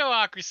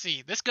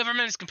kleptocracy. This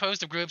government is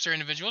composed of groups or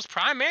individuals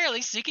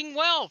primarily seeking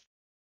wealth.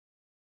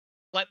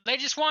 Like they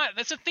just want.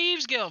 That's a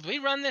thieves guild. We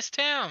run this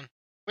town.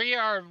 We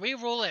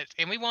rule it,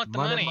 and we want the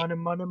Money, money.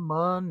 money,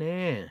 money,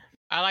 money.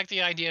 I like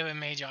the idea of a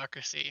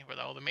mageocracy, where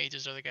all the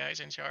mages are the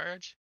guys in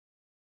charge.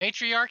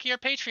 Matriarchy or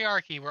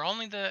patriarchy, where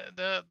only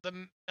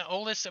the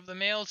oldest of the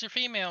males or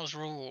females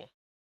rule.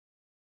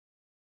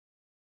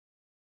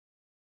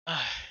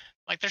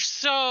 Like there's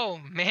so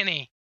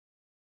many.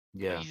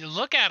 Yeah, You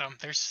look at them.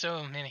 There's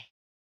so many.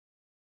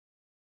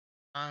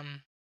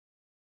 Um,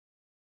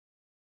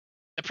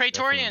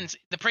 definitely.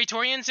 The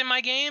Praetorians in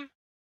my game,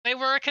 they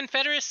were a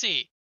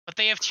confederacy, but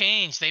they have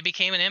changed. They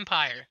became an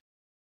empire,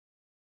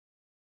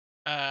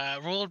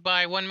 ruled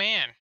by one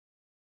man,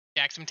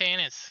 Jackson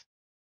Tanis.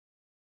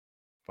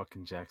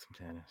 Fucking Jackson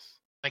Tannis.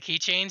 Like he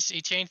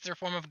changed their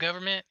form of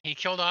government. He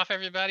killed off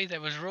everybody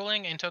that was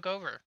ruling and took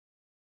over.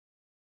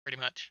 Pretty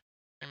much,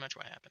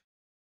 what happened.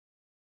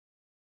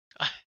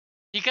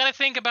 You got to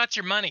think about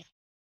your money,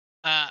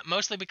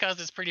 mostly because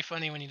it's pretty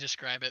funny when you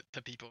describe it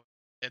to people.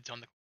 It's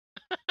on the.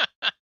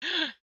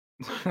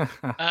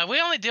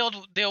 We only deal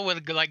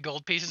with like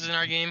gold pieces in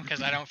our game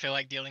because I don't feel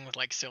like dealing with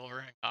like silver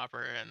and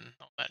copper and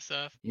all that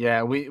stuff.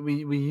 Yeah,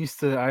 we used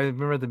to. I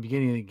remember at the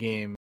beginning of the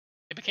game,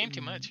 It became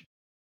too much.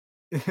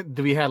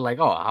 we had like,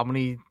 oh, how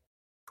many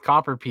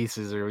copper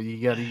pieces, or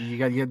you got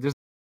there's.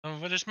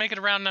 Well, just make it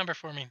a round number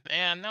for me.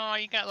 Yeah, no,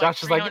 you got like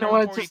Josh is like, you know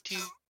what? Just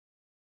 342.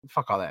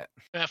 fuck all that.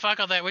 Fuck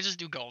all that. We just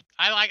do gold.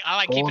 I like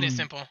keeping Gold it and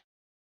simple.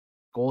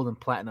 gold and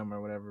platinum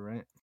or whatever,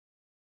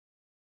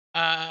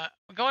 right?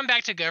 Going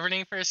back to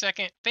governing for a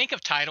second. Think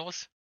of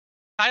titles.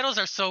 Titles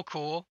are so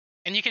cool,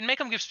 and you can make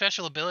them give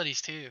special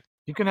abilities too.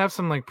 You can have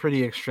some like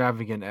pretty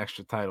extravagant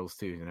extra titles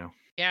too, you know.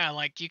 Yeah,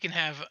 like you can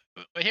have.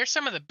 Here's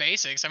some of the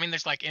basics. I mean,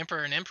 there's like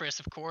emperor and empress,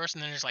 of course,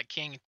 and then there's like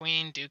king and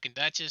queen, duke and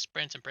duchess,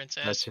 prince and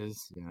princess.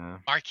 Duchess, yeah.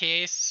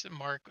 Marquise,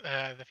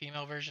 the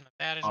female version of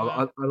that as A,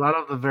 well. a lot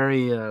of the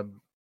very a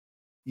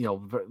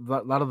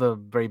lot of the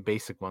very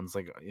basic ones,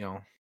 like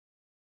Baron,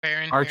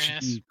 baroness,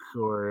 Archduke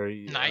or a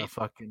knight,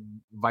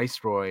 fucking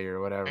viceroy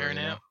or whatever, you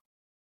baronet, know.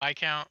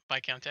 viscount,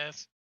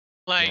 viscountess.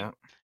 Like Yeah.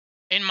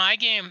 in my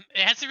game,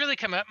 it hasn't really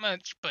come up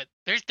much, but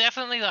there's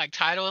definitely like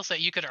titles that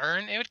you could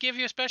earn. It would give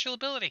you a special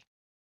ability.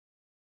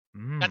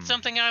 That's Mm.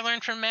 something I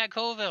learned from Matt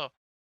Colville.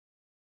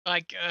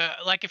 Like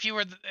if you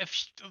were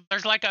if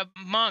there's like a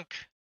monk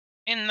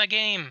in the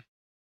game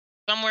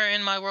somewhere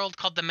in my world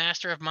called the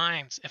Master of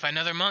Minds. If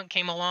another monk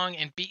came along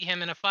and beat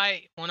him in a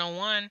fight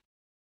 1-on-1,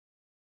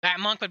 that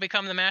monk would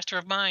become the Master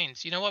of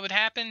Minds. You know what would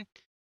happen?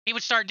 He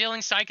would start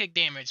dealing psychic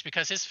damage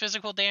because his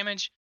physical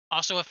damage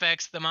also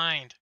affects the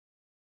mind.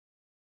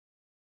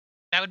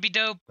 That would be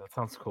dope. That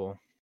sounds cool.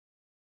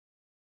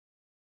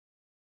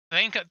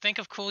 Think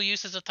of cool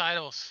uses of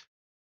titles.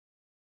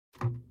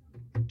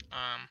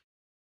 Um,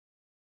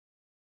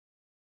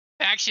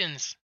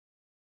 Factions.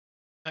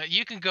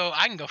 You can go.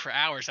 I can go for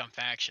hours on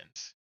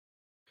factions.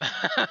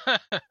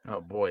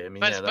 Oh boy, I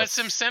mean, yeah, But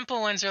some that's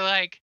simple ones are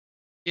like,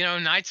 you know,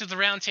 Knights of the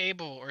Round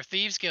Table or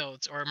Thieves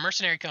Guilds or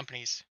mercenary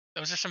companies.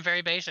 Those are some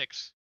very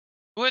basics.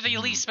 Who are the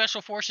elite mm,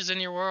 special forces in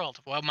your world?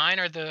 Well, mine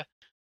are the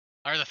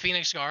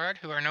Phoenix Guard,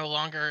 who are no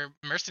longer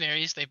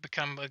mercenaries. They've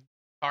become a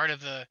part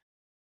of the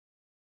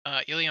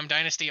Ilium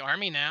Dynasty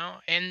army now,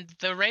 and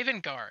the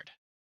Raven Guard,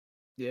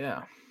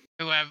 yeah.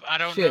 who have I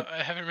don't know Shit.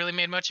 haven't really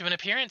made much of an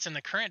appearance in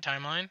the current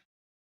timeline.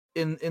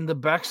 In the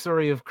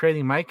backstory of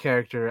creating my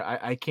character,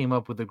 I came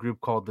up with a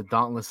group called the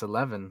Dauntless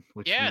 11,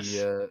 Yes,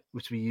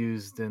 which we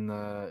used in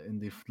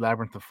the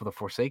Labyrinth of the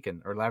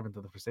Forsaken, or Labyrinth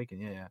of the Forsaken.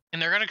 Yeah, yeah. and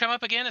they're gonna come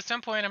up again at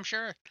some point, I'm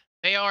sure.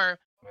 They are.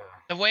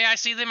 The way I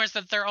see them is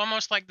that they're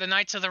almost like the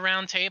Knights of the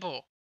Round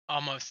Table.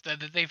 Almost that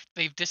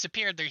they've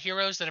disappeared. They're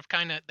heroes that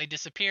have they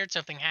disappeared.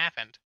 Something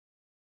happened,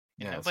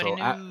 and Yeah. nobody So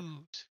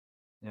knows.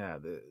 yeah,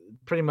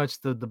 pretty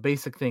much the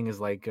basic thing is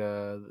like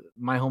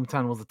my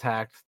hometown was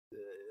attacked.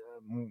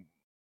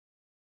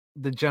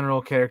 The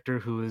general character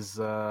who is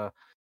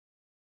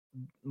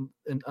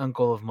an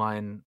uncle of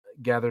mine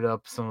gathered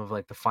up some of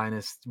like the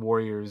finest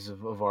warriors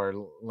of our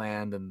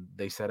land, and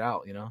they set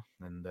out,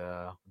 and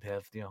they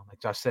have, like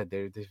Josh said,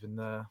 they've been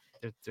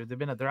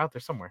they're out there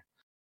somewhere.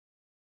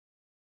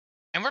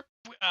 And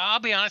I'll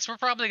be honest, we're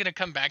probably gonna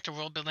come back to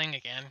world building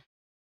again.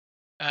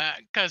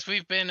 Because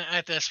we've been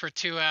at this for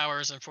 2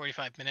 hours and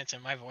 45 minutes,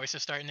 and my voice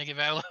is starting to give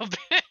out a little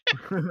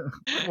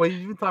bit. Well,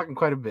 you've been talking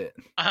quite a bit.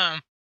 um,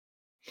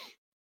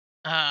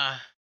 uh,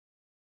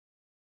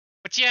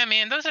 but yeah,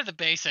 man, those are the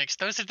basics.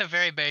 Those are the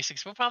very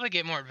basics. We'll probably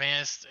get more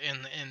advanced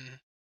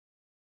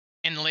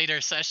in later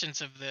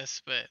sessions of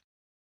this, but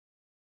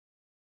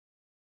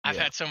I've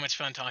Yeah. had so much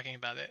fun talking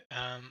about it.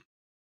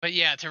 But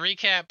yeah, to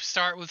recap,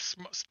 start with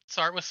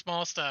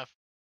small stuff.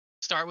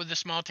 Start with the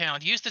small town.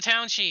 Use the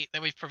town sheet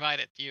that we've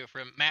provided you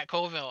from Matt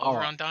Colville over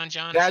Oh, on Don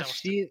John that Self.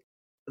 sheet,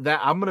 that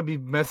I'm gonna be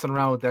messing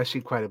around with that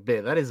sheet quite a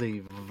bit. That is a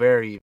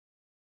very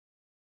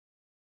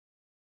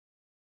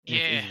Yeah,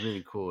 it's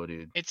really cool,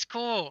 dude. it's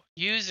cool.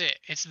 Use it.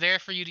 It's there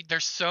for you.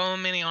 There's so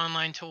many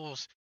online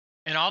tools,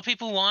 and all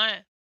people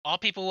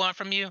want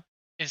from you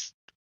is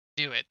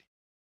do it.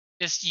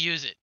 Just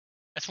use it.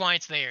 That's why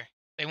it's there.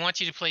 They want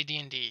you to play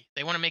D&D.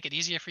 They want to make it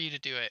easier for you to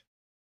do it.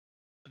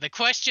 The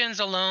questions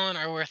alone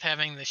are worth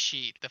having the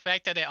sheet. The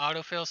fact that it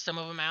autofills some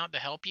of them out to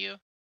help you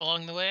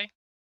along the way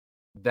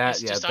That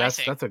is yeah, just that's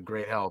icing. that's a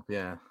great help.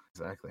 Yeah,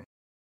 exactly.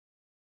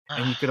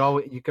 And you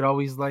could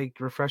always like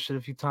refresh it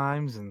a few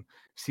times and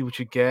see what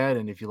you get,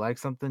 and if you like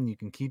something, you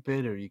can keep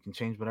it or you can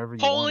change whatever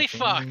you want Holy to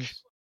fuck! change.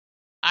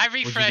 I What'd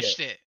you get? refreshed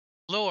it.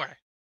 Lore.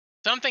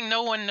 Something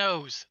no one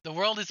knows. The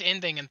world is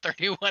ending in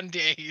 31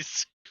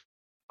 days.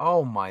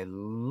 Oh my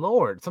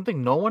lord!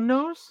 Something no one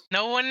knows,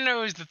 No one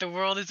knows that the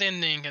world is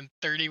ending in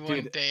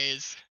 31 dude.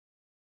 days.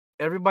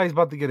 Everybody's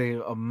about to get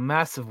a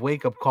massive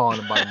wake up call in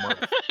about a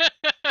month,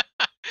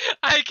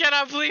 I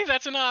cannot believe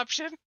that's an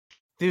option.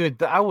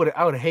 dude. I would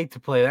hate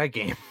to play that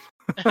game.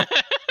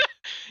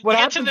 What You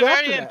get to happens the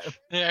very after end. that? Is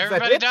that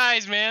Everybody it?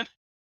 dies, man.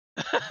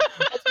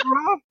 That's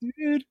rough,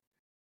 dude.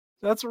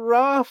 That's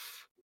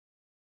rough.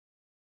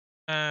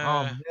 Oh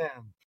uh, man,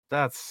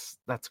 that's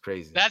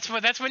crazy. that's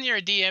when you're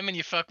a DM and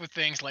you fuck with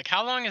things like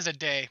how long is a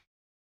day?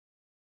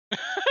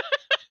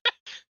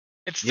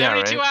 It's Yeah,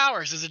 72 right.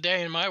 hours is a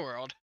day in my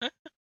world. But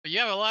you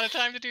have a lot of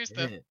time to do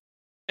stuff. Shit,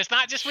 It's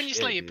not just when you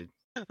shit, sleep.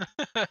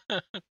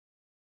 dude.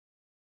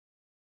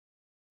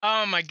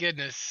 Oh my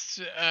goodness.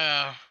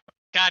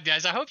 God,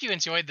 guys, I hope you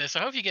enjoyed this. I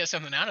hope you get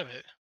something out of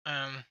it.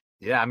 Um,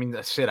 Yeah, I mean,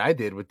 the shit I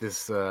did with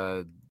this.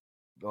 A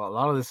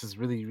lot of this is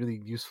really, really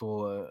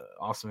useful,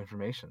 awesome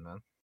information, man.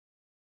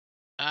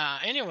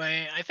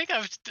 Anyway, I think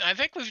that's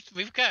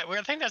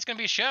gonna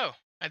be a show.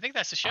 I think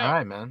that's a All show.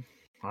 right, man.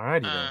 All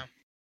righty then. Uh,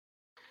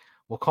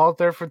 We'll call it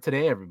there for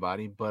today,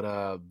 everybody.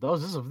 But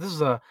this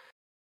is a,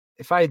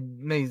 if I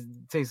may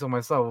say so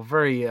myself, a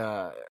very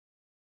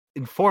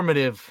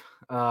informative,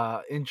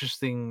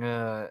 interesting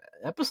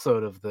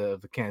episode of the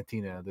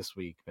Cantina this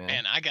week, man.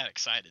 man, I got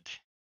excited.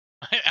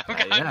 Yeah,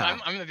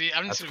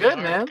 I'm just that's gonna be good, hard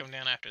to man. come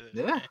down after this,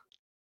 Yeah, man.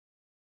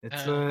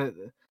 it's Uh,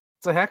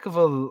 a heck of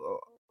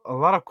a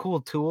lot of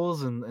cool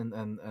tools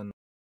and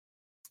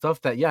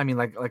stuff that, yeah, I mean,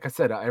 like I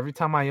said, every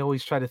time I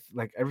always try to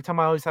every time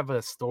I always have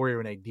a story or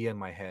an idea in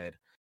my head,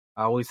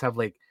 I always have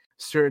like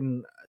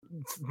certain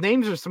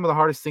names are some of the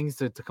hardest things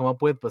to come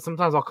up with, but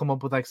sometimes I'll come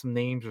up with like some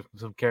names or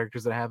some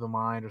characters that I have in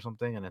mind or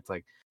something, and it's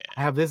like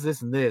I yeah, have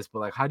this and this, but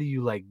like how do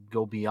you like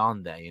go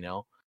beyond that, you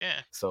know? yeah,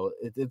 So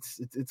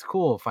it's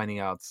cool finding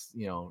out,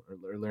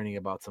 or learning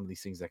about some of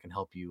these things that can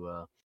help you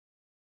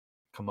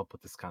come up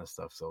with this kind of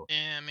stuff. So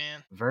yeah,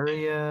 man. Yeah.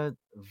 very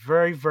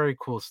very very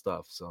cool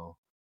stuff. So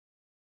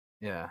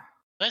yeah,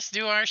 Let's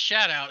do our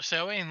shout out,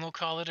 shall we? And we'll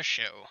call it a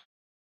show.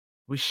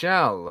 we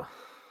shall.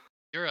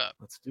 You're up.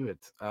 Let's do it.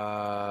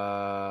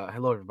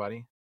 Hello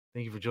everybody.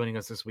 Thank you for joining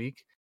us this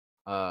week.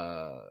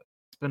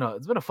 It's been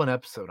a fun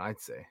episode, I'd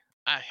say.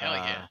 Hell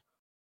yeah. Uh,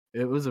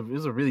 it was a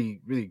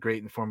really really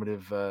great,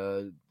 informative,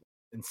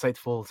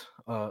 insightful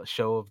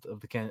show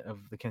of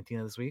the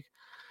Cantina this week.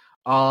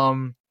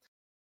 Um,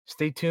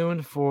 Stay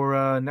tuned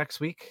for next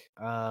week.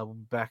 We'll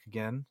be back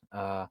again.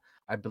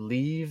 I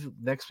believe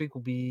next week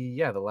will be,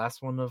 yeah, the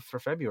last one for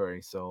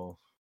February. So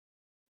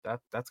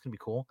that's gonna be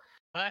cool.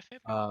 Bye,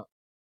 February. Uh,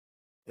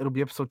 it'll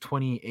be episode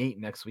 28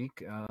 next week.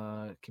 Keep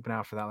an eye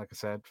out for that, like I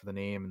said, for the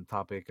name and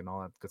topic and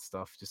all that good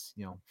stuff. Just,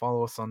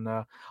 follow us on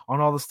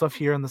all the stuff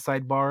here on the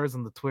sidebars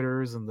and the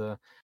Twitters and the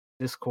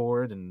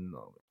Discord and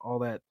all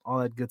that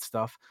good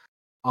stuff.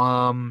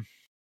 Um,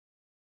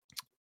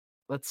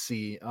 let's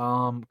see.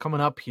 Coming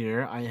up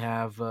here, I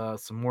have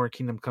some more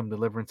Kingdom Come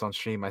Deliverance on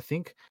stream. I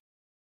think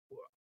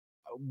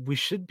we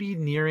should be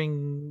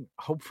nearing,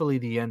 hopefully,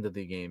 the end of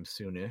the game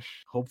soonish.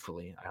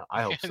 Hopefully,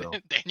 I hope so.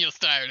 Daniel's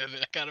tired of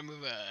it. I gotta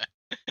move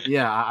on.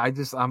 Yeah,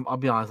 I'll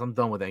be honest. I'm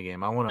done with that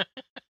game. I want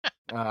to.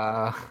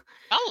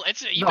 Oh,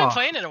 you've been No,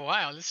 playing it a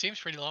while. This seems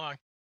pretty long.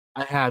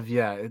 I have.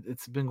 Yeah,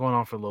 it's been going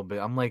on for a little bit.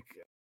 I'm like,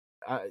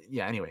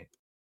 yeah. Anyway,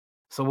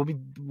 so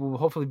we'll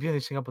hopefully be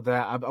finishing up with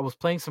that. I was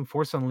playing some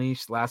Force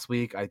Unleashed last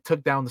week. I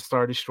took down the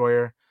Star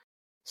Destroyer.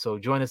 So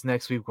join us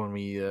next week when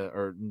we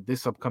or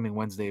this upcoming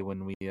Wednesday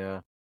when we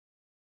head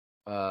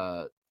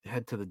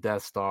to the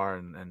Death Star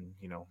and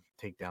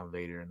take down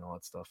Vader and all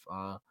that stuff.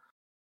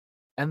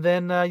 And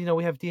then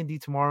we have D&D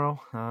tomorrow.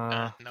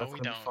 No, That's we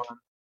gonna be don't. fun.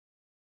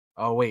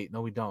 Oh wait,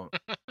 no, we don't.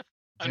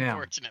 Damn,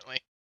 Unfortunately,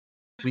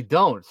 we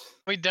don't.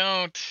 we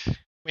don't.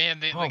 We Oh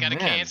got to man.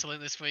 cancel it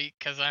this week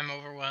because I'm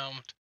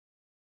overwhelmed.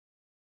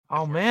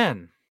 Oh Unfortunately.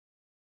 man.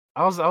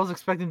 I was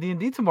expecting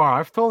D&D tomorrow.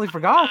 I totally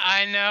forgot.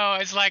 I know.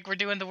 It's like we're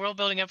doing the world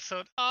building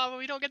episode. Oh, but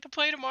we don't get to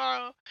play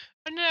tomorrow.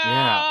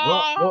 Yeah.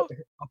 Well, No.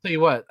 I'll tell you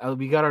what.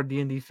 We got our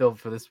D&D filled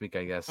for this week,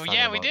 I guess. Well, Talking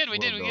yeah, we about did. We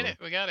did. world We get building.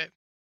 it. We got it.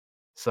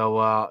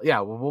 So yeah,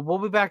 we'll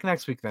be back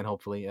next week then,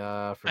 hopefully,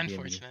 for D&D,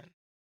 Unfortunate.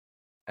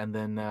 and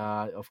then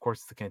of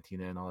course the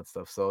cantina and all that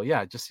stuff. So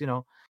yeah, just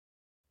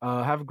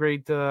have a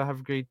great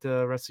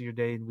rest of your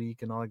day and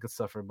week and all that good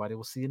stuff, everybody.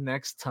 We'll see you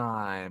next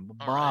time.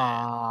 All right.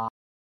 Bye.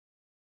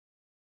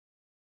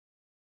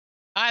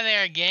 Hi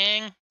there,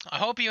 gang. I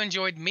hope you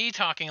enjoyed me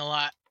talking a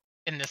lot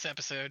in this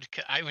episode,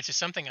 which is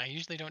something I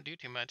usually don't do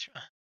too much,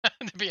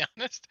 to be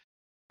honest.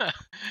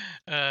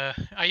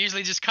 I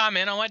usually just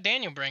comment on what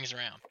Daniel brings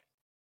around.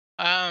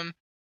 Um,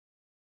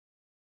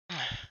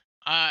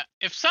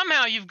 if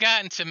somehow you've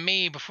gotten to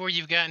me before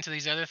you've gotten to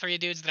these other three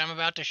dudes that I'm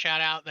about to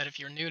shout out, that if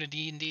you're new to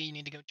D&D, you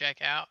need to go check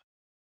out,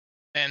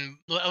 then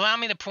allow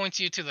me to point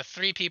you to the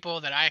three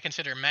people that I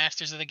consider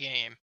masters of the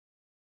game.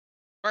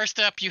 First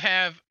up, you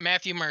have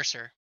Matthew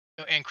Mercer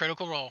and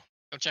Critical Role.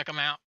 Go check him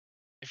out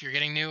if you're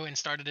getting new and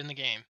started in the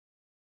game.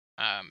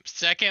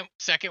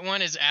 Second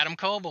one is Adam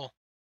Coble,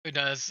 who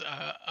does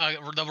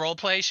the role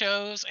play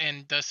shows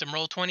and does some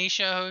Roll20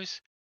 shows.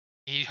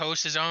 He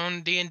hosts his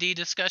own D&D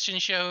discussion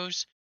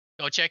shows.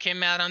 Go check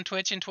him out on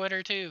Twitch and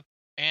Twitter too.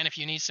 And if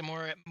you need some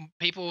more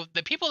people,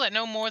 the people that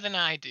know more than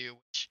I do,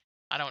 which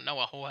I don't know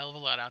a whole hell of a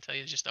lot, I'll tell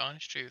you just the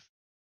honest truth.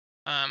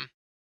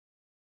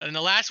 And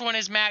the last one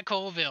is Matt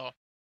Colville.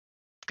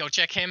 Go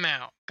check him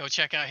out. Go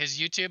check out his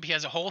YouTube. He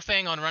has a whole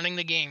thing on running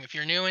the game. If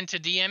you're new into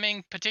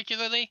DMing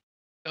particularly,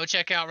 go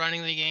check out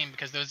running the game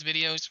because those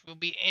videos will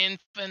be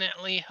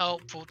infinitely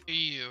helpful to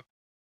you.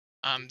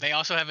 They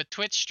also have a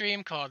Twitch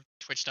stream called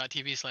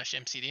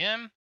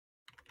twitch.tv/mcdm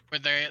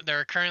where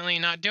they're currently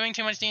not doing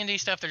too much D&D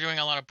stuff. They're doing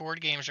a lot of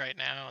board games right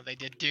now. They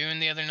did Dune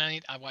the other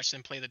night. I watched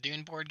them play the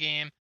Dune board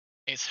game.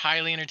 It's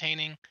highly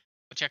entertaining.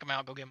 Go check them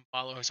out. Go give them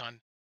follows on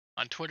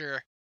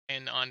Twitter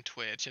and on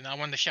Twitch. And I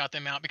wanted to shout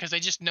them out because they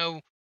just know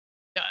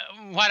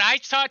what I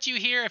taught you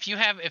here. If you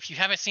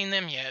haven't seen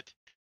them yet,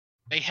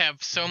 they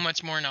have so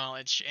much more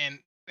knowledge and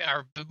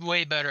are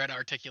way better at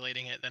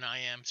articulating it than I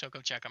am. So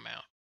go check them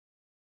out.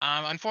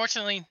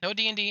 Unfortunately, no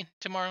D&D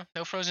tomorrow.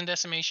 No Frozen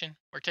Decimation.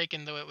 We're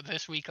taking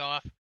this week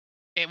off.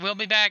 It will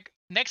be back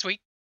next week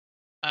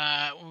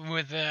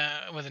with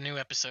a new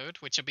episode,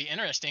 which will be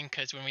interesting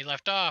because when we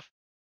left off,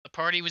 the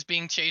party was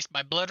being chased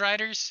by Blood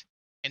Riders,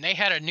 and they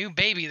had a new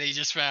baby they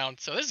just found.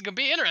 So this is gonna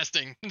be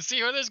interesting and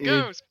see where this It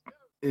goes.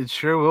 it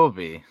sure will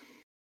be.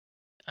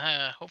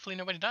 Hopefully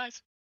nobody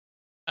dies,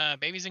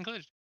 babies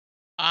included.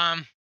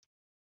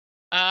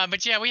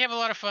 But yeah, we have a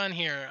lot of fun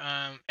here.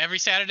 Every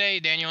Saturday,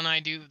 Daniel and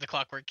I do the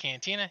Clockwork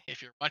Cantina.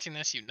 If you're watching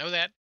this, you know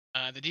that.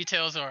 The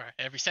details are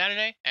every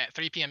Saturday at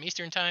 3 p.m.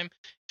 Eastern Time,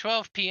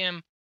 12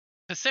 p.m.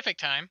 Pacific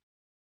Time.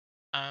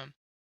 And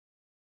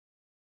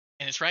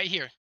it's right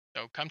here.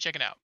 So come check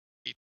it out.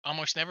 We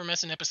almost never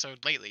miss an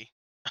episode lately.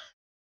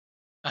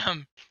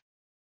 um,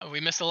 we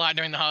missed a lot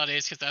during the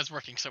holidays because I was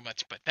working so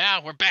much. But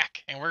now we're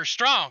back and we're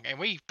strong and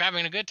we're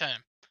having a good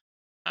time.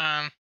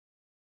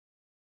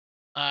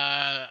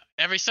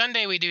 Every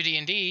Sunday we do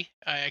D&D,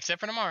 except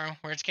for tomorrow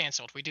where it's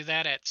canceled. We do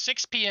that at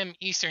 6 p.m.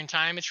 Eastern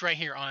Time. It's right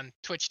here on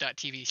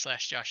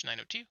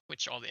twitch.tv/Josh902,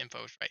 which all the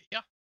info is right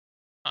here.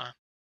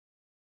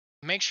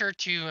 Make sure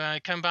to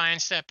come by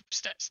and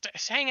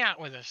hang out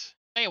with us.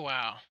 Say a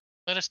while.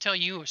 Let us tell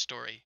you a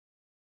story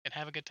and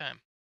have a good time.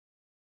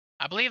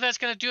 I believe that's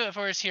going to do it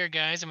for us here,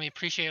 guys, and we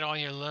appreciate all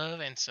your love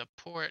and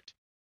support.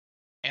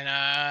 And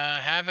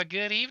have a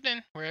good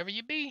evening wherever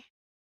you be.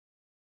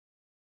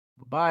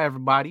 Bye,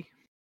 everybody.